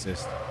by Aim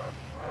Assist.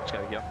 Let's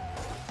go here.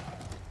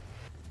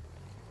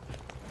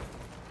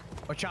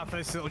 Watch out for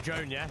this little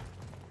drone, yeah?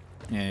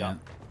 Yeah.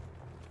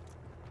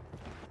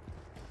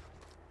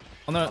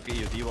 Oh no. I'll get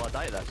you a view while I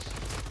die this.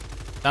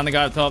 Down the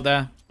guy up top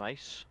there.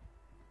 Nice.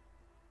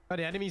 Where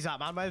the enemies at,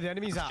 man? Where the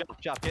enemies at?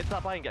 Jaff, get to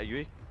that buy and get a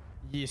UE.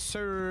 Yes,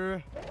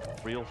 sir.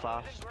 Real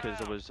fast, because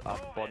there was a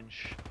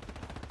bunch.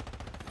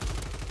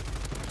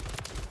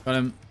 Got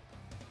him.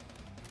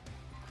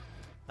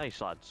 Nice,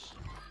 lads.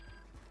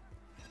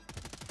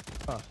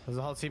 Oh, there's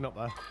a whole team up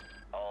there.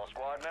 All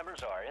squad members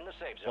are in the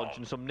safe zone.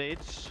 Launching some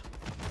nades.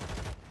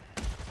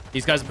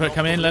 These guys are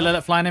coming in.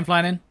 Let flying in,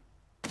 flying in.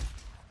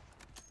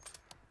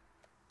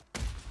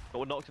 Got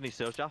one knocked in these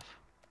stairs, Jaff.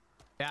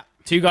 Yeah.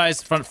 2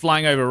 guys front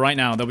flying over right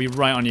now. They'll be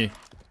right on you.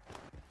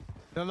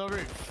 They're on the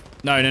roof.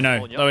 No.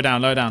 Lower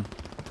down, lower down.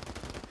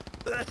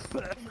 Oh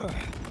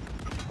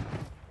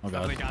god.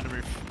 Probably down the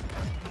roof.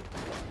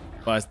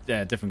 Oh, it's,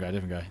 yeah, different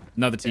guy.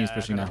 Another team's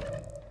pushing now.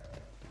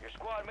 Your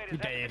squad mate You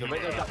is dead.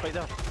 Right there, Jaff, right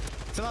there.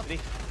 Still up. Bad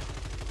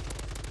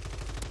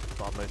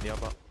mount near,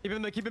 but... Keep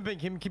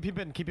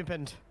him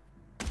pinned.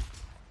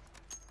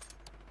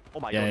 Oh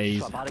my Yeah, god, he's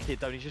he's- put a barricade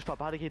down. He's just put a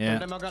barricade Yeah.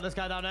 down. Then I got this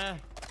guy down there.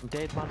 I'm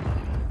dead, man.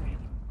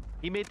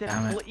 He made them.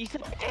 Damn it. He's a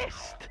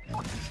pissed.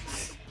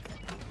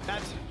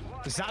 Dead.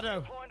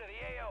 Zado. deploying to the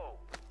AO.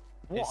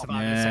 What?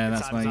 Yeah,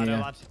 that's my Zado,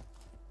 yeah.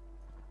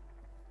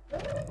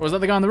 lad. Was that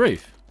the guy on the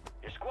roof?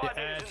 Your squad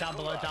mate is in Down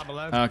below, down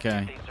below.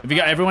 Okay. Have you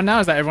got everyone now?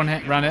 Is that everyone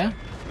around here?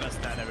 That's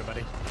dead,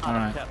 everybody.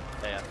 Alright.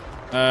 Yeah.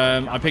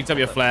 I picked up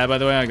your flare, by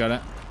the way. I got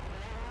it.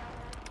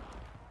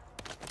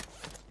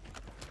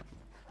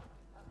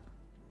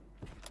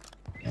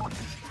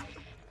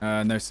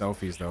 No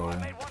selfies, though.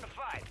 made one to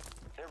fight.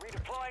 They're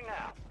redeploying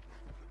now.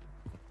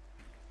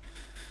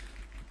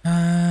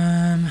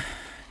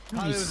 Oh,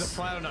 there was a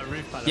flare on that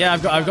roof, by the way. Yeah,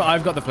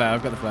 I've got the flare.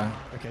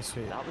 Okay,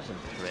 sweet. That was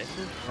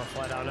impressive. I'll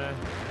fly down there.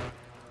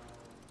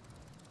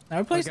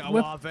 No, Get a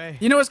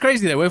Wave. you know what's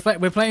crazy though?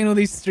 We're playing all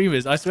these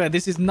streamers. I swear,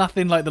 this is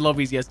nothing like the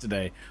lobbies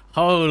yesterday.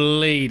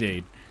 Holy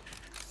dude!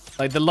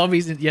 Like the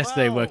lobbies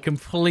yesterday were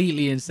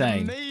completely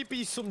insane.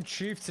 Maybe some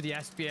truth to the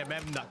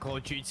SBMM that Call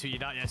of Duty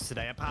tweeted out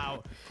yesterday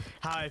about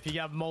how if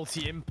you have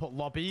multi-input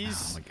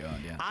lobbies. Oh my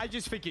god, yeah. I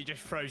just think it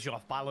just throws you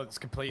off balance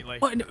completely.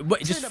 What,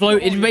 it just Turn up flow.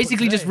 the It volume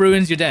basically for just today.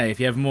 ruins your day if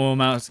you have more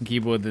mouse and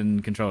keyboard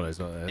than controllers.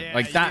 Yeah,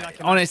 Like you that. need like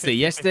a Honestly, 50-50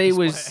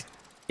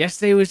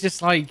 yesterday was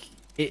just like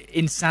I'll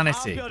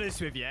insanity. be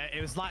honest with you,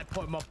 it was like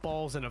putting my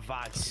balls in a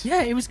vice.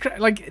 Yeah, it was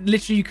like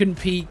literally you couldn't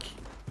peek.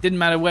 Didn't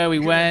matter where we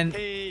went.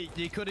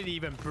 You couldn't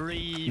even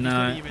breathe. No. You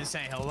couldn't even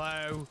say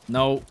hello.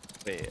 No.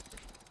 Wait.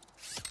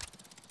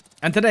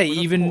 And today,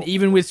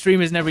 even with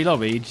streamers in every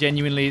lobby,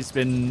 genuinely it's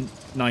been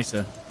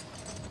nicer.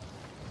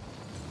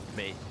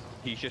 Mate,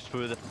 he's just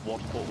through the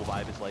worst portable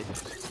vibe of his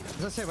life.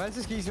 As I say, where's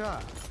this geezer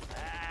at?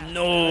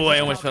 No, I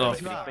almost fell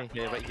off.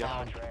 Yeah, right here.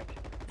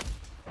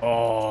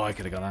 Oh, I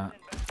could have got that.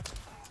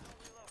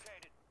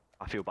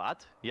 I feel bad.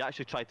 He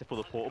actually tried to throw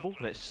the portable,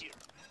 and it's...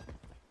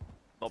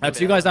 not 2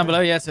 been guys down below.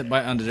 Yes,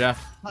 right under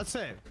Jeff. That's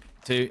it.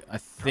 2, I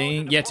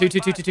think. Yeah, 2.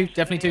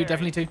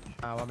 Definitely 2.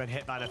 Oh, I've been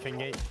hit by the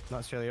thingy.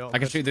 That's really awkward. I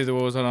can shoot through the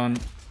walls. Hold on.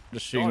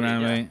 Just shooting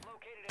around, mate.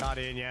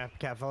 Guardian, yeah.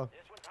 Careful.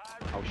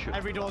 I'll shoot.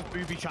 Every door's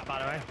booby trap, by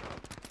the way.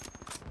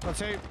 Got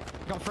 2.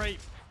 Got 3.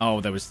 Oh,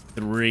 there was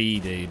 3,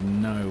 dude.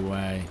 No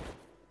way.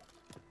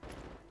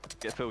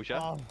 Get full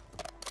shot.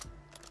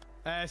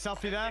 Oh.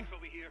 Selfie there.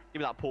 Give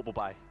me that portable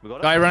buy. We got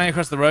it? Guy running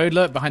across the road.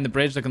 Look, behind the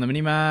bridge. Look on the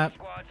minimap.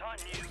 Squad's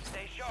hunting you.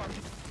 Stay sharp.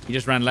 He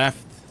just ran left.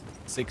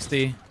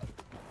 60.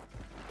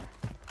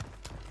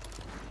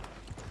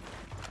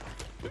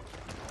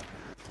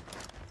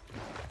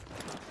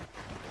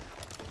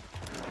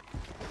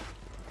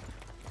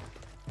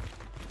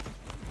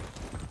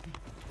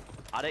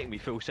 I reckon we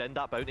full send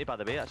that bounty, by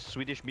the way. That's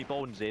Swedish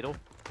meatball and zero.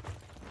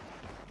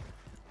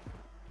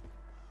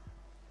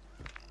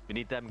 We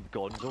need them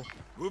gonzo.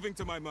 Moving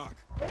to my mark.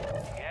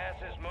 Gas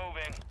is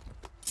moving.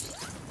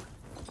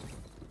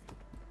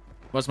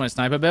 What's my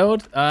sniper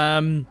build?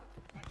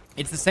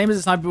 It's the same as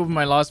the sniper build in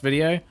my last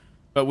video,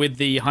 but with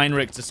the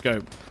Heinrich to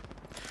scope.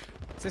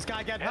 Does this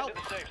guy get Head help?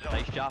 to the safe zone.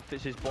 Nice Jaff,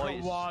 it's his boy.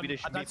 It's One.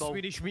 Swedish That meatball.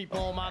 Swedish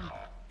meatball, man.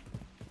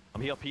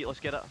 I'm here, Pete. Let's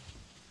get it.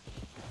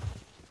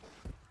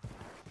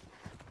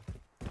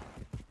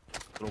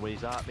 Don't know where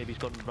he's at. Maybe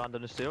he's gone ran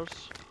down the stairs.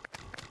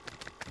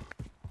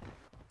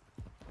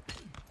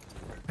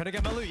 Can I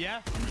get my loot,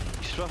 yeah?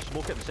 He's thrust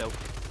smoke at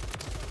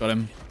himself. Got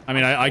him. I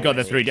mean, I got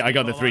the 3D. I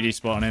got the 3D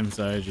spot on him,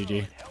 so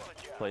GG.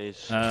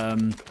 Please.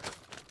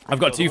 I've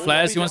got 2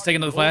 flares. Who wants to take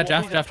another flare?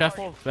 Jeff. Spare flare.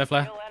 Kill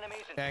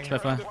enemies and Okay. Spare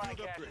flare. supply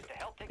gases to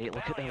help take Hey,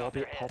 look at the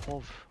lobby at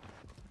Popov.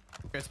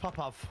 It's pop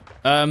off.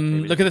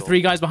 Look at the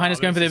 3 guys behind us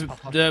going for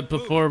the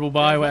deplorable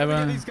buy, Look at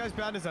whatever. these guys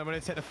behind us then when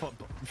they take the foot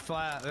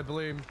flare, the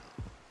bloom.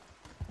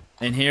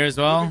 In here as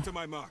well. Moving to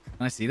my mark. Can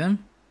I see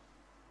them?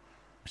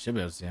 I should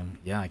be able to see them.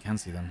 Yeah, I can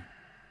see them.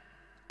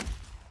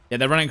 Yeah,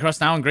 they're running across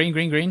now on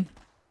green.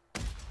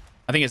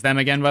 I think it's them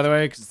again, by the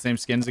way, because it's the same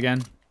skins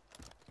again.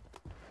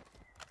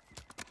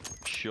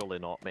 Surely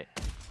not, mate.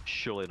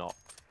 Surely not.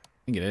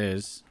 think it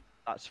is.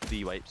 That's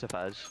 3 wipes if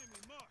it is.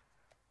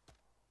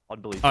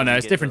 Unbelievable. Oh no,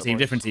 it's You different get team,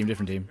 the different team,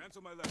 different team.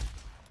 Cancel my left.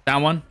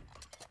 Down one.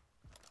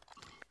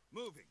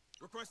 Moving.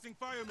 Requesting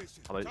fire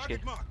mission. How about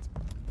Target escape? marked.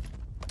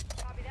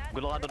 I'm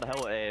gonna land on the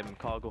hill at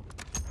cargo.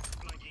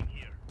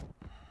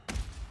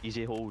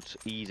 Easy holds,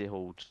 easy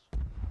holds.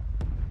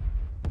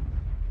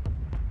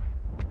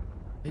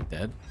 They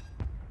dead.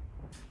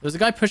 There's a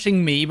guy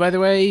pushing me, by the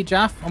way,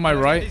 Jaff, on my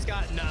right. No,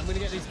 I'm gonna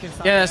get these kids.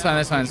 Yeah, that's fine,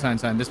 that's fine, that's fine,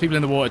 that's fine. There's people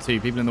in the water too,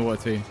 people in the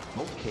water too.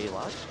 Okay,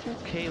 lads.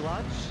 Okay,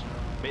 lads.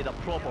 Made a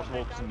proper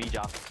smoke to me,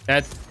 Jaff.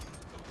 Dead.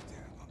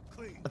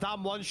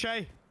 Down one,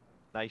 Shay.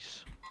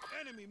 Nice.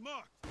 Enemy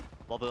marked.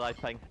 Lovely life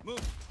ping. Move.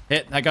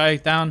 Hit that guy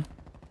down.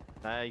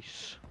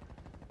 Nice.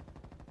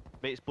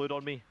 Mate's blue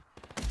on me.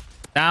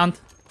 Down.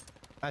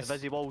 Nice. The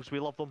Vizzy walls, we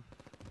love them.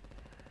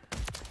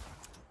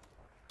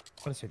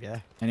 Honestly, yeah.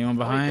 Anyone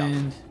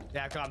behind?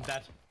 Yeah, I'm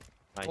dead.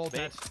 Nice, All mate.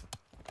 dead.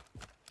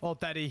 All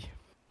deady.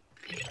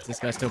 Is this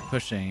guy still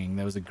pushing?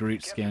 There was a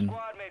Groot skin.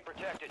 Squad mate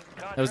protected.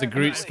 There was a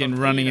Groot skin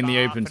running in the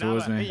open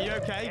towards Are me. you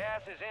okay?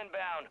 Gas is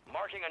inbound,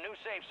 marking a new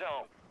safe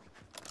zone.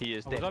 He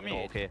is was that definitely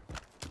me? okay.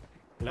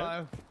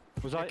 Hello.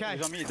 Was I Okay.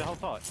 muted the whole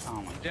time?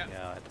 Oh my Yeah.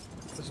 god.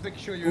 Just making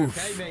sure you're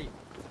okay, mate.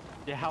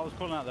 Yeah, I was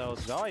pulling out the whole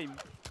time.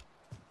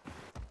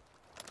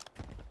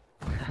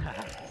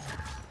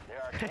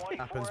 There are 24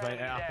 Happens, mate, it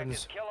enemies active.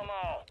 happens. Kill them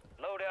all.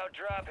 Loadout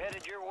drop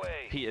headed your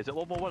way. Pete, is it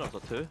 1 more win or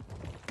 2?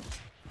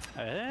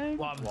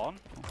 One.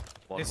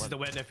 This is the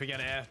win if we get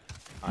it here.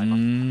 Aye, man.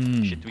 Mm.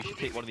 We should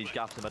take one of these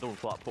gaps in the middle and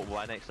put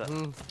one next to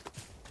it.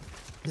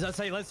 As I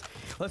say, let's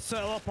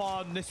settle up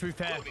on this roof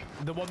here,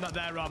 the one that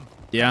they're on.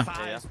 Yeah.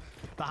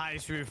 The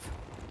highest roof.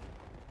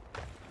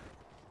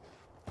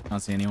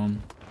 Can't see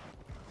anyone.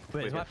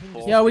 Wait, is my ping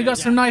just- Yeah, we got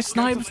some nice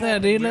snipes there,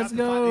 dude. Let's We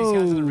have to fight these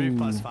guys on the roof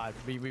go.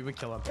 +5. We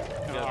kill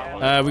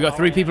them. We got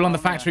 3 people on the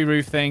factory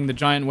roof thing, the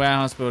giant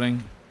warehouse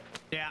building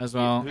Yeah. as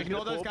well.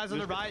 Ignore those guys on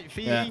the right.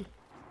 Fee. Yeah.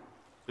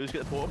 Who's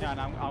got the portal? Yeah,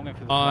 and I'm going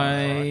for the.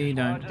 I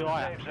don't. Do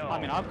I? I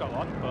mean, I've got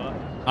one, but.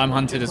 I'm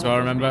hunted as well,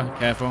 remember?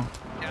 Careful.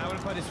 Yeah, I want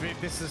to play this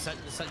roof. This is the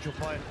central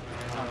point.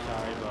 I'm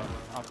sorry, but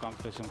I've gone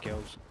for some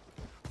kills.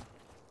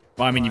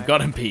 Well, I mean, you've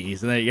got him, Pete,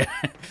 so there you go.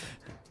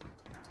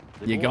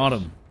 You got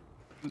him.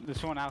 There's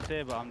someone out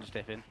there, but I'm just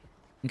dipping.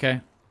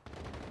 Okay.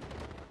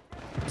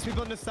 There's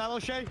people in the silo,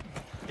 Shay.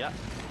 Yeah.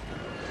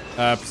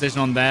 Precision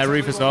on their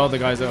roof as well, the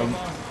guys that are...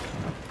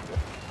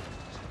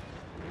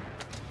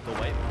 No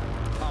wait.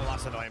 Oh,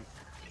 that's annoying.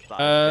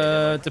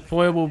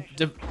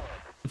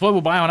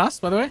 Deployable buy on us,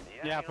 by the way.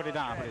 Yeah, I put it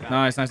down.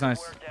 Nice, nice,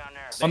 nice.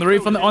 On the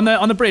roof, on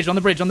the bridge, by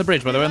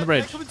the way, on the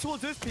bridge. They're coming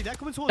towards us, Pete. They're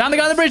coming towards Down the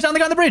guy on the bridge, down the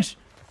guy on the bridge.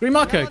 Green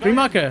marker, green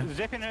marker.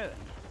 Zipping it.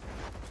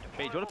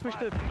 Mate, do you want to push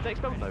the next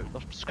building now?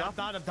 There's scrap.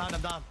 I'm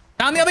down.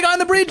 Down the other guy on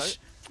the bridge.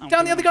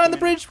 Down the other guy on the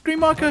bridge, green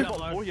marker.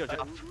 Four here,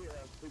 Jaff.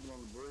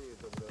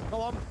 Go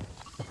on.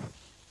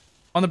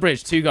 On the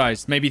bridge, 2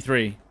 guys, maybe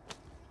 3.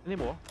 Any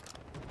more?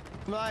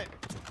 Right.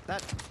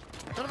 That.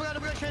 Don't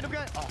forget, Shay, don't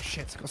forget. Oh,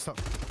 shit. Got stuck.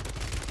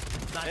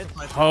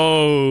 Nice.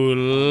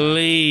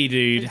 Holy,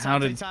 dude.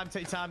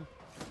 Take time.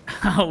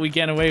 How are we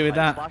getting away with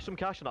that? Splash some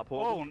cash in that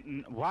portal.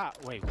 Oh, wow.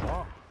 Wait,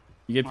 what?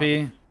 You good,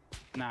 P?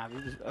 Nah, I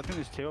think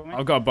there's 2 of me.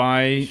 I've got to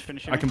buy. Just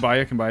finishing I can buy,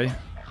 I can buy.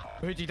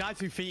 Who'd you die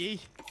to, Feety?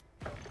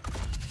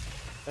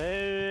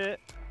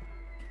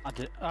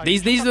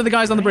 These are the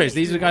guys on the bridge.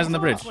 These are the guys on the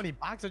bridge. How many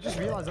bags? I just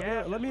realized.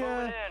 Let me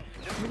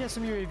get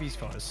some UAVs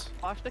for us.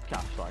 Splash the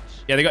cash,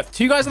 lads. Yeah, they got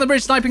 2 guys on the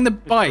bridge sniping the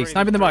buy.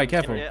 Sniping the buy.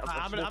 Careful. Yeah,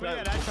 I'm gonna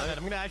get an airstrike.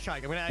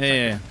 I'm gonna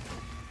airstrike.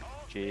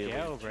 Yeah.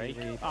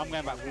 Jailbreak. I'm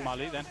going back for my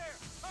loot then.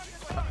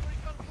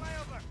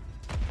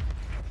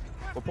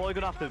 We're probably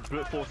gonna have to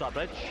brute force that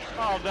bridge.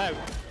 Oh no.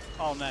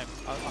 I'm dead.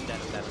 I'm dead.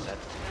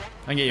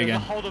 I can get you There's a again.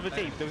 whole other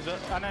team. There was a.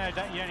 Oh, no, you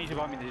don't need to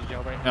buy me this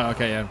jailbreak. Oh,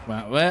 okay, yeah.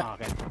 Well, Oh,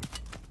 okay.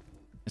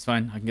 it's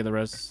fine. I can get the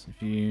res if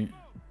you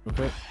real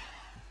quick.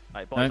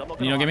 Right, boys, No, I'm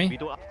not you gonna don't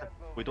get lie, me?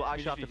 We don't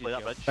actually have to play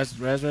that bridge.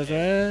 Res.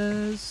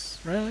 It's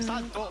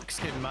that duck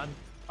skin, man.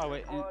 Oh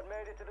wait. Squad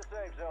made it to the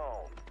safe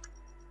zone.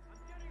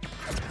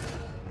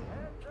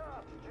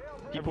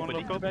 People Everyone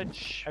beneath look the up.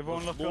 bridge.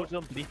 Everyone There's look loads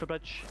up. of them beneath the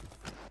bridge.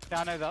 Yeah,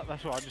 I know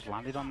that's what I just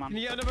landed on, Can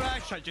man. you get another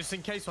airstrike just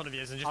in case one of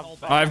you is and just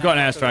hold back? I've got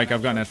an airstrike.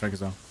 I've got an airstrike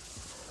as well.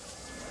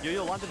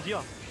 You landed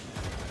here.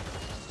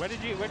 Where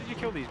did you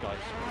kill these guys?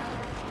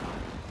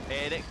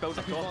 Next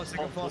building.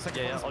 Second floor.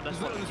 Yeah, on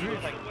this one.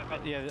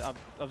 Yeah,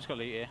 I've just got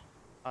loot here.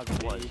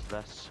 What is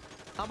this?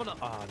 I'm gonna.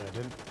 Oh, no, I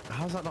didn't.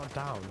 How's that not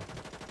down?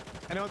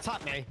 Anyone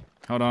tap me?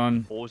 Hold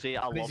on. Ozzy,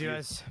 I love you.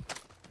 Guys.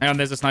 Hang on,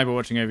 there's a sniper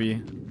watching over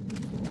you.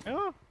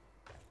 Oh.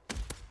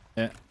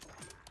 Yeah.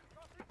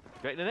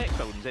 You reckon the next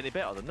building's any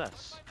better than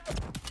this?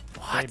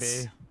 What?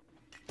 Maybe.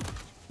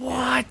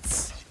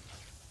 What?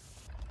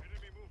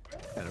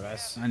 Get the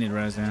rest. I need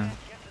res, yeah.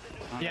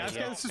 Yeah, let's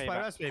get this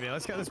warehouse, baby.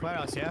 Let's get this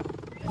warehouse, yeah?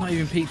 Not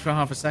even peeked for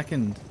half a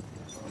second.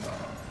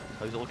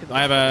 How's it looking?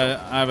 I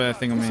have a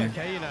thing on me. It's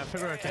okay, you know. I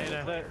think we're okay, you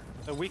know.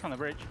 They're weak on the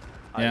bridge.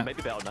 Yeah.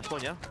 Maybe better on this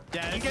one, yeah?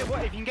 Yeah, If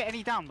you can get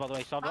any down, by the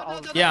way, so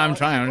I'll... Yeah, I'm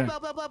trying. Blah,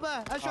 blah, blah,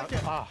 blah. I shot you.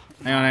 Oh,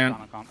 Hang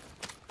on. I can't.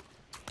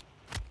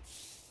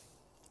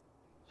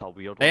 a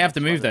weird They one, have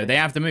to by move the though. way. They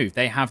have to move.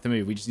 They have to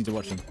move. We just need to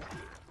watch them.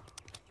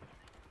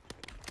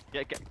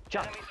 Yeah,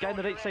 Jack, get on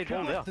the right side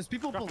wall there. There's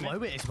people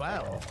below it as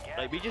well.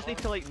 Like, we just need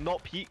to like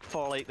not peek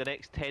for like the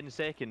next 10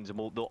 seconds, and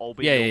they'll all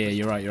be. Yeah, in yeah, the yeah. office.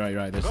 You're right. You're right.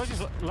 You're right. Guys There's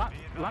just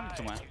landed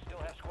somewhere.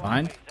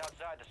 behind.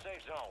 Outside the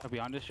safe zone. They're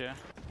behind us, yeah.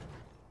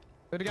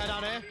 There's a guy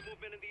down here.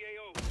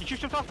 You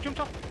just jumped off, jumped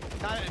off.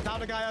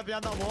 Down a guy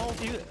behind that wall.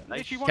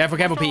 Literally one- Careful,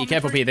 careful, one shot Pete.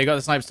 Careful, on the Pete. They got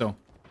the sniper still.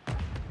 tree.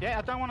 Yeah,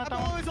 I don't want to.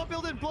 Oh, he's up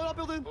building. Blow up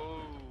building.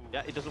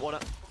 Yeah, he doesn't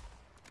want it.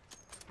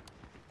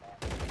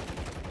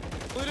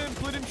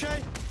 Blew him,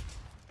 Shay.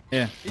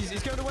 Yeah.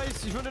 He's going away.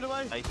 He's running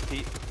away. Nice,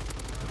 Pete.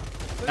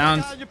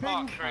 Down. Your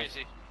ping.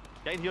 Crazy.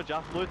 Get in here,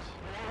 Jack. Loot.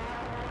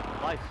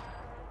 Live.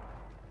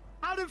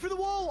 Out him through the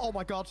wall. Oh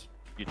my god.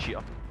 You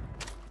cheater.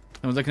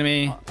 Someone's looking at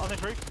me. On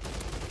this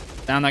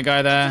roof. Down that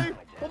guy there.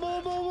 Two.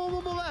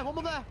 One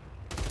more there.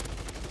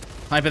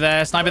 Sniper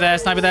there. Sniper there.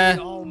 Sniper there.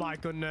 Oh my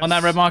goodness. On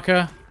that red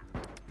marker.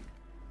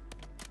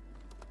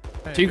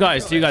 Hey, Two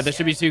guys. Two guys. There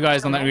should be two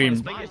guys on that green.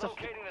 Think it's a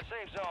Locating the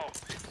safe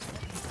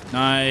zone.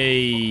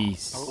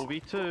 Nice.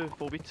 4v2.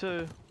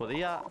 4v2. Where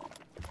they at?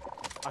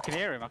 I can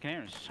hear him. I can hear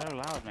him. It's so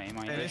loud, mate.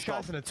 Hey, this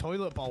guy's in a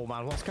toilet bowl,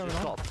 man. What's going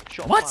on?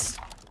 Shot What?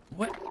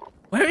 plan. What?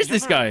 Where is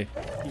this guy?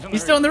 He's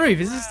He's still on the roof.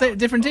 Is this a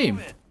different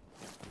team?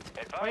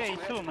 Oh yeah,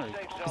 he's still on the roof.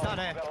 He's down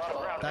here.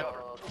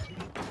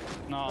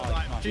 No,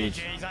 Right, it's not.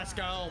 GG's, let's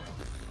go.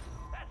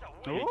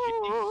 Ooh.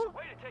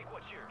 Way to take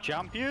what's yours.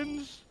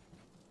 Champions.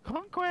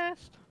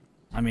 Conquest.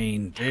 I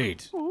mean,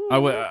 dude.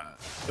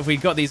 If we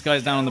got these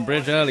guys down on the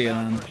bridge earlier,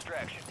 then...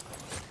 Extraction.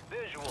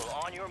 Visual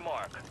on your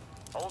mark.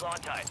 Hold on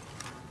tight.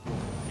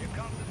 Here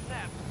comes the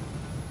snap.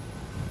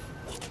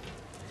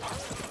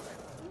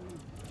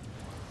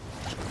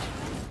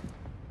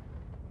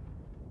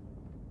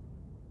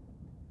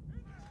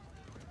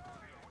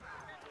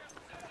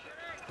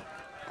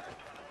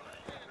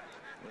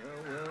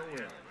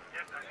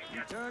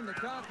 Return the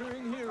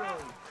conquering hero.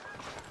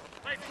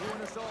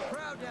 Doing us all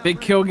proud down Big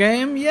there. kill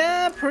game?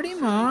 Yeah, pretty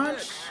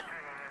much.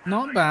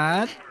 Not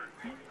bad.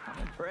 I'm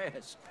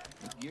impressed.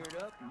 You geared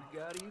up and you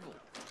got evil.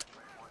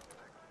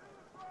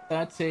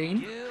 13.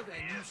 Give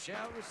and you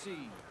shall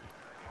receive.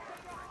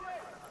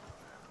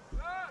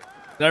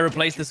 Did I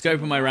replace the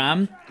scope of my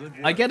RAM?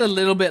 I get a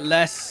little bit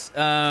less,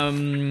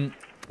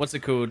 what's it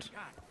called?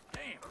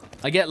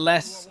 I get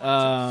less,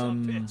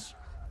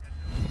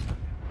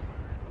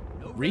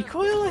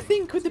 recoil, I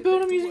think, with the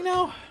build I'm using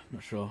now? I'm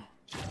not sure.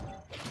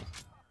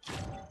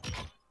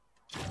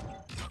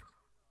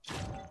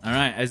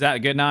 Alright, is that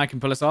good now? I can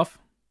pull us off?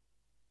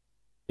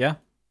 Yeah?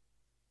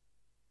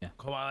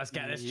 Come on, let's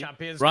get this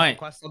Champions Right.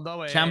 Conquest on the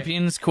way.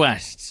 Champions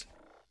Quest.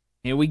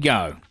 Here we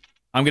go.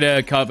 I'm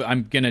gonna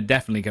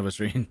definitely cover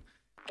screen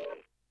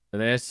for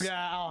this.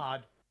 Yeah, I'll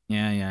add.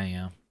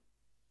 Yeah.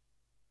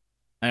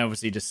 I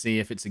obviously just see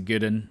if it's a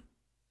good one.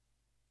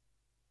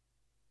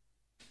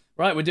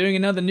 Right, we're doing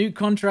another nuke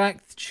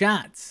contract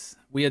chat.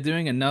 We are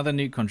doing another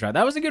nuke contract.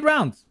 That was a good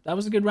round.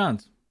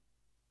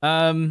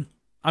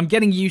 I'm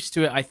getting used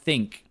to it, I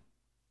think.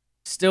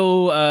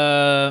 Still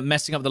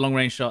messing up the long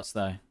range shots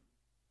though.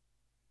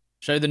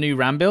 Show the new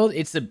RAM build.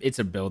 It's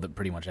a build that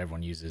pretty much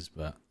everyone uses,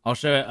 but I'll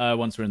show it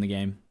once we're in the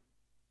game.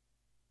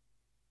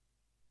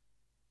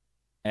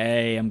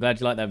 Hey, I'm glad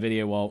you liked that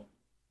video, Walt.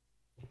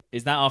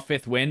 Is that our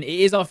 5th win?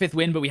 It is our 5th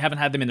win, but we haven't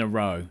had them in a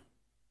row.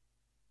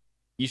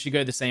 You should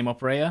go the same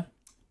operator.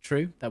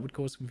 True, that would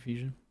cause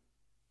confusion.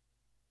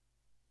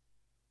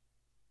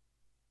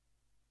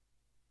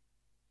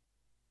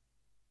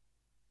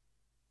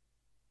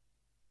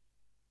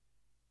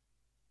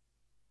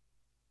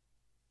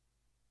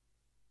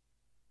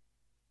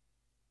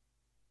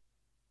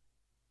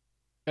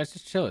 Guys,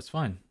 just chill. It's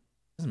fine.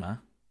 Doesn't matter.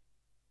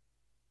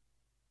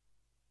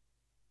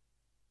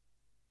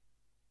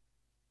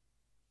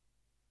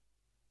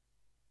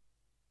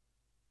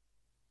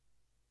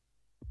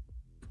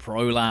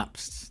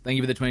 Prolapsed. Thank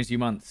you for the 22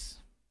 months.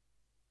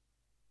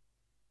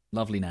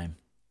 Lovely name.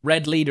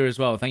 Red Leader as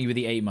well. Thank you for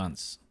the 8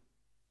 months.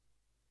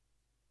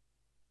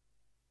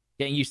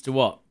 Getting used to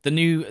what? The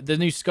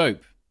new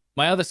scope.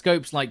 My other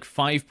scope's like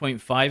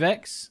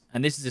 5.5x,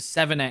 and this is a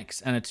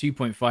 7x and a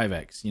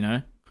 2.5x, you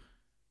know?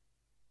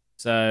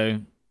 So,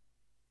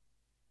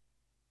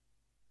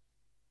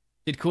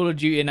 did Call of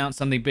Duty announce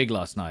something big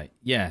last night?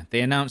 Yeah,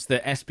 they announced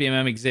that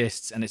SBMM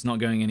exists and it's not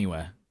going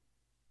anywhere.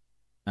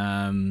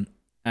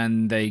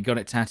 And they got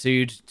it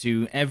tattooed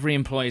to every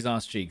employee's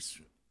arse cheeks.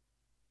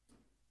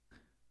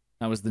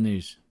 That was the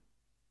news.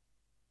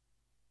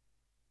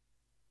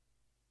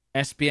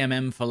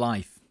 SBMM for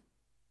life.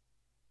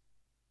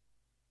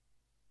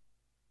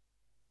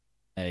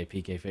 Hey,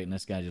 PK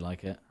Fitness, glad you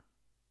like it.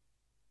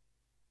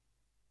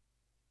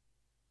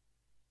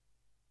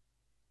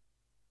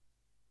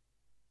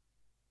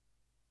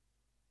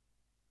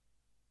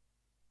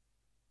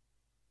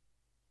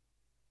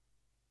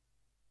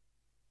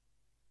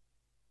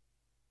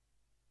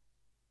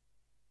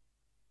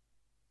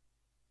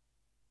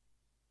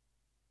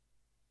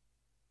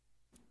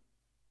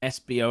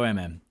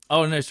 SBOMM.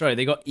 Oh, no, sorry.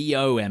 They got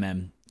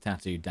EOMM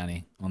tattooed,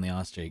 Danny, on the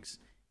arse cheeks.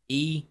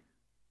 EOMM.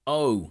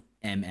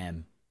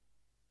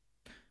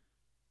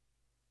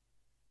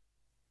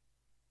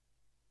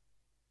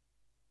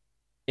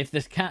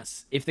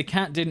 If the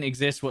cat didn't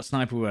exist, what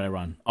sniper would I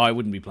run? Oh, I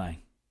wouldn't be playing.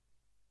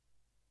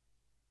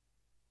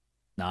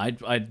 No,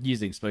 I'd use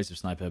the explosive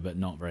sniper, but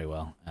not very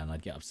well, and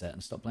I'd get upset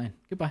and stop playing.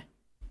 Goodbye.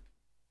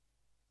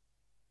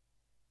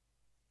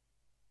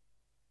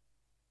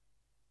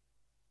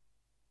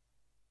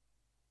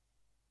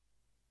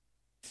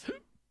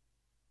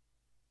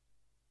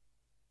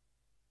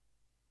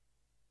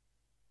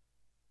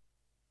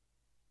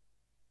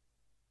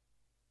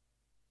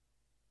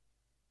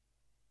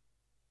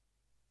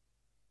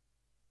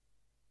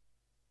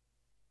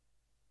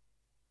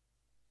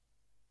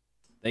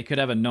 They could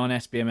have a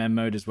non-SBMM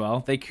mode as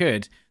well. They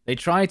could. They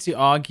tried to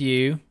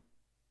argue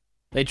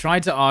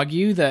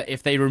that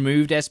if they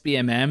removed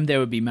SBMM, there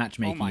would be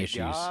matchmaking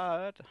issues.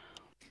 God.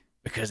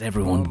 Because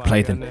everyone would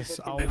play them.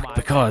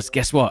 Because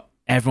guess what?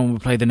 Everyone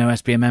would play the no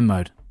SBMM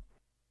mode.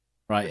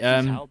 Right.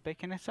 How big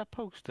can it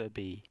supposed to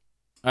be?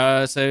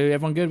 So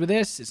everyone good with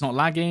this? It's not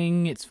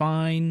lagging. It's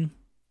fine.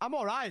 I'm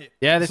all right.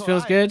 Yeah, this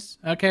feels good.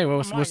 Okay,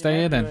 well we'll stay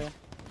here then.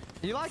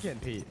 You like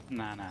it, Pete?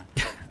 Nah.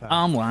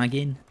 I'm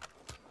lagging.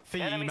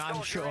 Man,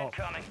 shut up.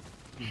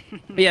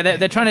 Yeah,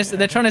 they're trying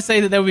to say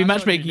that there will be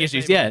matchmaking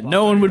issues. Yeah,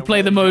 no one would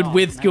play the mode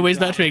with skill-based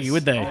matchmaking,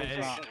 would they?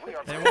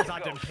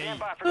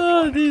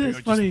 Oh, dude,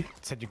 that's funny.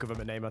 Said your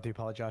government name. I do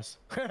apologize.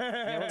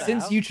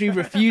 Since YouTube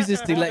refuses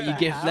to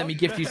let me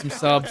gift you some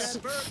subs,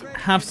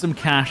 have some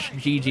cash.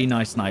 GG,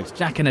 nice snipes.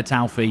 Jack and a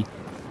Talfi.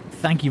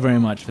 Thank you very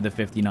much for the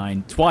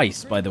 59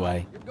 twice, by the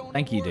way.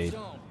 Thank you, dude.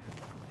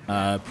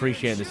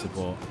 Appreciate the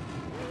support.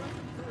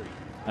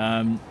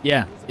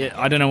 Yeah,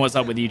 I don't know what's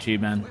up with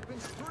YouTube, man.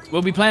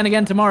 We'll be playing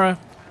again tomorrow.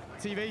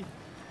 TV.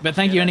 But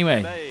thank you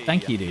anyway.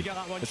 Thank you, dude.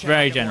 It's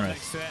very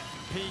generous.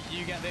 Pete,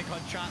 you get the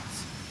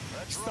contracts.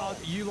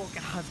 You look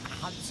as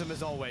handsome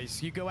as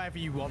always. You go wherever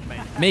you want,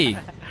 mate. Me?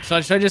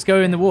 Should I just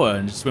go in the water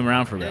and just swim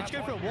around for a bit? Just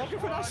go for a walk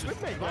for a nice swim,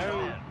 mate.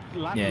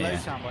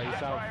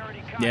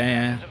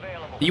 Yeah.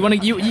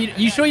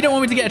 You sure you don't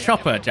want me to get a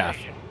chopper, Jaff?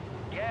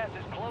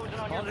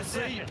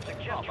 Honestly,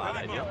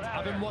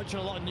 I've been watching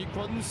a lot of nuke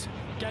runs.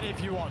 Get it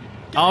if you want.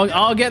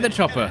 I'll get the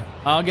chopper.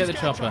 I'll get the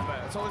chopper.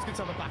 It's always good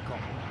to have a backup.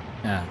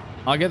 Yeah,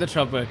 I'll get the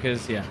chopper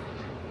because yeah,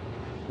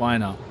 why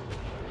not?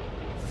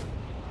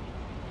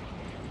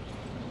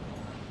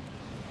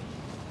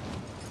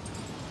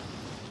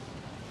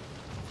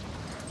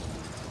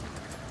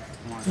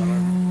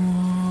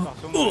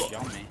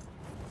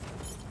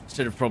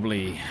 Should have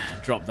probably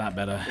dropped that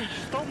better.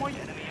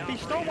 He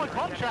stole my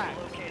contract.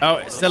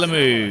 Oh, Stella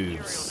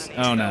moves.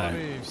 Oh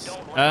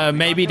no.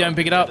 Maybe don't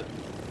pick it up.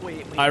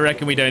 I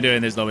reckon we don't do it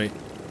in this lobby.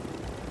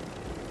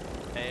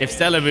 If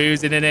Stella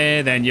moves in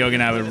here, then you're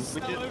gonna have a.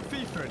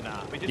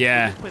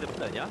 Yeah.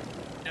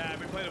 Yeah,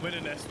 we played a win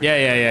in this. Yeah.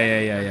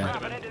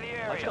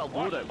 I just got a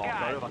loadout mark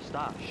out of a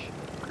stash.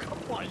 Come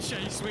on,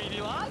 Shay,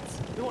 sweetie lads.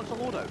 Who wants a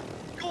loadout?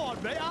 Go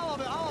on, mate. I'll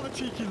have a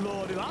cheeky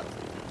loady, lad.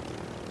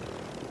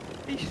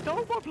 He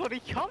stole my bloody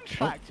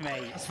contract,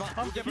 mate. It's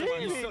fine.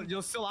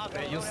 You'll still have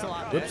it. You'll still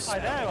have it. Oops.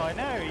 I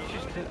know. He's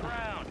just.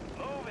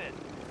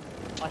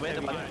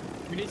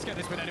 We need to get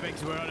this win anyway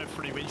because we're on a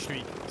 3-win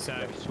streak. So.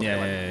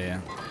 Yeah.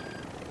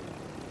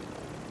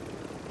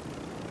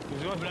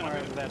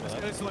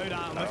 Let's slow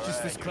down.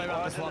 Let's clear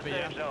out this lobby,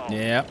 yeah?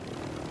 Yeah.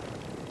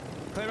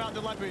 Clear out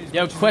the lobby.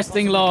 Yo,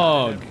 questing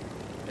log.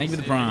 Thank you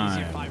for the prime.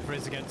 Easier fight for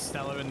us against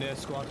Stella and their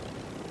squad.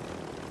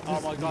 Oh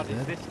my god,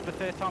 is this the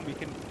third time we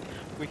can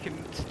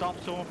stop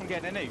someone from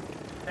getting a nuke?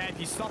 Yeah, if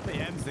you stop it,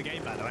 it ends the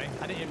game, by the way.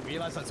 I didn't even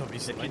realise that's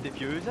obviously. If you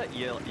defuse it,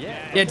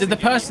 yeah. Yeah, did the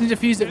person who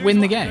defused it win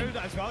the game?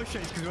 That's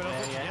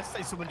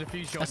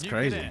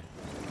crazy.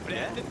 But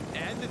it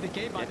ended the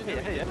game. I didn't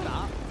know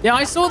that. Yeah,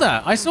 I saw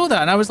that,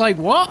 and I was like,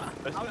 what?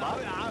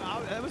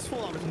 I was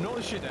full. I was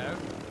not, you know.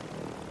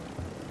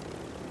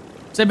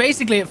 So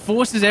basically, it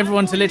forces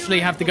everyone to literally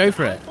have to go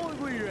for it. I thought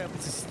we were able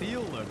to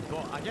steal them,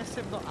 but I guess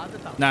they've not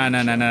added that. No.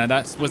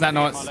 Was that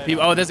not?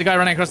 Oh, there's a guy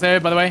running across there,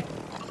 by the way.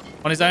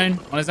 On his own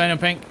on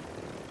pink.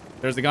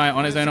 There's the guy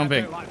on his own on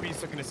pink. I don't like being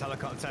stuck in this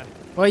helicopter.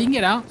 Well, you can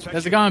get out.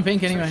 There's a guy on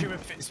pink anyway.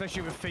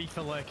 Especially with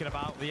FIFA lurking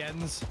about the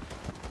ends.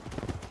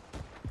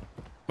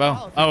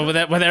 Well, well,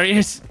 there he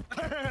is.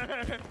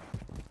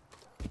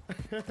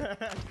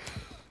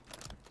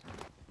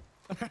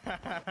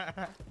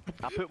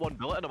 I put one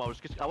bullet in him. I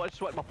wanted to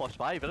sweat my +5.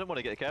 I didn't want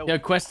to get a kill. Yo,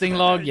 questing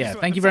log. Yeah,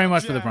 thank you very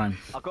much for the prime.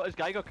 I've got his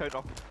Geiger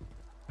counter.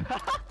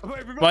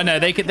 Well, no,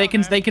 they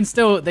can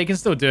still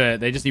do it.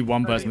 They just need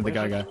one person with the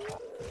Geiger.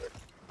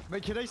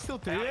 Wait, can they still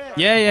do it?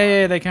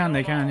 Yeah, they can,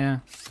 yeah.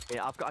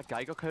 Yeah, I've got a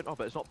Geiger counter,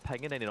 but it's not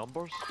pinging any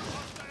numbers.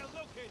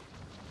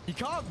 You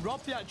can't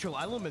rob the actual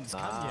elements,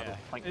 can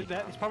you?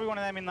 It's probably one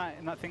of them in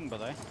that thing, by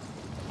the way.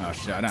 Oh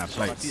shit, I don't have If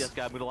I see plates. this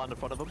guy, I'm gonna land in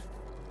front of him.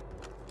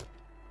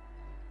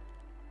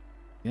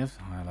 Yep,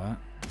 I like that.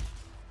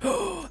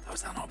 Oh, that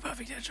was not a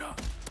perfect headshot.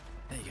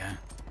 There you go.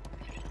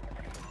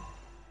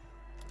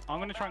 I'm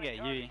gonna try and get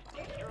you.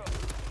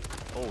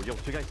 Oh, yo,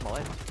 2 guys to my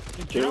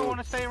left. Do you not want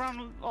to stay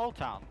around Old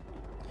Town?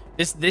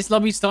 This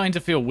lobby's starting to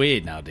feel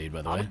weird now, dude,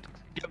 by the way.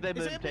 Give them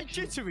Is it a bit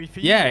jittery for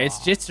you? Yeah, it's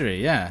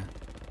jittery, yeah.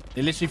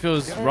 It literally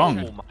feels wrong.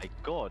 Oh my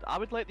god. I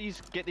would let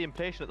these get the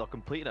impression that they're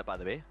completing it, by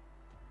the way.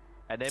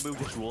 And then we'll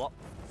just roll up.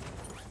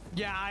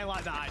 Yeah, I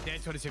like that idea,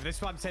 22. This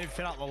is why I'm saying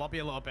fill out the lobby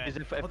a little bit.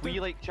 If we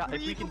like chat,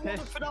 if we can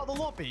test. Fill out the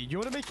lobby. You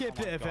want to make it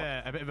a bit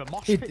of a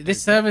mosh Dude, pit,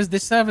 this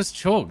server's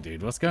chalk,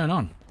 dude. What's going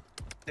on?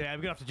 Yeah, we're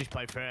gonna have to just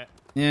play for it.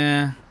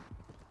 Yeah.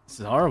 This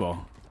is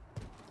horrible.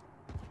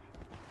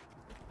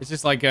 It's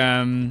just like,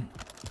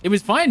 it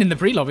was fine in the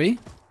pre-lobby.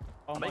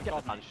 Oh I might get an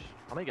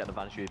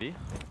advanced UAV.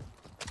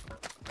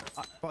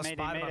 Got a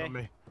Spider-Man on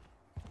me.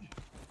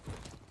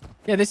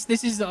 Yeah, this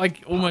is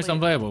like almost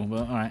unplayable,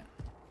 but all right.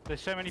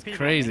 There's so many people.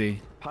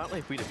 Crazy. Apparently,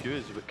 if we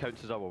defuse, it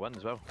counts as our win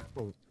as well.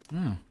 Oh.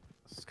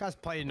 This guy's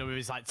playing with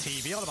his like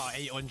TV on about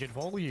 800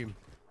 volume.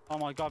 Oh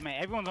my god, mate!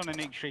 Everyone's on a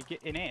nuke streak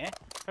in here.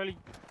 Holy!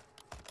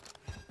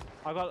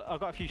 I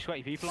got a few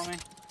sweaty people on me.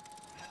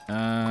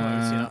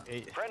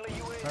 Friendly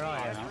UAV Where are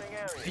you? entering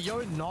area.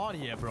 You're in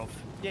Narnia, bruv.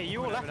 Yeah,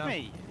 you all left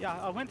me. Yeah,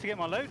 I went to get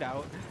my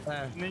loadout.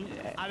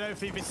 I don't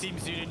think this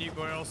team's doing a nuke.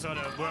 We're also on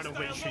a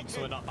win streak,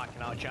 so we're not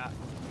backing out, chat.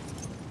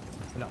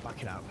 We're not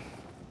backing out.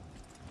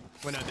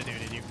 We know they're doing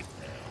a nuke.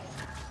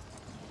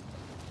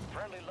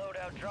 Friendly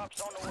loadout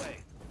drops on the way.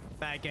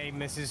 Fair game.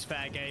 This is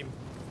fair game.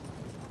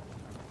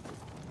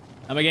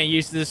 Am I getting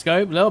used to the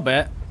scope? A little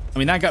bit. I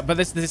mean, but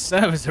this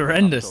server's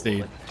horrendous,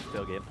 dude.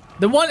 Still game.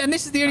 The one, and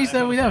this is the only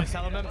server we have.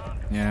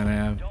 Yeah, they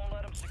have. Don't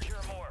let them secure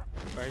more.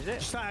 Where is it?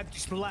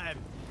 Just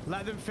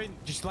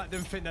let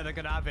them think that they're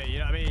gonna have it. You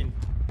know what I mean?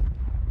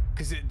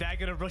 Because they're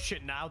gonna rush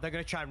it now. They're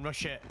gonna try and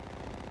rush it.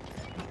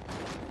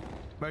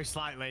 Most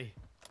likely.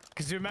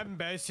 Because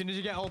remember, as soon as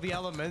you get all the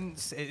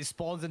elements, it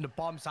spawns in the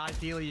bombs.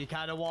 Ideally, you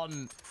kind of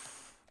want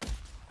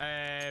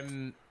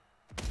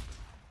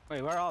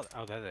Wait, where are they?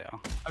 Oh, there they are.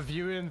 a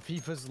viewer in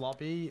FIFA's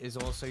lobby is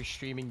also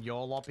streaming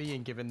your lobby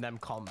and giving them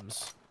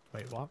comms.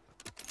 Wait, what?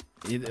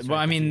 Well,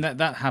 I mean,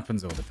 that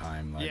happens all the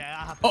time. Like, Yeah,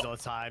 that happens all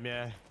the time,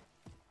 yeah.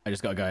 I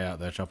just got a guy out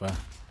there, chopper.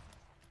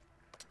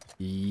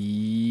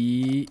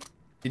 Did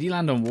he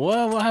land on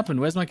war? What happened?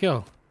 Where's my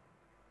kill?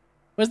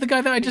 Where's the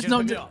guy that I just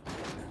knocked out?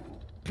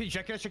 Pete,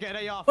 check it, get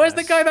an AR. Where's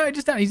the guy that I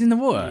just down? He's in the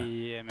water.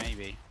 Yeah,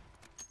 maybe.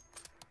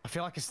 I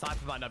feel like a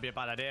sniper might not be a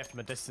bad idea from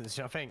a distance,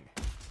 you know what I think?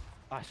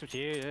 That's what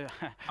you.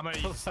 I'm gonna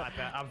use a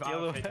sniper. I'm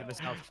thinking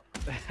myself.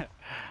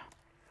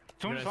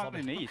 Someone's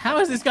finding these. How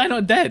is this guy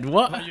not dead?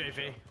 What?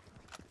 UAV.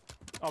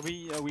 Are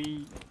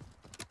we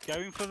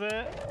going for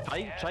the?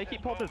 Try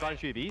keep popping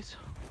advanced UAVs.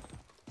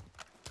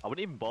 I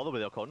wouldn't even bother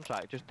with their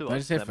contract. Just do it. I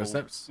just hit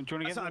footsteps. Do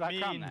you want to get that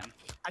crown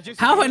then?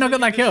 How have I not got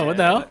that kill? What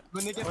the hell?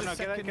 When they get the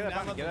second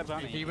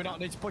element, we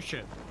not need to push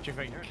it. Do you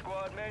think? Your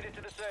squad made it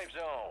to the safe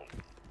zone.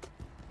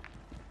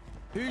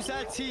 Who's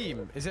their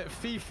team? Is it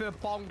FIFA,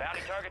 Bonk, Bounty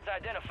targets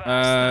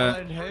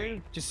identified. and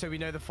who? Just so we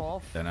know the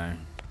fourth. Don't know.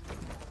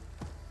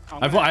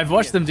 I've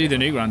watched them do the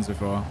nuke runs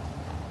before.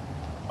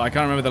 But I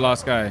can't remember the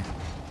last guy.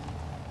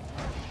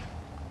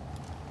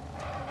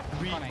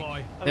 Reed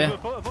boy. Yeah.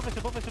 Above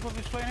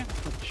us, playing.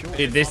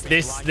 Dude,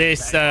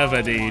 this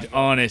server, dude.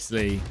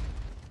 Honestly.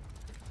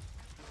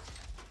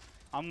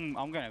 I'm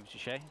going over to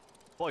Shay.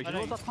 Boys, you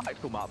know that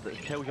tactical map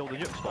that tells you all the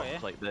nuke spots, yeah.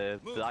 like the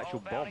actual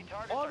bomb?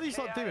 What are these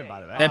not doing,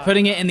 by the way? They're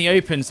putting it in the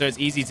open so it's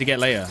easy to get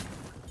later.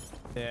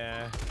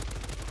 Yeah.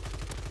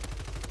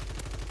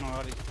 Oh,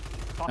 God, he's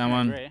Come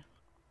on.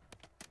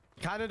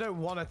 Kind of don't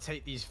want to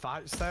take these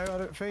fights, though, I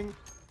don't think.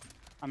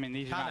 I mean,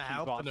 these are Kind of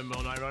absolute helping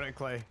bots. them,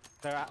 ironically.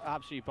 They're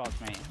absolute bots,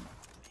 mate.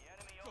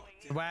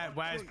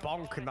 Where's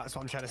Bonk? And that's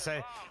what I'm trying to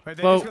say. Wait,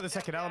 they Well, just got the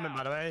second element,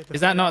 by the way. Is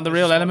that not the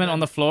real element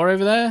on the floor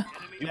over there?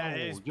 Yeah,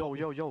 it is. Yo.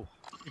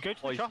 Go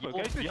to the Boys, chopper,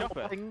 go to the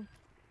chopper.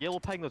 Yellow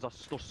ping, there's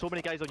so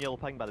many guys on yellow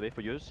ping, by the way,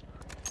 for yous.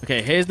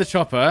 Okay, here's the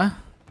chopper.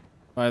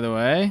 By the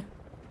way.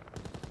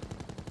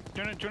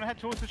 Do you want to head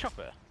towards the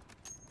chopper?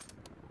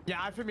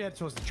 Yeah, I think we head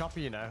towards the chopper,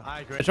 you know. I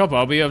agree. The chopper,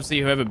 I'll be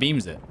obviously whoever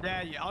beams it.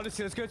 Yeah,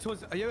 honestly, let's go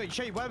towards... Wait,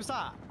 Shay, where was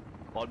that?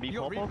 On me,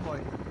 You got pop Reed boy.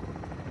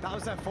 That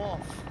was their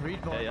fourth.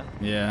 Reed boy. Yeah.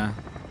 Yeah.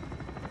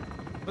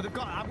 But they've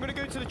got... I'm going to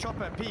go to the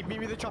chopper. Pete, meet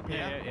me at the chopper,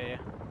 yeah? Yeah.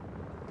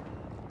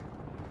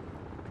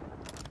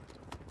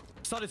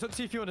 Son, it's up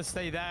to you if you want to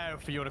stay there or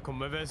if you want to come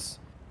with us.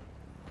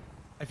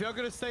 If you're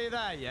going to stay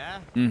there, yeah?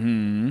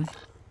 Mm-hmm.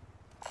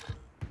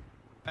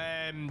 Do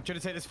you want to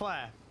take this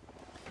flare?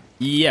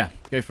 Yeah,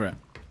 go for it.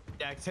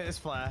 Yeah, take this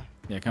flare.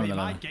 Yeah, come with the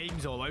my ladder.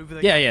 game's all over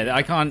the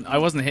Yeah, I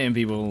wasn't hitting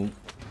people.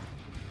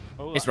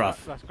 Oh, It's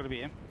rough. That's got to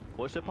be him.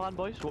 What's the plan,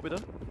 boys? What we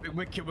doing?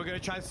 We're going to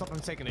try and stop them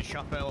taking a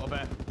shopper a little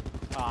bit.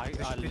 I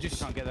just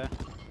can't get there.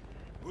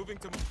 Moving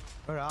to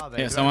Where are they?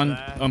 Yeah, They're someone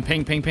over there. on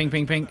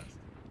pink.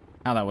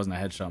 How that wasn't a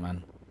headshot,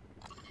 man.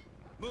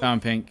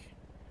 Down pink.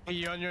 Hey,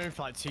 you're on your own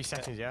for like 2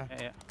 seconds, yeah?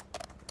 Yeah.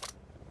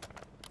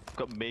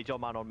 Got major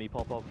man on me,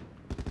 pop off.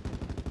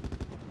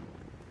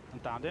 I'm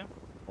down him.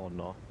 Oh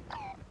no.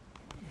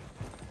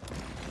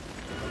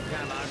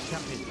 Yeah, man,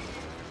 can't be.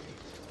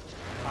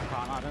 I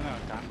can't, I don't know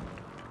if I can.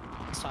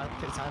 It's fine,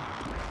 take time.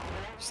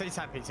 Just take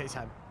time, Pete, take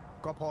time.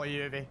 Got Paul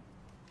UAV.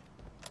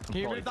 Can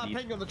you move that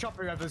ping on the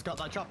chopper, whoever's got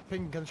that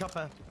ping on the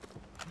chopper?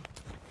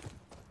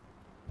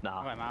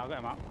 Nah. I'll get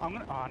him out. I'm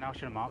gonna. Oh, no, I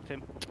should have marked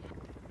him.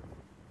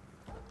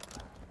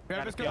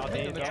 Whoever's got a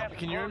thing on the chopper,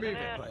 can you remove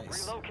it,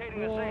 please? Relocating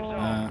the safe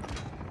zone.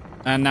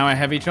 And now a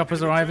heavy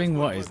chopper's arriving.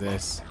 What is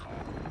this?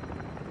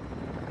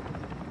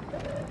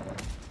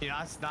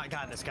 Yeah, that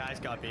guy in the sky's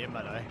got to be in,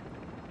 by the way.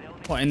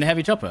 What, in the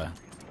heavy chopper?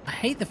 I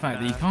hate the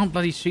fact that you can't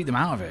bloody shoot them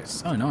out of it. It's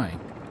so annoying.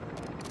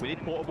 We need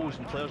portables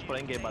and flares for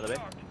endgame, by the way.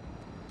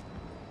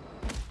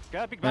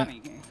 Got a big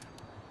bounty.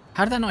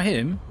 How did that not hit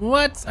him?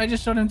 What? I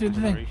just shot him through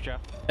the thing. Roof,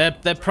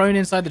 Jeff. They're prone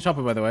inside the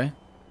chopper, by the way.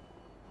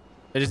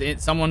 They're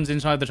just someone's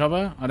inside the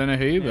chopper. I don't know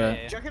who, but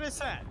Do you reckon it's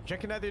set? Do you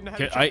reckon they're doing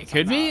the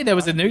could be. There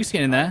was a nuke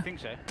skin in I there. think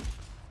so.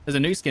 There's a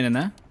nuke skin in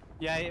there.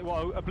 Yeah,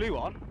 well, a blue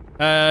one.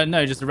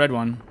 No, just a red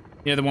one.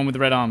 Yeah, the one with the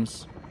red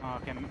arms. Oh,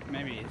 okay,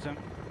 maybe it's him.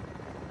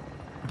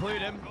 Blew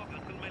him.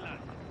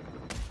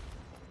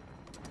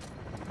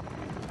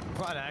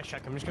 Got an air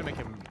check. I'm just gonna make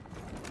him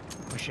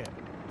push it.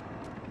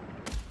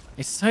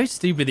 It's so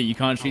stupid that you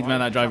can't shoot them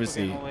out of that driver's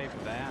seat.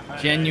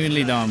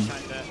 Genuinely dumb. No,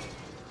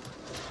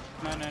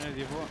 the other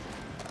one.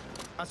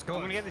 That's cool.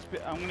 I'm gonna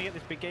get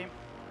this big game.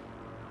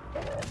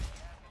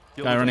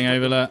 Guy running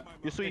over that.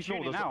 Just so They're you know,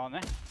 shooting there's, now,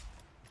 aren't they?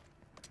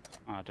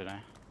 Oh, I don't know.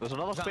 there's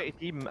another spitty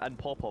team in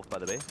pop-off, by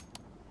the way.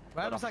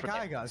 Where was that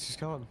guy, guys? Just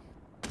go on.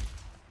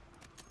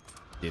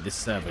 Dude, this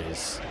server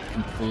is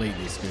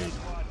completely screwed.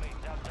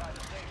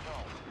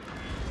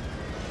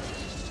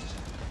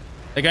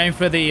 They're going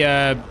for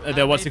the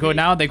what's it called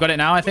now? They got it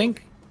now, I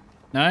think.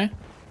 No?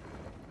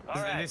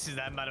 This is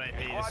them, by the way,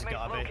 Pete. This has Squad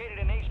got to mates be. located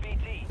in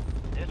HVT.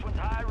 This one's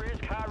high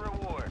risk, high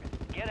reward.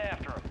 Get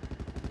after him.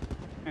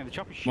 Man, the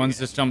chopper's shooting. One's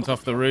just jumped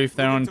off the roof.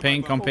 They're on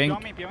pink, on pink.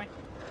 Behind me.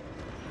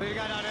 Who you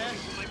got down here?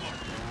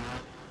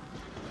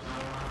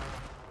 Oh,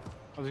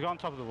 there's a guy on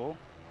top of the wall.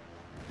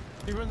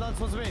 He runs down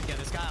towards me and get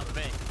this guy out of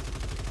me.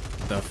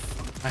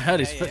 I heard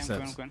his I'm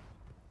footsteps. going.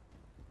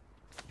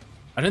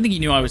 I don't think he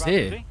knew I was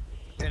here.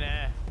 In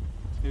air.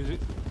 Who's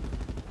it?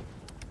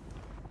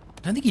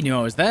 I don't think he knew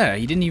I was there.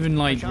 He didn't even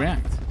like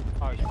react.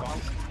 Oh, he's gone.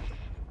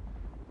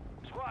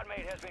 Squad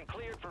mate has been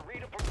cleared for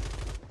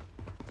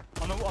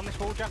redeployment. On this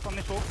wall, Jack, on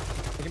this wall.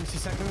 Give me 2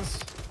 seconds.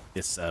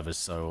 This server's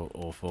so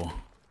awful.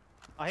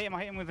 I hit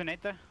him with a nade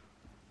there.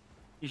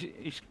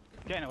 He's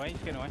getting away,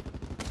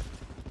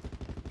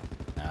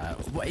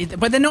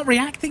 But they're not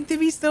reacting to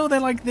me still. They're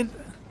like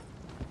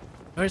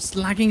it's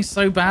lagging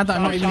so bad that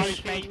I'm not even.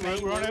 Mate,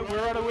 we're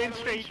on a win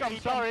streak. I'm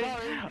sorry.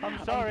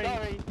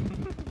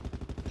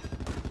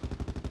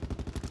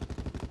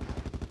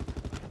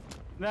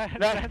 No.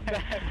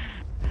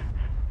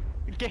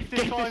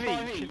 Gifted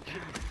 5 each.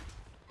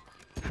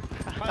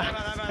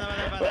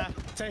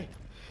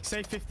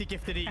 Say 50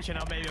 gifted each and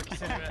I'll maybe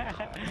consider it.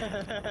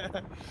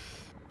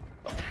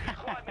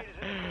 Squad mate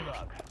is in the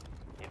gulag.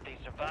 If they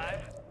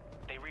survive,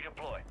 they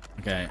redeploy.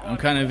 Okay, I'm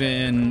kind of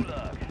in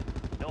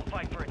They'll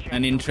fight for a chance.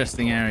 an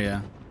interesting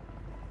area.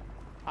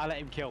 I let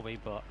him kill me,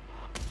 but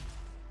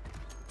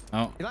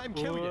Oh, You let him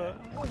kill you?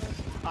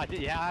 I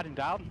did. Yeah, I had him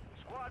down.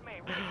 Squad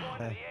mate, redeploying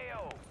to the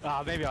AO.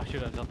 Ah, maybe I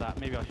should have done that.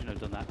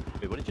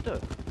 Wait, what did you do?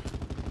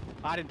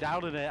 I had him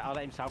down and I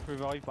let him self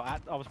revive,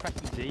 but I was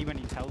pressing Z when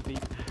he held me.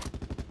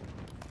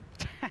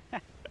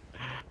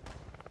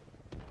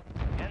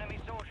 Enemy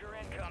soldier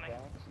incoming.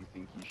 You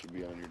think you should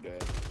be on your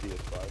dad's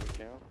PS5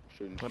 account?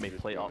 Shouldn't Let me you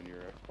just play be up. on your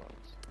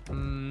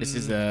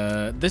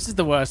Xbox? this is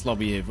the worst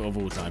lobby of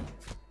all time.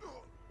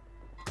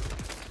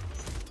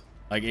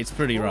 Like it's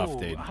pretty rough,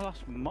 dude. I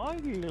lost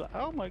mine.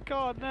 Oh my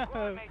god, no.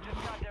 Squad mate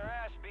just got their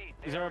ass beat.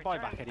 Is there a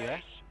buyback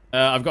anyway?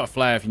 I've got a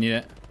flare if you need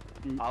it.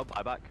 I'll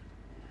buy back.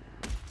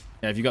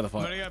 Yeah, if you got the I'm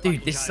flare. gonna go back Dude,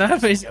 and this try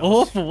server this is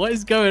skills. awful. What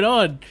is going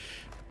on?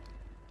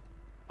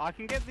 I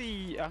can get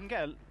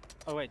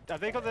oh wait, have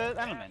they got the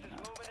element?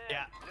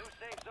 Yeah. New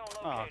safe zone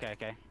Oh, located.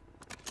 okay.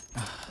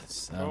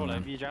 So, We're all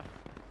over you, Jeff.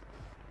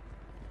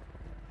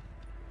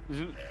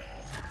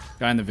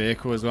 guy in the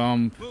vehicle as well.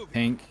 I'm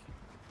pink.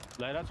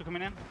 Loadouts are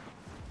coming in.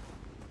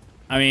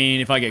 I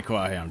mean, if I get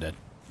caught out here, I'm dead.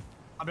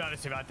 I'll be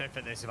honest with you, I don't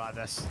think they survive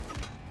this.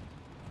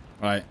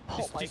 Right.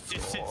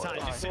 Just sit tight,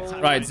 just sit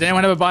tight. Right. Does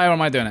anyone have a buy or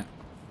am I doing it?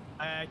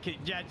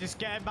 Yeah, just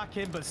get him back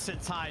in, but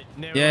sit tight.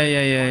 Near Yeah,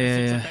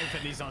 him. yeah. I don't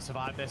think he's not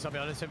survived this, I'll be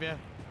honest with you.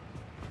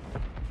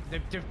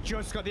 They've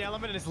just got the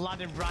element and it's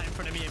landing right in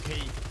front of me and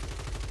Pete.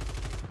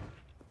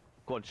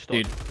 Go on, stop.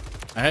 Dude,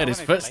 I heard his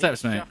wanna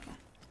footsteps, play mate.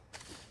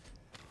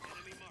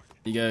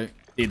 You go.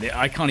 Dude,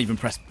 I can't even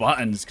press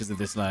buttons because of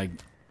this lag.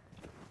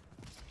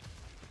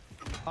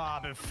 Oh,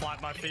 I've been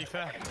flat my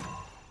FIFA.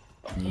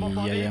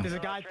 Yeah. There's a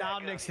guy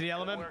down next to the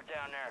element. Work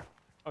down there.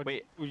 Oh,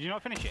 Wait. Would you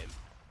not finish it?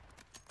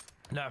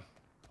 No.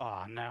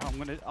 Oh no,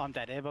 I'm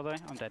dead here, by the way.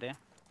 I'm dead here.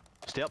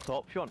 Stay up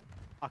top if you want.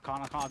 I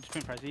can't. I've just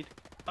been pressied.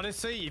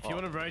 Honestly, if you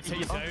want to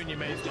rotate zone, you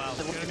may as well.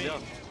 You know what I mean?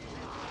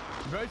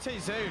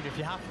 Rotate zone if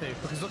you have to,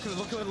 because look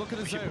at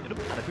the zone. And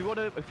if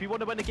we want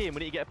to win the game, we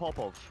need to get a pop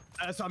off.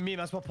 That's what I mean.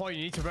 That's my point.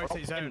 You need to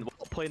rotate zone. We're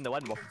not playing the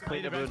win. We're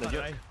playing the By ruin the of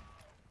way.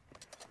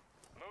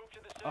 Move to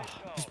the safe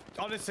zone.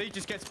 Honestly,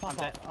 just get to I'm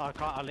pop dead.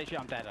 off. I'm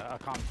dead. I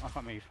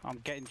can't move. I'm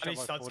getting I need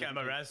shot to by start to get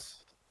my res.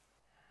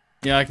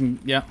 Yeah, I can.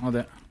 Yeah, I'll do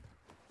it.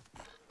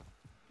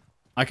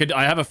 I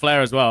have a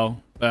flare as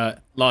well,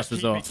 but last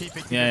resort. Keep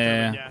it,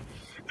 Yeah.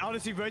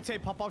 honestly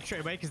rotate pop off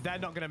straight away because they're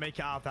not going to make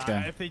it out of that.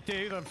 Okay. If they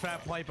do, then fair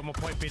play. But my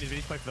point being is we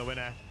need to play for the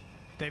winner.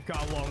 They've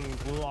got a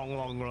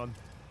long run.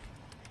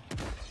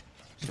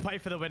 Just play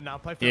for the win now.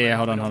 Play for the win. Yeah,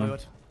 hold on.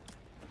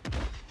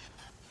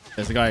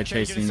 There's a guy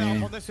chasing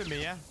me. On this with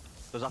me, yeah?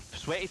 There's a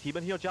sweaty team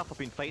in here, Jeff. I've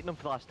been fighting them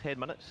for the last 10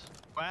 minutes.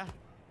 Where?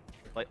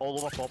 Like all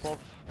over Popov.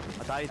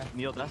 I died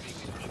near this.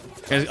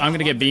 Guys, I'm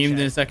gonna get beamed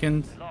in a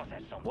second.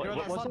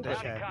 What was it?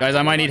 Guys,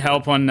 I might need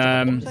help on.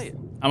 I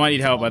might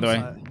need help, by the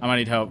way. I might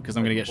need help because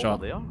I'm gonna get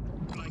shot. There.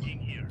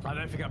 I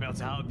don't think I'll be able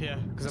to help you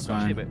because It's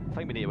I've got fine. I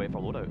think we need to wait for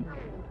a loadout.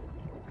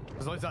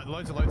 there's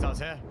loads of loadouts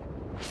here.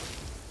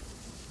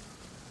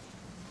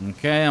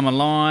 Okay, I'm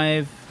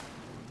alive.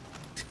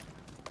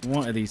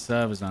 What are these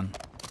servers on?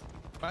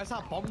 Where's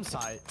that bomb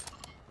site?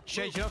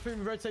 Shade, do you know if we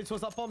rotate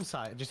towards that bomb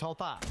site? Just hold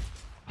that.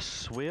 I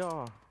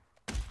swear.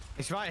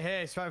 It's right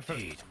here. It's right in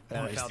front.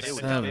 What is Failed this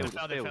it.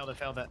 server?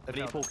 Failed it.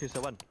 They focus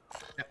to win.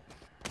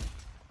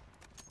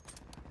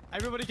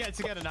 Everybody get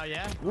together now,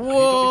 yeah?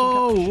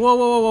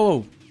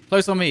 Whoa.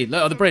 Close on me.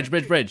 Look, oh, the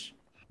bridge.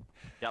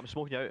 Yeah, I'm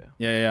smoking you out.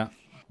 Yeah.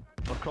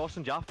 We're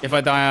crossing, Jeff. If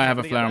I die, I have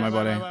a flare on my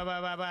body.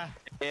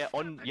 Where?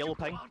 On yellow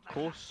ping,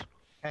 close.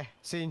 Hey,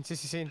 scene.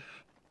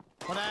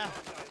 What there?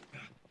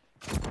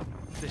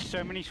 There's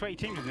so many sweaty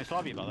teams in this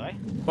lobby, by the way.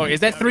 Well, is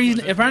there 3?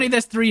 Apparently,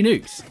 there's 3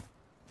 nukes.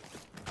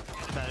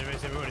 No, there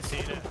is. Everybody's seen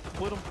it.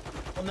 Put them.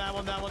 One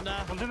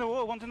there. One's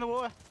in the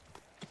water.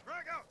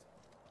 Frag out.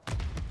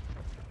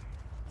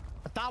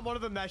 I down one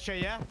of them there,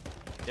 Shay, yeah?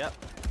 Yep.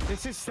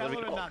 This is Where do we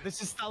Stellar and go? that.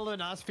 This is Stellar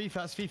and that.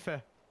 That's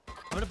FIFA. I'm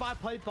gonna buy a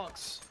plate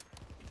box.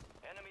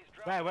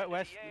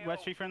 Where's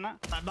FIFA in that?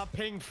 I'm not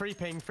ping, free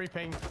ping.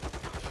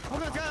 Oh,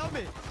 there's a guy on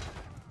me.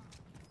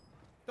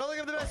 Don't look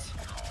at this.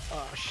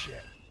 Oh,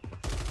 shit.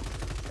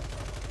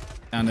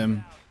 Found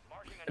him.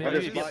 I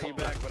just bought you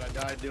back, but I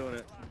died doing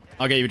it.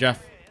 I'll get you,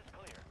 Jeff.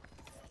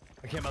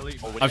 Okay, my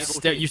loot.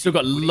 You've still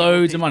got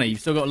loads of money. You've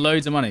still got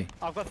loads of money.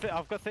 I've got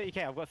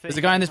 30k. There's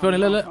a guy in this building,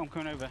 look. I'm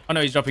coming over. Oh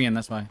no, he's dropping in.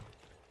 That's why.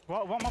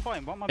 What am I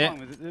buying?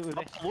 With this?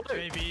 Loadout.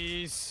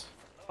 Babies.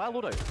 Buy a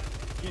loadout.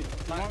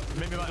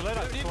 Maybe The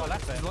loadout's to our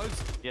left there. There's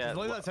loads. Yeah. There's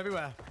loads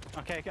everywhere.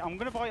 Okay, I'm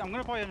gonna buy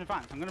in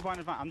advance. I'm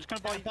just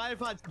gonna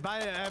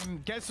buy.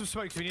 Get some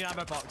smokes. We need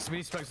ammo box. We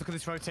need smokes. Look at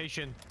this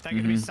rotation. They're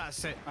gonna be sat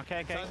sit.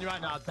 Okay. Telling you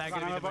right now, they're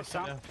gonna ammo be the box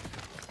most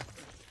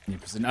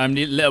down.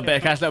 Need a little bit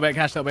of cash. Little bit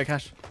of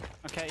cash.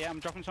 Okay, yeah, I'm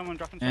dropping some.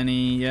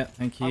 Any? Yeah,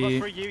 thank I've got you.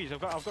 3 U's.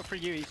 I've got 3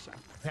 U's.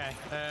 Okay.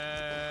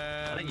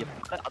 I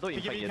don't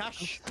even think you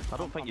cash? I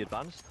don't think you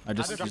advanced. I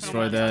just dropping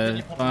destroyed all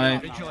the my-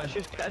 fight. Let's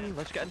just get in.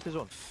 Let's get into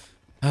zone.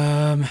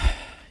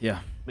 Yeah.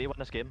 We win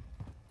this game.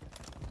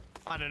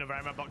 I don't know where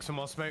ammo box and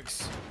more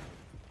smokes.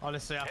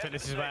 Honestly, I think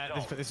this is where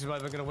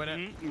we're gonna win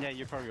it. Yeah,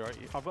 you're probably right.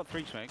 I've got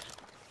 3 smokes.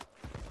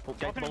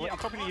 Okay, I'm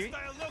popping a U.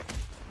 Hostile look.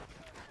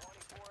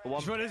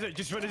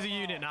 Just run as a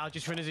unit now.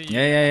 Just run as a unit.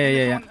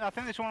 Yeah. I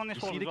think there's one on this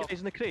You wall see as the well. guys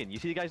in the crane? You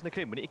see the guys in the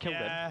crane? We need to kill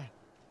them. Yeah.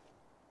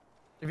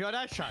 Have you got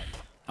an airstrike?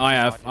 I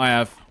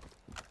have.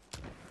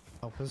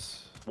 Help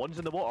us. One's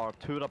in the water,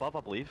 2 are above,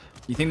 I believe.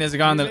 You think there's a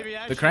guy on Maybe the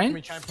airstrike, crane? Can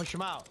we try and push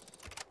him out?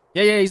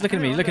 Yeah. He's looking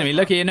at me. Look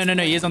here. No.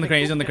 He is on the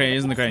crane. He is on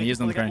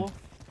the crane.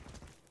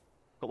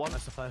 Got one.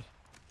 That's the third.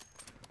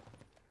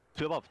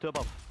 2 above.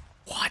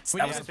 What? We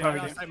That need was to-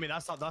 perfect. I mean,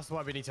 that's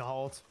why we need to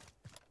hold.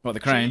 What, the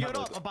Should we crane? give it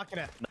up? I'm backing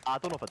it. I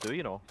don't know if I do,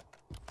 you know.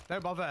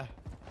 Don't bother.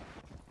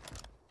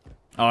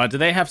 Oh, do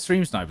they have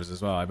stream snipers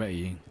as well? I bet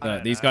you.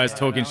 Look, these guys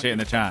talking shit in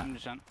the chat.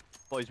 100%.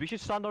 Boys, we should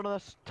stand on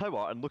this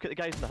tower and look at the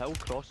guys in the hill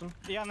crossing.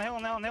 Yeah, on the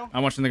hill.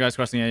 I'm watching the guys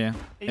crossing. Yeah.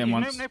 Hit him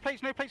once. No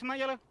plates on that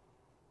yellow.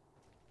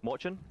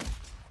 Watching.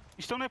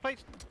 You still no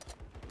plates?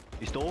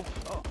 He stove.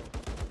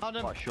 Found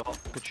him. What a shot.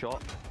 Good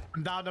shot.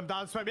 I'm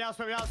down. Sweep me out.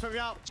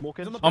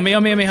 Smoking. On me.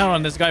 Hold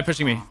on. There's a guy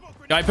pushing me.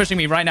 Guy pushing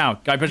me right now.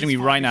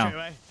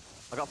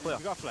 I got a flare.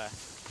 You got a flare.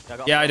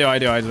 Yeah, I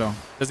do.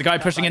 There's a guy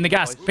pushing in the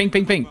gas. Pink.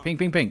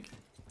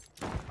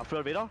 I threw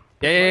a radar.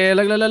 Yeah.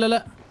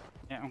 Look.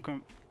 Yeah, I'm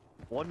coming.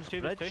 One's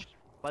Two. bridge.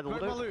 By the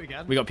Where's my loadout. loot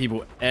again? We got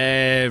people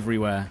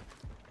everywhere.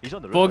 He's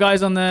on the roof. 4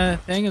 guys on the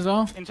thing as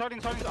well. Inside.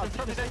 Get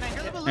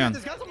him a loot. Hang on.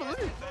 This guy's on the loot.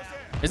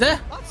 Is there?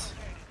 What?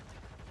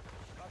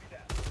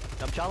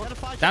 I'm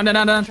challenged.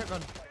 Down. Check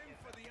on.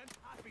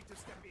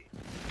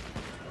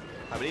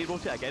 I need to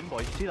rotate again,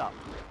 boys. You see that?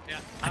 Yeah.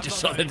 I just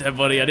shot the dead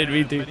body. I didn't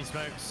mean to. Many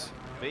smokes.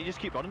 Wait, just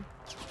keep running.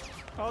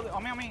 Oh,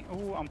 on me.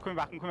 Oh, I'm coming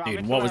back.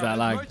 Dude, what was that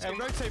lag? Rotate.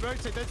 Don't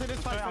take this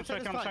fight. I'm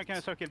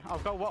soaking.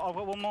 I've got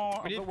one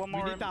more. We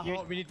need that you-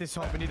 hot. We need this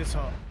hot.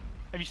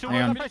 Have you still Hang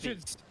got on. the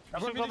plates?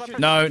 I've got munitions.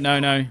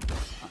 No.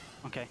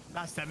 Okay.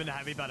 That's them in the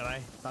heavy, by the way.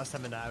 That's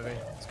them in the heavy.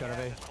 It's gotta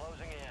be.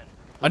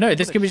 I know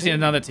this could be just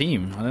another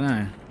team. I don't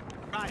know.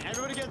 Right,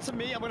 everybody get to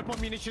me. I'm gonna put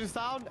munitions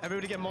down.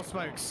 Everybody get more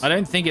smokes. I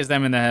don't think it's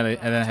them in the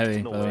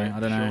heavy. No By the way, way. I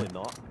don't know. Surely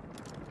not.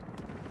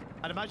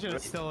 I'd imagine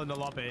it's still in the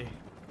lobby.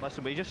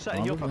 Listen, we just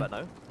sitting here for a bit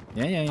now.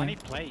 Yeah. I need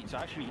plates,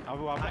 actually.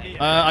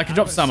 I can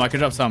drop some.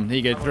 Here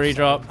you go. 3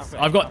 drops.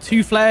 I've got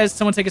 2 flares.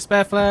 Someone take a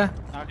spare flare.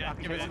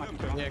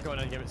 Yeah, go on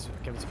and give it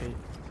to Pete.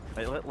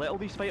 Right, let all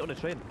these fight on the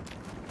train.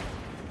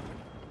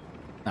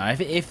 No,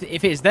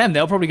 if it's them,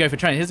 they'll probably go for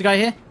train. Here's a guy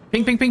here.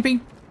 Ping, ping, ping,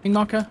 ping. Ping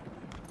marker.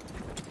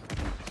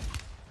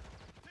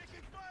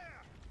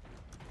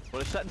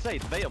 Well, just sit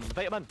inside. Invite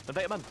him in.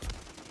 Invite him in.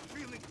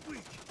 Feeling weak.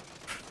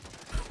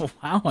 Oh,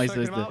 how am I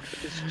Soaking supposed him out.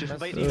 to? Just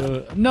invite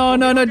him in. No.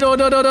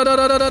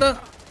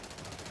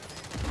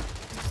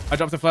 I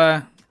dropped the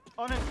flare.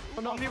 Oh no!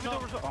 On the other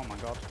door as well. Oh my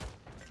god.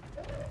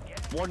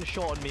 One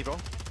shot on me, bro.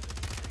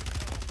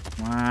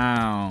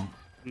 Wow.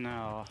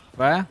 No.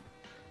 Where?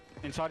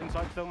 Inside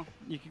still.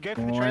 You can go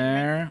for the train.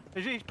 Where?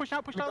 He's pushing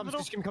out the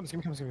door. Give him comes. I'm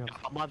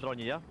landing on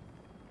you, yeah?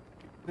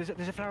 There's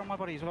a flare on my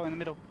body as well in the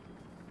middle.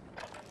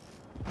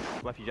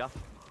 With you, Jeff.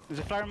 There's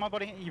a flare on my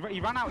body. He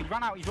ran out.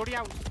 He's already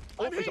out.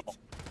 I'm hit.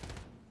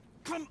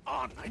 Come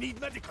on, I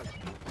need medical.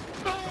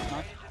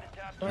 Oh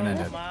And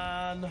then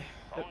man.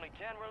 Only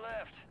 10 were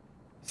left.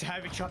 It's a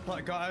heavy chopper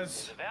that got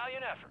us. It's a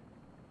valiant effort.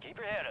 Keep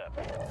your head up.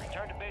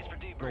 Return to base for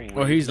debrief.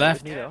 Well, who's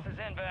left? Gas is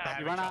inbound.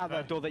 He ran out of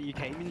the door that you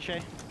came in,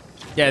 Shay.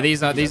 Yeah,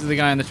 these are the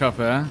guy in the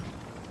chopper.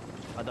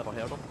 I never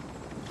heard him.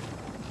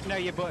 No,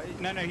 yeah, but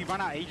no, he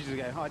ran out ages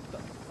ago.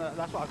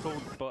 That's what I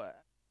called,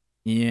 but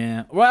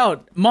Yeah.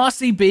 Well,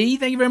 Marcy B,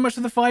 thank you very much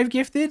for the 5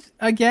 gifted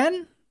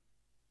again.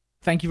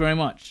 Thank you very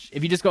much.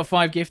 If you just got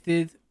 5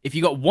 gifted, if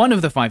you got one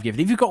of the 5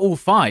 gifted, if you got all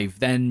 5,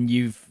 then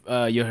you're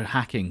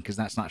hacking because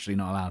that's actually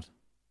not allowed.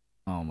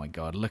 Oh my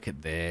god, look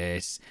at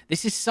this.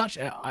 This is such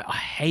a... I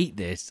hate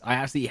this. I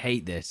absolutely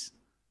hate this.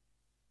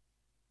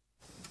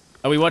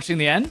 Are we watching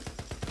the end?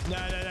 No,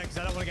 because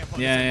I don't want to get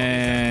Yeah.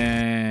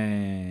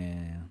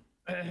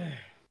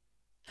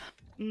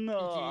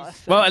 no.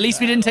 Well, at least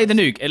we didn't take the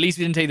nuke. At least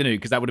we didn't take the nuke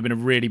because that would have been a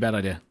really bad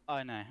idea.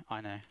 I know.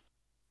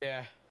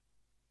 Yeah.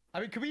 I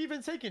mean, can we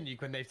even take a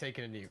nuke when they've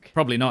taken a nuke?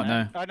 Probably not,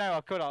 no. I know.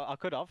 I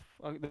could have.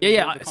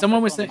 Yeah.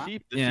 Someone was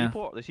saying. saying...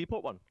 The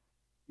seaport one.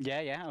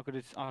 Yeah. I could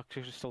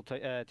have still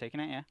taken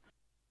it. Yeah.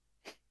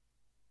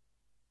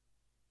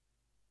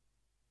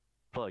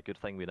 Probably a good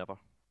thing we never.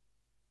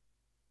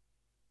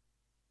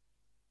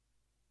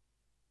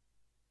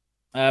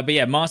 But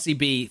yeah, Marcy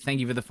B, thank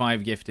you for the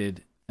 5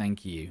 gifted.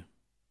 Thank you.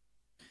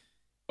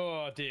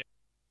 Oh dear.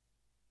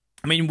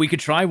 I mean, we could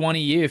try one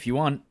of you if you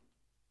want.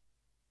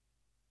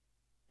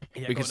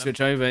 Yeah, We could switch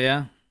over,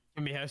 yeah.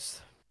 Give me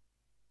host.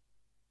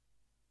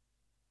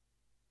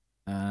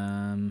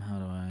 How do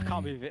I...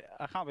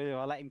 I can't believe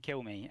I let him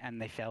kill me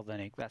and they failed the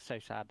nuke. That's so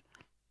sad.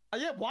 Oh,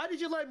 yeah, why did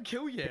you let him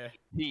kill you?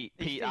 Pete,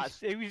 He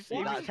was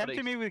that's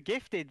tempting me with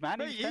gifted, man.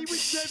 Mate, he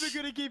was never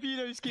going to give you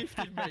those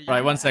gifted, mate.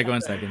 Right, one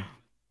second.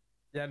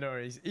 Yeah, no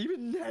worries. He was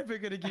never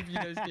going to give you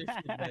those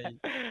gifted, mate.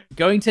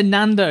 Going to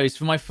Nando's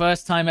for my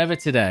first time ever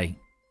today.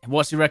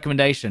 What's your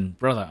recommendation?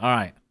 Brother, all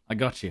right, I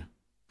got you.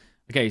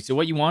 Okay, so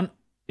what you want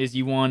is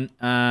you want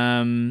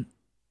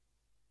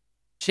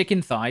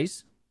chicken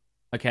thighs,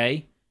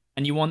 okay?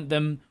 And you want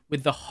them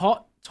with the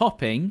hot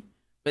topping,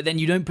 but then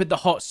you don't put the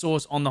hot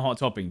sauce on the hot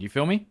topping. Do you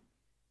feel me?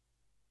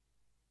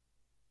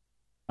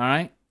 All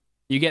right?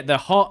 You get the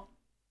hot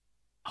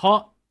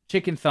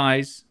chicken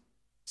thighs,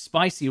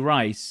 spicy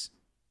rice,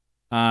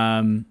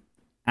 and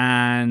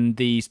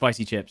the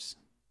spicy chips.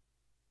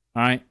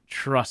 All right?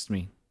 Trust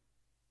me.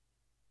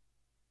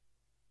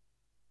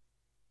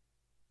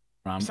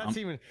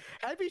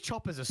 Heavy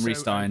choppers are so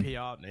restarting.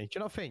 OP, aren't they? Do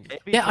you not think?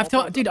 Yeah, I've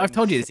told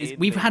you this.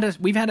 We've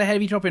had a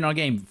heavy chopper in our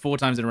game 4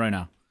 times in a row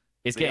now.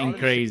 It's getting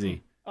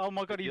crazy. Oh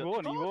my god, he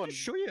won. Just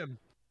show him.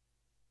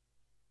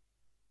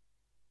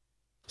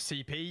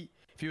 CP,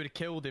 if you would have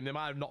killed him, they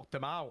might have knocked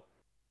him out.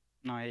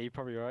 No, yeah, you're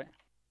probably right.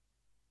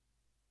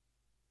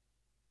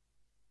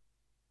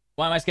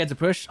 Why am I scared to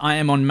push? I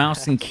am on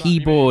mouse and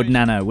keyboard,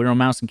 Nano. We're on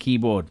mouse and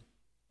keyboard.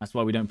 That's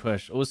why we don't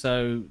push.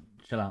 Also,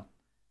 chill out.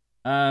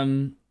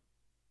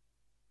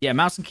 Yeah,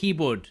 mouse and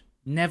keyboard.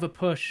 Never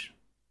push.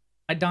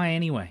 I die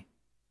anyway.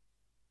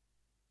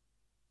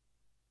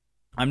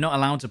 I'm not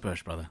allowed to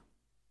push, brother.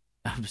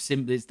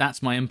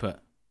 That's my input.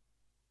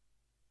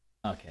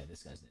 Okay,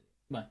 this guy's...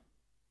 Come on.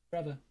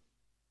 Brother.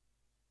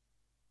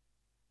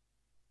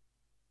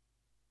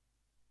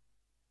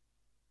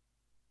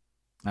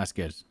 That's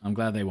good. I'm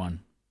glad they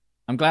won.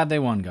 I'm glad they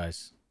won,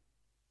 guys.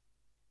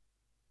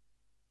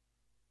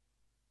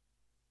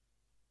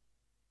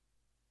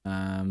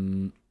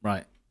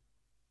 Right.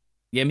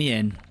 Get me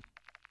in.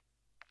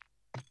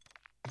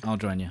 I'll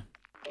join you.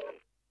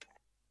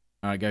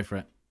 Alright, go for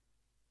it.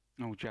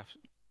 Oh, Jeff.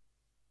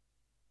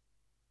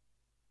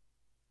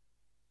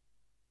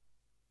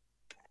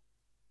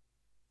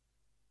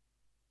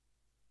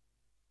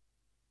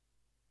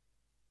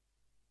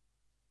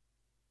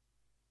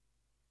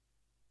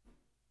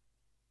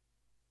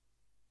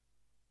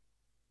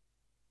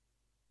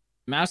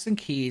 Mouse and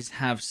keys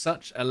have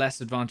such a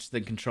less advantage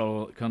than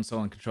console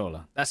and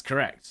controller. That's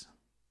correct.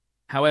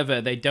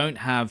 However, they don't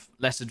have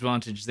less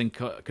advantage than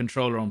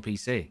controller on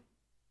PC.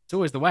 It's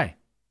always the way.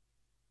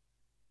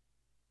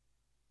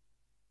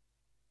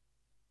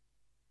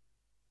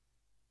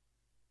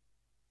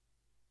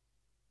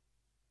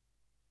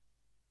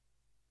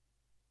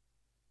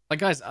 Like,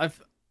 guys,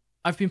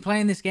 I've been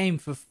playing this game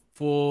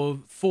for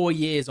 4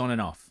 years on and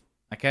off.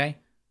 Okay,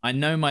 I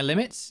know my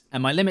limits,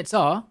 and my limits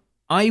are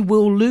I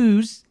will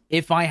lose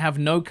if I have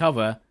no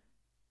cover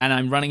and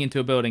I'm running into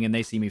a building and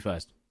they see me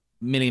first.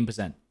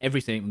 1,000,000%.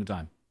 Every single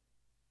time.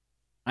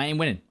 I ain't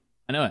winning.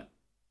 I know it.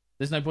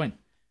 There's no point.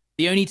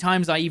 The only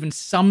times I even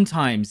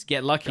sometimes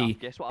get lucky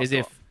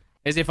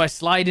is if I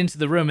slide into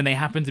the room and they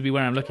happen to be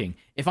where I'm looking.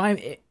 If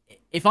I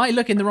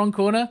look in the wrong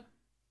corner,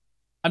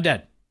 I'm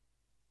dead.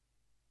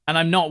 And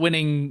I'm not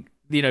winning,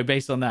 you know,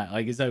 based on that.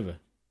 Like, it's over.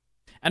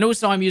 And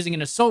also, I'm using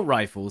an assault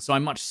rifle, so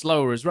I'm much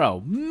slower as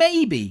well.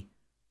 Maybe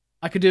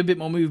I could do a bit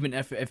more movement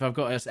if I've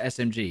got an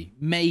SMG.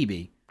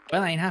 Maybe.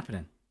 But that ain't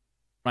happening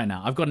right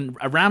now. I've got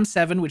a Ram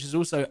 7, which is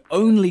also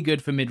only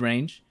good for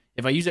mid-range.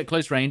 If I use it at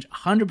close range,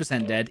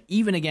 100% dead.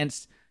 Even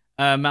against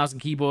mouse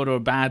and keyboard or a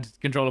bad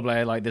controller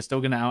player, like, they're still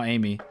going to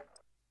out-aim me.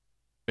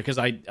 Because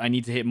I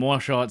need to hit more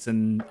shots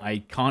and I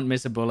can't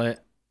miss a bullet.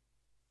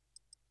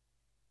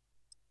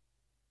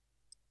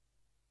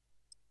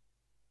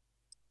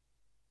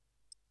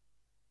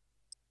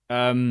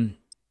 And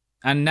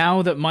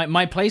now that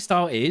my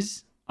playstyle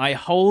is, I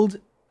hold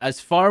as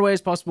far away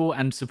as possible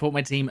and support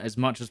my team as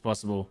much as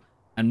possible.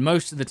 And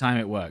most of the time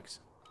it works.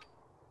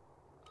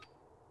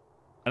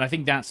 And I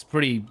think that's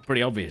pretty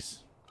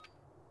obvious.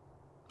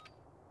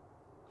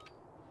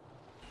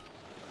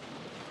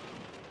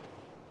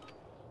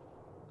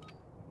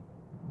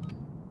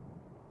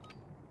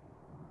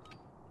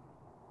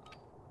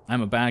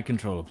 I'm a bad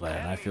controller player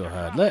and I feel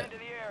hurt. Look,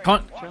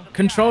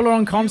 controller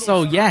on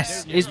console,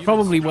 yes, is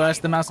probably worse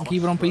than mouse and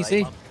keyboard on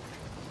PC.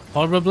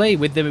 Probably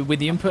with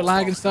the input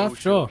lag and stuff.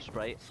 Sure.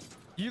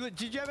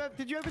 Did you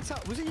ever tell?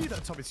 Was it you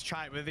that told me to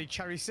try it with the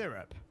cherry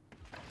syrup?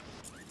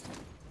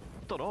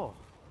 Don't know.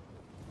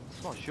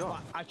 Not sure.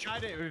 I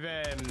tried it with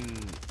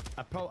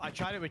I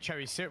tried it with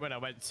cherry syrup when I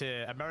went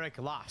to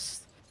America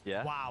last.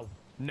 Yeah. Wow.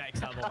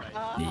 Next level,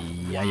 mate.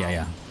 Yeah.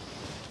 Yeah,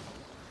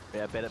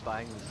 I bet it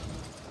bangs.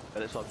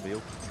 Bet it's on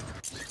real.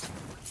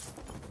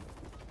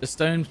 The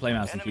Stones play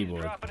mouse and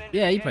keyboard.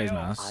 Yeah, he plays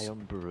mouse.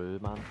 Iron Brew,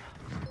 man.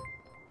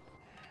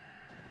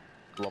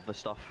 Love this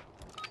stuff.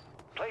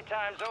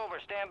 Playtime's over.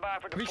 Stand by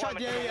for Have you deployment tried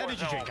to the the war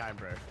energy zone. drink, Iron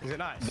Brew? Is it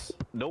nice?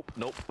 Nope,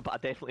 but I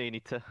definitely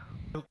need to.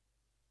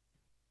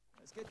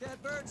 Let's get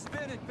that bird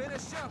spinning.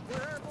 Finish up.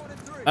 We're airborne in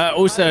 3.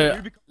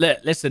 Also,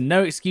 listen,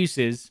 no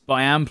excuses, but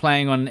I am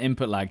playing on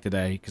input lag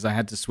today because I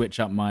had to switch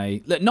up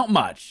my... Look, not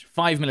much,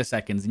 5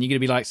 milliseconds, and you're going to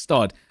be like,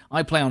 Stod,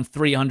 I play on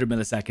 300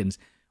 milliseconds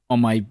on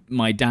my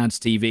dad's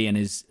TV and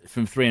is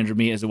from 300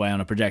 meters away on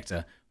a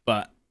projector,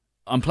 but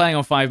I'm playing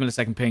on 5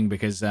 millisecond ping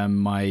because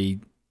my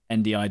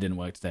NDI didn't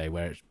work today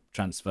where it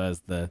transfers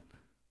the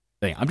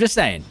thing. I'm just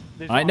saying.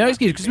 All right, no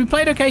excuse, because we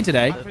played okay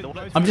today.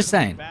 I'm just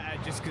saying.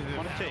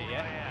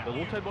 The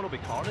low tide one will be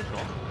carnage,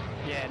 no?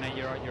 Yeah, no,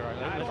 you're right.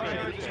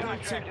 Just gotta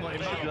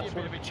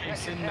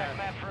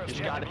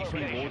keep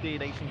me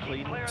loaded, nice and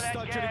clean.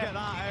 Start trying to get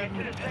that.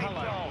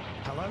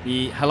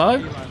 Hello. Hello?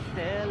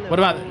 What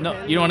about... No,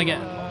 you don't want to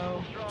get...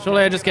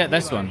 Surely I just get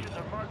this one.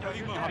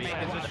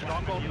 There's a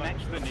stronghold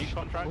next to the new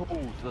contract.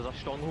 There's a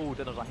stronghold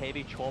and there's a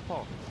heavy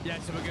chopper. Yeah,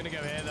 so we're gonna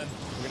go here then.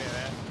 We're gonna go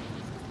here.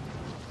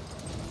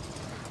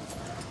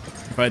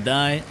 If I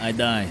die, I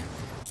die.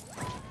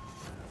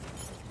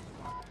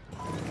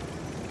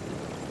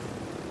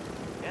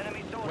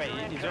 Wait,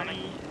 is there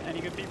any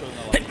good people in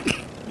the lobby?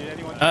 Did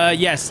anyone...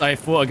 Yes, I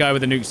fought a guy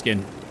with a nuke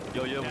skin.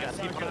 Yo, we got a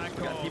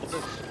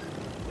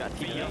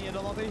team here. In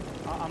the lobby.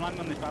 I'm landing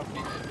on this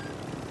balcony.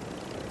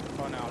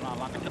 Oh no, I'm not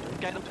landing.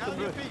 Get up to the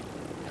roof.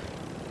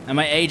 Am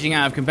I aging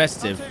out of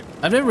competitive?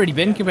 I've never really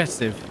been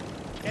competitive.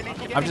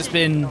 I've just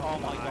been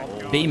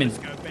beaming. Let's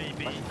go,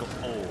 baby. I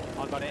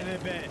got it. In a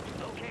bit.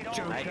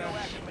 Joker.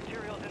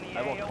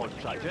 I want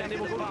contract. They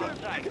were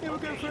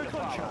going for a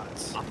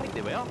contract. I think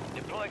they will.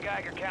 Deploy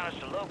Geiger counters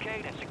to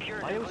locate and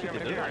secure I also nuclear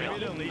think they material.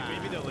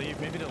 Maybe they'll leave.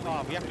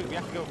 Oh, we have to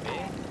go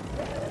here.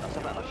 That's a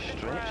bit of a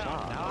stretch,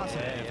 that. That's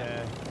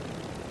it.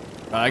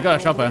 Right, I got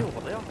a chopper.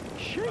 Over there.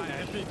 Shoot.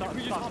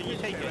 You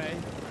take it.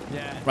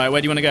 Yeah. Right,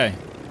 where do you want to go?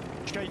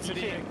 Straight to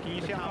the Can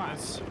you see on the map?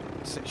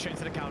 Straight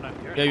to the counter.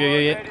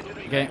 Yeah.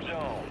 Okay.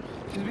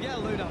 Because we get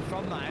a loadout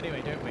from that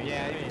anyway, don't we?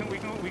 Yeah, we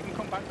can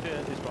come back to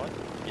this spot.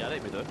 Yeah, I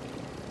think we do.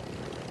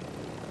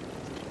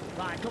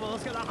 Right, come on,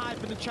 let's get that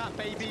hype in the chat,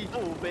 baby.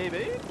 Oh,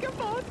 baby.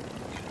 Come on.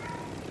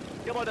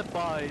 Come on, the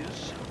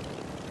boys.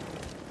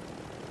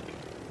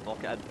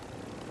 Lock it in.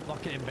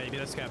 Lock it in, baby.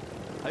 Let's go.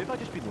 How have I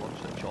just been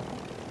launched at chopper?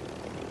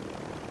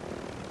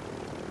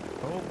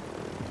 Oh.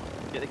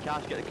 Get the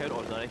cash, get the counter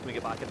on, then can we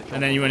get back in the chopper?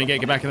 And then you want to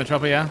get back in the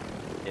chopper, yeah?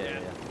 Yeah.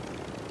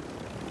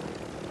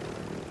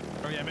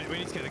 Oh yeah, mate, we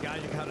need to get the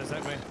Geiger counters,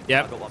 don't we?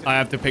 Yep. I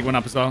have to pick one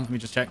up as well. Let me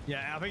just check.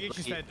 Yeah, I think it's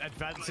just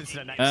advance into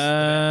the next.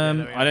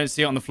 I don't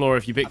see it on the floor.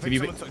 If you pick, Okay.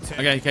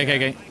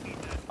 Got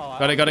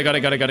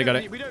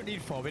it. We don't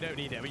need 4. We don't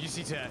need it. We just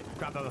need to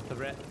grab them off the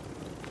rip.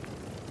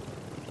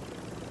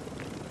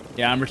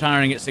 Yeah, I'm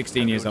retiring at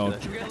 16 years old.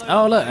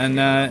 Oh look, and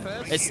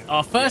it's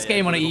our first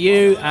game on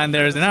EU, and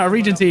there is an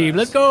out-of-region team.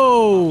 Let's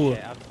go!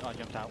 Yeah, I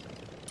jumped out.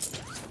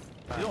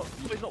 You know,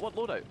 somebody's not one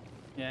loadout.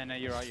 Yeah, no,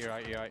 you're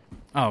right.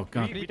 Oh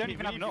god. We don't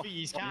even have enough.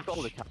 You've got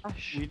all the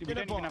cash. We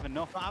don't even have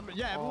enough.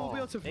 Yeah, we'll be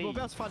able to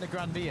find a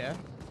grand here.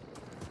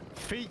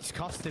 Feet's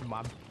costing,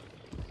 man.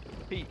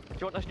 Pete, do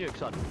you want this nuke,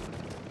 son?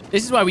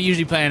 This is why we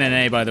usually play in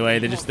NA, by the way.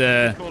 They're just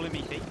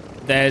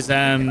there's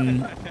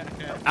out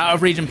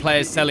of region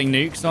players selling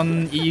nukes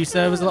on EU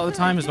servers a lot of the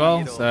time as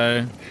well.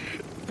 So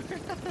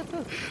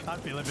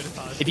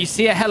if you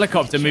see a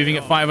helicopter moving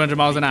at 500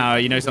 miles an hour,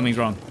 you know something's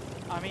wrong.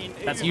 I mean,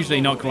 That's usually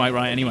not quite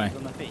right anyway.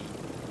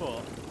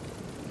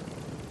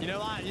 You know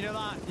that,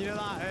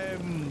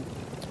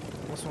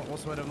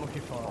 what's the word I'm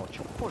looking for? Oh,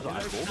 choppers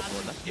are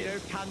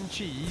canned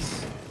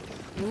cheese?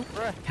 What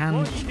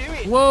are you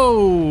doing?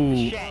 Whoa!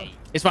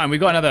 It's fine. We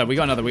got another.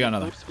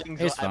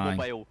 It's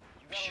fine.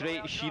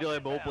 Straight Shiro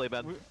Immobile,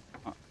 man.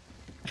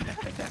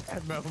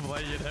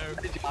 Immobile, you know.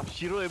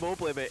 Shiro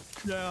Immobile, mate.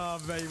 Yeah,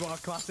 mate, what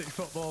a classic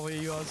football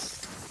he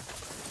was.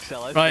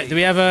 Right, do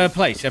we have a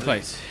place? Yeah,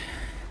 place.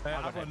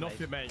 I've got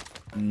nothing, mate.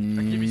 I'll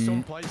give you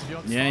some place if you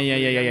want to. Yeah.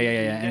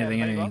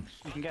 Anything.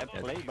 You can get a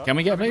play box. Can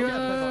we get a play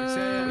box?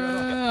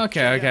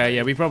 Okay.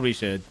 Yeah, we probably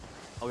should.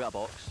 I'll get a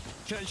box.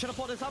 Should I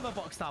put this ammo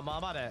box down while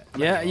I'm at it?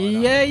 Yeah. I'm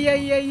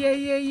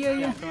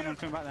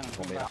coming back then.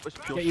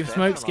 Get your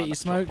smokes. There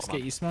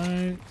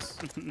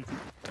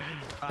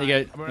you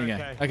go.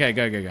 Okay,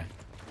 go.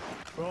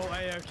 We're all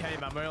A-okay,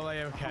 man. We're all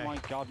A-okay. Oh my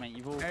god, mate.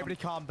 You've all... Everybody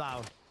calm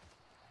down.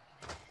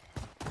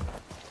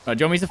 Right,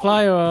 do you want me to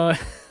fly or?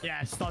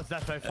 Yeah, Stod's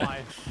definitely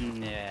flying.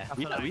 Yeah.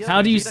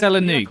 How do you sell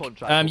a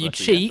nuke? You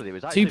cheat.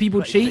 2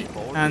 people cheat,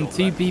 and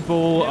 2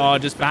 people are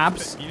just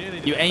babs.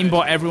 You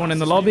aimbot everyone in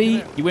the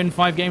lobby. You win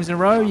 5 games in a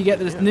row. You get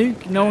this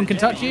nuke. No one can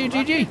touch you.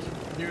 GG.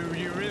 You're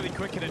really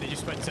quick at it. You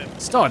just went to...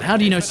 Stod, how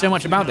do you know so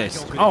much about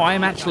this? Oh, I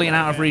am actually an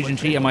out-of-region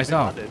cheater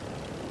myself.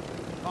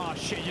 Oh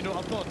shit! You know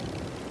what I've done?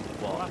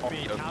 What?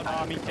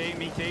 Me too.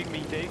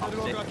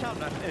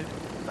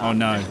 Oh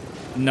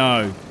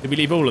no. Did we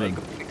leave all of them?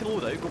 Go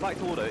back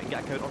to loadout and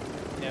get a counter.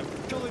 Yeah,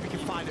 surely we can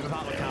find it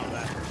without the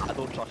counter. I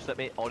don't trust it,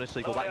 mate.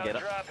 Honestly, go back and get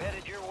it.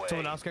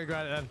 Someone else go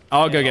grab it then.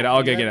 I'll go get it.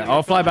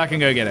 I'll fly back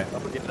and go get it.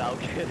 I'll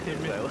get it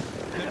as well.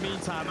 In the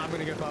meantime, I'm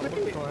gonna go back and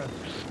look for it.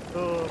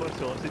 Oh, my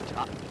sausage.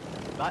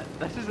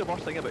 This is the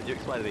worst thing about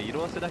nukes, by the way. You know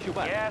what's the initial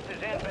bit? Gas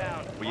is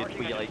inbound. Where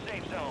you like,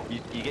 you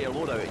get your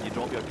loadout and you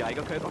drop your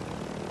Geiger counter.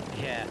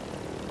 Yeah.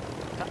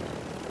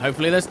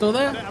 Hopefully they're still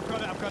there. I've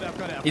got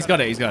it. He's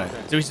got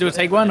it. Do we still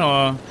take one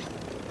or?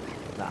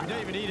 You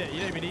don't even need it. You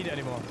don't even need it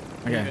anymore.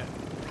 Okay.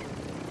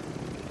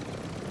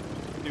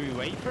 Do we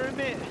wait for a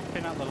bit?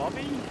 Pin out the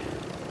lobby?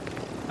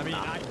 I mean,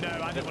 I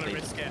don't want to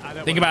risk it.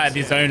 Think about it,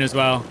 the zone as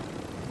well.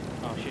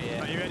 Oh shit,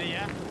 yeah. Are you ready,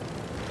 yeah?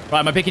 Right,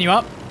 am I picking you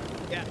up?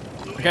 Yeah.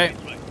 Okay.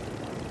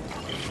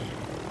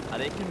 I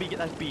reckon we get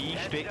this BE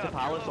straight to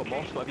Palace or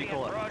Moscow, whatever you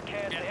call it.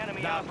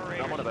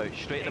 I'm on about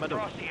straight in the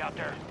middle.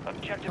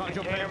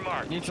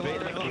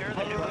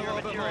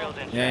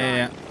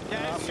 Yeah.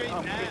 Yeah, straight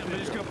in there. We're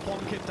just gonna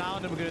plonk it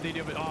down and we're gonna do it.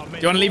 Oh, Do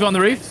you want to leave it on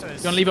the roof? I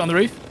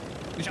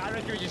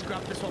reckon we just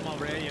grab this one while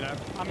we're here, you know.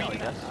 I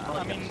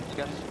mean,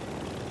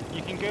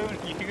 you can go and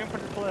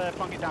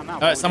plonk it down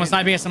now. Someone's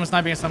sniping us.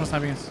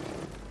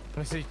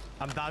 Honestly,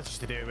 I'm down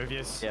just to do it with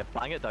you. Yeah,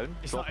 bang it down.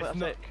 It's not,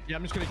 yeah,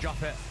 I'm just gonna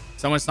drop it.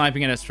 Someone's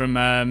sniping at us from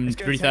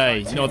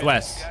 330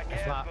 northwest.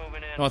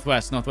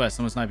 Northwest.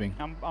 Someone's sniping.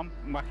 I'm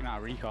whacking out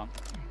a recon.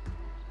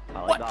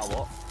 I like that a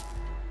lot.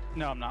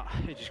 No, I'm not.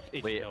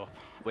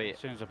 Wait. As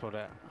soon as I put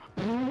it.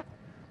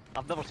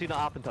 I've never seen that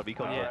happen to a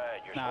recon yet.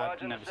 No,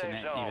 I've never seen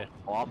it either.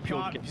 Oh, I'm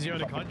sure. Because you're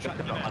on a contract,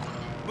 you know.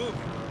 Move.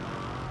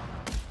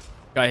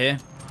 Guy here.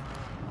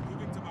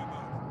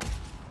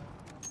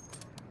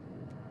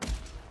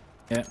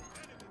 Yeah.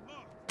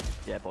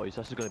 Yeah, boys,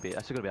 this is gonna be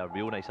a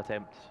real nice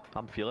attempt.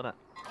 I'm feeling it.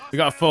 We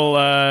got a full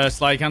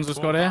slide cancel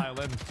squad here.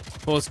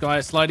 Full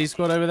slidey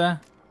squad over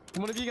there.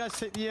 One of you guys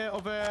take the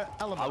other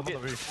element on the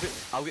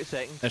roof. I'll get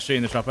second. They're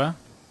shooting the chopper.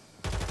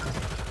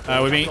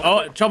 We're being...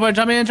 Oh, chopper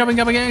coming in. Oh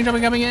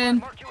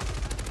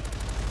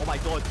my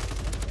god.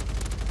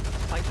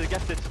 Thanks for the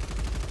gifted.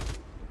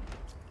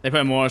 They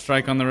put a mortar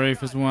strike on the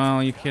roof as well.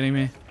 Are you kidding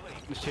me?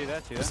 There's two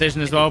there.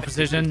 Precision as well.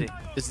 Precision.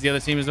 This is the other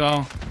team as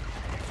well.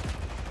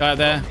 Guy up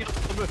there.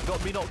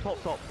 Got me knocked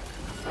top.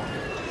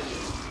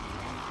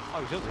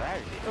 Oh, he's over there.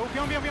 Oh,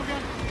 beyond.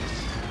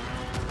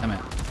 Damn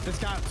it. This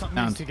guy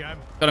needs to go.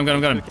 Got him.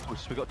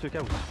 We got 2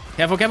 kills.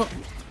 Careful.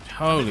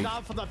 Holy.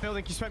 Down from that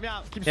building. Can you smoke me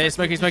out? Yeah,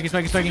 smoking.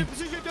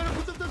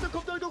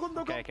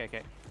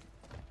 Okay.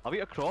 I'll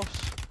get across.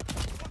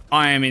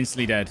 I am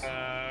instantly dead.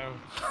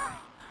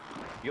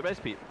 You got res,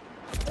 Pete?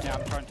 Yeah,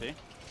 I'm trying to.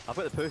 I've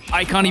got the push.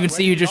 I can't even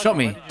see who just shot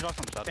me.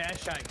 Yeah,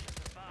 Shank.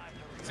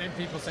 Same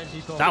people.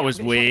 That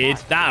was weird.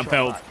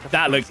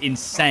 That looked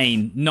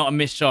insane. Not a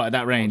missed shot at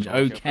that range.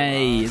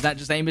 Okay. Is that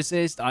just aim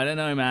assist? I don't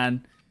know,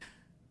 man.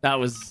 That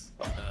was...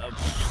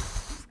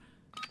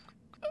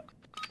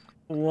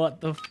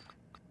 what the...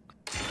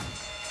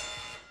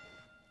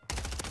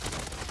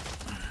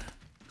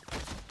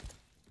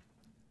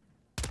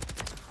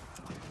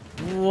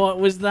 What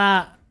was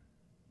that?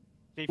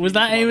 Was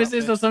that aim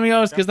assist or something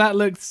else? Because that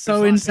looked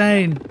so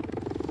insane. No,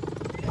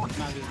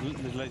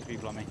 there's loads of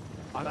people on me.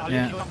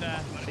 Yeah.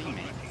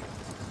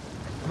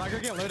 Am I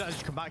gonna get loaded and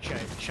just come back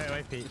straight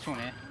away, Pete? This one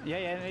here.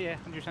 Yeah,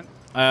 100%.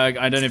 I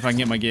don't know if I can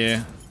get my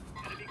gear.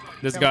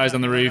 There's guys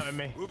on the roof.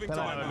 They're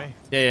not with me.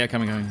 Yeah,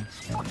 coming.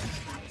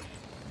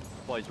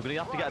 Boys, we're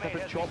gonna have to get a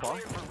different chopper.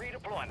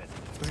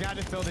 There's a guy in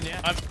this building,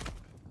 yeah?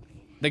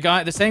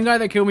 The same guy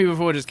that killed me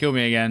before just killed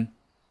me again.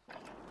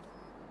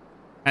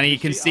 And he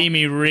can see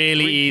me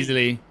really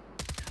easily.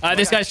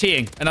 This guy's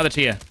cheating. Another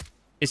cheater.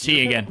 It's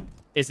cheating again.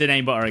 It's an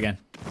aimbotter again.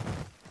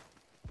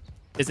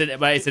 It's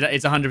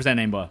 100%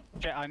 aimbot.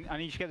 I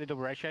need to get the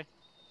double red shade.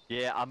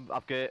 Yeah,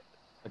 I've got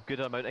a good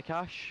amount of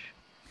cash.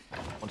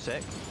 1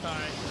 sec.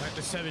 Alright,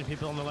 there's so many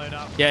people on the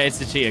loadout. Yeah, it's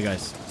the cheater,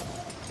 guys.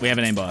 We have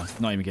an aimbot.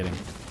 Not even kidding.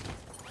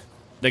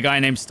 The guy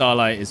named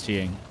Starlight is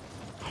cheating.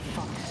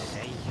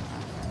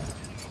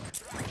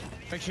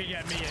 Make sure you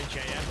get me, AJ,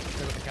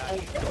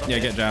 yeah? Yeah,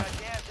 get draft.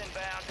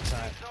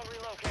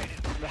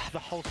 The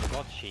whole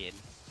squad's cheating.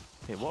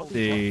 Hey, what?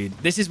 Dude,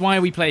 this is why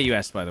we play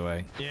US, by the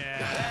way.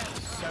 Yeah,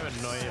 so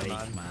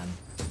annoying, man.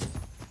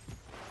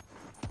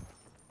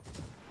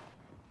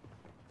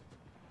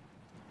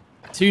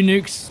 Two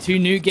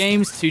nuke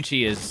games, 2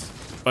 cheaters.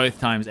 Both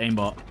times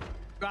aimbot.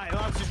 Right,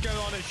 let's just go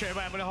on and straight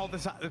away. I'm gonna hold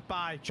this at the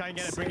buy. Try and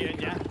get it, bring it in,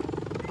 yeah?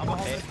 I'm gonna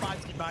hold this buy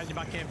to keep behind you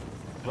back in.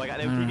 Do I get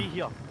an LTV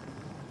here?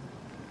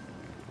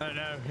 I don't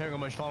know, you ain't got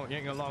much long, you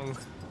ain't got long.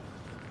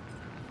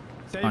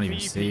 Same Can't for even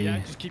you, see. yeah?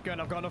 Just keep going,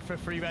 I've got enough for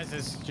 3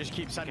 reses. Just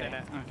keep sending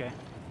it. Okay.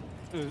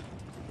 There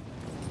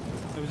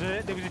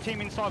was a team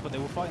inside, but they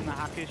were fighting the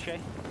hackers,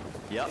 Shay.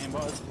 Yep.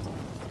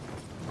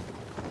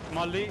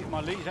 My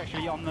loot is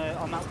actually on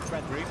that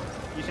red roof.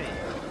 You see?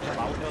 That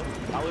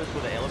was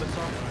where the elements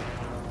are.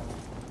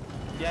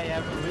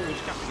 Yeah, we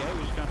just have to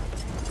go.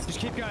 Just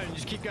keep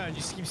going,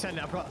 just keep sending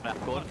it. I've got...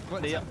 Right, go on.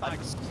 What's that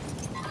bags?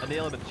 And the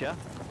elements, yeah?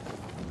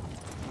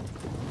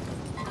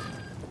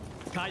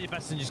 Try your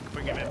best and just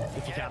bring him in,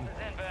 if you can.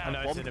 I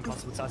know it's an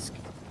impossible task.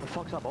 The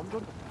fuck's that bomb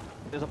drone?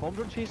 There's a bomb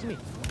drone chasing me.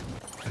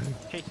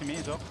 Chasing me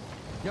as well.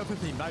 You got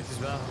 15 bags as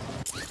well.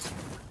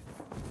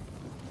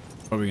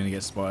 Probably gonna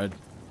get spotted.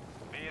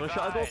 Wanna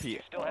shut a door,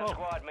 Pete?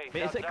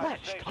 Mate, is it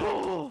glitched?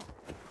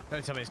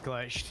 Don't tell me it's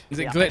glitched. Is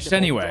it glitched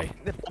anyway?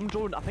 The bomb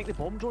drone, I think the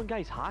bomb drone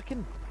guy's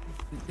hacking.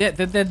 Yeah,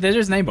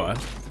 there's an aimbot.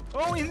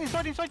 Oh,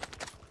 inside.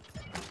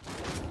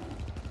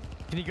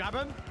 Can you grab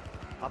him?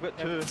 I've got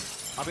two.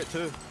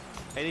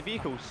 Any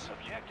vehicles?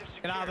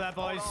 Get out of there,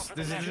 boys.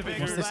 There's a big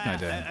What's this guy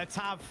doing? a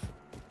tab.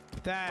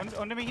 There.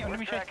 Under me,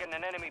 Shay.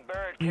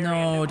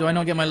 No, do I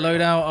not get my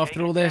loadout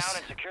after all this?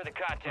 I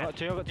got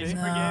two.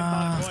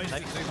 Nah, Boys.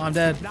 I'm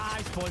dead.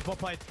 Nice, boys. Well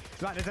played.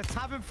 Right, there's a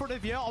tab in front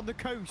of you on the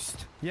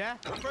coast. Yeah?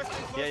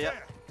 Yeah.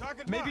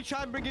 Maybe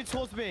try and bring it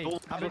towards me.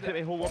 Looking at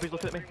me, whole lobby's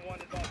looking at me.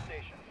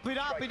 Bleed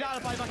out,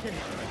 I'll buy back in.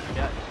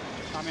 Yeah.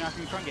 I mean, I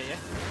can try and get you.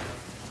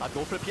 I'd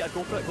go for it, Pete,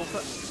 go for it.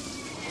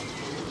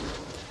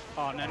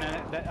 Oh, no. I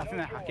think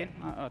they're hacking.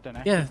 I don't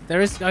know. Yeah,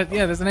 there's an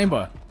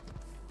aimbot.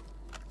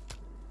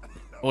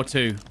 Or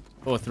 2.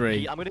 Or 3.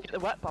 Pete, I'm gonna get the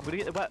whip.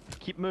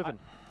 Keep moving.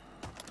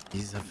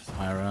 He's a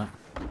fire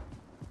Keep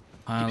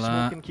up.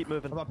 smoking, keep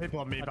moving. I've got people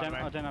on me, by the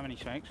way. I don't have any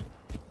smokes.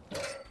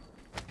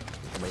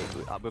 Wait,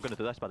 we're gonna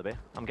do this, by the way.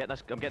 I'm getting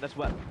this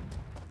whip.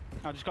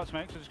 I just got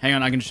smokes. Hang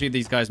on, I can shoot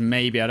these guys.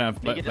 Maybe I don't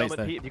have Pete, plates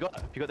there. Pete, have you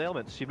got the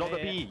elements? You've not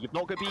got B. You've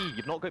not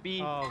got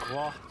B. Oh,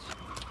 what?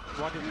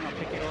 Why didn't I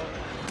pick it up?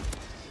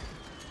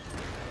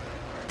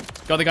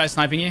 Got the guy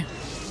sniping you.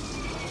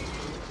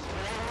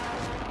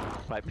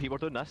 Right, Pete, we're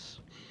doing this.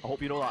 I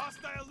hope you know that.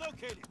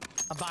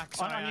 I'm back.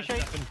 On your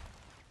shape.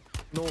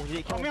 No,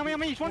 you can't. On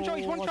me. He's one shot.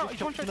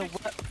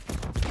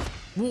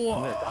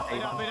 What?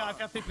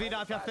 Bleed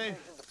out,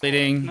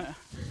 Bleeding. No,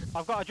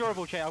 I've got a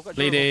durable chair.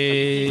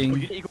 Bleeding. You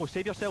need to go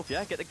save yourself,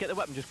 yeah? Get the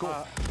whip and just go.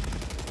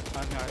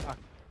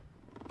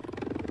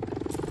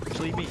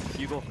 Just leave me.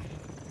 You go.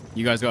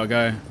 You guys gotta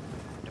go.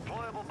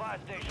 Deployable buy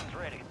stations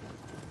ready.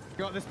 You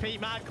got this, Pete,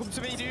 man. Come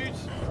to me, dude.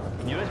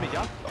 You raise me,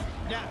 yeah?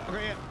 Yeah,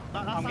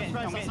 I'm going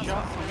I'm getting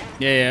shot.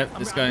 Yeah,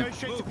 this I'm guy. going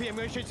straight to Pete. I'm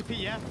going straight to Pete,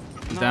 yeah?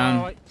 He's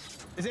down. Wait.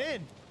 Is it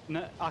in?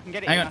 No, I can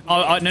get it. Hang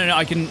on. No,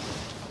 I can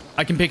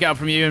pick it up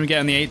from you and get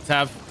on the 8th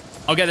tab.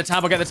 I'll get the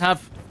tab.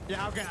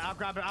 Yeah, I'll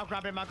grab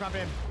him.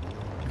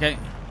 Okay.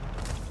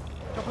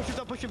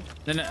 Don't push him.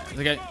 No, it's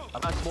okay.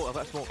 I've got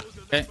smoke.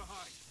 Okay.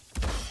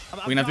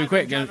 We're gonna have to be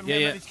quick. Yeah.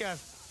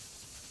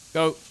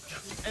 Go.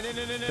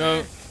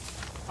 Go.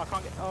 I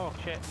can't get. Oh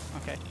shit.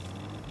 Okay.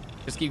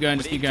 Just keep going.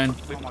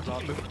 We've got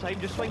time.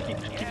 Just swing.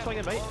 Keep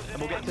swinging, right? And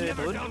we'll get to the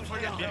balloon.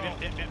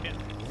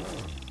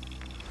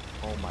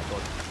 Oh my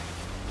god.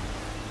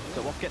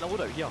 So we're getting a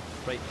loadout here.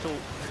 Right, so...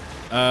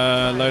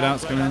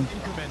 loadouts coming.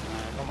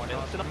 Oh my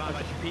god.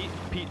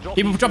 Pete, drop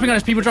People dropping on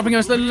us. Ping.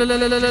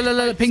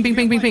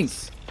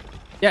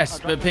 Yes,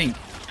 but pink.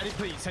 Any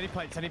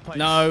plates.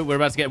 No, we're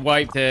about to get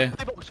wiped here.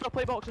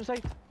 Play box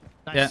inside.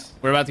 Nice. Yeah,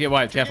 we're about to get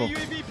wiped. Careful.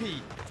 UAV,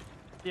 Pete.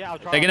 Yeah, I'll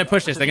try. They're gonna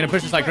push this.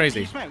 Like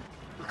crazy. We've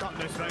got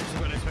no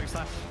smokes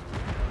left.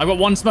 I've got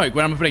 1 smoke.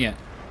 Where am I putting it?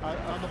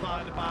 On the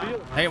bar.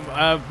 Hey,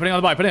 putting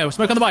on the buy.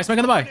 Smoke on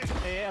the buy.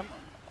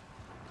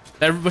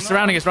 They're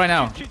surrounding us right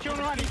now. I'm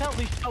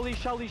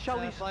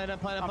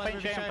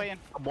playing.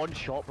 I'm one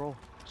shot, bro.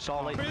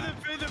 Solid.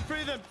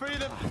 Free them.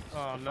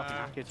 Oh no.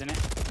 Hackers, innit?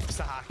 It's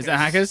the hackers. Is that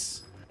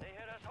hackers? They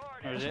hit us hard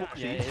Or is it?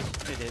 Yeah, it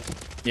is. It is.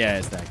 Yeah,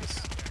 it's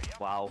Daggers.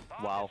 Wow,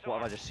 wow, what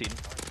have I just seen?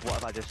 What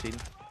have I just seen?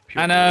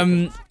 Pure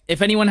And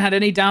if anyone had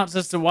any doubts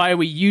as to why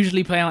we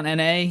usually play on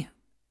NA,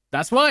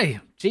 that's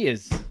why.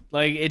 Cheers.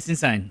 Like, it's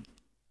insane.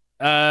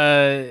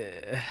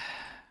 And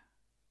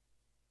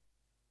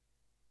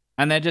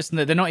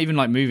they're not even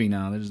like moving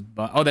now. They're just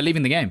they're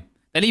leaving the game.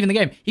 They're leaving the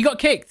game. He got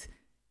kicked.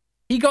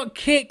 He got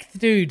kicked,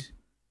 dude.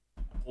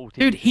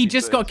 Dude, he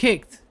just got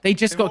kicked. They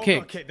just got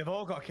kicked. They've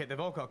all got kicked. They've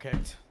all got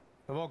kicked.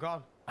 They've all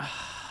gone.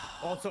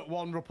 All took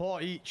one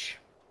report each.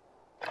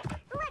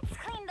 Let's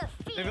clean the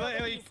field. They've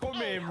literally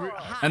come in.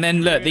 And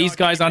then look, these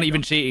guys aren't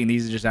even cheating.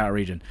 These are just out of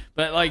region.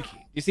 But like,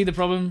 you see the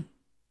problem?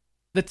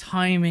 The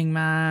timing,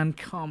 man.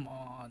 Come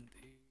on,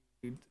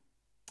 dude.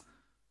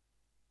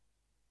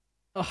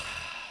 Oh.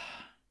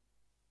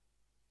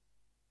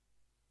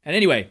 And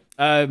anyway,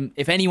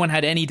 if anyone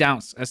had any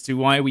doubts as to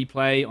why we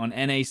play on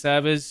NA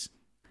servers,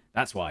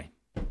 that's why.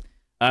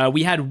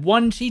 We had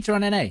one cheater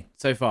on NA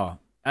so far.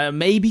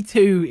 Maybe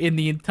two in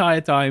the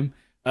entire time.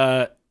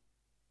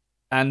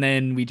 And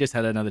then we just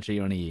had another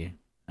cheater on EU.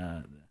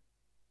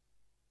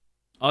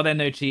 Are there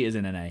no cheaters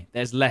in NA?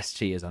 There's less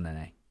cheaters on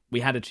NA. We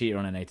had a cheater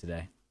on NA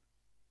today.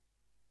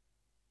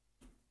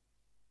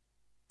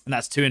 And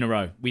that's 2 in a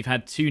row. We've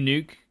had 2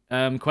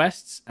 nuke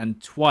quests,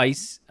 and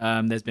twice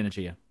there's been a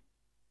cheater.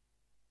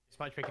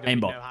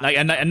 Aimbot. Like,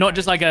 and not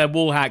just like a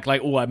wall hack, like,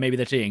 oh, maybe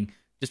they're cheating.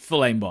 Just full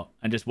aimbot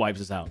and just wipes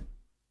us out.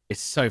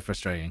 It's so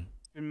frustrating.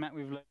 Been met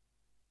with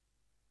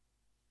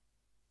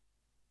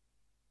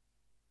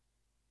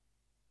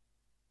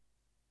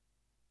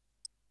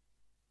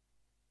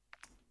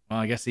Well,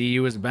 I guess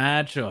EU was a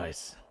bad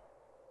choice.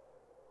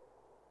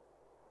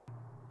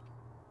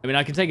 I mean,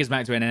 I can take us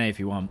back to NA if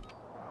you want.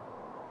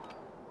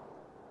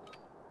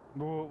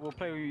 We'll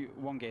play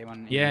one game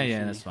on.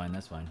 Yeah, that's fine.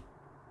 That's fine.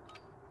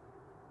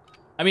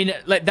 I mean,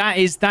 like that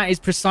is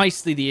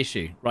precisely the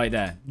issue right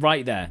there.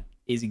 Right there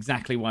is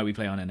exactly why we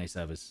play on NA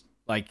servers.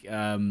 Like,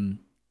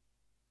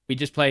 we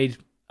just played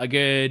a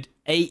good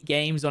 8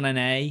 games on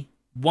NA.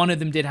 One of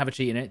them did have a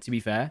cheat in it, to be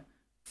fair.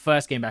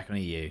 First game back on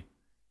EU,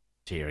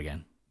 cheater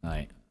again.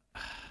 Like,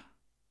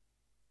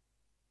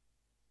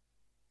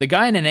 the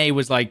guy in NA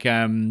was like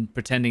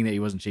pretending that he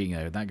wasn't cheating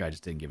though. That guy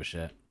just didn't give a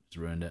shit.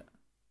 Just ruined it.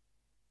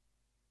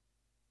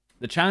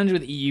 The challenge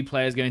with EU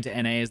players going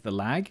to NA is the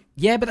lag.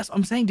 Yeah, but that's what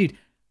I'm saying, dude.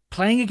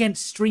 Playing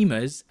against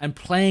streamers and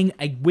playing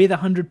with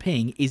 100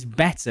 ping is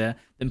better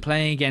than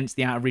playing against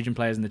the out-of-region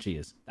players and the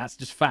cheaters. That's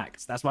just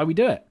facts. That's why we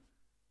do it.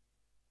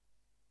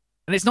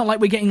 And it's not like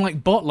we're getting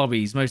like bot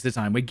lobbies most of the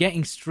time. We're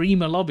getting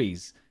streamer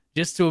lobbies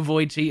just to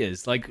avoid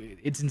cheaters. Like,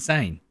 it's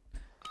insane.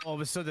 All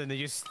of a sudden, they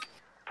just...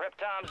 Prep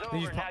time's over.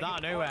 They just popped out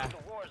of nowhere.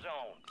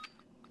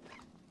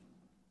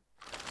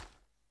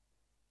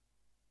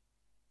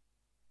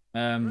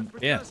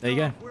 Yeah, there you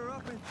go. We're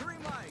up in 3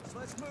 mics.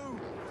 Let's move.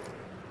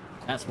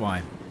 That's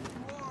why.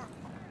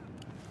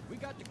 We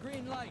got the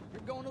green light.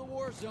 You're going to the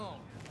war zone.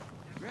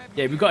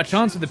 Yeah, we've got a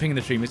chance with the ping of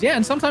the streamers. Yeah,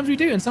 and sometimes we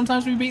do, and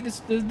sometimes we beat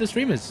the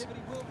streamers.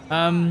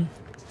 But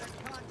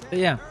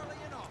yeah,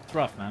 it's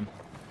rough, man.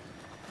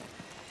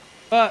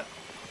 But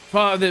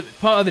part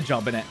of the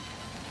job, innit?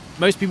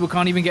 Most people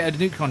can't even get a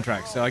nuke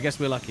contract, so I guess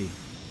we're lucky.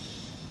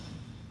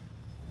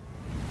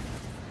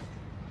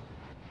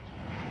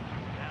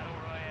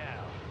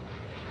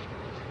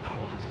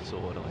 So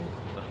annoying.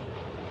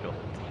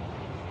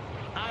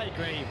 I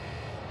agree.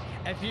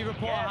 If you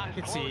report a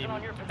hacker team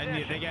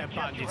and they get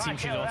banned, your team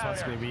should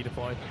automatically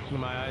redeploy, in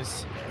my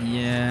eyes.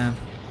 Yeah.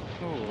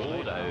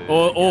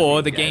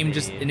 Or the game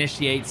just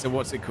initiates a,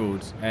 what's it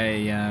called?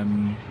 A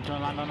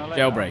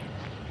jailbreak.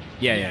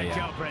 Yeah.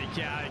 Jailbreak,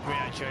 yeah, I agree,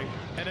 actually.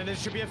 And then there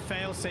should be a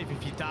fail-safe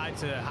if you die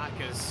to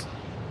hackers.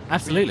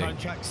 Absolutely.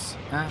 Contracts.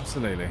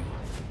 Absolutely. Do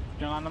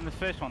you land on the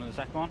first one or the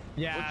second one?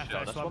 Yeah,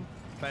 first one.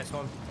 First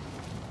one.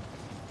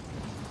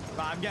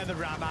 Right, I'm getting the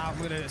ram out. I'm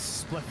going to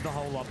split the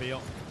whole lobby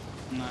up.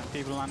 No,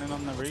 people landing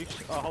on the roofs.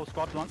 Oh, whole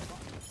squad land.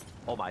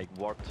 Oh my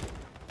word.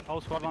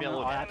 Whole squad land.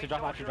 I had to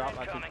drop.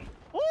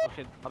 Oh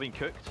shit, I've been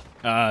cooked.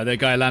 The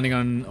guy landing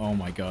on... Oh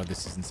my god,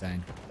 this is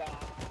insane.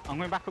 I'm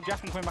going back up,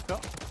 Jack. I'm going back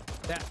up.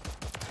 Yeah.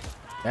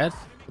 Dead?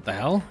 What the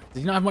hell? Did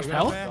you not have much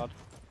health?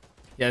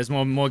 Yeah, there's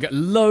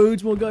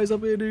loads more guys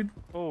up here, dude.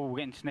 Oh, we're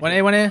getting sniffed. One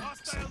here.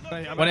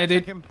 One here,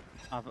 dude.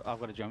 I've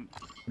got to jump.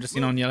 I'm just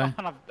seen on yellow.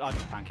 I've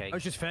just pancake.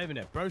 Bro's just firming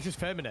it. Bro's just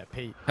firming it,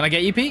 Pete. Can I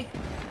get you, Pete?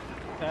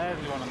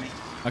 There's one on me.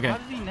 Okay. How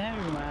does he know,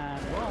 man?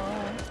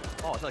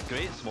 What? Oh, it's like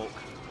great smoke.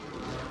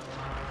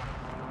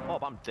 Oh,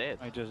 but I'm dead.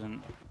 He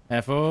doesn't.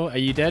 Careful. Are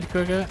you dead,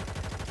 Cooker?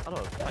 I don't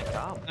know. I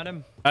can't. And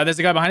him. There's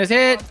a guy behind us.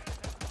 Hit!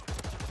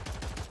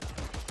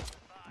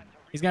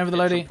 He's going for the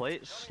loadie.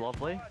 Plates,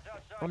 lovely.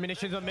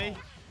 Munitions on me.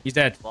 He's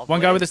dead. Lovely.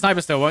 One guy with a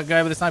sniper still. Enemies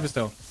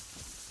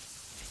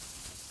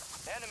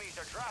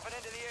are dropping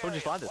into the area. Someone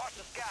just landed. Watch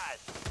the skies.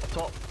 Up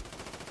top.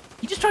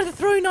 He just tried to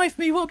throwing knife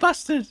me. What a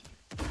bastard.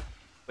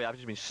 Wait, I've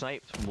just been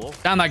sniped from low.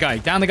 Down that guy.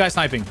 Down the guy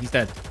sniping. He's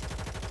dead.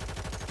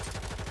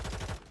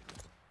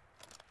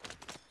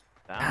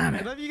 Damn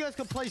it. Have you guys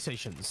got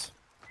PlayStations?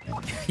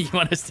 You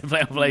want us to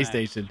play on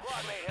PlayStation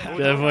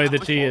to avoid the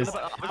cheaters?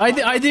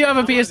 I do have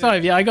a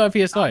PS5. Yeah, I got a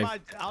PS5.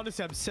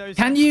 Honestly, I'm so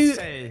Can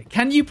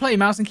you play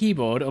mouse and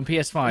keyboard on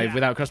PS5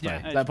 without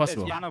crossplay? Yeah, Is that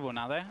possible? It's bannable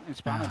now, though.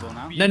 It's bannable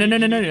now.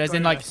 No. As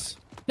in, like,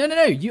 no.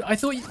 I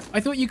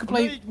thought you could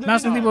play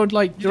mouse and keyboard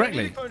like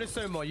directly. You don't need a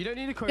chronosome. You don't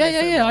need a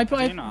chronosome. Yeah. I Do you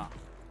played. not?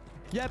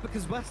 Yeah,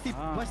 because Westy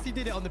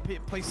did it on the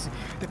place.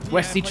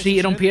 Westy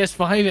cheated on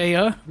PS5,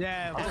 eh?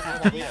 Yeah,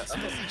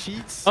 Westy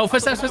cheats. Oh,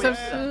 footsteps.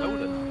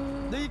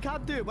 No, you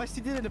can't do it.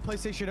 Westy did it in the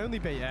PlayStation only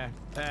beta.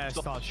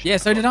 Starch. Yeah,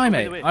 so did I,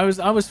 mate. I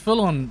was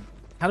full on.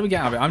 How do we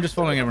get out of it? I'm just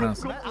following everyone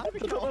else. Oh,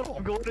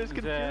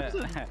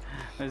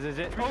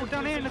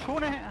 down here in the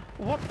corner.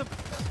 What the?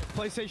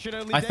 PlayStation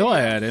only. I thought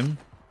I heard him.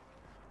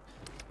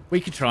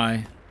 We could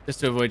try just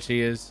to avoid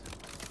cheaters.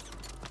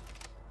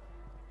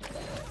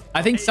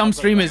 I think some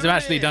streamers have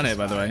actually done it,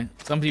 by the way.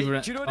 Some people.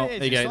 Do you know what oh, it is?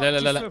 there you go.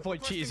 It's not just to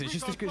avoid cheaters. It's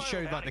just to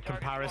show like the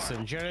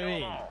comparison. Do you know what I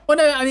mean? Well,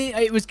 no, I mean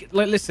it was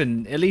like,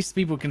 listen. At least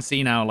people can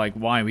see now, like,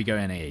 why we go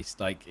NA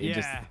East. Like,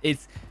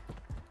 it's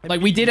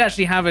like we did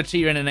actually have a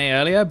cheater in NA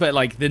earlier, but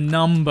like the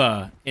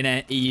number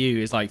in EU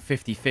is like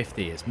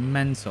 50-50. It's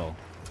mental.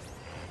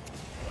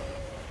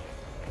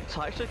 It's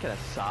actually kind of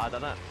sad,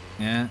 isn't it?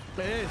 Yeah.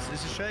 It is.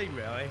 It's a shame,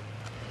 really.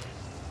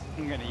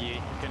 I'm gonna use.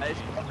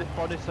 It's the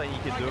funnest thing you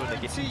can do in the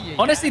game.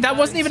 Honestly, that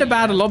wasn't even a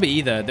bad lobby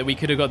either. That we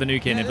could have got the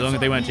nuke in as long as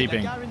they weren't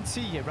cheaping. I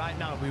guarantee you right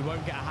now we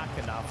won't get a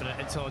hacker now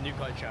until a nuke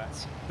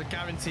contract. I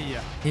guarantee you.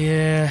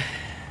 Yeah.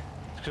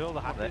 Because all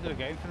the hackers are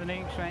going for the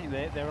nukes,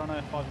 mate. They're on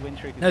a 5-win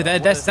streak. No,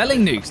 they're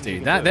selling nukes,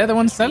 dude. They're the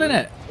ones selling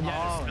it.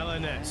 Yeah, they're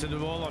selling it. So they're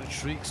all on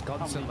streaks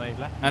constantly.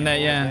 And they're,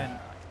 yeah.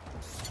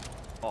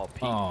 Oh,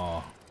 Pete.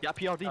 Oh. Yeah,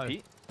 PRD,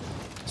 Pete.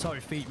 Sorry,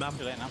 feet, man.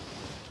 Too late now.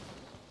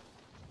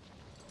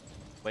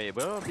 Wait,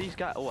 where are these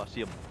guys? Oh, I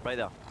see them. Right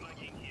there.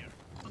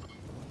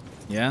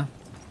 Yeah.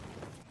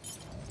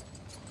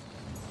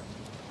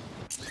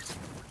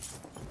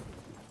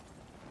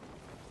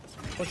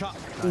 Watch out.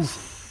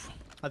 Oof.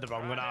 I had the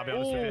wrong one, I'll be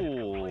honest with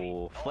you.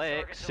 Oh,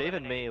 Flex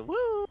saving me.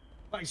 Woo!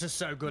 Flex is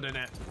so good in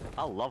it.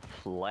 I love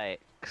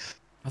Flex.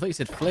 I thought you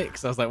said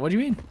flicks. I was like, what do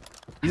you mean?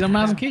 He's on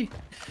mouse and key.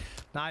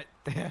 Night.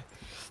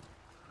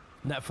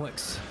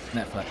 Netflix.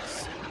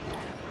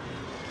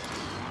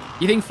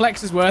 You think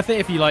flex is worth it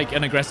if you like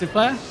an aggressive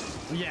player?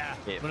 Yeah.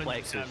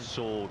 Flex is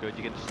so good.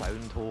 You can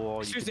sound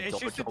or It's just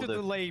the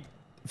delay.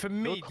 For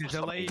me,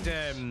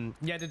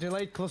 the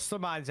delayed cluster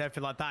mines,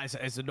 everything like that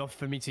is enough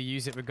for me to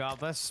use it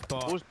regardless.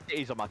 But those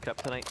days are my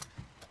kryptonite.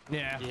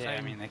 Yeah.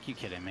 I mean, they keep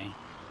killing me.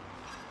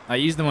 I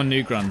use them on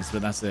nuke runs,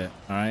 but that's it.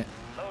 All right.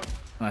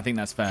 And I think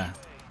that's fair.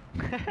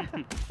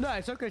 No,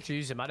 it's okay to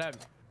use them. I don't.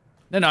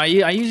 No. I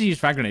usually use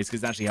frag grenades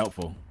because it's actually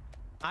helpful.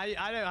 I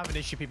don't have an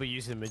issue people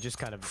using them. It's just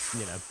kind of,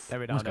 you know,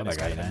 every now and then Almost it's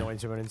got kind that of guy, annoying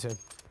to run into.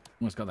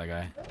 Almost got that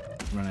guy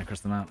running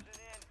across the map.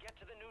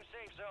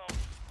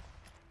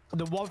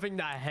 The one thing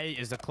that I hate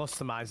is the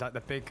cluster mines, like the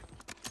big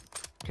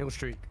kill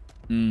streak.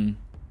 Hmm.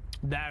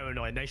 They're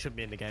annoying. They shouldn't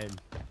be in the game.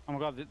 Oh my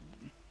god,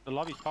 the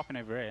lobby's popping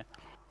over here.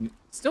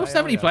 Still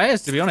 70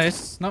 players, to be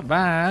honest. Not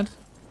bad.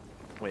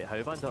 Wait, how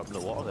have I ended up in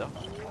the water there?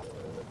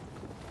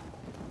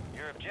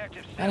 Your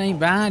objective's That ain't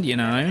bad, you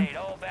know. eliminate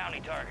all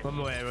bounty targets. One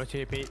more arrow to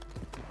you, Pete.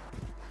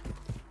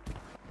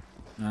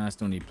 I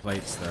still need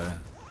plates, though.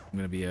 I'm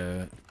going to be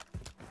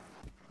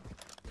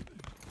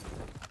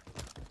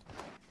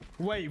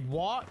Wait,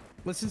 what?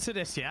 Listen to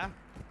this, yeah?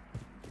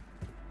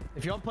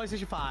 If you're on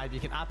PlayStation 5, you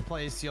can add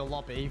players to your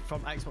lobby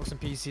from Xbox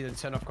and PC, then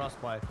turn off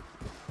crossplay.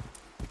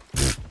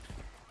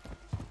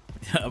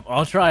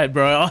 I'll try it,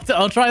 bro.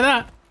 I'll try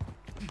that.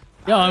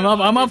 Yo,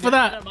 I'm up for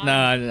that. No,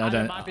 I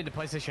don't. It might be the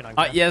PlayStation.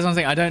 Yeah, that's what I'm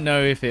saying. I don't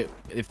know if that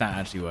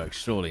actually works.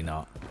 Surely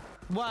not.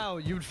 Well,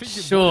 you would think.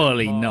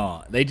 Surely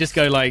not. They just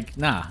go like,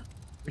 nah.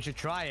 We should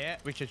try it.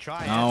 We should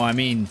try it. Oh, I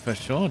mean, for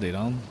sure, dude.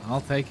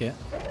 I'll take it.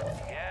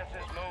 Gas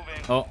is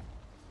moving. Oh.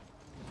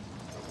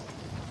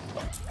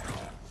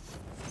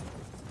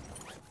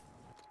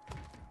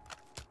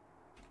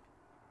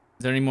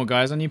 Is there any more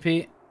guys on you,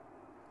 Pete?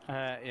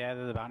 Yeah,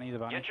 they're the bounty. Get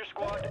your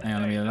squad to the Hang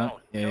on, let me safe look. zone.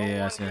 Yeah, No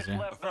I one see. gets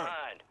left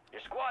behind.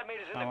 Your squad mate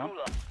is in the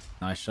gulag.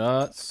 Nice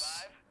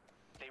shots.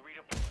 They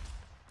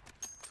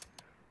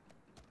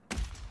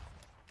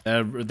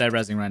redeploy. They're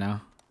rezzing right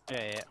now.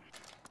 Yeah.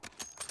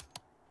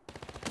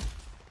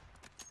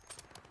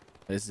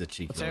 This is a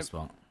cheeky little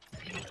spot.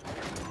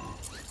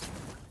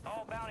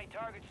 All bounty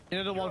targets. You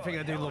know the one thing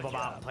I do love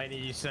about playing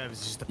these servers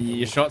is just the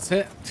Your shots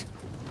hit.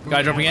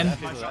 Guy dropping in. net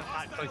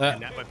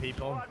with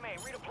people. Squad mate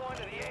redeploying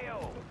to the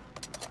AO.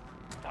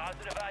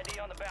 Positive ID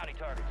on the bounty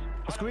targets.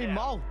 Hunt 'em Screen down.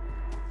 mall.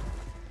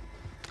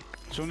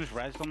 Someone just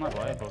rezzed on that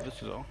way above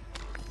us as well.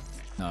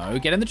 No,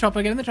 get in the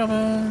chopper. Get in the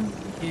chopper.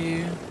 Thank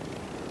you.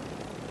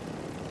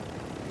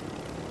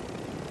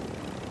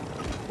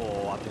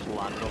 Oh, I've just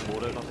landed on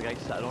board and there's a guy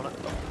sitting on it.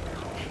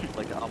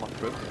 Like I'm a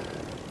troop.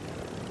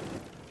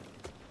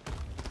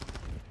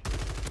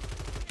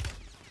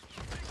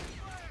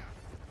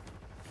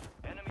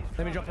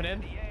 Let me drop it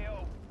in.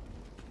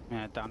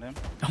 Yeah, down him.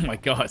 Oh my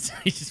god,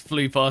 he just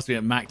flew past me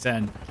at Mach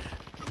 10.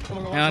 Oh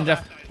my God, Hang on,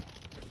 Jeff.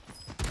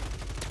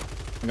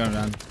 I'm going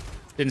down.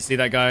 Didn't see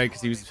that guy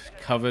because he was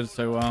covered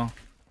so well.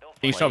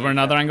 Being shot from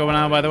another angle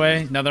now, by the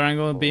way. Another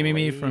angle beaming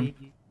me from... Is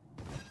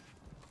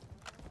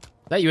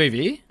that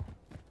UAV?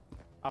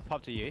 I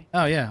popped to you.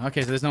 Oh, yeah.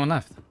 Okay, so there's no one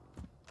left.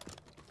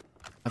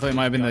 I thought it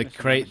might have been the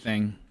crate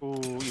thing. Ooh,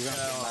 you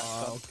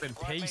got been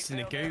pacing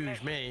the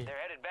googe, me.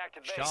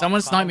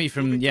 Someone sniped me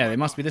from... Yeah, it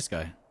must be this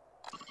guy.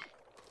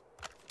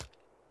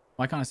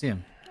 Why can't I see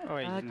him? Oh,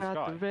 wait, he's in the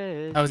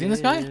sky. Oh, is he in the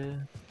sky?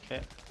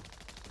 Okay.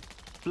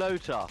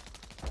 Floater.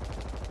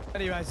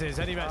 Any reses,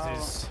 any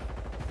reses.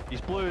 He's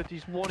blue,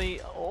 he's one.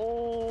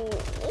 Oh.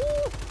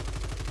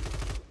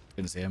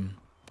 Couldn't see him.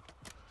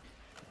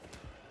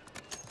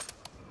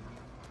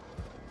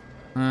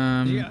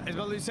 Is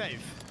my loot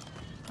safe?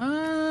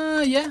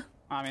 Yeah.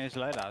 I mean, it's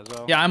loadout as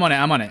well. Yeah, I'm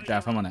on it,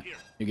 Jeff. I'm on it.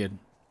 You're good.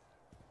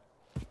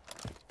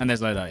 And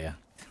there's loadout, yeah.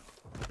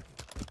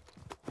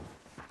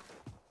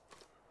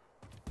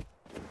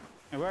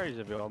 Hey, where is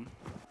everyone?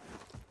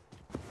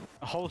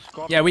 A whole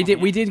squad. Yeah, we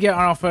did get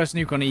our first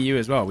nuke on EU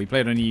as well. We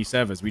played on EU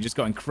servers. We just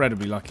got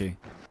incredibly lucky.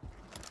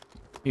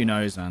 Who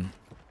knows, man?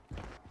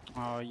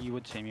 Oh, you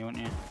would see me,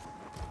 wouldn't you?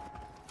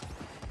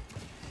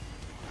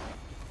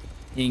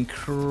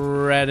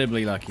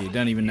 Incredibly lucky.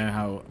 Don't even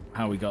know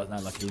how we got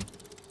that lucky.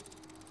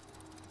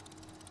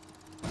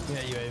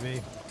 Yeah,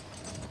 UAV.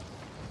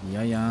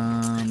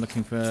 Yeah. I'm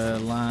looking for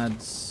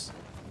lads.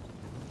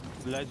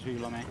 Loads of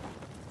people on me.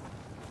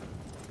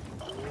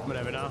 Coming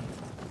over now.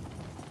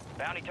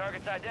 Bounty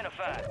targets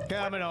identified.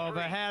 Coming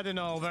over, heading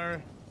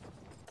over.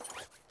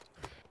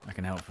 I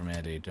can help from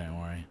here, dude. Don't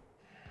worry.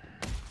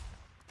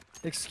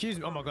 Excuse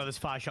me. Oh my god, there's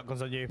 5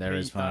 shotguns on you. There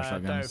is 5 I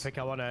shotguns. don't think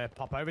I want to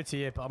pop over to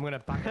you, but I'm going to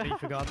back the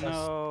beef regardless.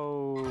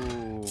 No.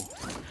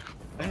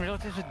 I didn't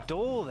realise there's a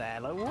door there.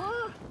 Like,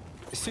 what?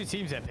 There's 2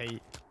 teams there,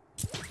 Pete.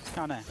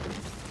 Can't I?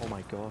 Oh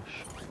my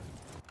gosh.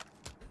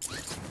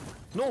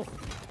 No.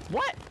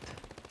 What?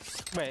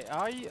 Wait,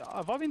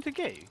 have I been to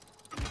goo?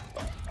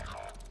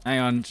 Hang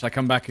on. Shall I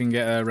come back and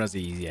get a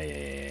resi?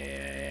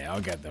 Yeah.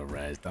 I'll get the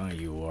res. Don't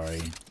you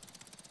worry.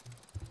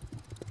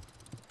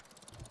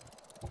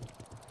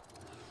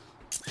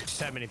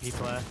 So many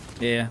people there.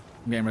 Yeah.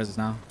 I'm getting reses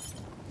now.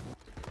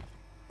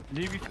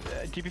 Do you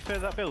prefer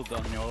that build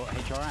on your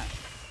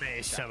HRS? Mate,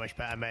 it's so much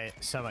better, mate.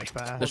 So much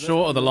better. The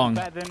short or the long?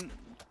 Better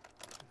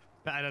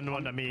than the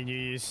one that me and you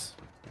use.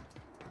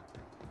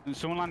 than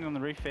someone landing on the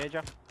roof here,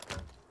 Jeff.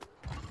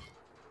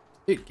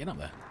 Dude, get up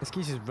there. This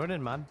geese is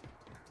running, man.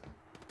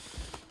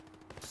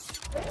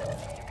 You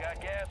got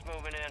gas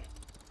moving in.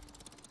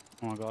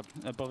 Oh my god.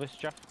 Above us,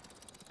 Jeff.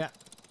 Yeah.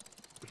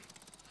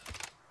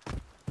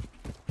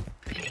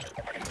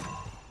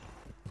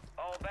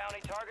 All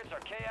bounty targets are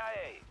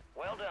KIA.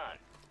 Well done.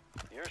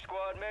 Your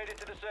squad made it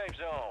to the safe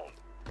zone.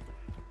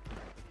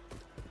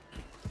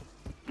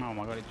 Oh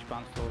my god, he just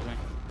bounced towards me.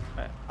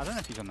 Wait, I don't know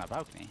if he's on that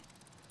balcony.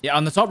 Yeah,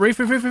 on the top roof.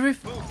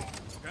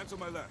 Cancel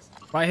my last.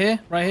 Right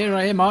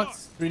here, marked.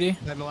 3D.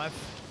 Then the left.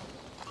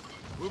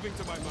 Moving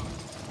to my mark.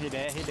 He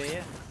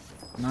there.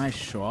 Nice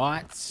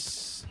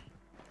shots.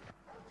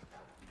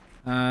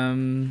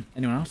 Anyone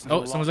else?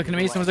 Oh, someone's looking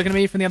at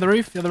me from the other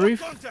roof.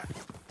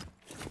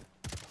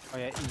 Oh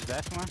yeah, he's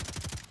there somewhere.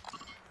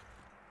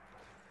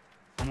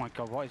 Oh my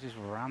god, what is this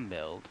ram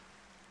build?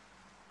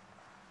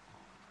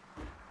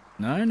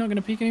 No, not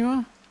gonna peek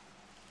anymore.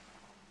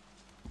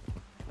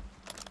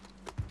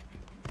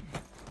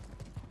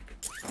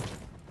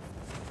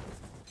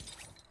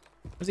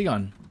 Where's he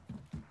gone?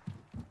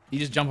 He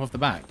just jump off the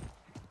back.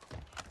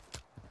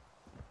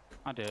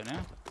 I don't know.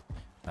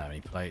 Not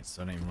many plates,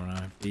 so I don't even want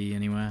to be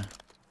anywhere.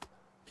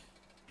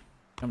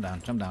 Jump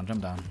down.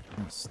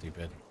 That's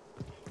stupid.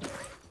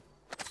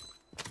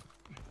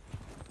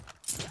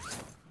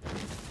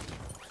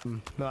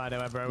 No idea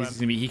where bro went.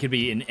 He could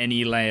be in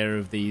any layer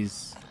of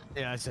these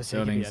Yeah, it's just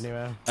buildings.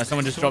 anywhere.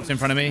 Someone just dropped in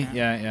front of me.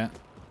 Yeah.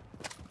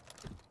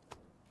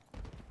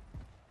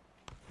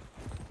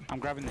 I'm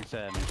grabbing this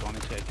one,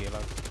 it's a kilo.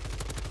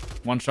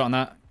 One shot on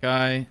that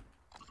guy.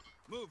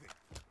 Moving.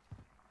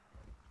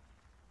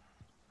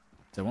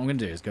 So what I'm gonna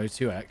do is go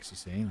 2x. You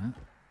see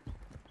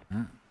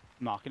that?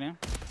 Marking him.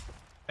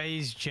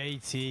 Phase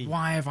JT.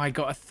 Why have I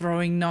got a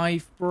throwing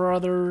knife,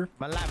 brother?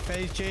 My lap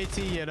phase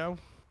JT, you know.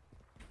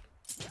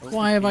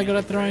 Why have I got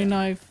a throwing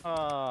knife? You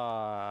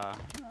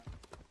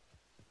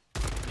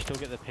still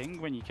get the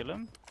ping when you kill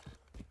him?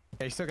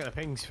 Yeah, you still get the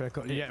pings for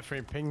you get 3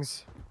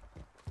 pings.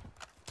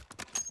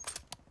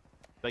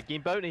 Big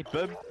game bounty,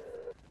 boom.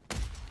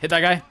 Hit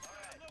that guy.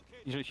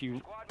 He's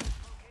literally...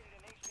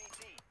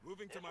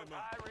 Moving to my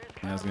mark.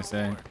 Yeah, I was gonna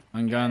say.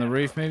 I'm going on the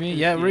roof, maybe.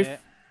 Yeah, roof.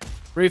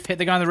 Roof. Hit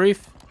the guy on the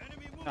roof.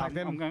 I'm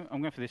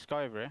going for this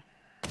guy over here.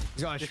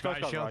 He's got a This guy's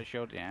got the shield. right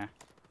shield, yeah.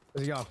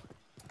 Where's he go?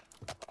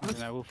 I don't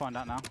know, we'll find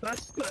out now.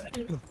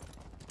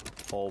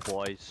 Oh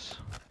boys.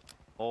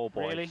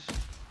 Really?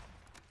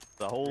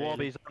 The whole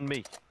lobby's on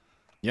me.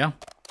 Yeah.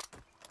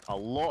 A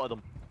lot of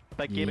them.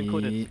 Big game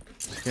included.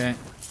 Okay.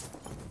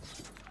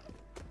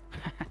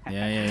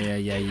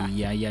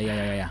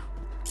 Yeah.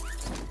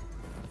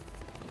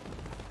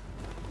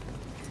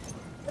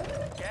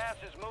 Gas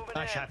is moving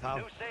Nice in. shot, pal.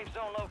 New safe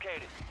zone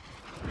located.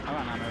 I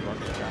got an ammo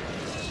box.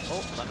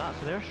 Oh, and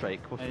that's an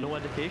airstrike with no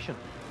indication.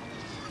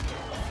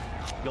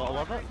 Gotta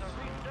love it.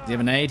 Does he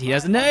have an aid? He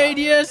has an aid,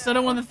 yes! I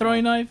don't want the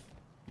throwing knife.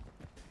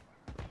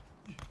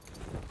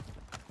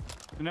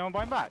 Did no one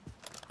buy him back?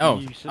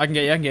 Oh, I can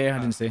get you, I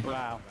didn't see.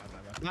 Wow.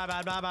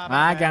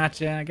 I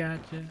gotcha.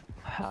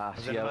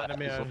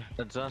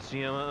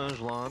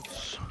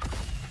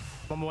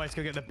 One more way to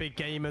go get the big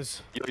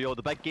gamers. Yo,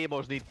 the big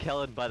gamers need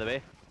killing, by the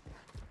way.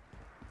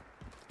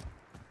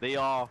 They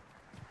are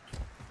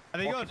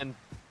they good?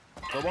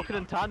 They're working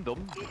in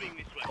tandem.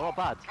 Not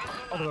bad.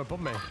 Oh, they're above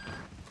me.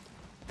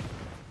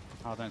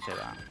 Oh, don't say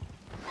that.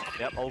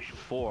 Yep, all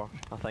 4,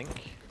 I think.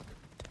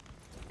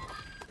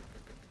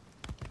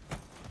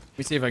 Let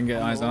me see if I can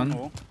get eyes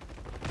on.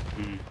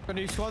 Got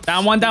new squads.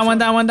 Down one. That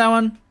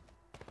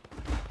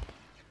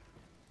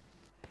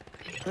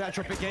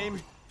tropic game.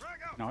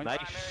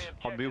 Nice.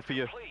 Unreal for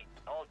you.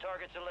 All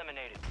targets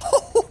eliminated.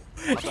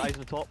 That's eyes on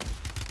the top.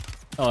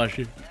 Oh,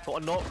 shoot.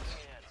 Got a knocked.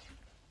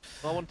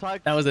 Another one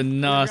tagged. That was a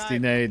nasty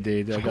nade,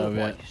 dude. I got a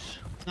bit.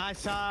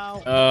 Nice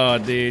out. Oh,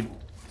 dude.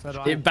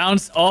 It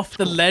bounced off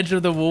the ledge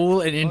of the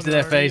wall and into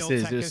their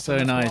faces. It was so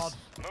nice.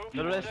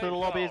 The rest of the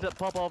lobby is at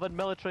Popov and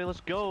military.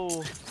 Let's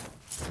go.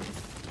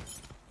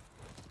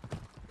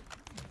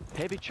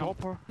 Heavy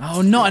chopper.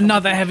 Oh, not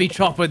another heavy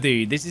chopper,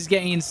 dude. This is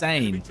getting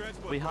insane.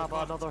 We have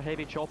another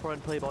heavy chopper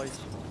in play, boys.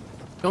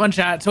 Go on,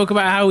 chat. Talk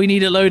about how we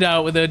need a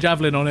loadout with a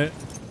javelin on it.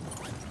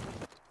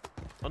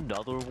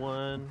 Another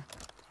one.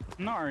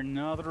 Not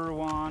another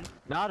one.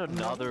 Not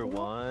another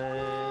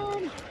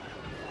one.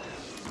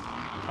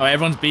 Oh,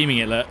 everyone's beaming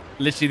it, look.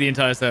 Literally the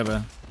entire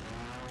server.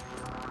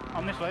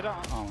 On this later?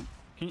 Oh.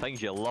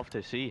 Things you love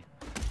to see.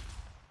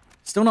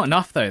 Still not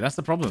enough, though. That's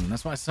the problem.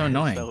 That's why it's so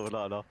annoying. Still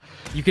not enough.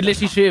 You could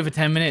literally shoot it for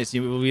 10 minutes.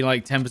 You will be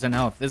like 10%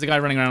 health. There's a guy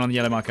running around on the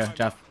yellow marker,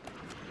 Jaff.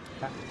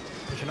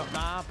 Pushing up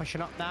now,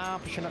 pushing up now,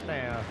 pushing up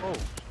there. Oh.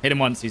 Hit him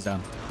once, he's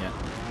down. Yeah.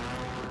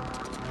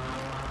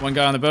 One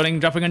guy on the building,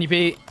 dropping on your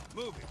feet.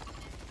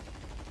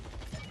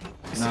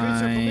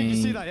 Nice.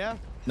 You see that, yeah?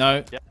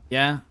 No. Yeah.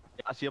 Yeah.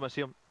 I see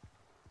him.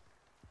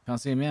 Can't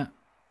see him yet.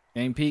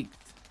 Game peaked.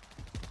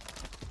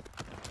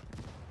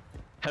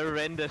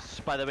 Horrendous,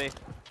 by the way.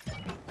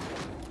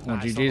 Oh,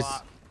 Nice, GG's.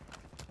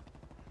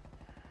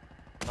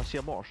 I see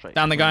a motor strike.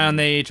 Down the guy on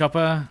the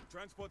chopper.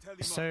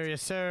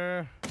 Yes,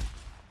 sir.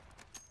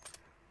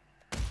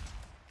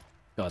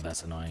 God,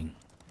 that's annoying.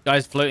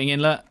 Guys floating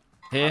inlet.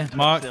 Here,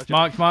 marked,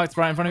 right in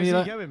front of you.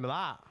 Where's he going with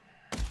that?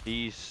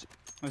 There's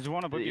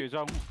one above you as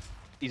well.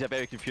 He's a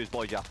very confused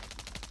boy, Jaff.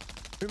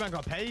 Who man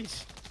got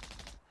pace?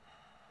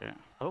 Yeah.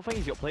 I don't think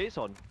he's got plates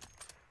on.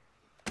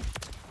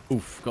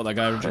 Oof, got that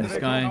guy in the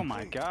sky. Oh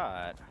my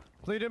god.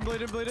 Bleed him.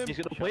 He's got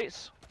no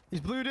plates. He's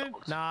bleeding.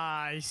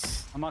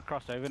 Nice. I might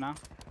cross over now.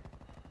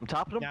 I'm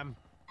tapping him. Yeah.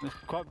 There's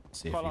quite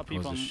a lot of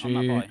people on pulls that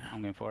a bike.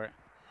 I'm going for it.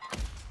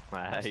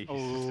 Nice.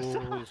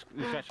 Oh,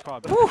 there's actually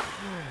quite a bit.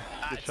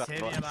 That's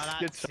heavy, man.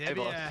 That's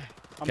heavy.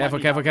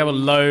 Careful.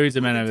 Loads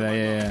of men over there.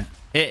 Yeah.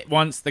 Hit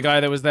once the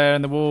guy that was there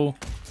in the wall.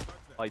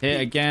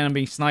 Hit again. I'm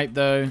being sniped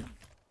though.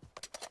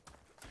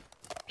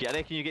 I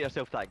reckon you get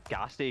yourself to that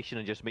gas station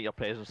and just make your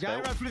presence Guy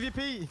felt. right for the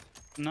VP.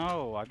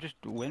 No, I've just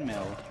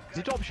windmilled. Is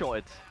he drop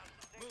shotted?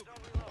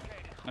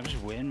 I've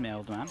just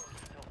windmilled, man.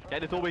 Get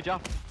the doorway,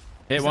 Jaff.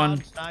 Hit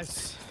one.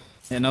 Nice.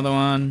 Hit another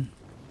one.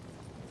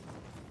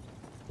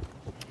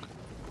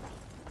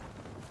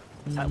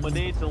 That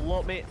grenades a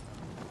lot, mate.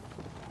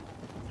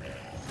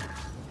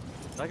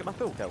 Did I get my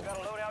full kill? Got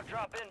a loadout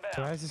drop inbound.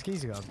 So where's this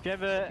geezer gone?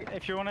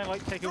 If you want to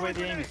like take away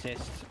the aim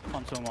assist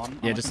on someone,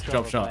 Yeah, on a just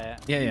controller drop shot. player,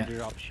 Yeah, you yeah. can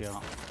drop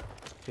shot.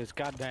 Because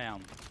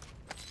goddamn.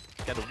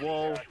 Get the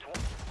wall.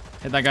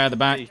 Hit that guy at the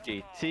back.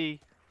 HJT.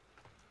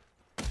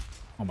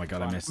 Oh my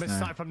god, I missed. Missed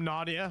No. snipe from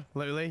Nadia,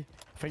 literally.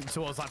 I think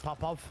towards like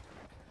Popov.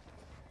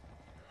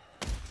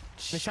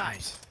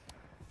 Miss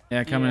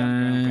Yeah, coming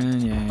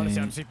in. Yeah.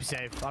 Honestly, I'm super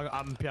safe.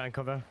 I'm behind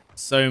cover.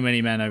 So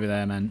many men over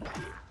there, man.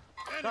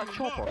 That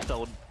chopper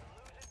still.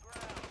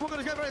 We're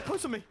gonna get very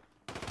close to me.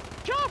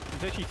 Jump!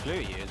 He actually flew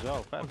at you as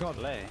well. Oh god.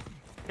 Play.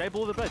 Guy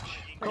below the bridge.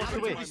 Across the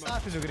way. These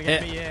snipers are gonna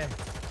get Yeah. me here.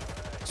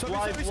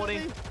 Live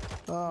warning.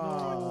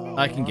 Oh.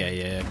 I can get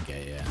you.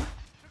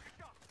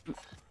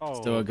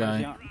 Oh, Still a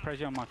guy. Press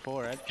you on my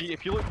forehead.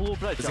 If you look below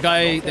bridge. There's a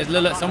guy.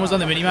 Look, someone's on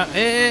the minimap.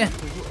 Hey.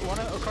 One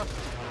across.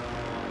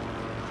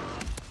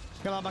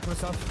 Get on back of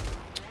myself.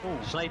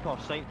 Sniper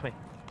sniped me.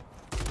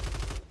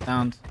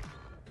 Downed.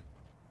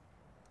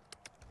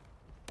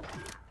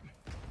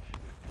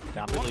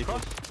 Yeah, I'm leaving.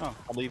 Oh.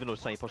 I'm leaving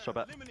those snipers for a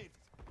bit.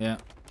 Yeah.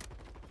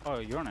 Oh,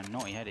 you're on a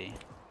naughty heady.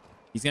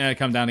 He's gonna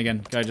come down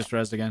again. Guy just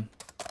rezzed again.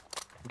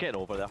 I'm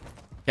getting over there.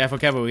 Careful.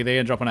 They're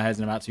gonna drop on our heads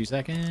in about 2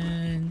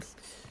 seconds.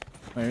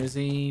 Where is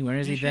he?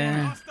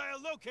 There.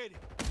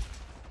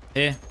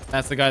 Here.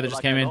 That's the guy that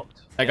just came in.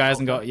 That guy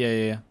hasn't got.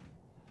 Yeah.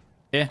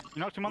 Here. You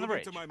knocked him on the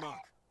bridge.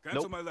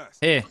 Nope.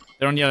 Here.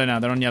 They're on yellow now.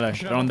 They're on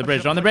the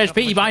bridge. They're on the bridge.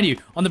 Pete, behind you.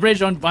 On the bridge.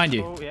 Behind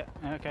you. Oh yeah.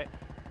 Okay.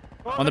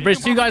 On the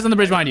bridge. 2 guys on the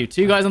bridge behind you.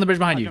 2 guys on the bridge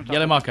behind you.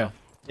 Yellow marker.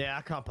 Yeah,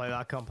 I can't play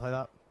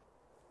that.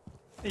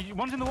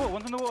 One's in the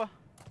water.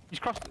 He's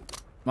crossed.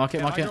 Mark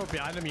it, mark I it. might go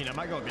behind him, you know. I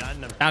might go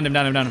behind him. Down him,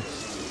 down him, down him.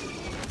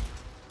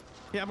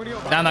 Yeah, I'm gonna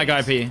go Down that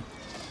guy, P.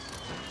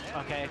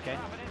 Okay, okay.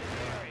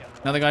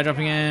 Another guy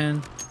dropping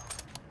in.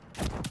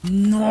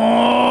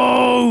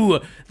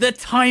 No! The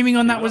timing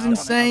on that was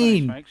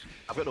insane. I've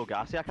got no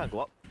gas here, I can't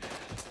go up.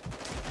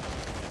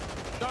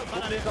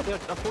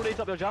 Four nades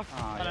up there, Jeff.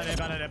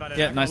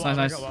 Yeah, nice, nice,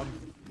 nice.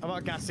 I'm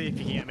not gassy if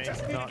you can get me.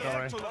 No,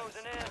 don't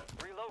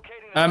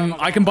worry.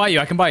 I can buy you,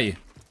 I can buy you.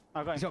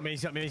 He's got me,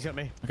 he's got me, he's got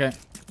me. Okay.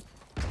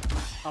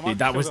 Dude,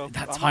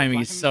 that timing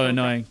is so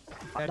annoying.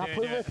 Play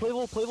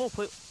low.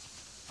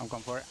 I'm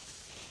going for it.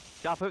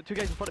 Yeah, I put 2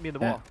 guys in front of me in the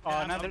wall.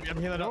 Oh, no, I'm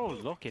healing they're up. all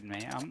looking,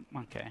 mate. I'm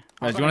okay.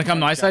 Guys, do you want to come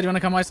my side? Do you want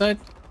to come my side?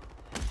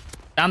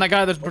 Down that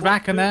guy, there's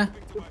back in there.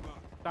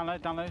 Down low,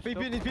 down low. He's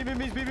beaming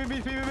me.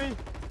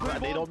 Got a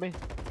nade on me.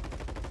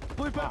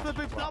 Blue, down one,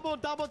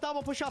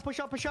 push out.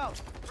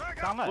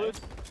 Down low.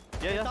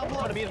 Yeah. In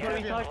front of me.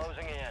 Closing in.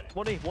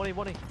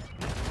 One.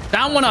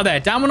 Down one up there.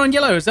 Down one on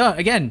yellow.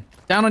 Again.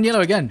 Down on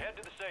yellow again. Head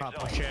to the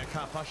safe zone.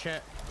 Can't push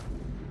it.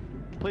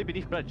 Play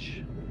beneath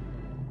bridge.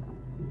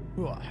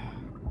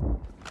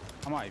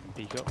 I might even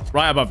peek up.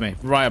 Right above me.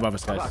 Right above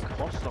us, I've guys. got a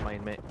cluster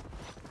mine, mate.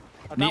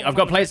 I've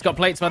got plates,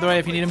 by the way,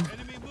 if you need them.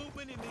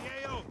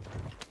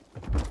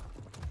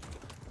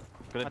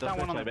 Gonna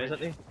try Bez,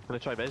 aren't they? Gonna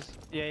try Bez.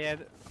 Yeah.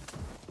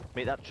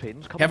 Mate, that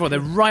train's coming. Careful, they're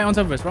right on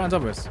top of us. I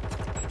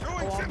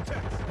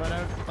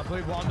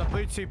blew one, I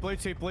blew two.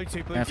 Careful.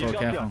 Keep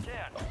knocking them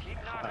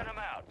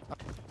out.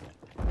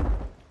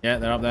 Yeah,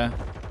 they're up there.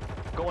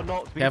 Got one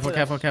knocked. Careful.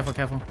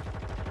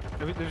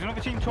 There's another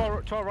team to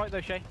our right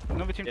though, Shay.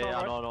 Another team to our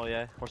right. No,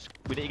 yeah.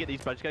 We need to get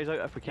these bridge guys out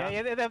if we can.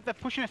 Yeah, they're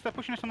pushing us. They're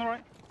pushing us on the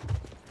right.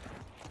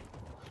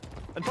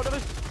 In front of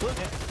us. Look.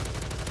 Yeah.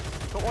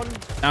 Got one.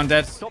 Down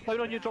dead. Drop down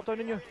on you.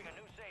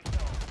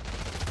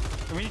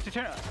 We need to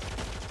turn it.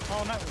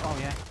 Oh no. Oh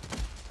yeah.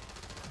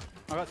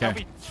 I got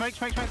Okay.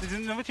 Smoke. There's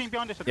another team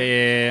behind us.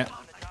 Yeah.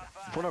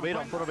 Put a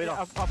radar.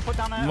 I'll put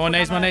down a... More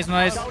nades. Shally.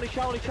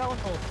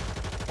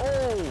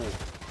 Oh!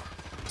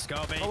 Let's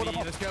go, baby.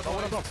 Let's go,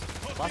 boys.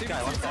 Last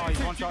guy. Oh,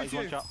 he's one shot.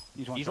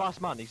 He's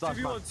last man. Okay.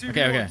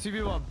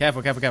 2v1.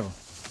 Careful.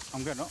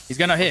 I'm good, no? He's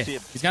going up here.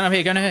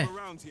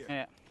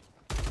 Yeah.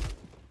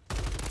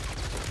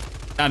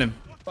 Down him.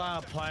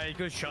 Well played.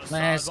 Good shot.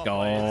 Let's go.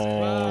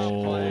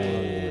 Well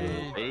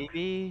played.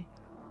 Baby.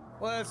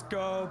 Let's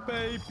go,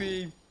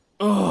 baby.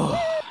 Oh.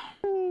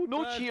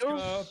 No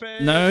cheaters.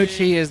 No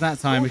cheaters that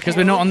time because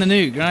we're not on the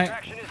nuke, right?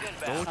 Action is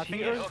inbound. I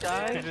think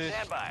Stand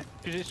by.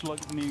 because it's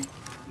like new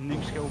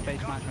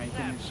skill-based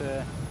matchmaking. It's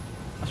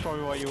that's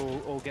probably why you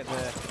all get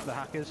the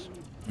hackers.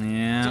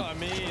 Yeah. That's what I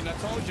mean. I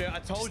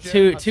told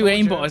you. Two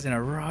aimbotters in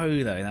a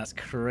row though. That's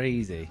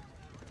crazy.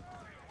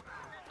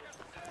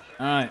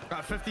 All right.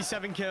 Got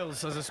 57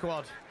 kills as a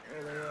squad.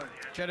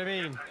 Do you know what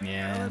I mean?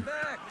 Yeah.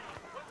 Back.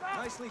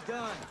 Nicely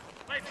done.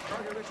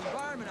 Target-rich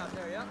environment out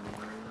there, yeah?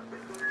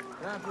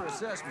 Time for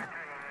assessment.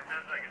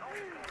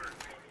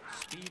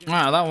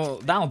 Wow,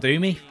 that'll do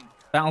me.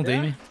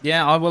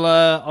 Yeah, I will.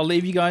 I'll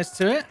leave you guys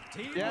to it.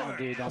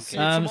 Yeah.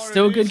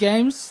 Still good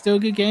games.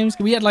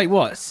 We had like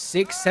what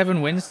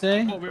 6-7 wins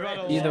today.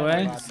 Either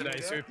way. Today,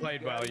 so we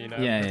played well, you know.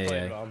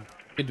 Yeah.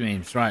 Good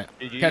memes. Right.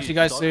 Catch you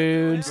guys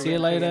soon. See you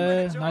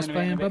later. Nice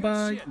playing.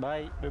 Bye.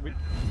 Bye.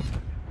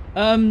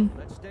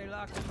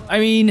 I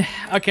mean,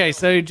 okay.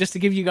 So just to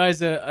give you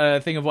guys a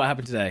thing of what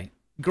happened today.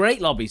 Great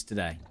lobbies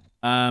today.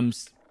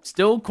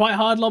 Still quite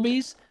hard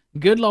lobbies.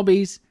 Good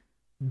lobbies.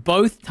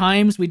 Both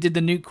times we did the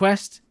nuke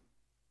quest.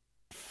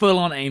 Full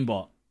on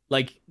aimbot.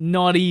 Like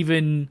not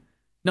even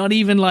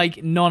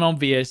like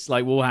non-obvious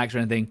like wall hacks or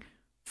anything.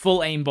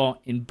 Full aimbot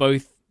in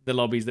both the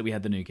lobbies that we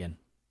had the nuke in.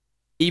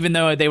 Even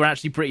though they were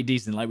actually pretty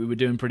decent, like we were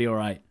doing pretty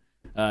alright.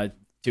 2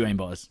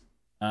 aimbotters.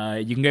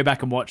 You can go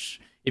back and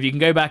watch. If you can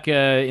go back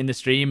in the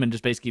stream and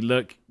just basically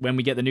look when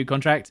we get the nuke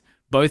contract,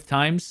 both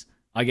times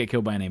I get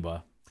killed by an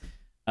aimbotter.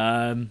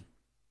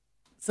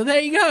 So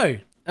there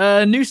you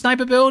go. New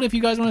sniper build if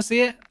you guys want to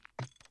see it.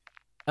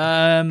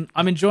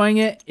 I'm enjoying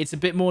it. It's a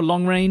bit more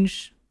long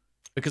range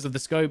because of the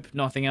scope.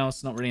 Nothing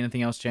else. Not really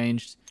anything else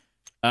changed.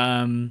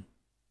 They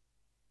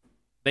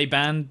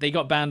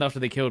got banned after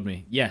they killed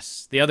me.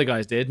 Yes, the other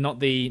guys did. Not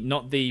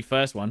the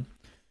first one.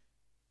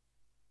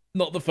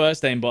 Not the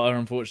first aimbotter,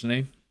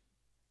 unfortunately.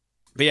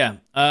 But yeah,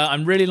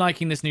 I'm really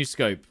liking this new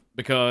scope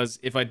because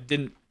if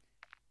you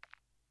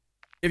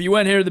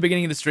weren't here at the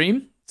beginning of the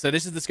stream, so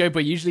this is the scope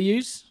I usually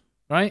use,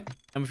 right?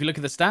 And if you look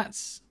at the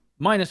stats,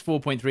 minus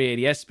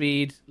 4.3 ADS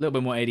speed, a little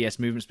bit more ADS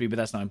movement speed, but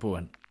that's not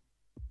important.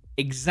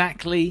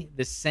 Exactly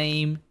the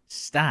same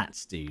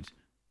stats, dude.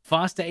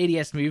 Faster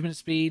ADS movement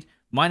speed,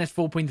 minus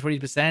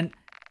 4.3%,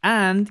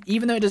 and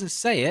even though it doesn't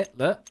say it,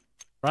 look,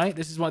 right?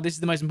 This is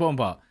the most important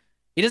part.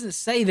 It doesn't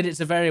say that it's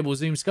a variable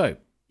zoom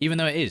scope, even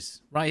though it is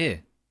right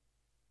here.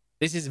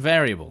 This is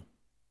variable,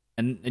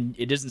 and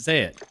it doesn't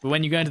say it. But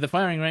when you go into the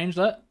firing range,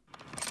 look,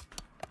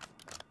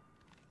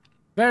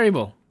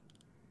 variable.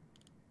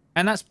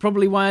 And that's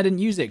probably why I didn't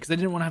use it, because I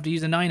didn't want to have to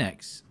use a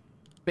 9x.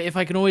 But if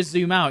I can always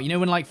zoom out, you know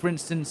when, like, for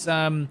instance, if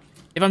I'm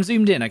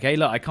zoomed in, okay,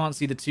 look, I can't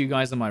see the 2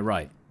 guys on my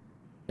right.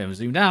 If I'm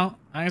zoomed out,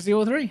 I can see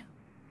all three.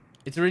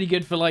 It's really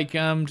good for like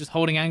just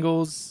holding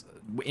angles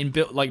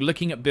like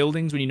looking at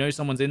buildings when you know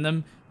someone's in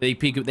them. They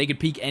could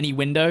peek any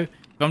window.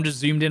 If I'm just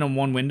zoomed in on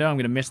one window, I'm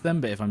gonna miss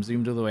them. But if I'm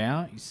zoomed all the way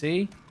out, you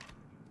see,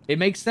 it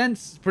makes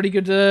sense. Pretty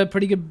good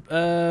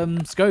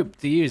scope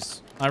to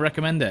use. I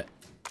recommend it.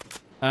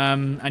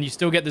 And you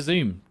still get the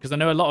zoom because I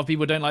know a lot of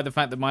people don't like the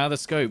fact that my other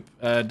scope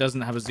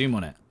doesn't have a zoom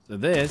on it. So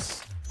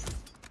this,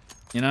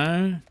 you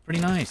know, pretty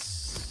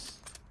nice.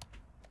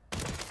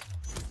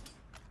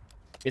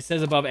 It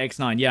says above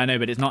X9. Yeah, I know,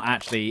 but it's not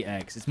actually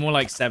X. It's more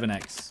like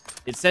 7X.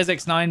 It says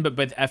X9, but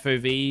with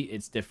FOV,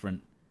 it's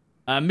different.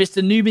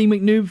 Mr. Newbie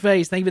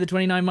McNoobface, thank you for the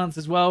 29 months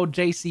as well.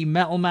 JC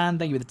Metalman,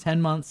 thank you for the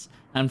 10 months.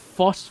 And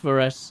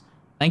Phosphorus,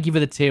 thank you for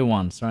the tier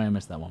 1. Sorry, I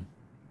missed that one.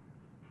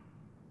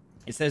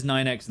 It says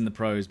 9X in the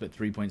pros, but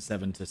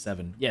 3.7 to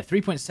 7. Yeah,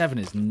 3.7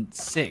 is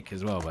sick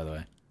as well, by the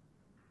way.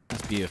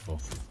 That's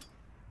beautiful.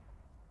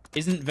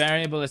 Isn't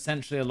variable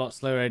essentially a lot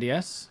slower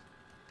ADS?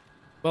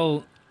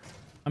 Well,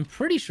 I'm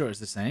pretty sure it's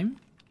the same.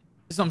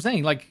 That's what I'm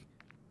saying. Like,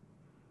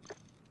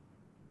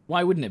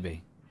 why wouldn't it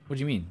be? What do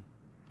you mean?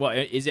 What,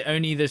 is it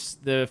only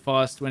the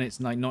fast when it's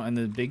like not in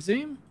the big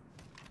zoom?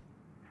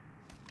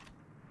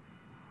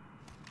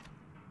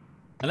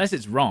 Unless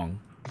it's wrong.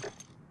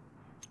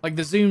 Like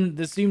the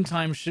zoom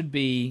time should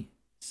be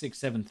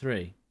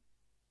 673.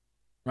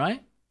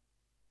 Right?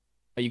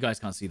 Oh, you guys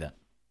can't see that.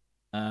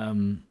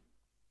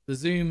 The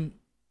zoom.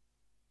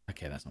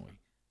 Okay, that's not weak.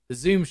 The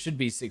zoom should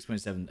be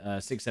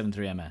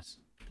 673 ms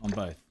on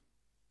both.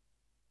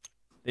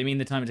 They mean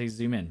the time it takes to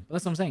zoom in. But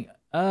that's what I'm saying.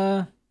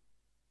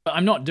 But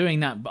I'm not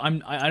doing that. But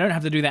I don't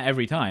have to do that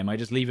every time. I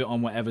just leave it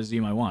on whatever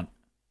zoom I want.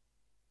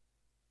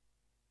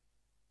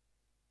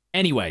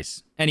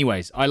 Anyways,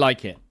 I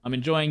like it. I'm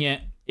enjoying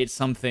it. It's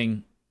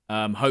something.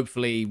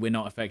 Hopefully we're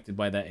not affected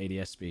by that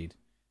ADS speed.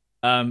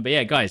 But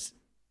yeah, guys,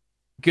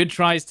 good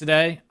tries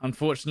today.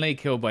 Unfortunately,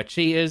 killed by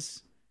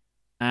cheaters.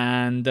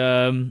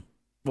 And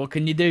what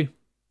can you do?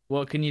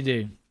 What can you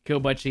do?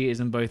 Killed by cheaters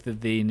in both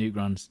of the nuke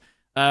runs.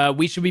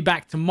 We should be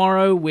back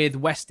tomorrow with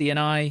Westy and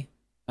I.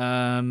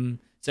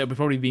 So it would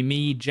probably be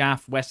me,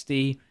 Jaff,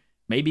 Westy,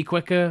 maybe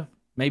Quicker,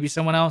 maybe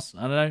someone else.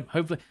 I don't know.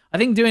 Hopefully, I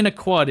think doing a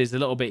quad is a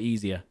little bit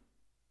easier.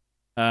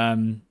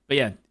 But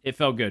yeah, it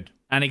felt good.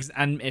 And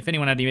if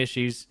anyone had any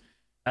issues,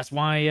 that's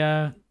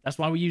why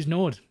we use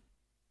Nord.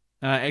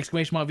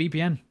 Exclamation mark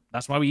VPN.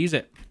 That's why we use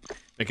it.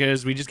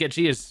 Because we just get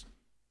cheaters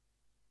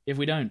if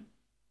we don't.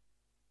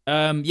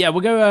 Yeah,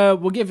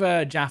 we'll give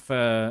Jaff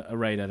a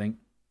raid, I think.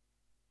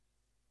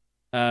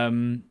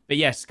 But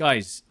yes,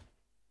 guys,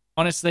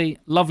 honestly,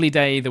 lovely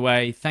day either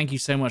way. Thank you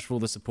so much for all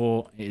the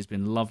support. It has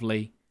been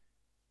lovely.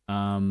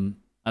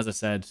 As I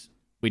said,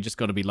 we just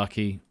got to be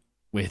lucky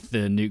with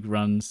the nuke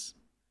runs.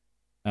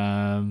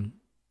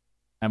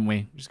 Haven't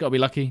we? Just got to be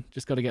lucky.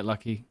 Just got to get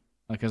lucky.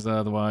 Because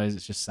otherwise,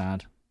 it's just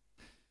sad.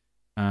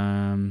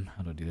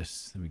 How do I do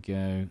this? There we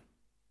go.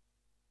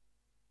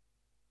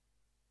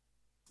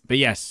 But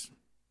yes,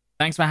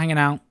 thanks for hanging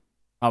out.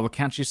 I will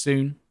catch you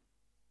soon.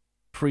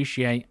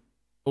 Appreciate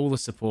all the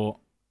support.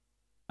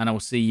 And I will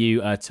see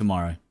you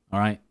tomorrow. All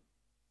right?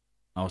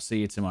 I'll see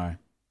you tomorrow.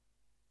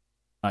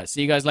 All right,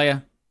 see you guys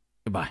later.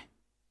 Goodbye.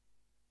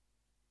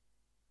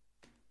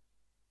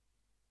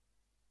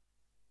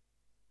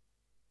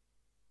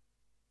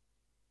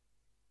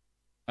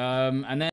 And then